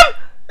get him?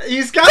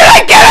 He's got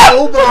the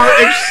crowbar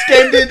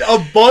extended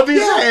above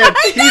his head.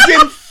 He's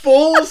in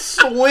full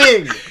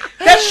swing.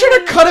 That should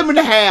have cut him in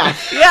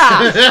half.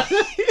 Yeah.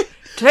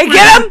 Did I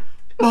get him?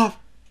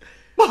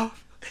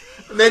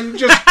 And then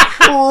just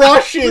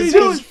crushes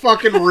his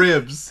fucking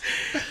ribs.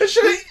 It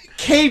should have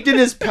caved in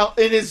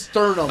his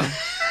sternum.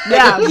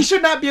 Yeah. He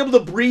should not be able to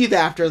breathe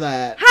after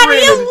that. How do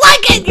you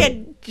like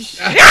it, you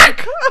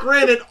jerk?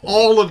 Granted,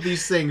 all of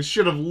these things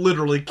should have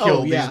literally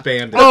killed yeah. these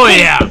bandits. Oh,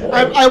 yeah.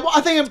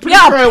 I think I'm pretty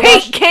Yeah, sure I paint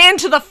watched. can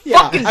to the Yeah,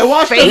 fucking I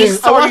watched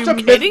face. I Are watched you a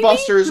kidding me?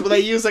 Mythbusters where they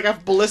use like a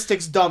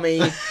ballistics dummy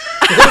with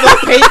the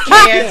paint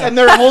cans, and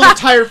their whole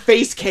entire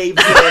face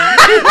caves in.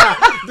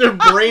 Their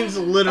brains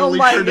literally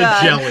Oh my turn God.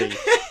 to jelly.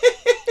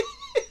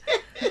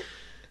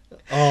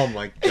 Oh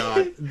my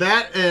god.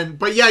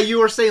 But yeah, you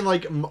were saying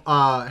like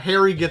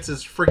Harry gets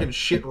his freaking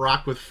shit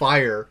rocked with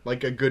fire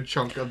like a good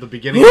chunk of the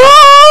beginning.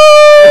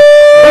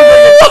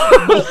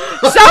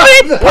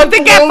 Somebody put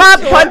the gif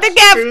up, put the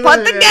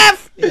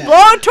gif.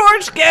 Blow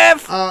torch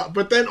gif.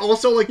 But then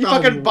also like He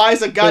fucking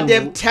buys a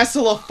goddamn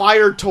Tesla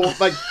fire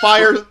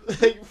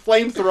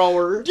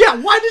flamethrower. Yeah,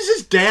 why does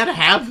his dad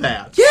have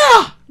that?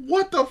 Yeah,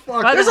 What the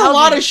fuck? Why there's the a hell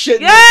lot did- of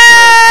shit.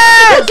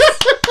 Yes!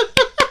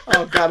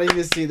 Oh god, I need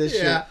to see this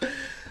Yeah. shit.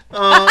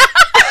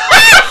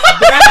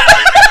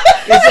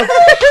 It's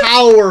a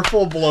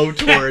powerful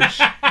blowtorch.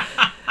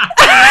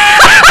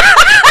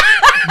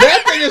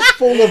 That thing is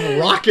full of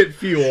rocket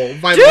fuel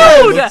by the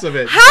looks of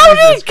it. How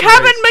Jesus did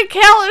Kevin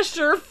Christ.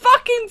 McAllister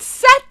fucking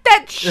set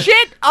that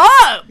shit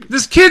up?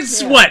 This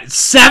kid's what,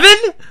 7?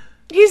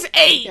 He's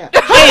 8. Yeah.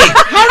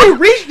 How did he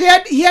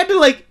reach? He had to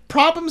like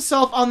prop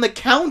himself on the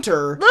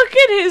counter. Look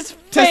at his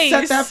face.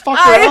 set that fucker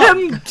I up.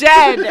 am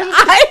dead.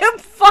 I am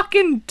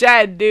fucking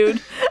dead,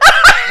 dude.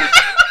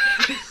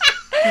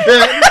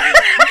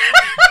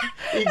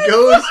 He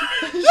goes,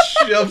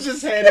 shoves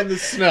his head in the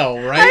snow,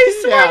 right?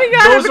 I swear to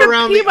God, goes I'm gonna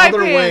around pee the my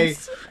other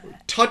pants. way,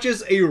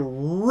 touches a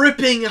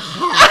ripping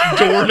hot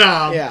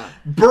doorknob, Yeah.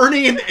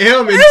 burning an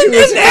M into And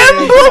his an hand.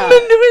 emblem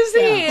into his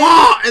hand.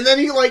 Ah, and then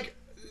he like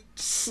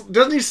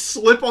doesn't he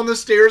slip on the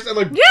stairs and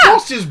like Yeah.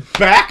 bust his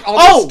back on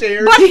Oh, the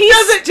stairs? But he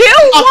does it still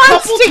a wants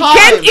couple to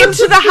times. get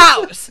into the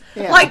house.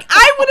 Yeah. Like,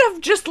 I would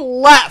have just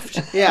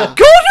left. Yeah.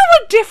 Go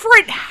to a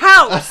different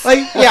house. Like,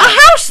 A yeah.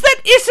 house that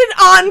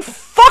isn't on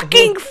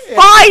fucking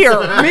fire.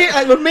 When me and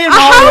A Molly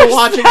house were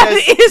watching that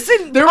this,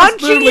 isn't there was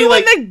punching literally, you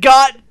like- in the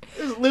gut,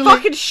 literally,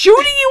 fucking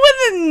shooting you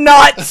in the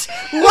nuts,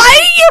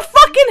 lighting your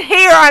fucking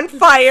hair on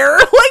fire.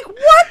 Like,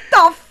 what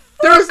the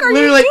there was fuck are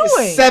literally you like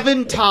doing?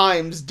 7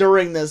 times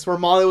during this where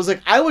Molly was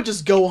like, "I would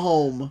just go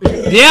home."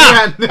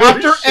 Yeah. no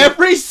After shit.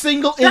 every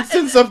single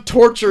instance of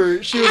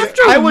torture, she was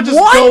After like, "I would just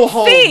one go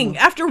home." thing,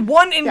 after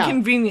one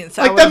inconvenience,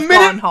 I Like would the have gone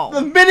minute, home.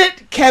 the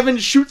minute Kevin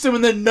shoots him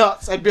in the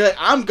nuts, I'd be like,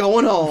 "I'm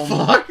going home."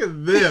 Fuck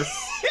this.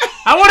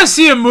 I want to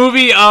see a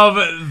movie of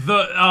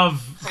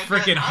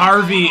freaking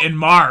Harvey and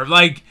Marv.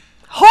 Like,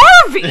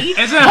 Harvey!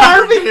 isn't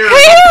Harvey, Harry!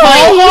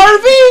 Paul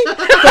Harvey,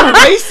 the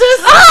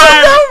racist.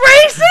 Oh, the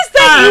racist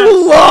that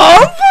you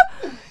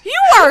love? You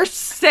are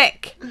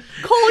sick.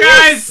 Cole, you're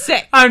Guys,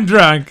 sick. I'm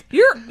drunk.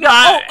 You're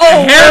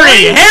Harry,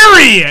 really?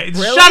 Harry,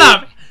 shut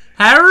up,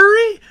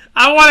 Harry.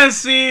 I want to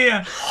see.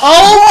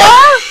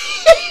 Oh,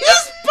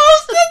 he's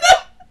posted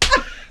it.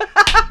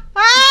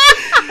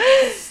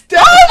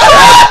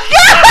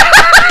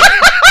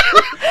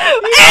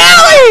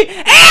 Allie!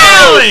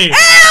 Allie!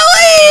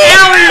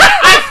 Allie!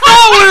 I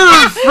thought we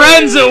were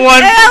friends at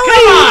one.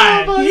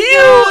 Come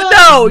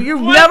on.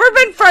 You've never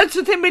been friends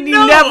with him, and you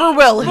No. never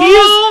will.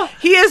 Bull-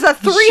 He is a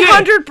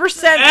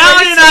 300%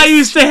 Allie and I racist.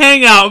 used to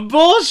hang out.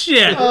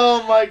 Bullshit.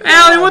 Oh my god.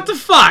 Allie, what the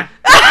fuck?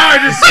 I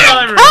just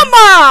saw everything. Come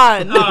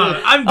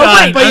on! I'm Oh,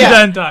 done. wait, but I'm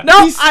yeah. done. No,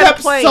 He I'm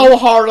steps playing. so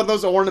hard on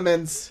those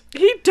ornaments.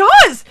 He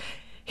does.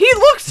 He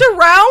looks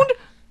around,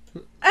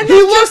 and He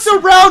then looks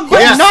just around, but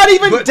Yes, not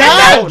even but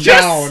down. not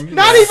down.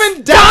 Not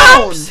even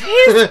down. stomps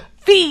his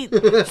feet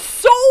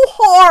so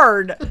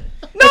hard.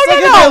 No, It's no,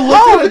 like no. if they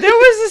look Oh, at it- there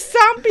was a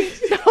stomping.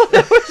 No,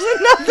 there was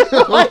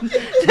another one.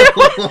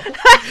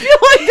 I feel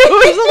like there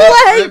was a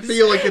I leg.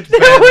 feel like it's There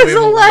bad was we a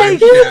have leg. red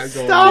chat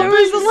going Stop on. There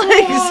was the so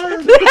legs. hard.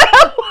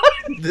 That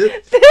one.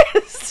 This-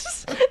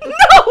 This. No,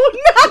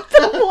 not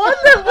the one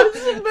that was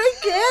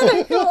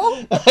mechanical.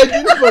 I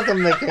didn't put the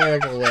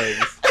mechanical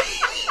legs.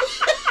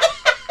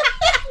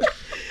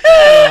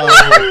 Oh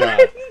my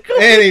god.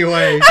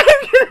 Anyway,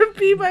 I'm gonna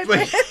pee my but,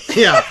 pants.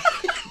 yeah,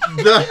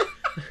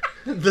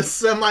 the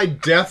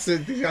semi-deaths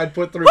that I'd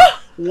put through.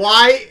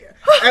 Why?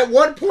 At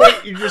one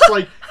point, you're just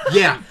like,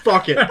 yeah,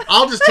 fuck it.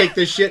 I'll just take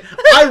this shit.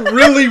 I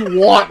really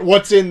want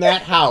what's in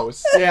that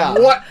house. Yeah.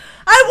 What?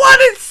 I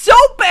want it so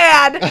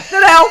bad that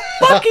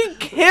I'll fucking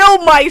kill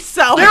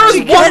myself. There was to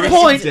one get it.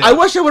 point. I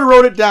wish I would have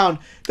wrote it down.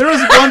 There was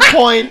one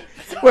point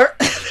where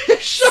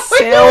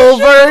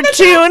Silver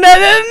tuna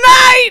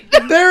tonight.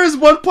 there is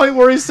one point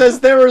where he says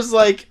there was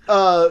like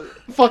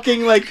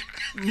fucking like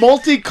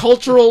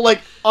multicultural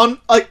like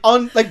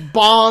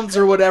bonds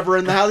or whatever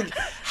in the house. Like,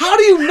 how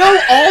do you know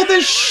all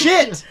this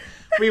shit?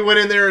 We went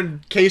in there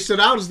and cased it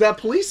out as that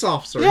police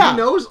officer. Yeah. He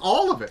knows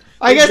all of it.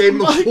 I They guess gave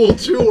him a my- full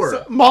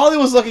tour. Molly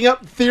was looking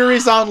up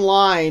theories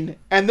online,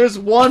 and there's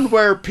one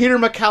where Peter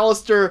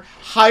McAllister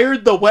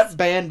hired the Wet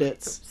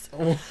Bandits.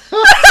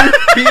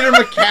 Peter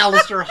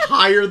McAllister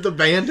hired the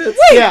bandits.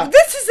 Yeah.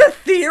 This is a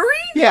theory?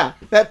 Yeah,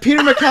 that Peter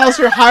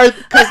McAllister hired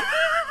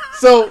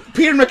so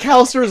Peter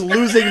McAllister is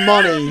losing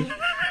money.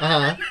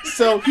 Uh-huh.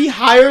 So he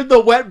hired the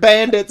Wet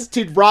Bandits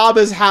to rob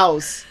his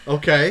house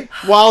Okay.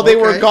 while they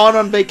were Okay. gone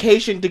on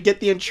vacation to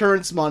get the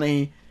insurance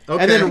money,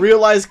 Okay. and then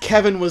realized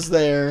Kevin was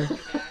there,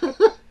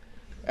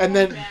 and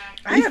then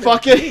he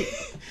fucking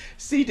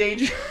see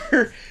Danger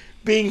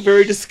being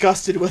very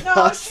disgusted with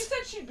us.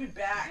 said she'd be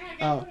back.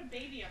 Oh.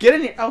 Get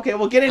in here. Okay,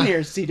 well, get in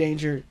here, Sea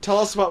Danger. Tell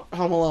us about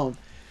Home Alone.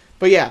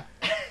 But yeah.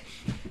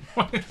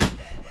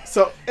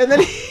 So, and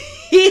then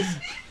he's...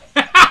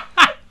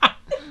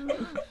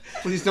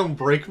 Please don't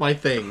break my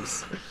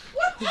things.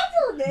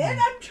 Whatever, man.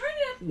 I'm trying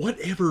to.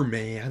 Whatever,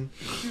 man.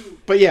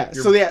 But yeah,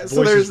 Your so yeah, voice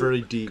so is there's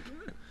very deep.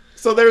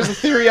 so there's a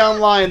theory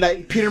online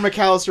that Peter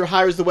McAllister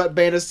hires the Wet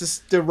Bandits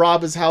to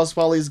rob his house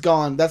while he's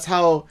gone. That's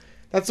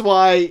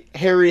why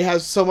Harry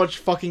has so much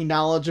fucking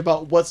knowledge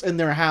about what's in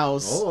their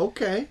house. Oh,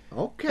 okay.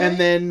 Okay. And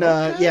then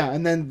okay. yeah,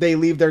 and then they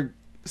leave their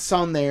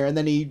son there, and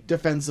then he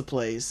defends the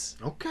place.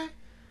 Okay.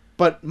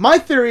 But my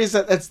theory is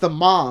that it's the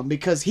mom,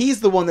 because he's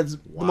the one that's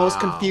the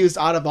most Wow. confused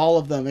out of all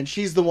of them, and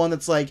she's the one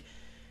that's like,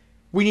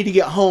 we need to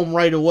get home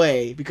right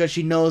away, because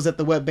she knows that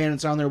the wet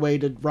bandits are on their way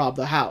to rob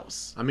the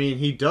house. I mean,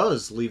 he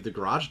does leave the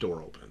garage door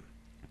open.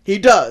 He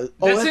does.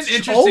 That's an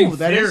interesting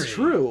that is theory.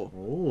 true.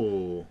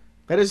 Oh.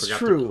 That is Forgot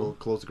true. to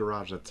close the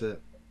garage, that's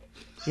it.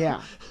 Yeah.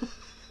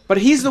 But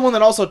he's the one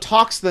that also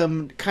talks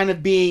them, kind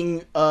of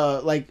being,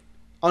 like,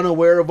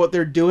 unaware of what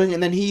they're doing,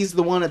 and then he's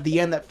the one at the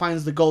end that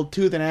finds the gold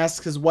tooth and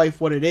asks his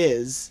wife what it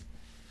is.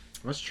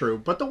 That's true.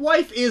 But the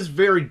wife is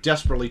very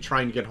desperately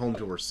trying to get home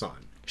to her son.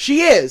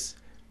 She is,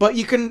 but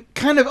you can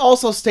kind of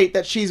also state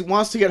that she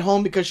wants to get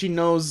home because she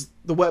knows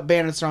the wet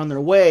bandits are on their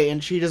way,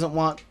 and she doesn't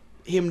want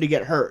him to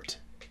get hurt.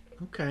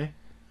 Okay.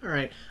 All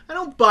right. I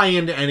don't buy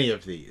into any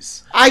of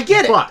these. I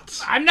get it.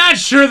 But I'm not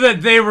sure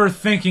that they were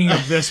thinking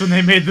of this when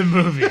they made the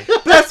movie.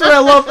 That's what I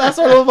love. That's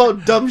what I love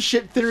about dumb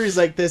shit theories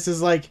like this.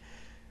 Is like,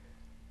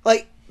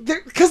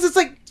 because it's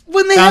like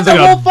when they Sounds have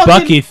the like whole a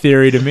fucking Bucky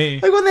theory to me.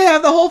 like when they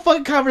have the whole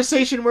fucking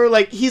conversation where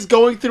like he's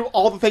going through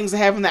all the things they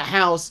have in that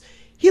house.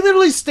 He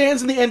literally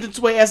stands in the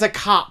entranceway as a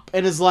cop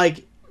and is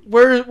like,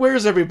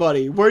 Where's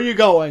everybody? Where are you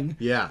going?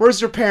 Yeah. Where's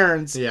your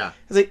parents? Yeah.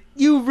 It's like,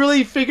 you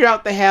really figure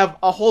out they have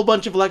a whole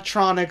bunch of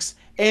electronics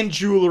and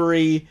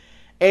jewelry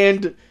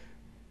and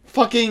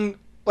fucking,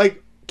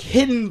 like,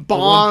 hidden a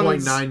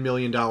bonds. $1.9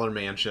 million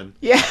mansion.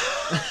 Yeah.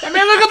 I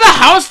mean, look at the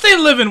house they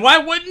live in. Why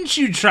wouldn't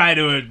you try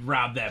to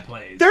rob that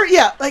place?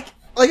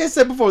 Like I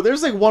said before,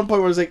 there's, like, one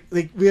point where it's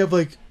like we have,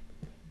 like,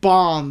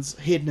 bonds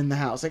hidden in the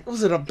house. Like,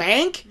 was it a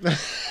bank?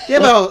 You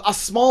have a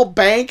small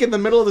bank in the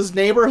middle of this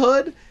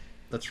neighborhood?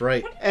 That's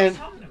right. And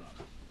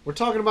We're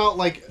talking about,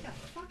 like,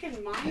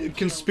 Fucking mind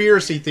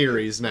conspiracy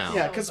theories now.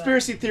 yeah,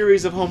 conspiracy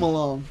theories of Home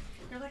Alone.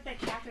 You're like that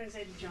Catherine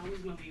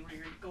Zeta-Jones movie where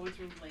you're going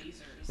through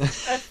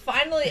lasers. I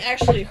finally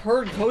actually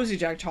heard Cozy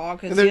Jack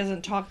talk, because And he there-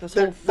 hasn't talked this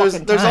there- whole there's-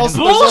 fucking there's time. also-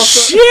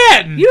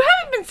 Bullshit! You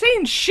haven't been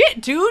saying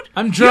shit, dude.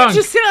 I'm drunk. You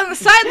just sit on the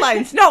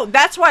sidelines. No,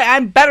 that's why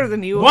I'm better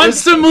than you.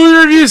 Once the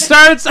movie review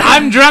starts,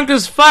 I'm drunk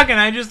as fuck and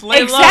I just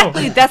lay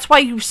Exactly. low. That's why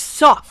you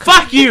suck.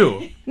 Fuck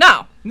you.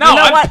 No. No, you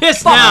know I'm what?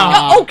 pissed Fuck. now.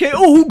 Yeah, okay.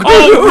 Oh,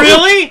 Oh,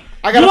 really?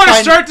 I gotta You want to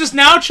find- start this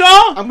now,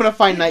 Chaw? I'm gonna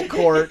find Night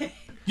Court.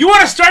 You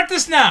want to start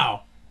this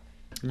now?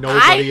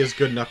 Nobody is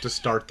good enough to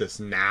start this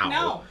now.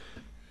 No.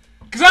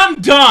 Because I'm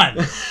done.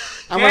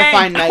 I'm gonna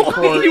find Night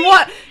Court. You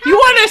want to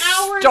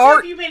Hours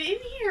start? have you been in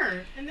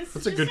here? And this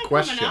That's is a good just, like,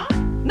 question. coming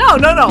up? No.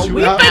 2.5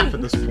 Well,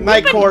 at this point.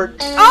 Night Court.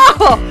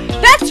 Oh,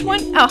 that's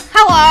when. Oh,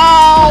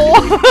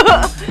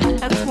 hello.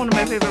 That's one of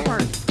my favorite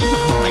parts.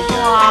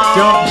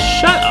 Don't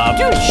shut up.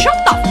 Dude, shut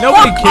the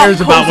Nobody fuck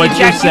cares up, about Cozy what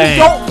Jack. you're saying.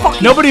 You don't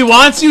fucking. Nobody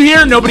wants you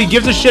here. Nobody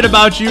gives a shit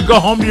about you. Go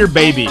home to your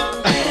baby.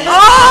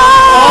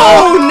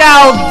 Oh,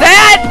 now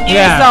that is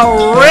Yeah. a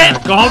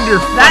rip. Go home to your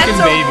That's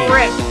fucking a baby.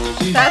 rip.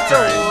 Jesus That's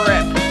Christ. a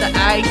rip.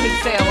 I could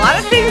say a lot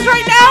of things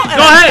right now. And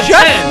Go I'm ahead.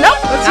 just, say it. Nope.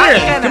 Let's not hear it.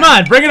 gonna. Come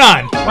on. Bring it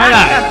on. Why Not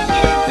not?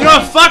 gonna. You know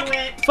what?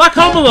 Fuck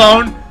Home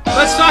Alone.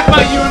 Let's talk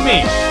about you and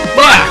me.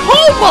 Yeah.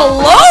 Home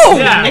Alone.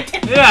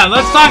 Yeah.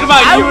 Let's talk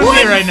about I you and would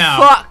me right now.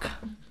 fuck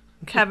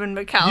Kevin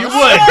McAllister. You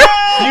would.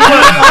 You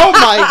would. Oh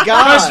my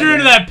god. Unless you're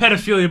into that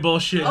pedophilia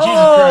bullshit. Oh,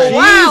 Jesus Christ.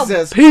 wow.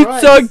 Jesus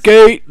Pizza Christ.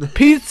 Gate,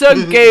 Pizza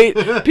Gate,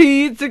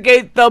 Pizza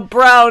Gate, the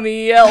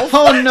brownie elf.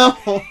 Oh no.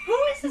 Who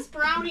is this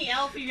brownie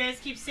elf you guys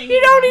keep singing?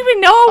 You don't about?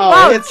 even know Oh,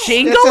 about it's a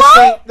Jingalo?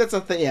 thing. That's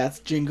a thing. Yeah, it's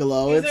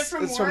Jingalo. Is it It's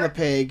from it's from the work?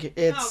 pig.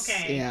 It's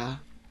Okay. yeah.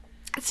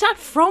 It's not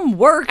from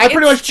work. I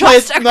pretty it's much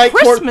played just a Night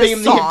Court Christmas theme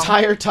the song.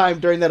 entire time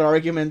during that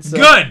argument. So.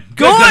 Good.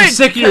 Good. I'm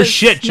sick of your 'cause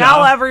shit, Now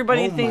Joe.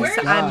 everybody Oh my thinks Where's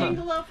God. I'm.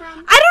 Jingalo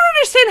from? I don't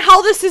understand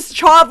how this is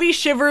Chavy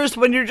Shivers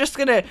when you're just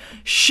gonna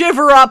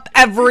shiver up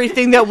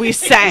everything that we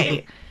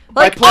say.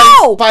 Like, by playing,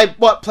 oh! by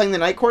what? Playing the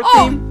Night Court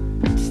Oh!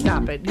 theme?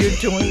 Stop it. You're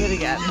doing it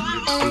again.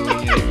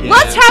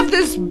 Let's have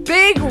this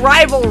big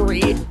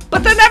rivalry,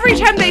 but then every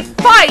time they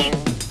fight,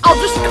 I'll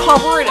just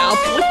cover it up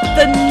with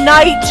the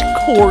Night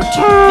Court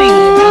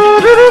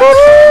theme.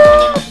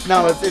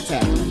 No, it's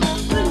happening.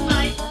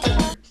 Night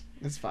Court.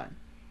 It's fine.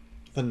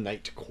 The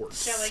Night Court.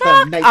 Yeah, like, The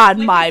Suck Night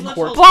on my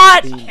Court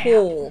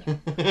butthole.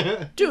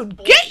 Dude,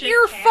 get bullshit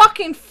your cat.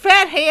 fucking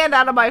fat hand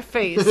out of my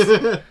face.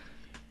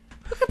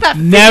 Look at that.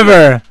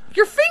 Never.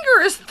 Your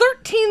finger is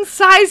 13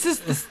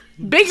 sizes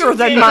bigger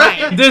than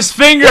mine. This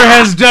finger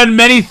has done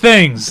many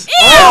things.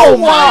 Oh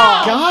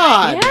my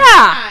god!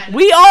 Yeah,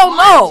 we all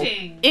know.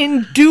 Haunting.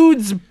 In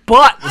dudes'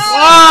 butts.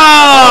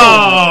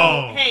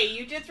 Oh! Hey,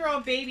 you did throw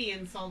a baby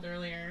insult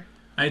earlier.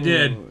 I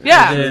did.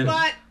 Yeah. I did.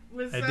 But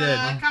was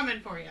I did. coming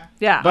for you.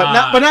 Yeah.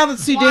 But now that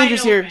Sea Wide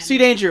Danger's here, open. Sea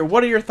Danger,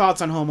 what are your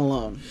thoughts on Home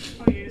Alone?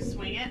 Oh, you just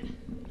swing it?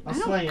 I'll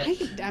swing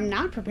it. I'm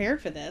not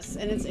prepared for this,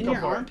 and it's in Go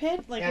your for it.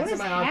 armpit. Like, Yeah, what it's is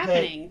in my armpit.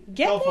 happening?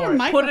 Get Go more for it.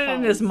 microphones. Put it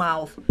in his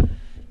mouth.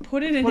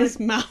 Put it in Put his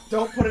it- mouth.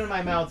 Don't put it in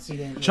my mouth, Sea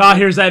Danger. Chaw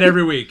hears that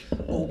every week.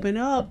 Open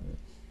up.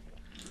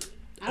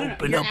 I don't know.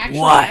 Open You're up actually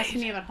wide.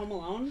 asking me about Home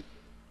Alone?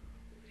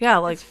 Yeah,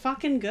 like, It's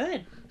fucking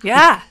good.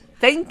 yeah.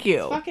 Thank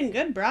you. Fucking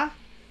good, bruh.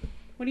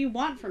 What do you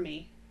want from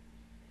me?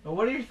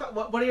 What are your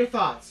what are your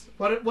thoughts?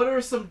 What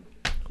are some?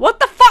 What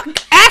the fuck?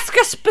 Ask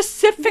a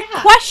specific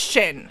Yeah.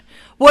 question.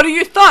 What are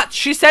your thoughts?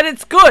 She said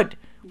it's good.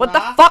 What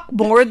the fuck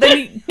more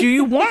do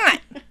you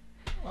want?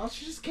 Well,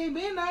 she just came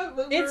in.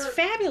 It's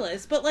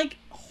fabulous, but like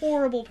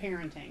horrible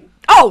parenting.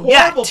 Oh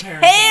yeah, Horrible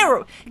parenting.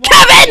 terrible.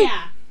 Kevin.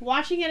 Yeah,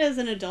 watching it as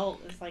an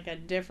adult is like a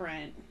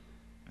different.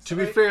 To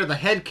be fair, the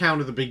head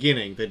count at the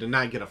beginning, they did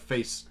not get a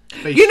face.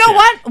 You know check.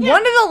 what?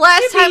 One of the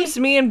last could be. times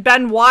me and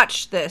Ben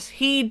watched this,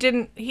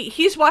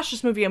 he's watched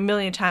this movie a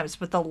million times,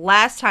 but the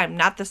last time,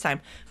 not this time,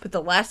 but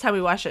the last time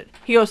we watched it,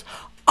 he goes,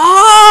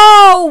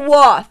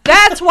 "Oh,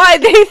 that's why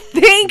they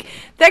think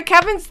that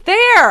Kevin's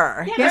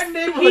there."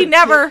 He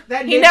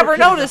never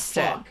noticed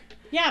it.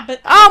 Yeah,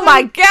 but Oh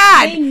my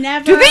God! They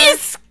never Do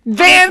these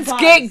vans buzz.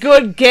 get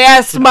good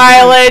gas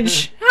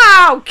mileage?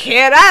 Oh,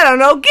 kid, I don't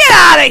know. Get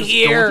out of Going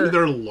here. through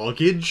their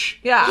luggage.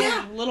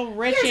 Yeah. little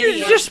rich He's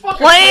idiot. just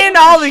playing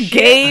all the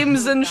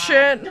games and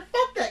shit.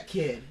 Fuck that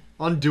kid.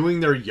 Undoing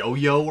their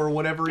yo-yo or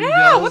whatever he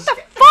Yeah, does. what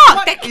the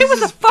fuck? That Is kid was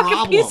a his fucking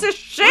problem? piece of What are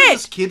shit.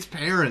 this kid's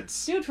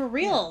parents? Dude, for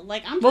real.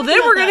 Like I'm. Well, talking then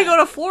we're about gonna go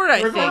to Florida,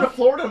 I We're going to think.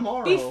 Florida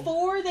tomorrow.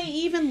 Before they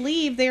even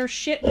leave, they're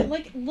shit.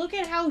 Like, look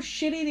at how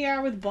shitty they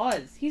are with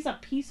Buzz. He's a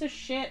piece of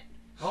shit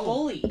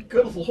bully.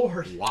 Good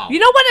lord. Wow. You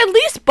know what? At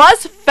least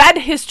Buzz fed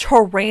his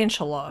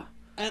tarantula.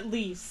 At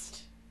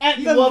least. At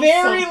He the loves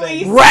very something.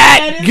 least. Rat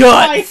that is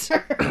guts.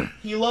 nicer.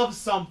 He loves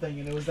something,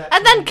 and it was that.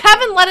 And then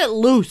Kevin let it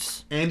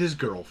loose. And his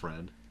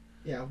girlfriend.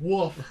 Yeah,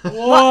 woof.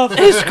 Woof.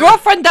 His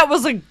girlfriend that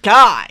was a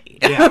guy.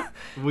 Yeah.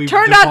 We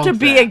Turned out to debunked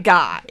be that. a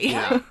guy.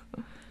 Yeah.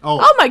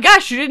 Oh my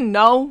gosh, you didn't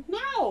know? No.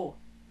 Oh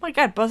my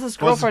God, Buzz's Buzz's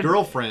girlfriend,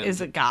 girlfriend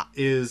is a guy.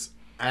 is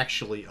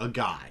actually a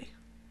guy.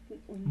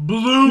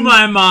 Blew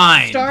my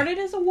mind. Started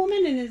as a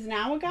woman and is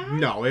now a guy?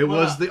 No, it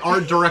was the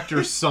art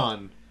director's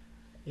son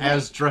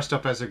as dressed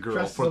up as a girl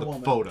Dressed for as a the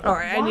woman. photo. All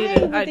right, Why I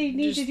need would to. they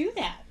need to do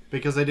that?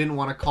 Because they didn't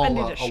want to I call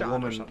need a a shot or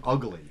woman something.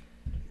 ugly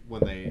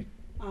when they...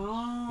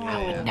 Oh.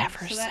 Yeah.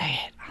 Never So say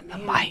it on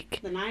the man, mic.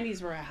 The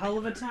 90s were a hell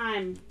of a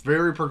time.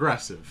 Very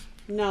progressive.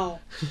 No.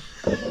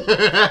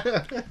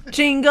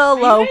 Jingle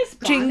Are low, you guys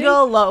bonding?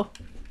 jingle low.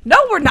 No,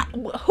 we're not.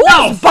 Who's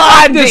Oh, fuck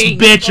bonding? this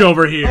bitch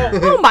over here.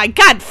 Oh my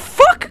God!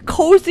 Fuck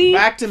Cozy.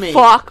 Back to me.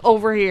 Fuck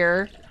over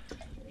here.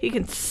 He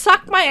can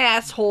suck my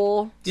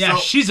asshole. Yeah,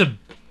 So- she's a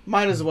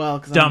Might as well.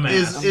 Cause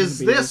Dumbass.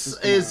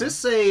 Is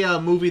this a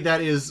movie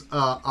that is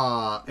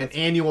an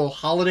annual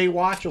holiday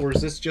watch, or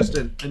is this just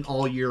an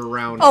all year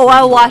round? Oh,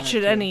 I'll watch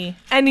it any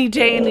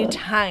day, any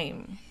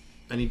time.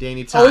 Any day,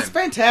 any time. Oh, it's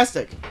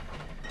fantastic.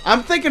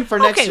 I'm thinking for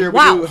next Okay, year we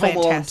wow, do Home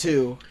Alone fantastic.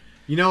 2.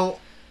 You know,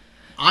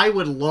 I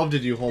would love to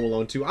do Home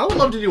Alone 2. I would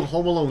love to do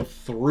Home Alone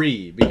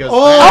 3 because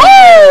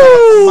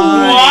Oh!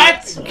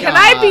 What? Can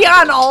I be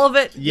on all of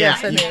it? Yeah,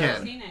 yes, I you do.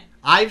 can.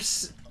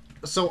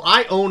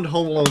 I owned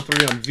Home Alone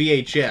 3 on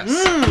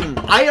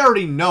VHS. I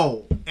already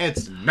know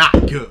it's not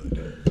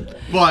good,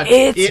 but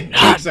It's it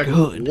not takes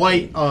good.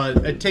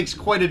 it takes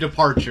quite a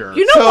departure.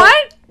 You know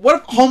what? What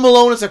if Home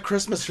Alone is a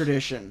Christmas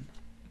tradition?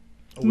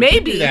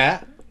 Maybe. do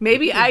that.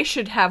 Maybe I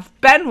should have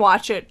Ben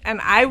watch it, and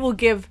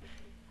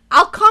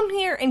I'll come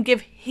here and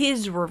give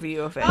his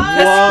review of it.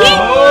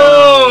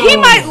 'Cause he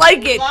might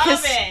like it, Love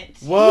because it.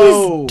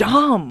 Whoa. he's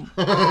dumb.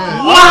 wow. Just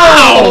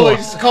How old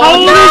is call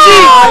he?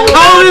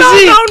 How old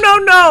is he?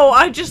 No.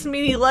 I just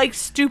mean he likes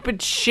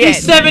stupid shit.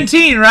 He's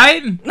 17,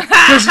 right?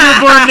 Because you were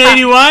born in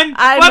 81?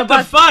 I'm What the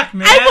about- fuck,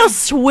 man? I will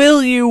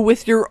swill you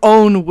with your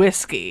own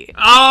whiskey.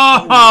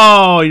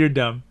 Oh, you're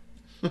dumb.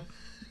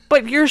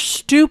 But you're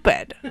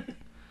stupid.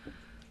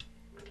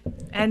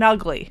 And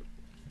ugly.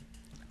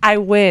 I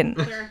win.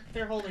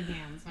 They're holding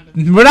hands.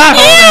 We're not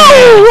Ew!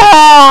 holding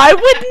I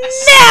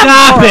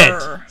would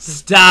never.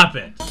 Stop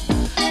it.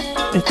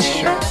 It's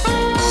true.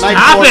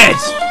 Stop it.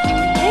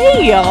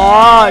 Hey,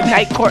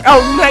 Night Court.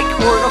 Oh, Night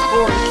Court, of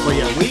course. But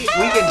yeah,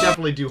 we can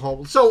definitely do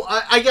Home. So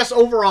I guess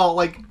overall,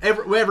 like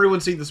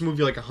everyone's seen this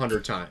movie like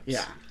 100 times.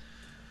 Yeah.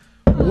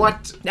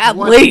 At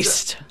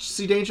least.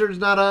 Sea Danger is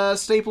not a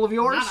staple of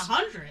yours. Not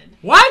 100.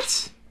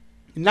 What?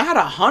 Not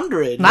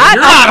 100. Not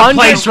You're out of 100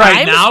 place right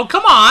times. now.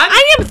 Come on.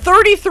 I am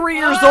 33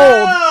 years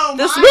Oh, old.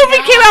 This my movie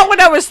God. came out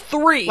when I was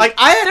 3. Like,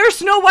 I had-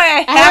 There's no way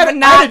I I have had,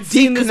 not I had a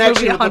seen deep this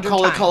connection movie with 100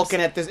 Macaulay times. Culkin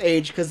at this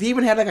age because he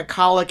even had like a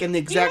colic in the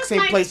exact was same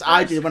my place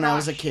I first did when I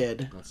was a crush.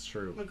 kid. That's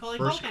true. Macaulay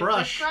First Culkin.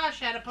 crush. First crush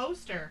had a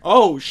poster.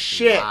 Oh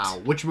shit! Wow.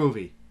 Which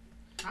movie?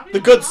 Probably The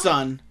not Good wrong.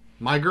 Son.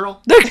 My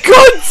Girl. The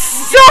Good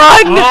Son!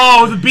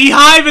 Oh, the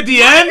beehive at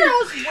the My end?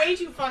 girl's way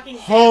too fucking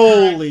sad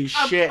Holy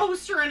for a shit.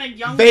 poster in a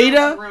young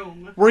Veda? girl's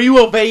room. Were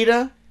you a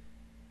Veda?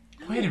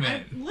 Wait a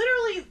minute.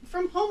 Literally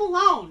from Home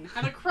Alone.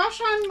 Had a crush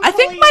on Macaulay. I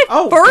think my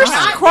Oh, first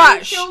God. Not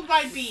crush, being killed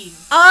by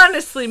bees.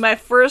 honestly, my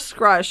first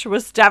crush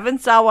was Devon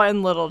Sawa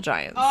and Little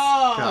Giants.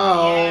 Oh,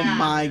 Oh yeah.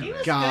 my He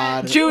was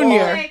God. good.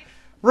 Junior. Like,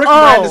 Rick Oh.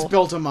 Moranis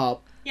built him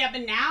up. yeah,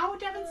 but now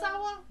Devon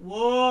Sawa?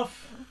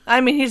 Woof. I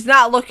mean, he's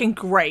not looking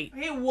great.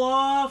 Hey,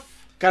 woof.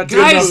 Gotta take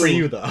Guys- a Not for poo.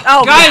 you though.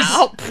 Oh, Guys, yeah.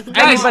 Oh, guys,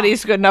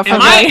 anybody's good enough for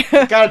am me.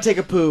 Gotta take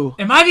a poo.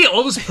 Am I the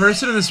oldest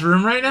person in this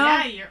room right now?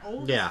 Yeah, you're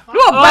old. Yeah. As fuck.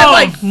 Well, by Oh,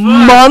 like fuck.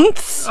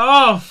 months.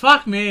 Oh,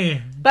 fuck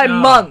me. By No.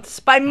 months.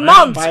 By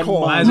months, by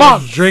Cole. Might as well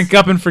Months. drink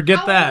up and forget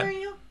How that. old are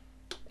you?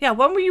 Yeah,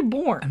 when were you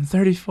born? I'm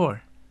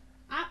 34.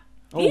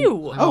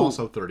 Ew. I'm Oh.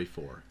 also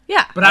 34.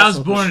 Yeah. But I was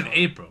Also born for in sure.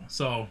 April,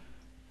 so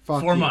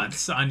Fuck 4 you.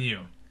 months on you.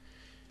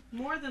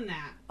 More than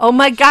that. Oh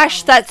my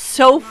gosh, that's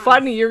so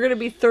funny. You're gonna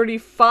be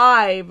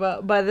 35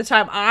 by the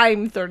time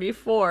I'm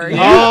 34. You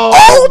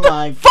Oh old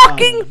my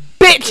fucking God.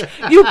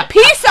 bitch! You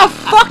piece of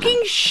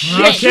fucking shit!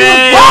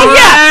 Okay, Oh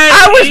yeah, alright,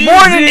 I was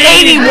born in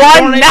easy.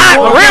 81. Not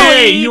Okay,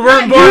 really. you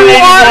weren't born You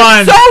in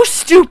are 81. so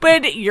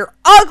stupid. You're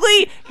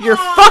ugly. You're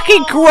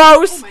fucking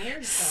gross. my hair's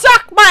done.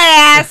 Suck my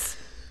ass,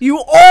 you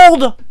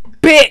old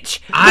bitch.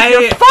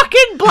 You're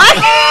fucking black.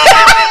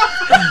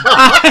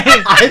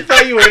 I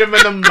thought you hit him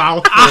in the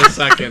mouth for a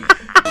second.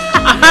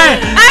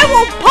 I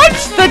will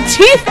punch the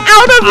teeth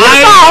out of your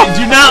I mouth.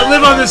 do not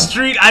live on the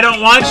street. I don't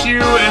want you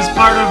as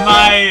part of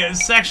my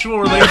sexual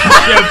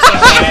relationships.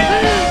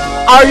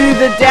 Okay? Are you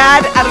the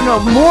dad? I don't know.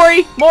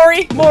 Maury.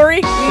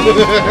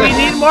 We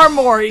need more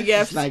Maury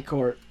gifts. Night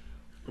court.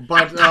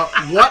 But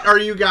what are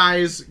you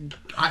guys?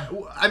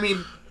 I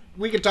mean,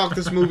 we could talk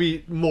this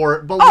movie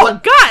more, but Oh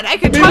what? God, I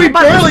could talk We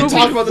about barely this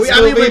talk movie. about this I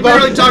mean, movie. we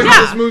barely but talked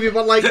about this movie,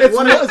 but like,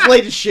 it's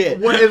late as shit.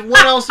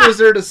 what else is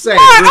there to say?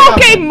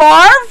 Okay,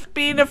 Marv,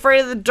 being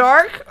afraid of the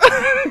dark.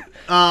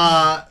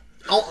 John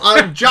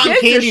Kids are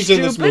Candy's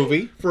in this stupid.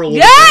 movie for a little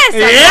Yes,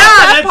 bit. I Yeah, love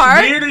that that's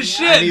part. weird as And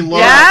shit. he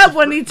loves Yeah, the-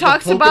 when he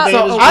talks polka about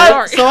dot the is I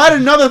weird.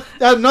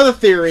 had another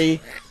theory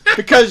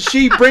because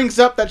she brings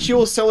up that she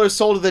will sell her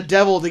soul to the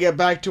devil to get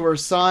back to her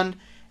son,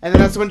 and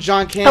then that's when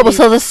John Candy Oh,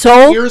 so the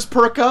soul ears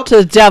perk up. to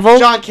the devil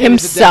John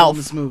Candy's the devil in himself.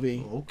 this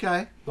movie.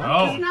 Okay.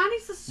 Oh.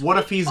 Nani's the sweet What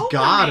if he's Oprah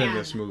God in man.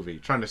 this movie,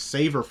 trying to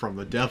save her from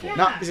the devil?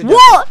 No, he's a devil.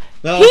 Well,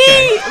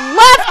 Okay. he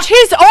left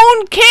his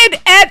own kid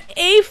at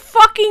a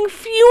fucking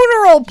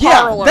funeral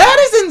Yeah, parlor. that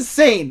is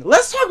insane.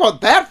 Let's talk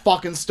about that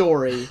fucking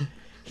story.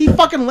 He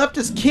fucking left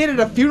his kid at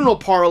a funeral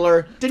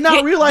parlor. Did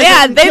not realize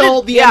yeah, it they until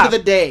did- the yeah. end of the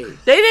day.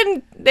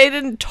 They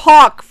didn't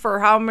talk for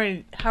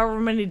however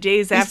many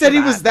days He after said he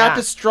that. was that Yeah.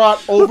 distraught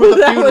over the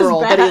That was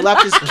funeral that he bad.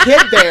 left his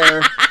kid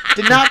there.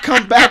 Did not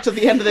come back to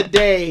the end of the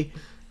day.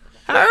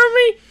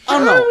 Hermie, I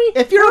don't know.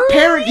 If you're a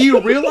parent, do you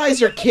realize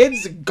your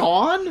kid's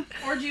gone?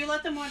 Or do you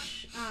let them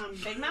watch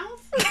Big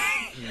Mouth?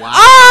 Wow.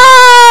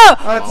 Oh!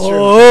 That's true.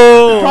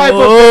 Oh!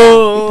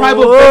 He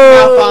probably put Big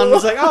Mouth on and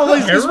was like, oh,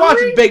 he's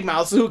watching Big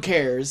Mouth, so who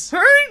cares?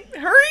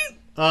 Hurry!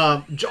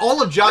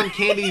 All of John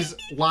Candy's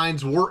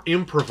lines were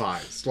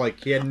improvised.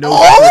 Like, he had no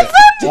All of script.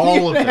 them?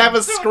 All of them. Have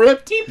a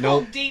script? He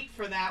pulled Nope. deep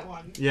for that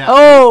one. Yeah.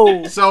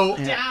 Oh! So,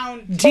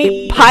 Down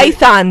Deep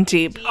Python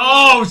deep.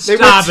 Oh,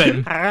 stop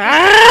it.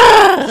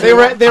 They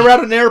were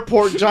at an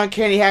airport. John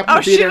Candy happened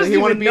Oh, to be she there. doesn't He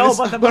wanted to even be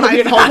know in about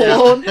the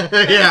Home Python.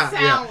 Alone. yeah.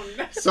 sound.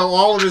 So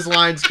all of his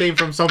lines came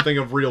from something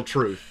of real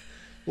truth.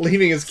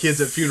 Leaving his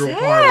kids at funeral Sick.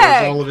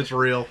 parlors, all of it's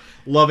real.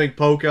 Loving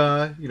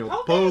polka,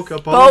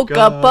 polka.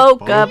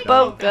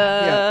 Polka.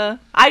 Yeah.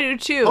 I do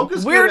too.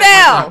 Polka's Weird good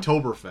at, like,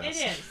 Al. Oktoberfest. It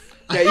is.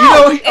 Yeah, you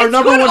know our it's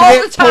number good one all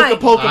hit, the time.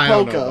 Polka I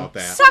don't know Polka. about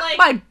that. Suck Like-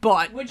 my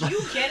butt. Would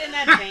you get in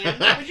that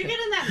van? Would you get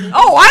in that movie?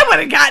 Oh, I would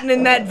have gotten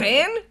in that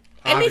van.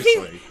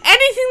 Anything Obviously.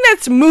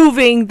 that's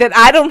moving that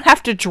I don't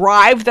have to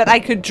drive that I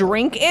could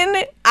drink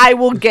in, I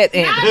will get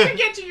in. Not to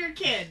get to your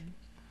kid.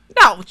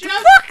 No, fuck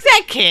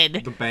that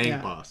kid. The bang Yeah.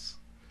 bus.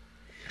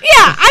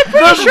 Yeah, I'm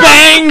pretty sure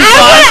bang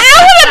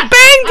I would have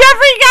banged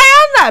every guy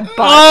on that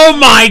bus. Oh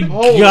my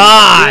Holy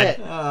god. shit.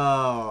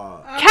 Oh.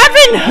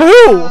 Kevin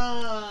who?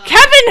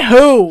 Kevin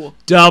who?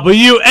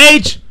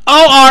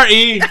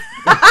 WHORE.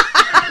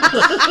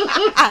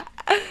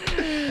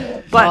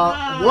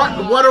 But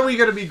What are we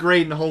gonna be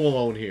grading Home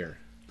Alone here?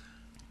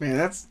 Man,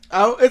 it's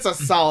a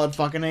solid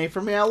fucking A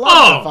for me. I love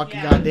Oh. the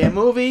fucking Yeah. goddamn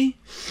movie.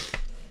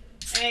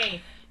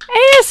 Hey.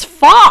 A is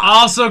fuck.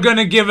 Also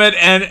gonna give it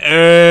an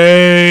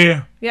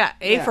A. Yeah,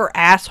 A Yeah. for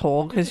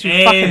asshole because you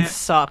A. fucking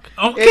suck.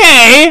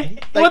 Okay.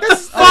 Like, What the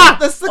that's, fuck?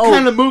 That's the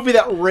kind of movie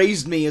that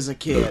raised me as a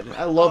kid.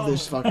 I love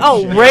this fucking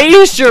Oh, shit.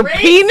 raised your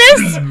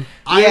penis?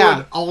 Yeah,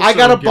 would also I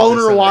got a give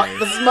boner this watch.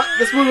 an A.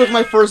 This movie was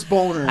my first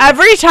boner.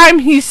 Every time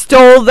he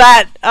stole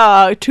that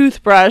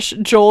toothbrush,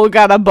 Joel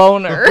got a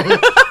boner.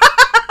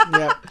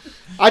 Yeah.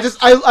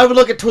 I would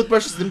look at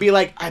toothbrushes and be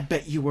like, I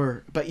bet you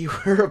were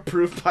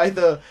approved by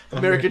the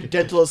American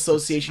Dental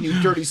Association, you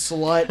dirty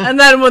slut. And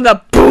then when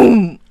the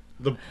boom,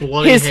 The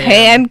bloody his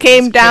hand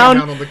came just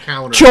down, on the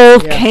counter.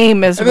 Joel Yeah.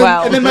 came as And then,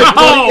 well. and then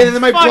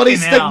my No, bloody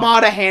fucking hell.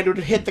 stigmata hand would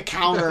hit the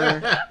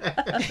counter.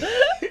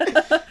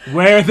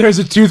 Where there's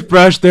a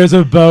toothbrush, there's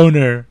a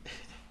boner.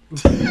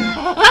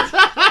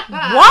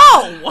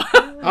 Whoa!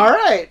 All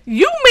right.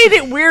 You made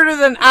it weirder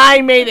than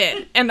I made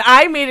it, and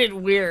I made it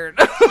weird.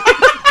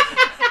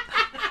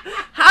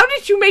 How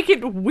did you make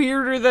it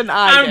weirder than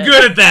I did? I'm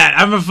good at that.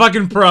 I'm a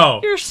fucking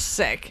pro. You're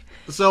sick.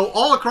 So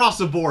all across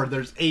the board,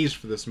 there's A's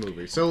for this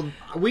movie. So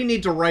we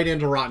need to write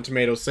into Rotten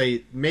Tomatoes,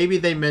 say maybe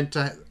they meant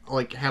to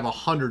like have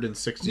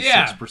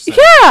 166%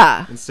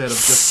 Yeah. instead of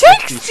just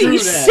 63%.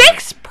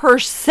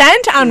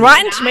 66% on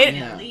Rotten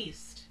Tomatoes. At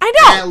least. I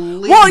know. At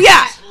least. Well,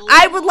 yeah.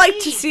 I would like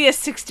to see a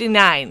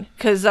 69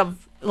 because of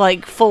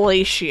like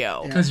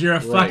fellatio. Because you're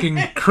a fucking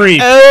creep.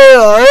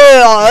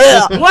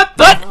 What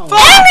the fuck?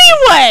 Get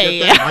Anyway,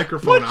 that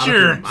microphone What's out of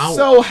your- your mouth.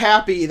 So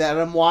happy that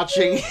I'm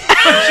watching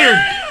your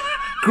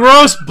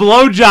gross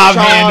blowjob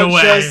hand Sean,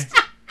 away. just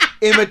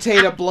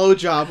imitate a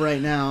blowjob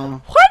right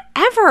now.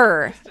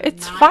 Whatever.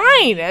 It's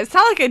fine. It's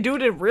not like I do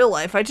it in real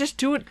life. I just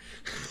do it.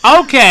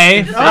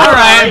 Okay. All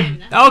right.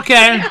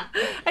 Okay.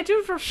 I do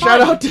it for fun.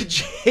 Shout out to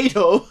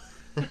Jado.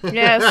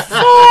 Yes.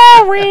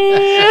 Sorry.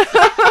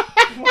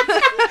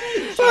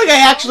 It's not like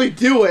I actually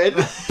do it.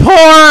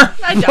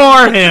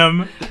 Poor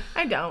him.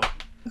 I don't.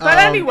 But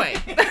anyway.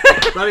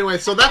 But anyway,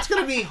 so that's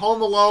going to be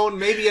Home Alone,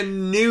 maybe a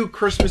new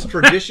Christmas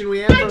tradition we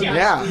have for the Yeah.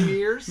 next few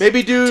years.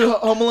 Maybe do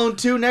Home Alone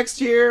 2 next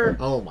year.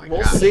 Oh my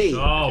We'll god. see.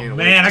 Oh, Can't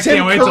man. I Tim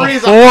can't wait till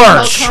Curry's 4.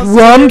 a-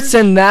 Trump's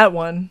in that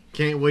one.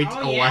 Can't wait.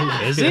 Oh, Oh, yeah.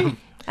 I Is him. he?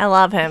 I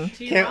love him.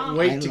 Can't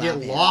wait to I get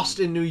love him. lost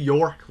in New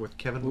York with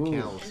Kevin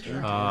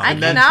McAllister. I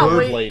And then cannot Bird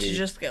wait Lady. to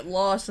just get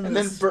lost in And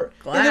then this and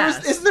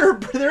glass.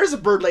 there is a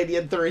bird lady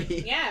in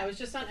 3. Yeah, it was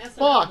just on SNL.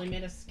 Fuck. They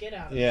made a skit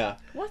out of it. Yeah.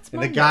 What's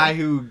And the Monday? guy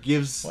who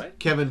gives What?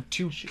 Kevin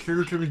 2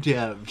 character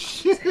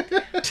devs.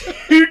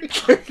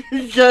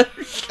 Yeah.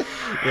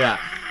 Yeah.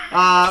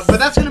 But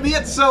that's going to be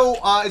it. So,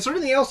 is there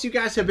anything else you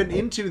guys have been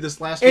into this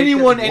last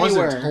Anyone, week that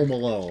wasn't anywhere. Home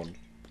Alone?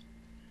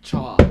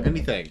 Chaw.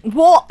 Anything?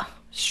 Well,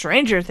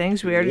 Stranger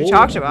Things we already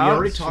talked about. We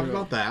already talked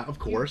about that, of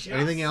course. You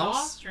Anything just saw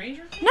else?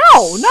 Stranger Things?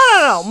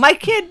 No. My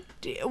kid,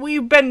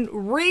 we've been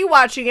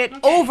rewatching it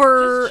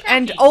over just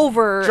and checking.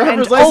 over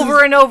Driver's and license-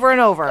 over and over and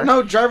over.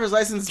 No, driver's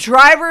license.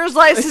 Driver's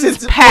license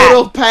Since Pat.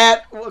 Little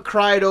Pat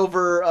cried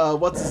over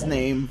what's his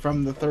name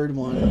from the third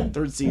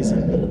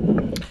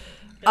season.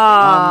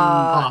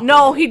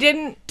 No, he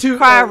didn't To-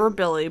 cry over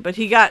Billy, but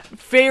he got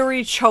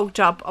very choked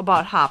up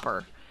about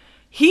Hopper.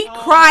 He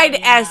cried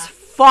yeah. as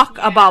fuck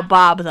about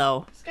Bob,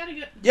 though. It's got a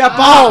good. Yeah,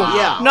 Bob.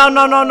 Yeah.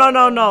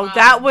 No.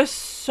 That was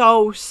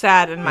so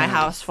sad in my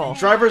household.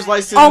 Driver's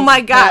license. Oh my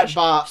Pat gosh!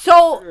 Bob.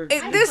 So or-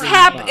 this Bob.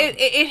 happened.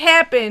 It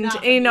happened.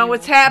 Not You know, you.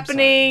 it's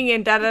happening,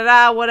 and da da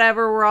da.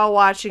 Whatever. We're all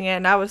watching it,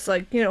 and I was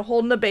like,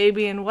 holding the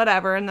baby and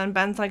whatever. And then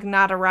Ben's like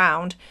not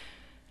around,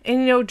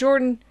 and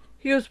Jordan.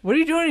 He goes, "What are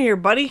you doing here,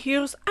 buddy?" He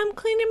goes, "I'm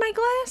cleaning my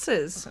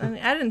glasses." And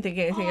I didn't think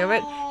anything of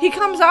it. He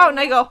comes out, and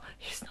I go,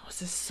 "His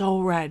nose is so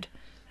red,"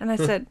 and I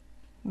said,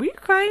 "Were you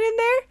crying in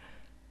there?"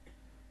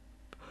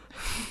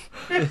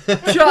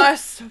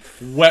 Just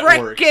Wet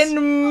works.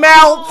 freaking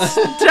melts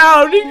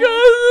down. He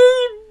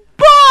goes,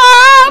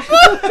 "Bob!"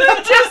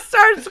 And just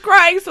starts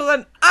crying. So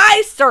then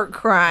I start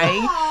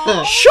crying.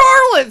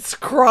 Charlotte's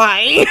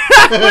crying.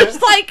 I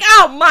was like,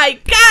 "Oh my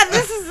god,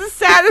 this is the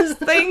saddest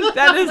thing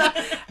that has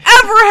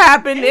ever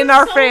happened in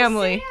our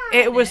family."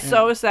 It was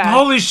so sad.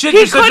 Holy shit, He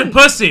you're such a couldn't-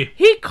 pussy.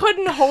 He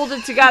couldn't hold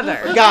it together.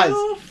 Guys.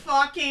 You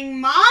fucking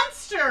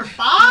monster,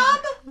 Bob!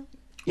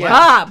 Yeah.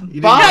 Bob.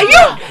 Bob.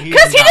 Yeah, you,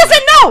 because he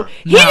doesn't know.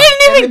 He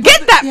didn't even And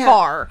get that yeah.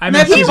 far. I And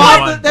meant that's season Bob,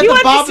 one. that's You went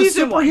to Bob the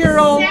season one.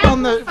 superhero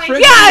on the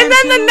fridge. Yeah, and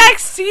then the too.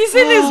 next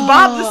season is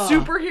Bob the Ah.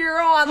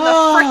 superhero on the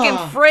Ah.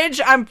 freaking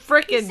fridge. I'm He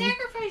freaking.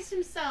 sacrificed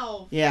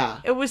himself. Yeah.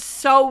 It was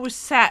so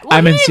sad. Well,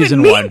 I'm he in didn't season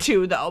even mean one.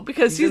 to though,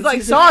 because He's he's in like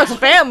season saw his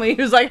family.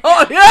 He was like,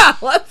 "Oh yeah,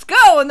 let's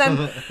go," and then,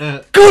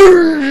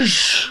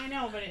 Gersh, I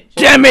know, but it.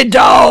 Demi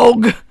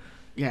dog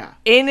Yeah.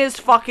 in his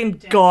fucking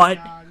Dead gut,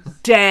 dogs.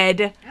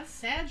 dead. That's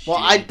sad shit.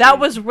 Well, That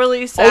was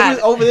really sad.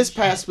 over this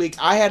past week,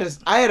 I had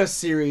a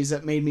series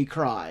that made me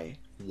cry.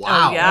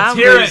 Wow. Oh, yeah? Let's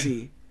hear it.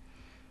 Crazy.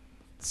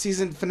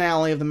 Season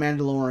finale of The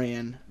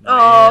Mandalorian.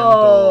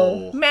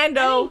 Oh, I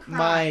Mando. didn't cry,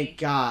 My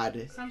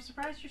God. So I'm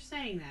surprised you're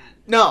saying that.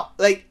 No,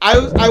 like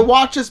I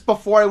watched this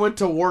before I went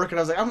to work, and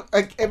I was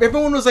like,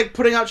 everyone was like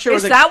putting out shit. I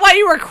Is was like, that why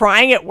you were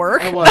crying at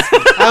work? I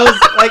was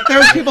like, there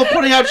was people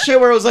putting out shit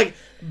where it was like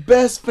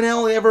best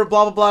finale ever,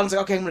 blah blah blah. And I was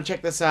like, okay, I'm gonna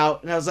check this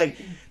out. And I was like,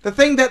 the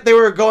thing that they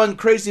were going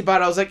crazy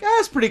about, I was like,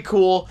 that's pretty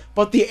cool.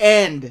 But the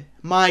end,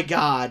 my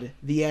God,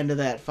 the end of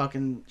that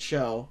fucking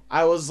show,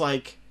 I was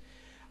like,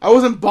 I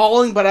wasn't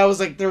bawling, but I was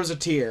like, there was a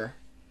tear.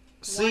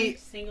 See, One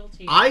single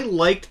tear. I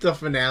liked the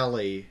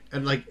finale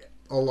and like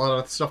a lot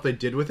of the stuff they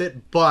did with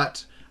it,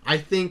 but I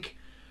think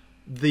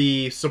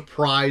the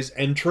surprise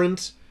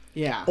entrance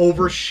Yeah,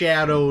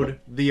 overshadowed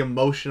the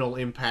emotional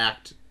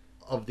impact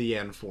of the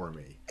end for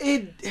me.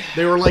 it.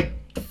 They were like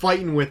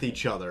fighting with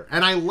each other,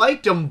 and I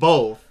liked them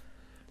both,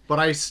 but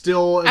I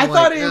still. am I like,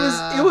 thought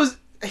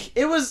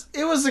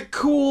it was a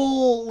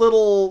cool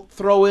little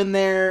throw in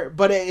there,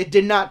 but it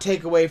did not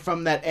take away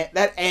from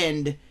that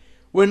end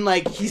when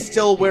like he's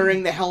still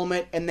wearing the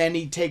helmet and then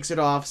he takes it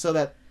off so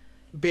that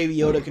Baby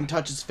Yoda can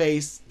touch his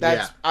face.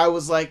 That's Yeah. I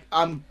was like,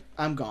 I'm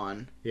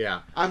gone.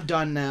 Yeah, I'm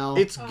done now.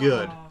 it's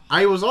good. Oh.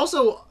 I was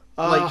also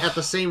like Ugh. at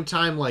the same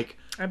time like,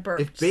 I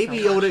burped. if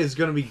Baby so much. Yoda is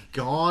gonna be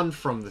gone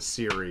from the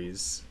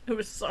series, It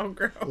was so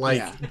gross. like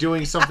Yeah.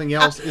 doing something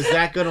else, is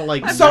that gonna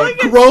like So make-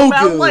 Grogu.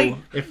 Smelled like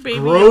if Baby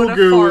Yoda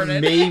Grogu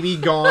farted. may be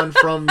gone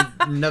from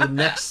the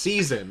next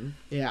season,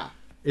 yeah.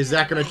 is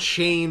that gonna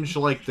change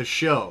like the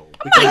show?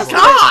 Oh my Because,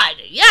 like, god!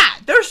 Yeah,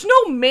 there's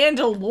no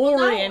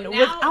Mandalorian No,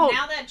 without.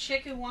 now that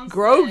chick who wants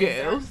Grogu.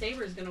 the Darth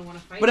Saber is gonna want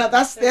to fight. But him,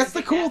 that's so the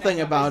they cool back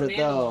thing up about as it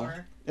though.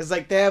 Mandalore. It's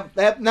like they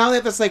have now they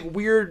have this like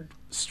weird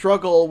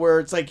struggle where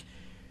it's like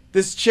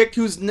this chick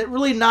who's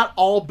really not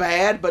all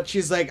bad, but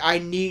she's like, I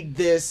need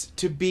this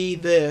to be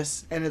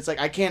this, and it's like,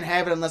 I can't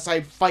have it unless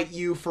I fight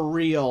you for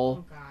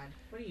real. Oh God.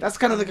 What are you That's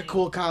kind of like a doing?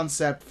 cool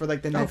concept for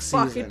like the next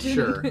Fuck, season. it didn't,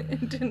 Sure.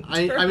 it didn't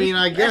I turn mean,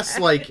 I guess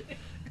bad. like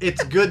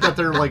it's good that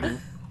they're like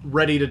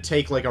ready to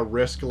take like a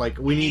risk. Like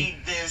we need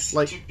this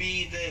like- to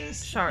be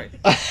this. Sorry.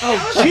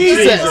 Oh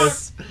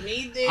Jesus!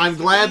 Need this I'm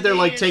to glad be they're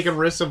like this. taking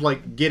risks of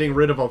like getting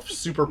rid of a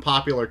super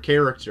popular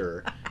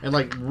character and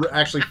like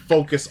actually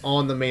focus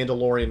on the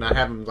Mandalorian, not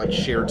have him like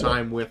share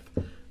time with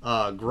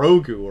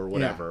Grogu or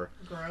whatever.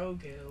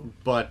 Grogu.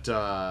 But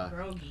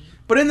Grogi.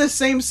 But in the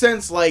same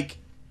sense, like,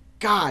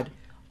 God,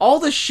 all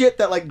the shit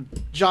that like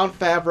Jon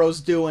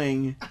Favreau's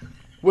doing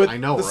with I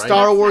know, the right?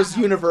 Star Wars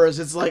universe,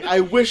 it's like I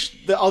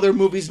wish the other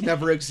movies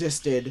never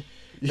existed.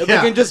 That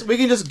Yeah. we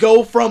can just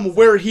go from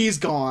where he's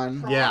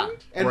gone yeah,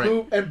 and right.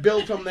 move and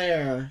build from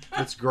there.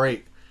 It's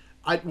great.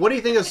 What do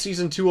you think of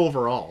season 2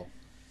 overall?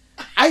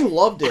 I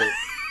loved it.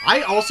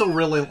 I also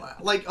really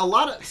like a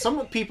lot of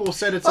some people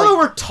said it's Oh, like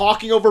we're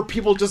talking over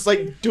people just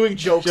like doing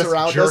jokes Just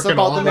around us jerking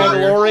about the off.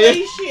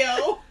 Mandalorian.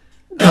 Ratio.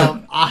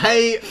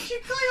 I She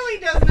clearly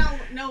does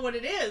not know what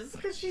it is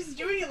because she's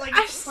doing it like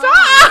I it's saw.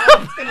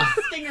 fun. It's gonna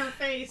sting her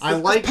face. I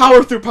like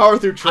Power through,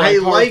 Troy. I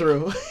Power like-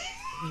 through.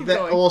 that.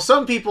 going. Well,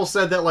 some people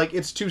said that like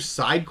it's too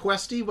side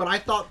questy, but I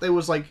thought there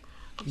was like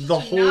the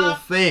whole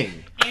enough. thing,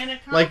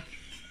 Anaconda.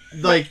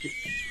 like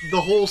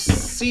the whole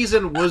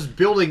season was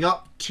building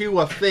up to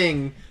a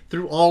thing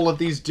through all of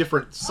these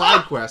different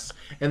side quests,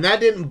 and that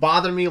didn't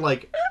bother me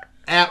like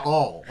at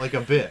all, like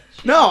a bit.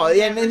 No,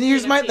 and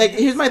here's my thing.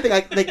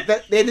 Like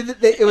that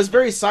it was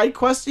very side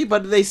questy,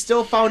 but they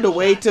still found a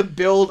way to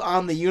build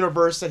on the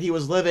universe that he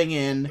was living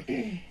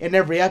in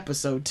every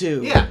episode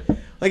too. Yeah.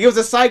 Like it was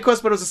a side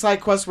quest, but it was a side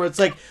quest where it's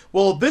like,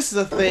 well, this is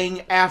a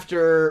thing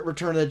after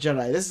Return of the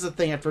Jedi. This is a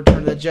thing after Return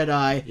of the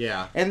Jedi.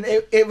 Yeah. And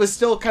it was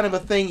still kind of a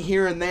thing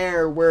here and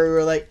there where we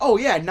were like, oh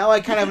yeah, now I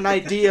kind of have an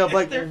idea of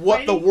like They're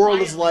what the fighting world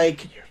is quietly.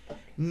 like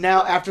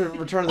now after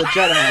Return of the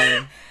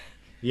Jedi.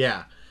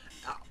 Yeah.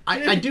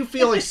 I do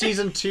feel like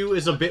season 2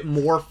 is a bit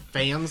more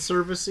fan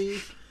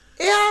servicey,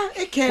 Yeah,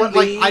 it can but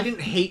be. like I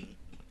didn't hate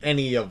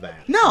any of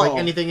that. No. like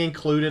anything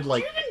included,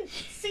 like You didn't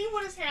see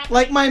what is happening.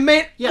 Like my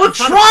main, Yeah, we're I'm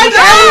trying trying to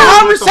to have a figure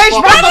out what the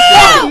conversation fuck about the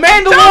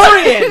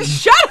is fucking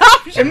Mandalorian. Shut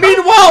up! And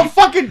meanwhile,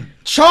 fucking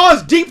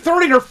Chaw's deep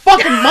throating her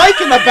fucking mic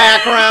in the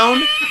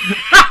background.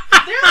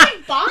 They're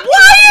like bonding.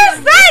 Why is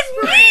over that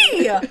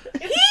me?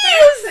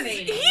 It's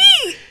fascinating.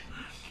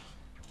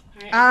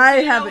 I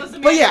That haven't- was a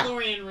But yeah,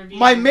 Mandalorian review.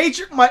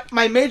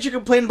 my major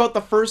complaint about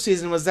the first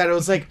season was that it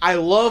was like, I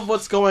love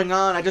what's going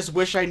on. I just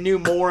wish I knew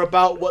more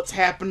about what's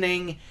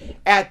happening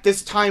at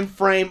this time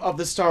frame of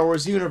the Star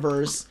Wars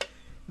universe.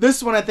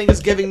 This one I think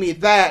is giving me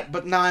that,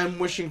 but now I'm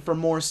wishing for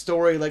more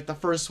story like the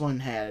first one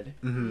had.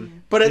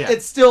 But Yeah.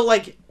 it's still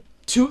like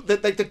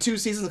the two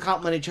seasons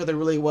complement each other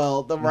really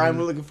well. I'm really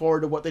looking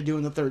forward to what they do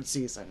in the third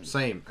season.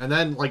 same. And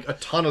then like a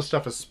ton of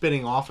stuff is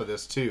spinning off of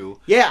this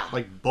too. Yeah.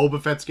 Like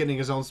Boba Fett's getting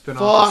his own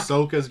spin-off. Fuck.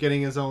 Ahsoka's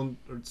getting his own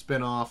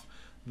spin-off.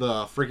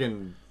 The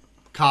freaking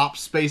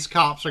space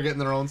cops are getting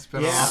their own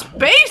spin-off.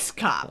 Space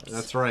cops.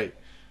 That's right.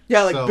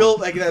 Yeah, like So-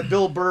 that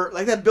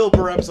Bill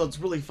Burr episode's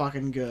really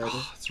fucking good.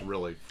 It's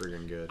really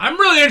freaking good. I'm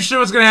really interested in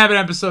what's going to happen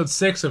in episode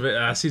 6 of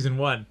it, season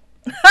 1.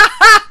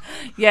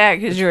 Yeah,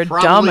 because you're a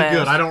Probably dumbass.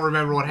 good. I don't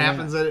remember what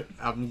happens in it.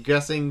 I'm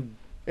guessing.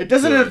 It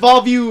doesn't Good.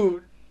 involve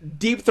you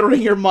deep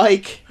throating your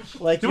mic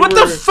like you What were-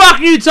 the fuck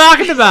are you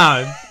talking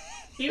about?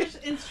 He was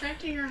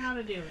instructing her how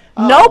to do it.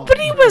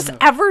 Nobody was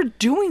ever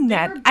doing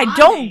that. were I bonding.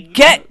 don't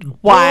get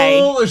why.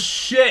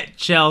 Bullshit,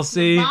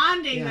 Chelsea.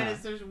 Bonding Yeah. that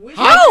is there's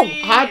wishing.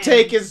 Hot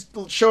take is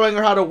showing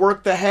her how to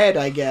work the head,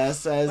 I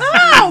guess. As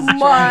Oh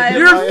my!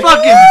 You're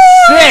fucking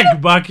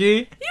sick,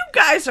 Bucky. You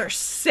guys are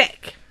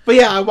sick. But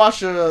yeah, I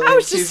watched. I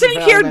was just sitting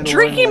here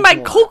drinking my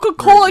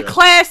Coca-Cola Very good.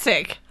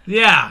 Classic.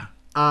 Yeah.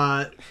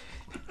 Uh,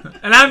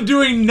 And I'm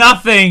doing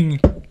nothing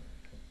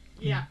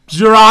Yeah.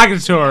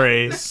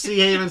 derogatory. C.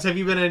 Havens, have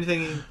you been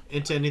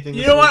into anything?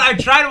 You this know what? week?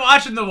 I tried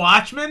watching The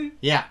Watchmen.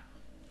 Yeah.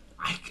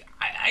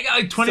 I got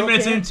like 20 Still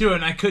minutes can't. into it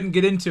and I couldn't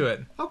get into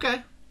it.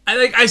 Okay.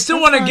 I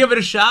still want to give it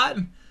a shot,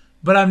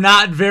 but I'm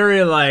not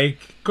very like.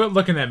 Quit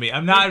looking at me.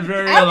 I'm not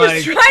very I was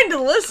like. trying to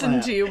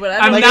listen to you, but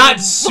I'm I'm not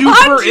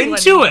super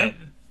into it.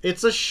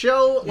 It's a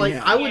show, like,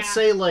 Yeah. I would Yeah.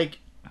 say, like,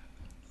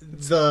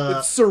 the...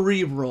 It's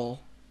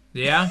cerebral.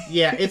 Yeah.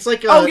 Yeah, it's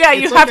like a... Oh yeah,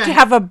 you it's have like to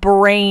have a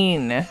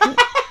brain.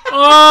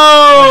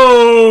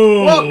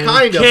 Oh. Well,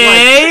 kind of.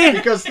 Okay. Like,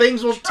 because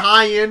things will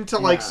tie into,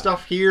 like,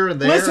 stuff here and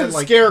there. Listen, and,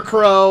 like,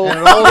 Scarecrow. and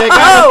it all- They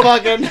got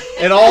fucking.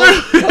 It all...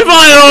 If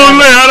I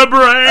only had a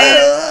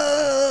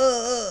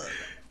brain.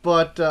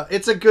 But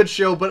it's a good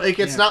show, but like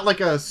it's Yeah. not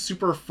like a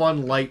super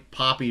fun, light,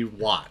 poppy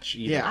watch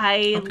either. Yeah.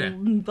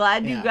 I'm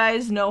glad you Yeah.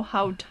 guys know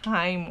how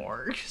time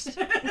works.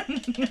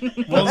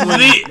 Well,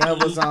 That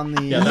was on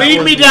the. Yeah, that lead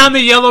was me the- down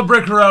the yellow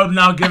brick road, and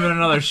I'll give it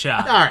another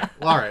shot.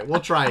 All right, we'll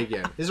try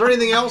again. Is there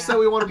anything else that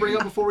we want to bring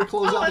up before we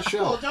close Oh, out the that's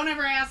show? cool. Don't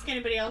ever ask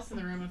anybody else in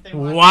the room if they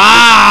want.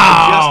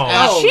 Wow!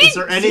 Just ask, is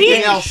there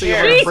anything she- else that you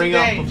want she- to bring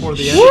up before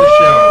the end of the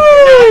show?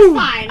 It's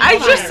fine. I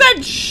it's just fine.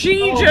 said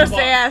she just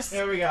asked.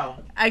 There we go.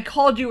 I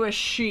called you a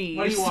she.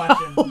 What are you so-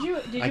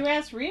 watching? Did you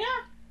ask Rita?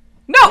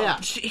 No, Yeah.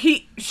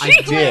 she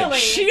I did.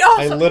 She I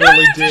also.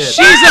 literally did. She's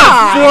a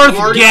Yeah. fourth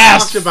Already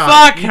guest. talked about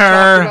Fuck it. You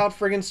her. talked about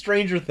friggin'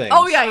 Stranger Things.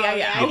 Oh yeah.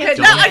 I Okay, guess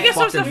that, I don't guess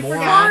that was the fucking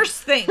moron.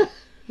 first thing.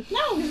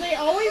 No, because they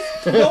always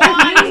go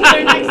on to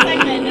their next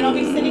segment, and I'll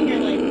be sitting here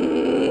like,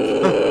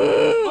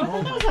 oh, I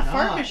thought that was a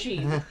fart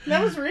machine.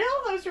 That was real?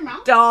 That was your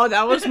mouth? Oh,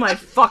 that was my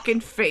fucking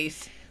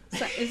face.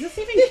 So, is this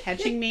even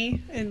catching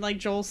me in like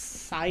Joel's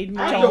side I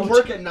mouth? have to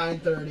work at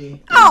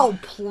 9:30. Oh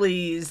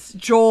please,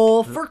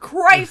 Joel, for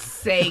Christ's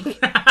sake.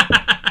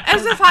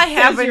 As if I As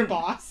your haven't.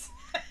 boss.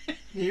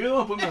 You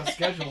don't put me on a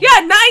schedule.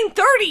 Yeah,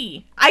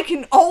 9:30. I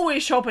can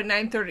always show up at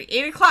 9:30.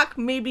 8 o'clock,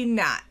 maybe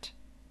not.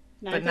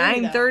 But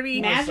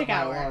 9:30? Magic My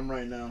hour. alarm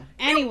right now.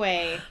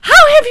 Anyway,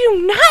 How have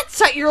you not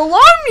set your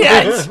alarm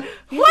yet?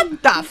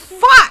 What the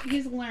fuck?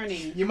 he's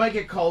learning. You might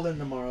get called in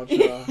tomorrow,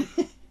 Tra.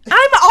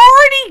 I'm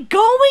already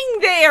going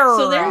there.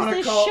 So there's I'm gonna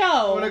this call.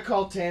 show I'm gonna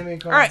call Tammy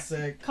and call All right. in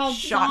sick. called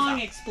Shut Song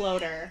up.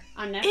 Exploder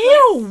on Netflix.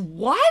 Ew,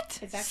 what?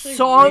 It's actually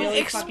Song really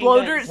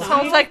Exploder? It fucking good.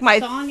 sounds Song- like my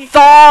Song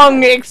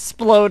thong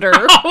exploder.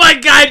 Oh my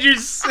god, you're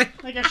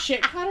sick. Like a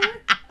shit cutter?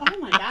 Oh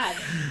my god.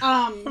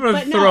 I'm gonna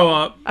But throw no,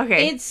 up.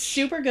 Okay. It's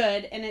super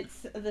good, and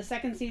it's the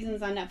second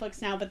season's on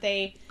Netflix now. But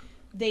they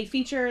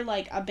feature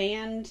like a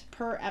band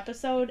per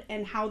episode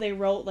and how they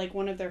wrote like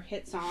one of their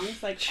hit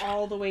songs, like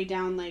all the way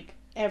down like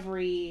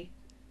every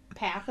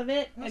path of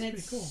it, and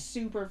it's pretty cool.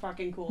 super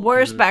fucking cool.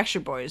 Where's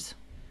Backstreet Boys?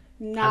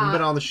 I haven't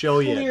been on the show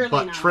yet, clearly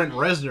but not Trent on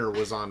Reznor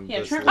was on Yeah,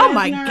 this Trent list. Oh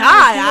my Reznor,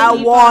 god, I Dua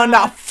Lipa.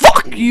 wanna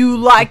fuck you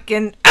like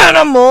an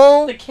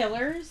animal. The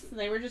Killers,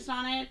 they were just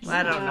on it.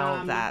 I don't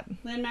know that.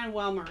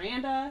 Lin-Manuel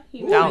Miranda,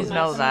 he Don't was on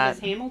know some that. of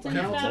his Hamilton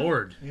Good stuff.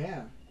 Lord.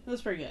 Yeah. It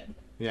was pretty good.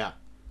 Yeah,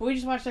 But we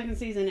just watched second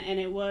season, and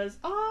it was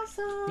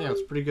awesome. yeah,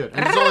 it's pretty good.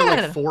 And there's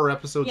only like 4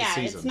 episodes Yeah, a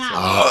season. it's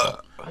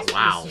not. So.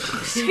 Wow.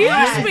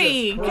 Excuse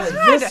me. God,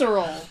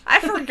 Visceral. I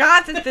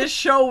forgot that this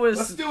show Let's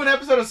was. do an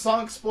episode of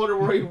Song Exploder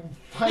where we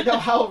find out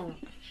how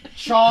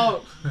Shaw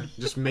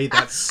Just made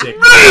that sick.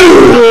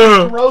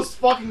 gross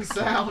fucking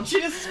sound.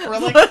 She just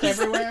Skrillex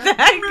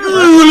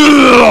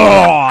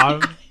everywhere.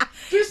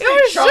 Do you say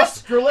was Shaw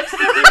just- Skrillex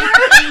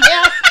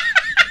everywhere?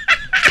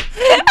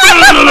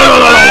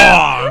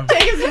 Yeah,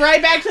 take us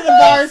right back to the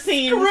bar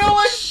scene.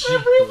 Skrillex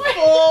everywhere.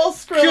 Full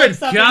Skrillex.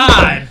 Good up in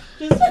God. there.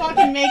 Just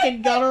fucking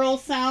making guttural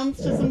sounds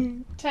to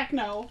some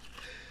techno.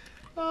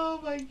 Oh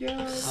my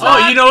god.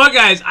 Oh, you know what,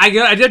 guys?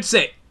 I did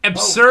say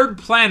Absurd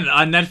Planet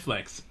on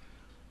Netflix.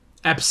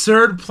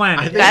 Absurd I Planet.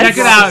 think That's- Check it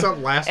we brought out. this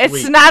up last It's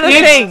week. not a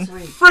It's thing.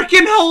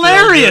 freaking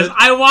hilarious. good.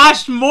 I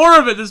watched more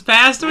of it this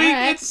past week.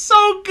 Alright. It's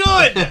so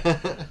good.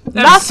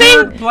 Nothing.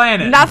 Absurd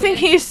Planet. Nothing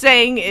he's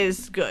saying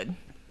is good.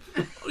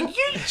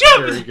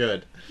 Very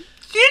good.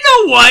 You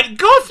know what?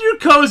 Go through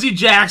Cozy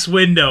Jack's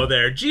window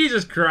there.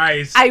 Jesus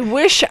Christ. I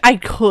wish I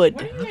could.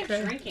 What are you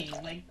guys drinking?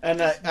 Like,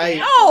 And I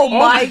Oh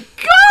my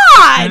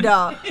god!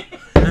 Sorry.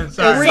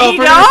 so if we're,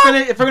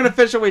 Rita? if we're gonna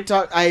finish what we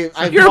talk, I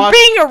You're watched,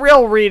 being a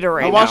real reader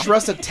right I watched now.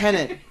 rest of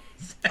Tenet.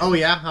 Oh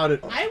yeah, how did?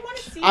 I want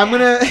to see. I'm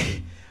that.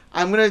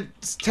 I'm gonna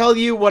tell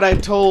you what I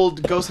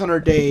told Ghost Hunter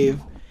Dave.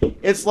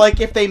 It's like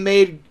if they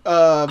made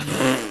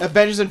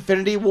Avengers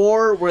Infinity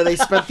War, where they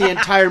spent the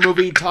entire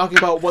movie talking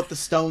about what the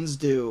stones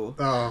do.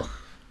 Oh,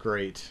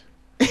 great.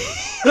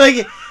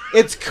 Like,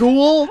 it's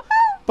cool,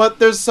 but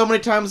there's so many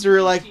times where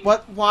you're like,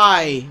 what?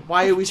 Why?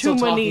 Why are we still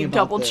Too many talking about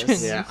double this?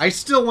 chins. Yeah, I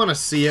still want to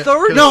see it.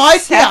 'cause- No, I-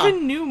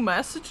 37 new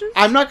messages?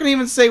 I'm not gonna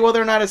even say whether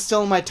or not it's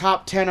still in my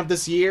top 10 of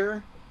this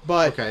year,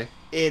 but Okay.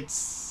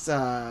 it's it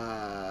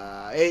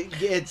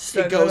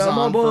goes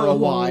on for a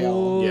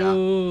while.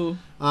 Yeah.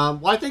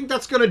 Well, I think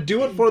that's gonna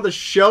do it for the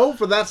show.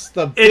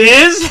 It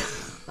is?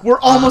 We're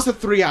almost at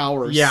 3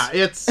 hours. Yeah,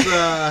 it's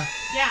Yeah,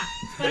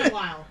 it's been a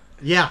while.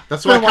 yeah.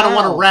 That's why I Been a kind of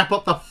want to while. wrap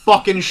up the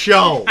fucking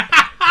show.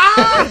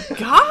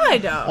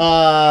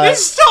 God.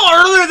 It's still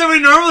earlier than we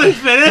normally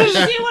finish.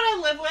 See what I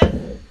live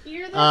with?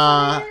 You're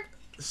the here.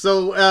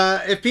 So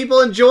if people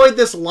enjoyed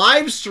this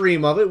live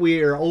stream of it,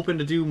 we are open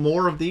to do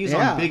more of these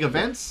Yeah. on big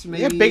events.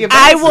 Maybe. Yeah, big events.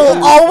 I It's will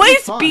fun. always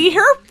Fun. be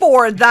here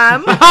for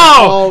them.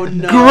 Oh, Oh,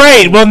 no.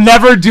 great. We'll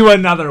never do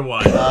another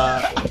one.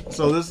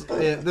 So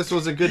this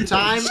was a good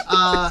time.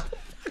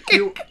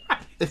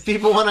 If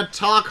people want to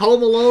talk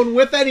Home Alone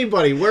with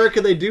anybody, where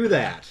could they do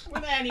that?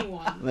 With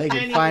anyone. They can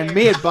Anywhere. find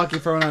me at Bucky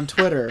Furman on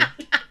Twitter.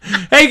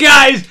 Hey,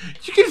 guys,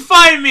 you can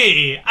find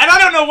me. I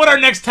don't know what our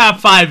next top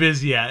 5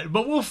 is yet,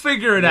 but we'll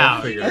figure it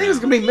out. Figure I it think it's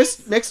out. gonna be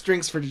mixed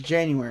drinks for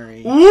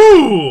January.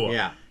 Ooh.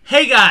 Yeah.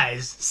 Hey,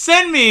 guys,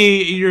 send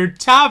me your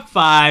top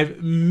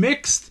 5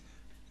 mixed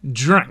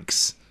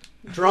drinks.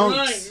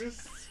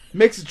 Drunks.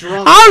 Mixed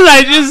drunks. How did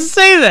I just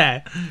say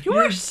that? You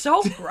are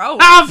so gross.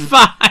 I'm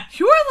fine.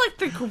 You are like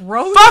the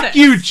grossest. Fuck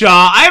you,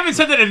 Chaw. I haven't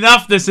said that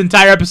enough this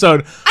entire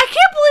episode. I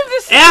can't believe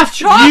this is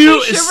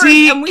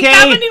F-U-C-K-U. and we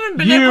haven't even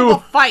been able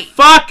to fight.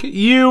 Fuck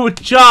you,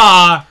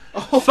 Chaw.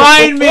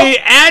 Find me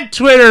at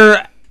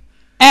Twitter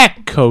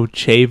at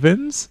Coach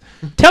Havens.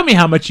 Tell me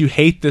how much you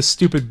hate this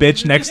stupid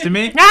bitch next to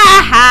me. Ha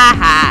ha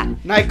ha.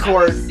 Night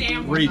Court.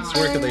 Reeds,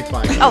 where can they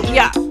find you? Oh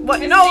yeah.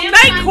 What? No,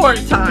 Night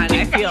Court's on.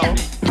 I feel.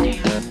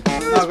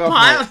 I'll go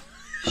for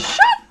it.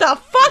 Shut the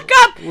fuck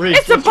up. Reeds,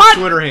 It's a what's your pod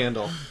Twitter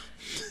handle?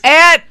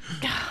 at.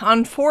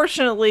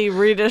 Unfortunately,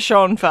 Rita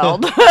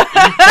Schoenfeld. You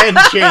can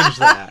change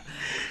that.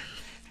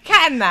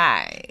 Can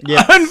I?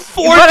 Yeah.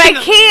 Unfortunately. But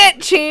I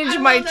can't change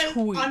my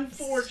tweets.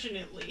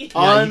 Unfortunately.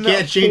 Yeah, you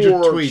can't change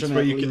your tweets,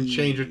 but you can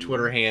change your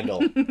Twitter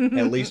handle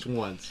at least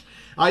once.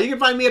 You can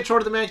find me at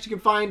Short of the Max. You can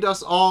find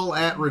us all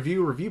at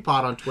Review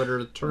Pod on Twitter.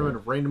 The Tournament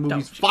of Random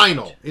Movies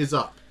final is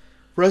up.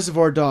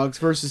 Reservoir Dogs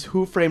versus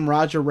Who Framed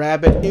Roger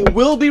Rabbit. It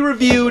will be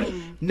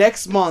reviewed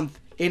next month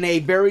in a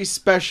very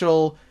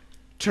special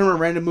Tournament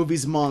of Random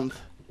Movies month.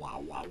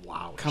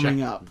 Wow. Coming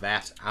Check up.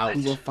 that out.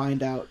 We'll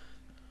find out.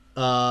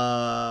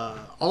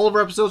 All of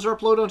our episodes are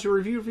uploaded onto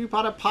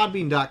ReviewPod at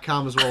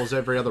Podbean.com, as well as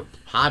every other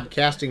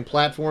podcasting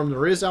platform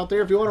there is out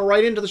there. If you want to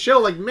write into the show,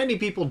 like many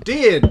people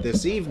did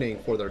this evening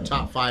for their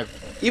top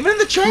 5 Even in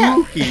the chat.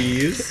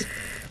 cookies,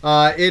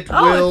 it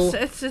will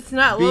It's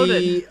not loaded.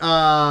 be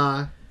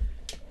at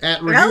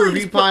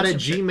reviewpod at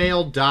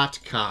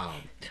gmail.com.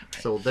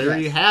 So there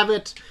you have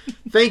it.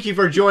 Thank you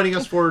for joining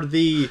us for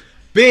the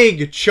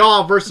Big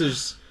Chaw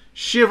versus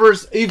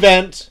Shivers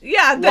event.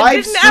 Yeah, that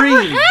Live didn't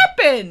ever stream.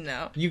 happen.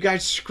 You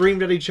guys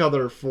screamed at each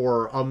other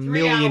for a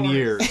million hours.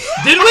 years.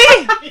 Did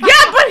we?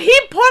 Yeah, but he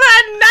put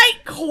a Night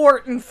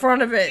Court in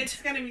front of it.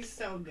 It's gonna be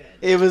so good.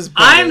 It was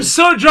I'm better.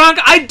 so drunk,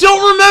 I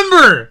don't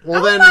remember.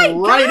 Well, Oh then my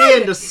write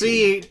God. in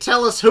to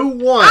tell us who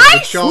won. I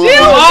the still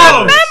Chaw-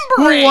 remember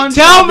Who it. won?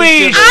 Tell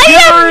me, I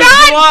am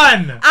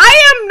Shivers won.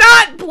 I am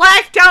not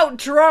blacked out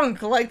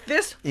drunk like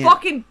this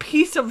fucking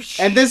piece of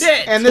shit. And this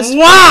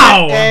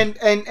Wow.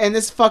 and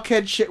this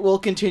fuckhead shit will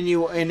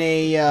continue in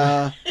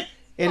a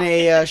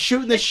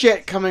shooting the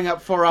shit coming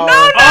up for our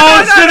Oh,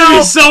 it's gonna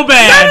be so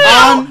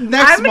bad. on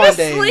next I'm gonna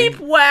Monday. sleep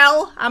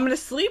well.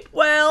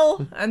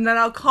 And then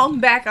I'll come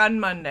back on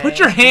Monday. Put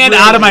your hand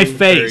out of my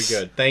Very face.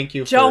 good. Thank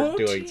you for Don't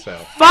doing so.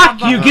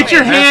 Fuck you. Get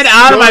your hand That's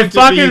out of my going to be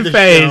fucking the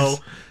face. show.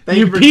 Thank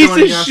You for piece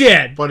joining of us.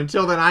 shit. But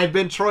until then, I've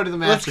been Troy to the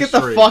Let's Master's get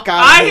the Three. fuck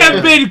out I of here.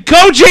 have been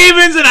Coach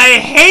Havens, and I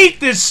hate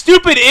this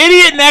stupid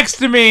idiot next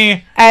to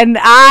me. And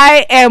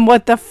I am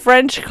what the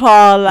French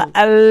call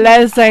a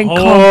les Whore.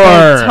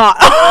 incompetents.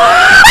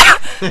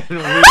 And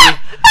we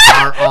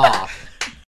are off.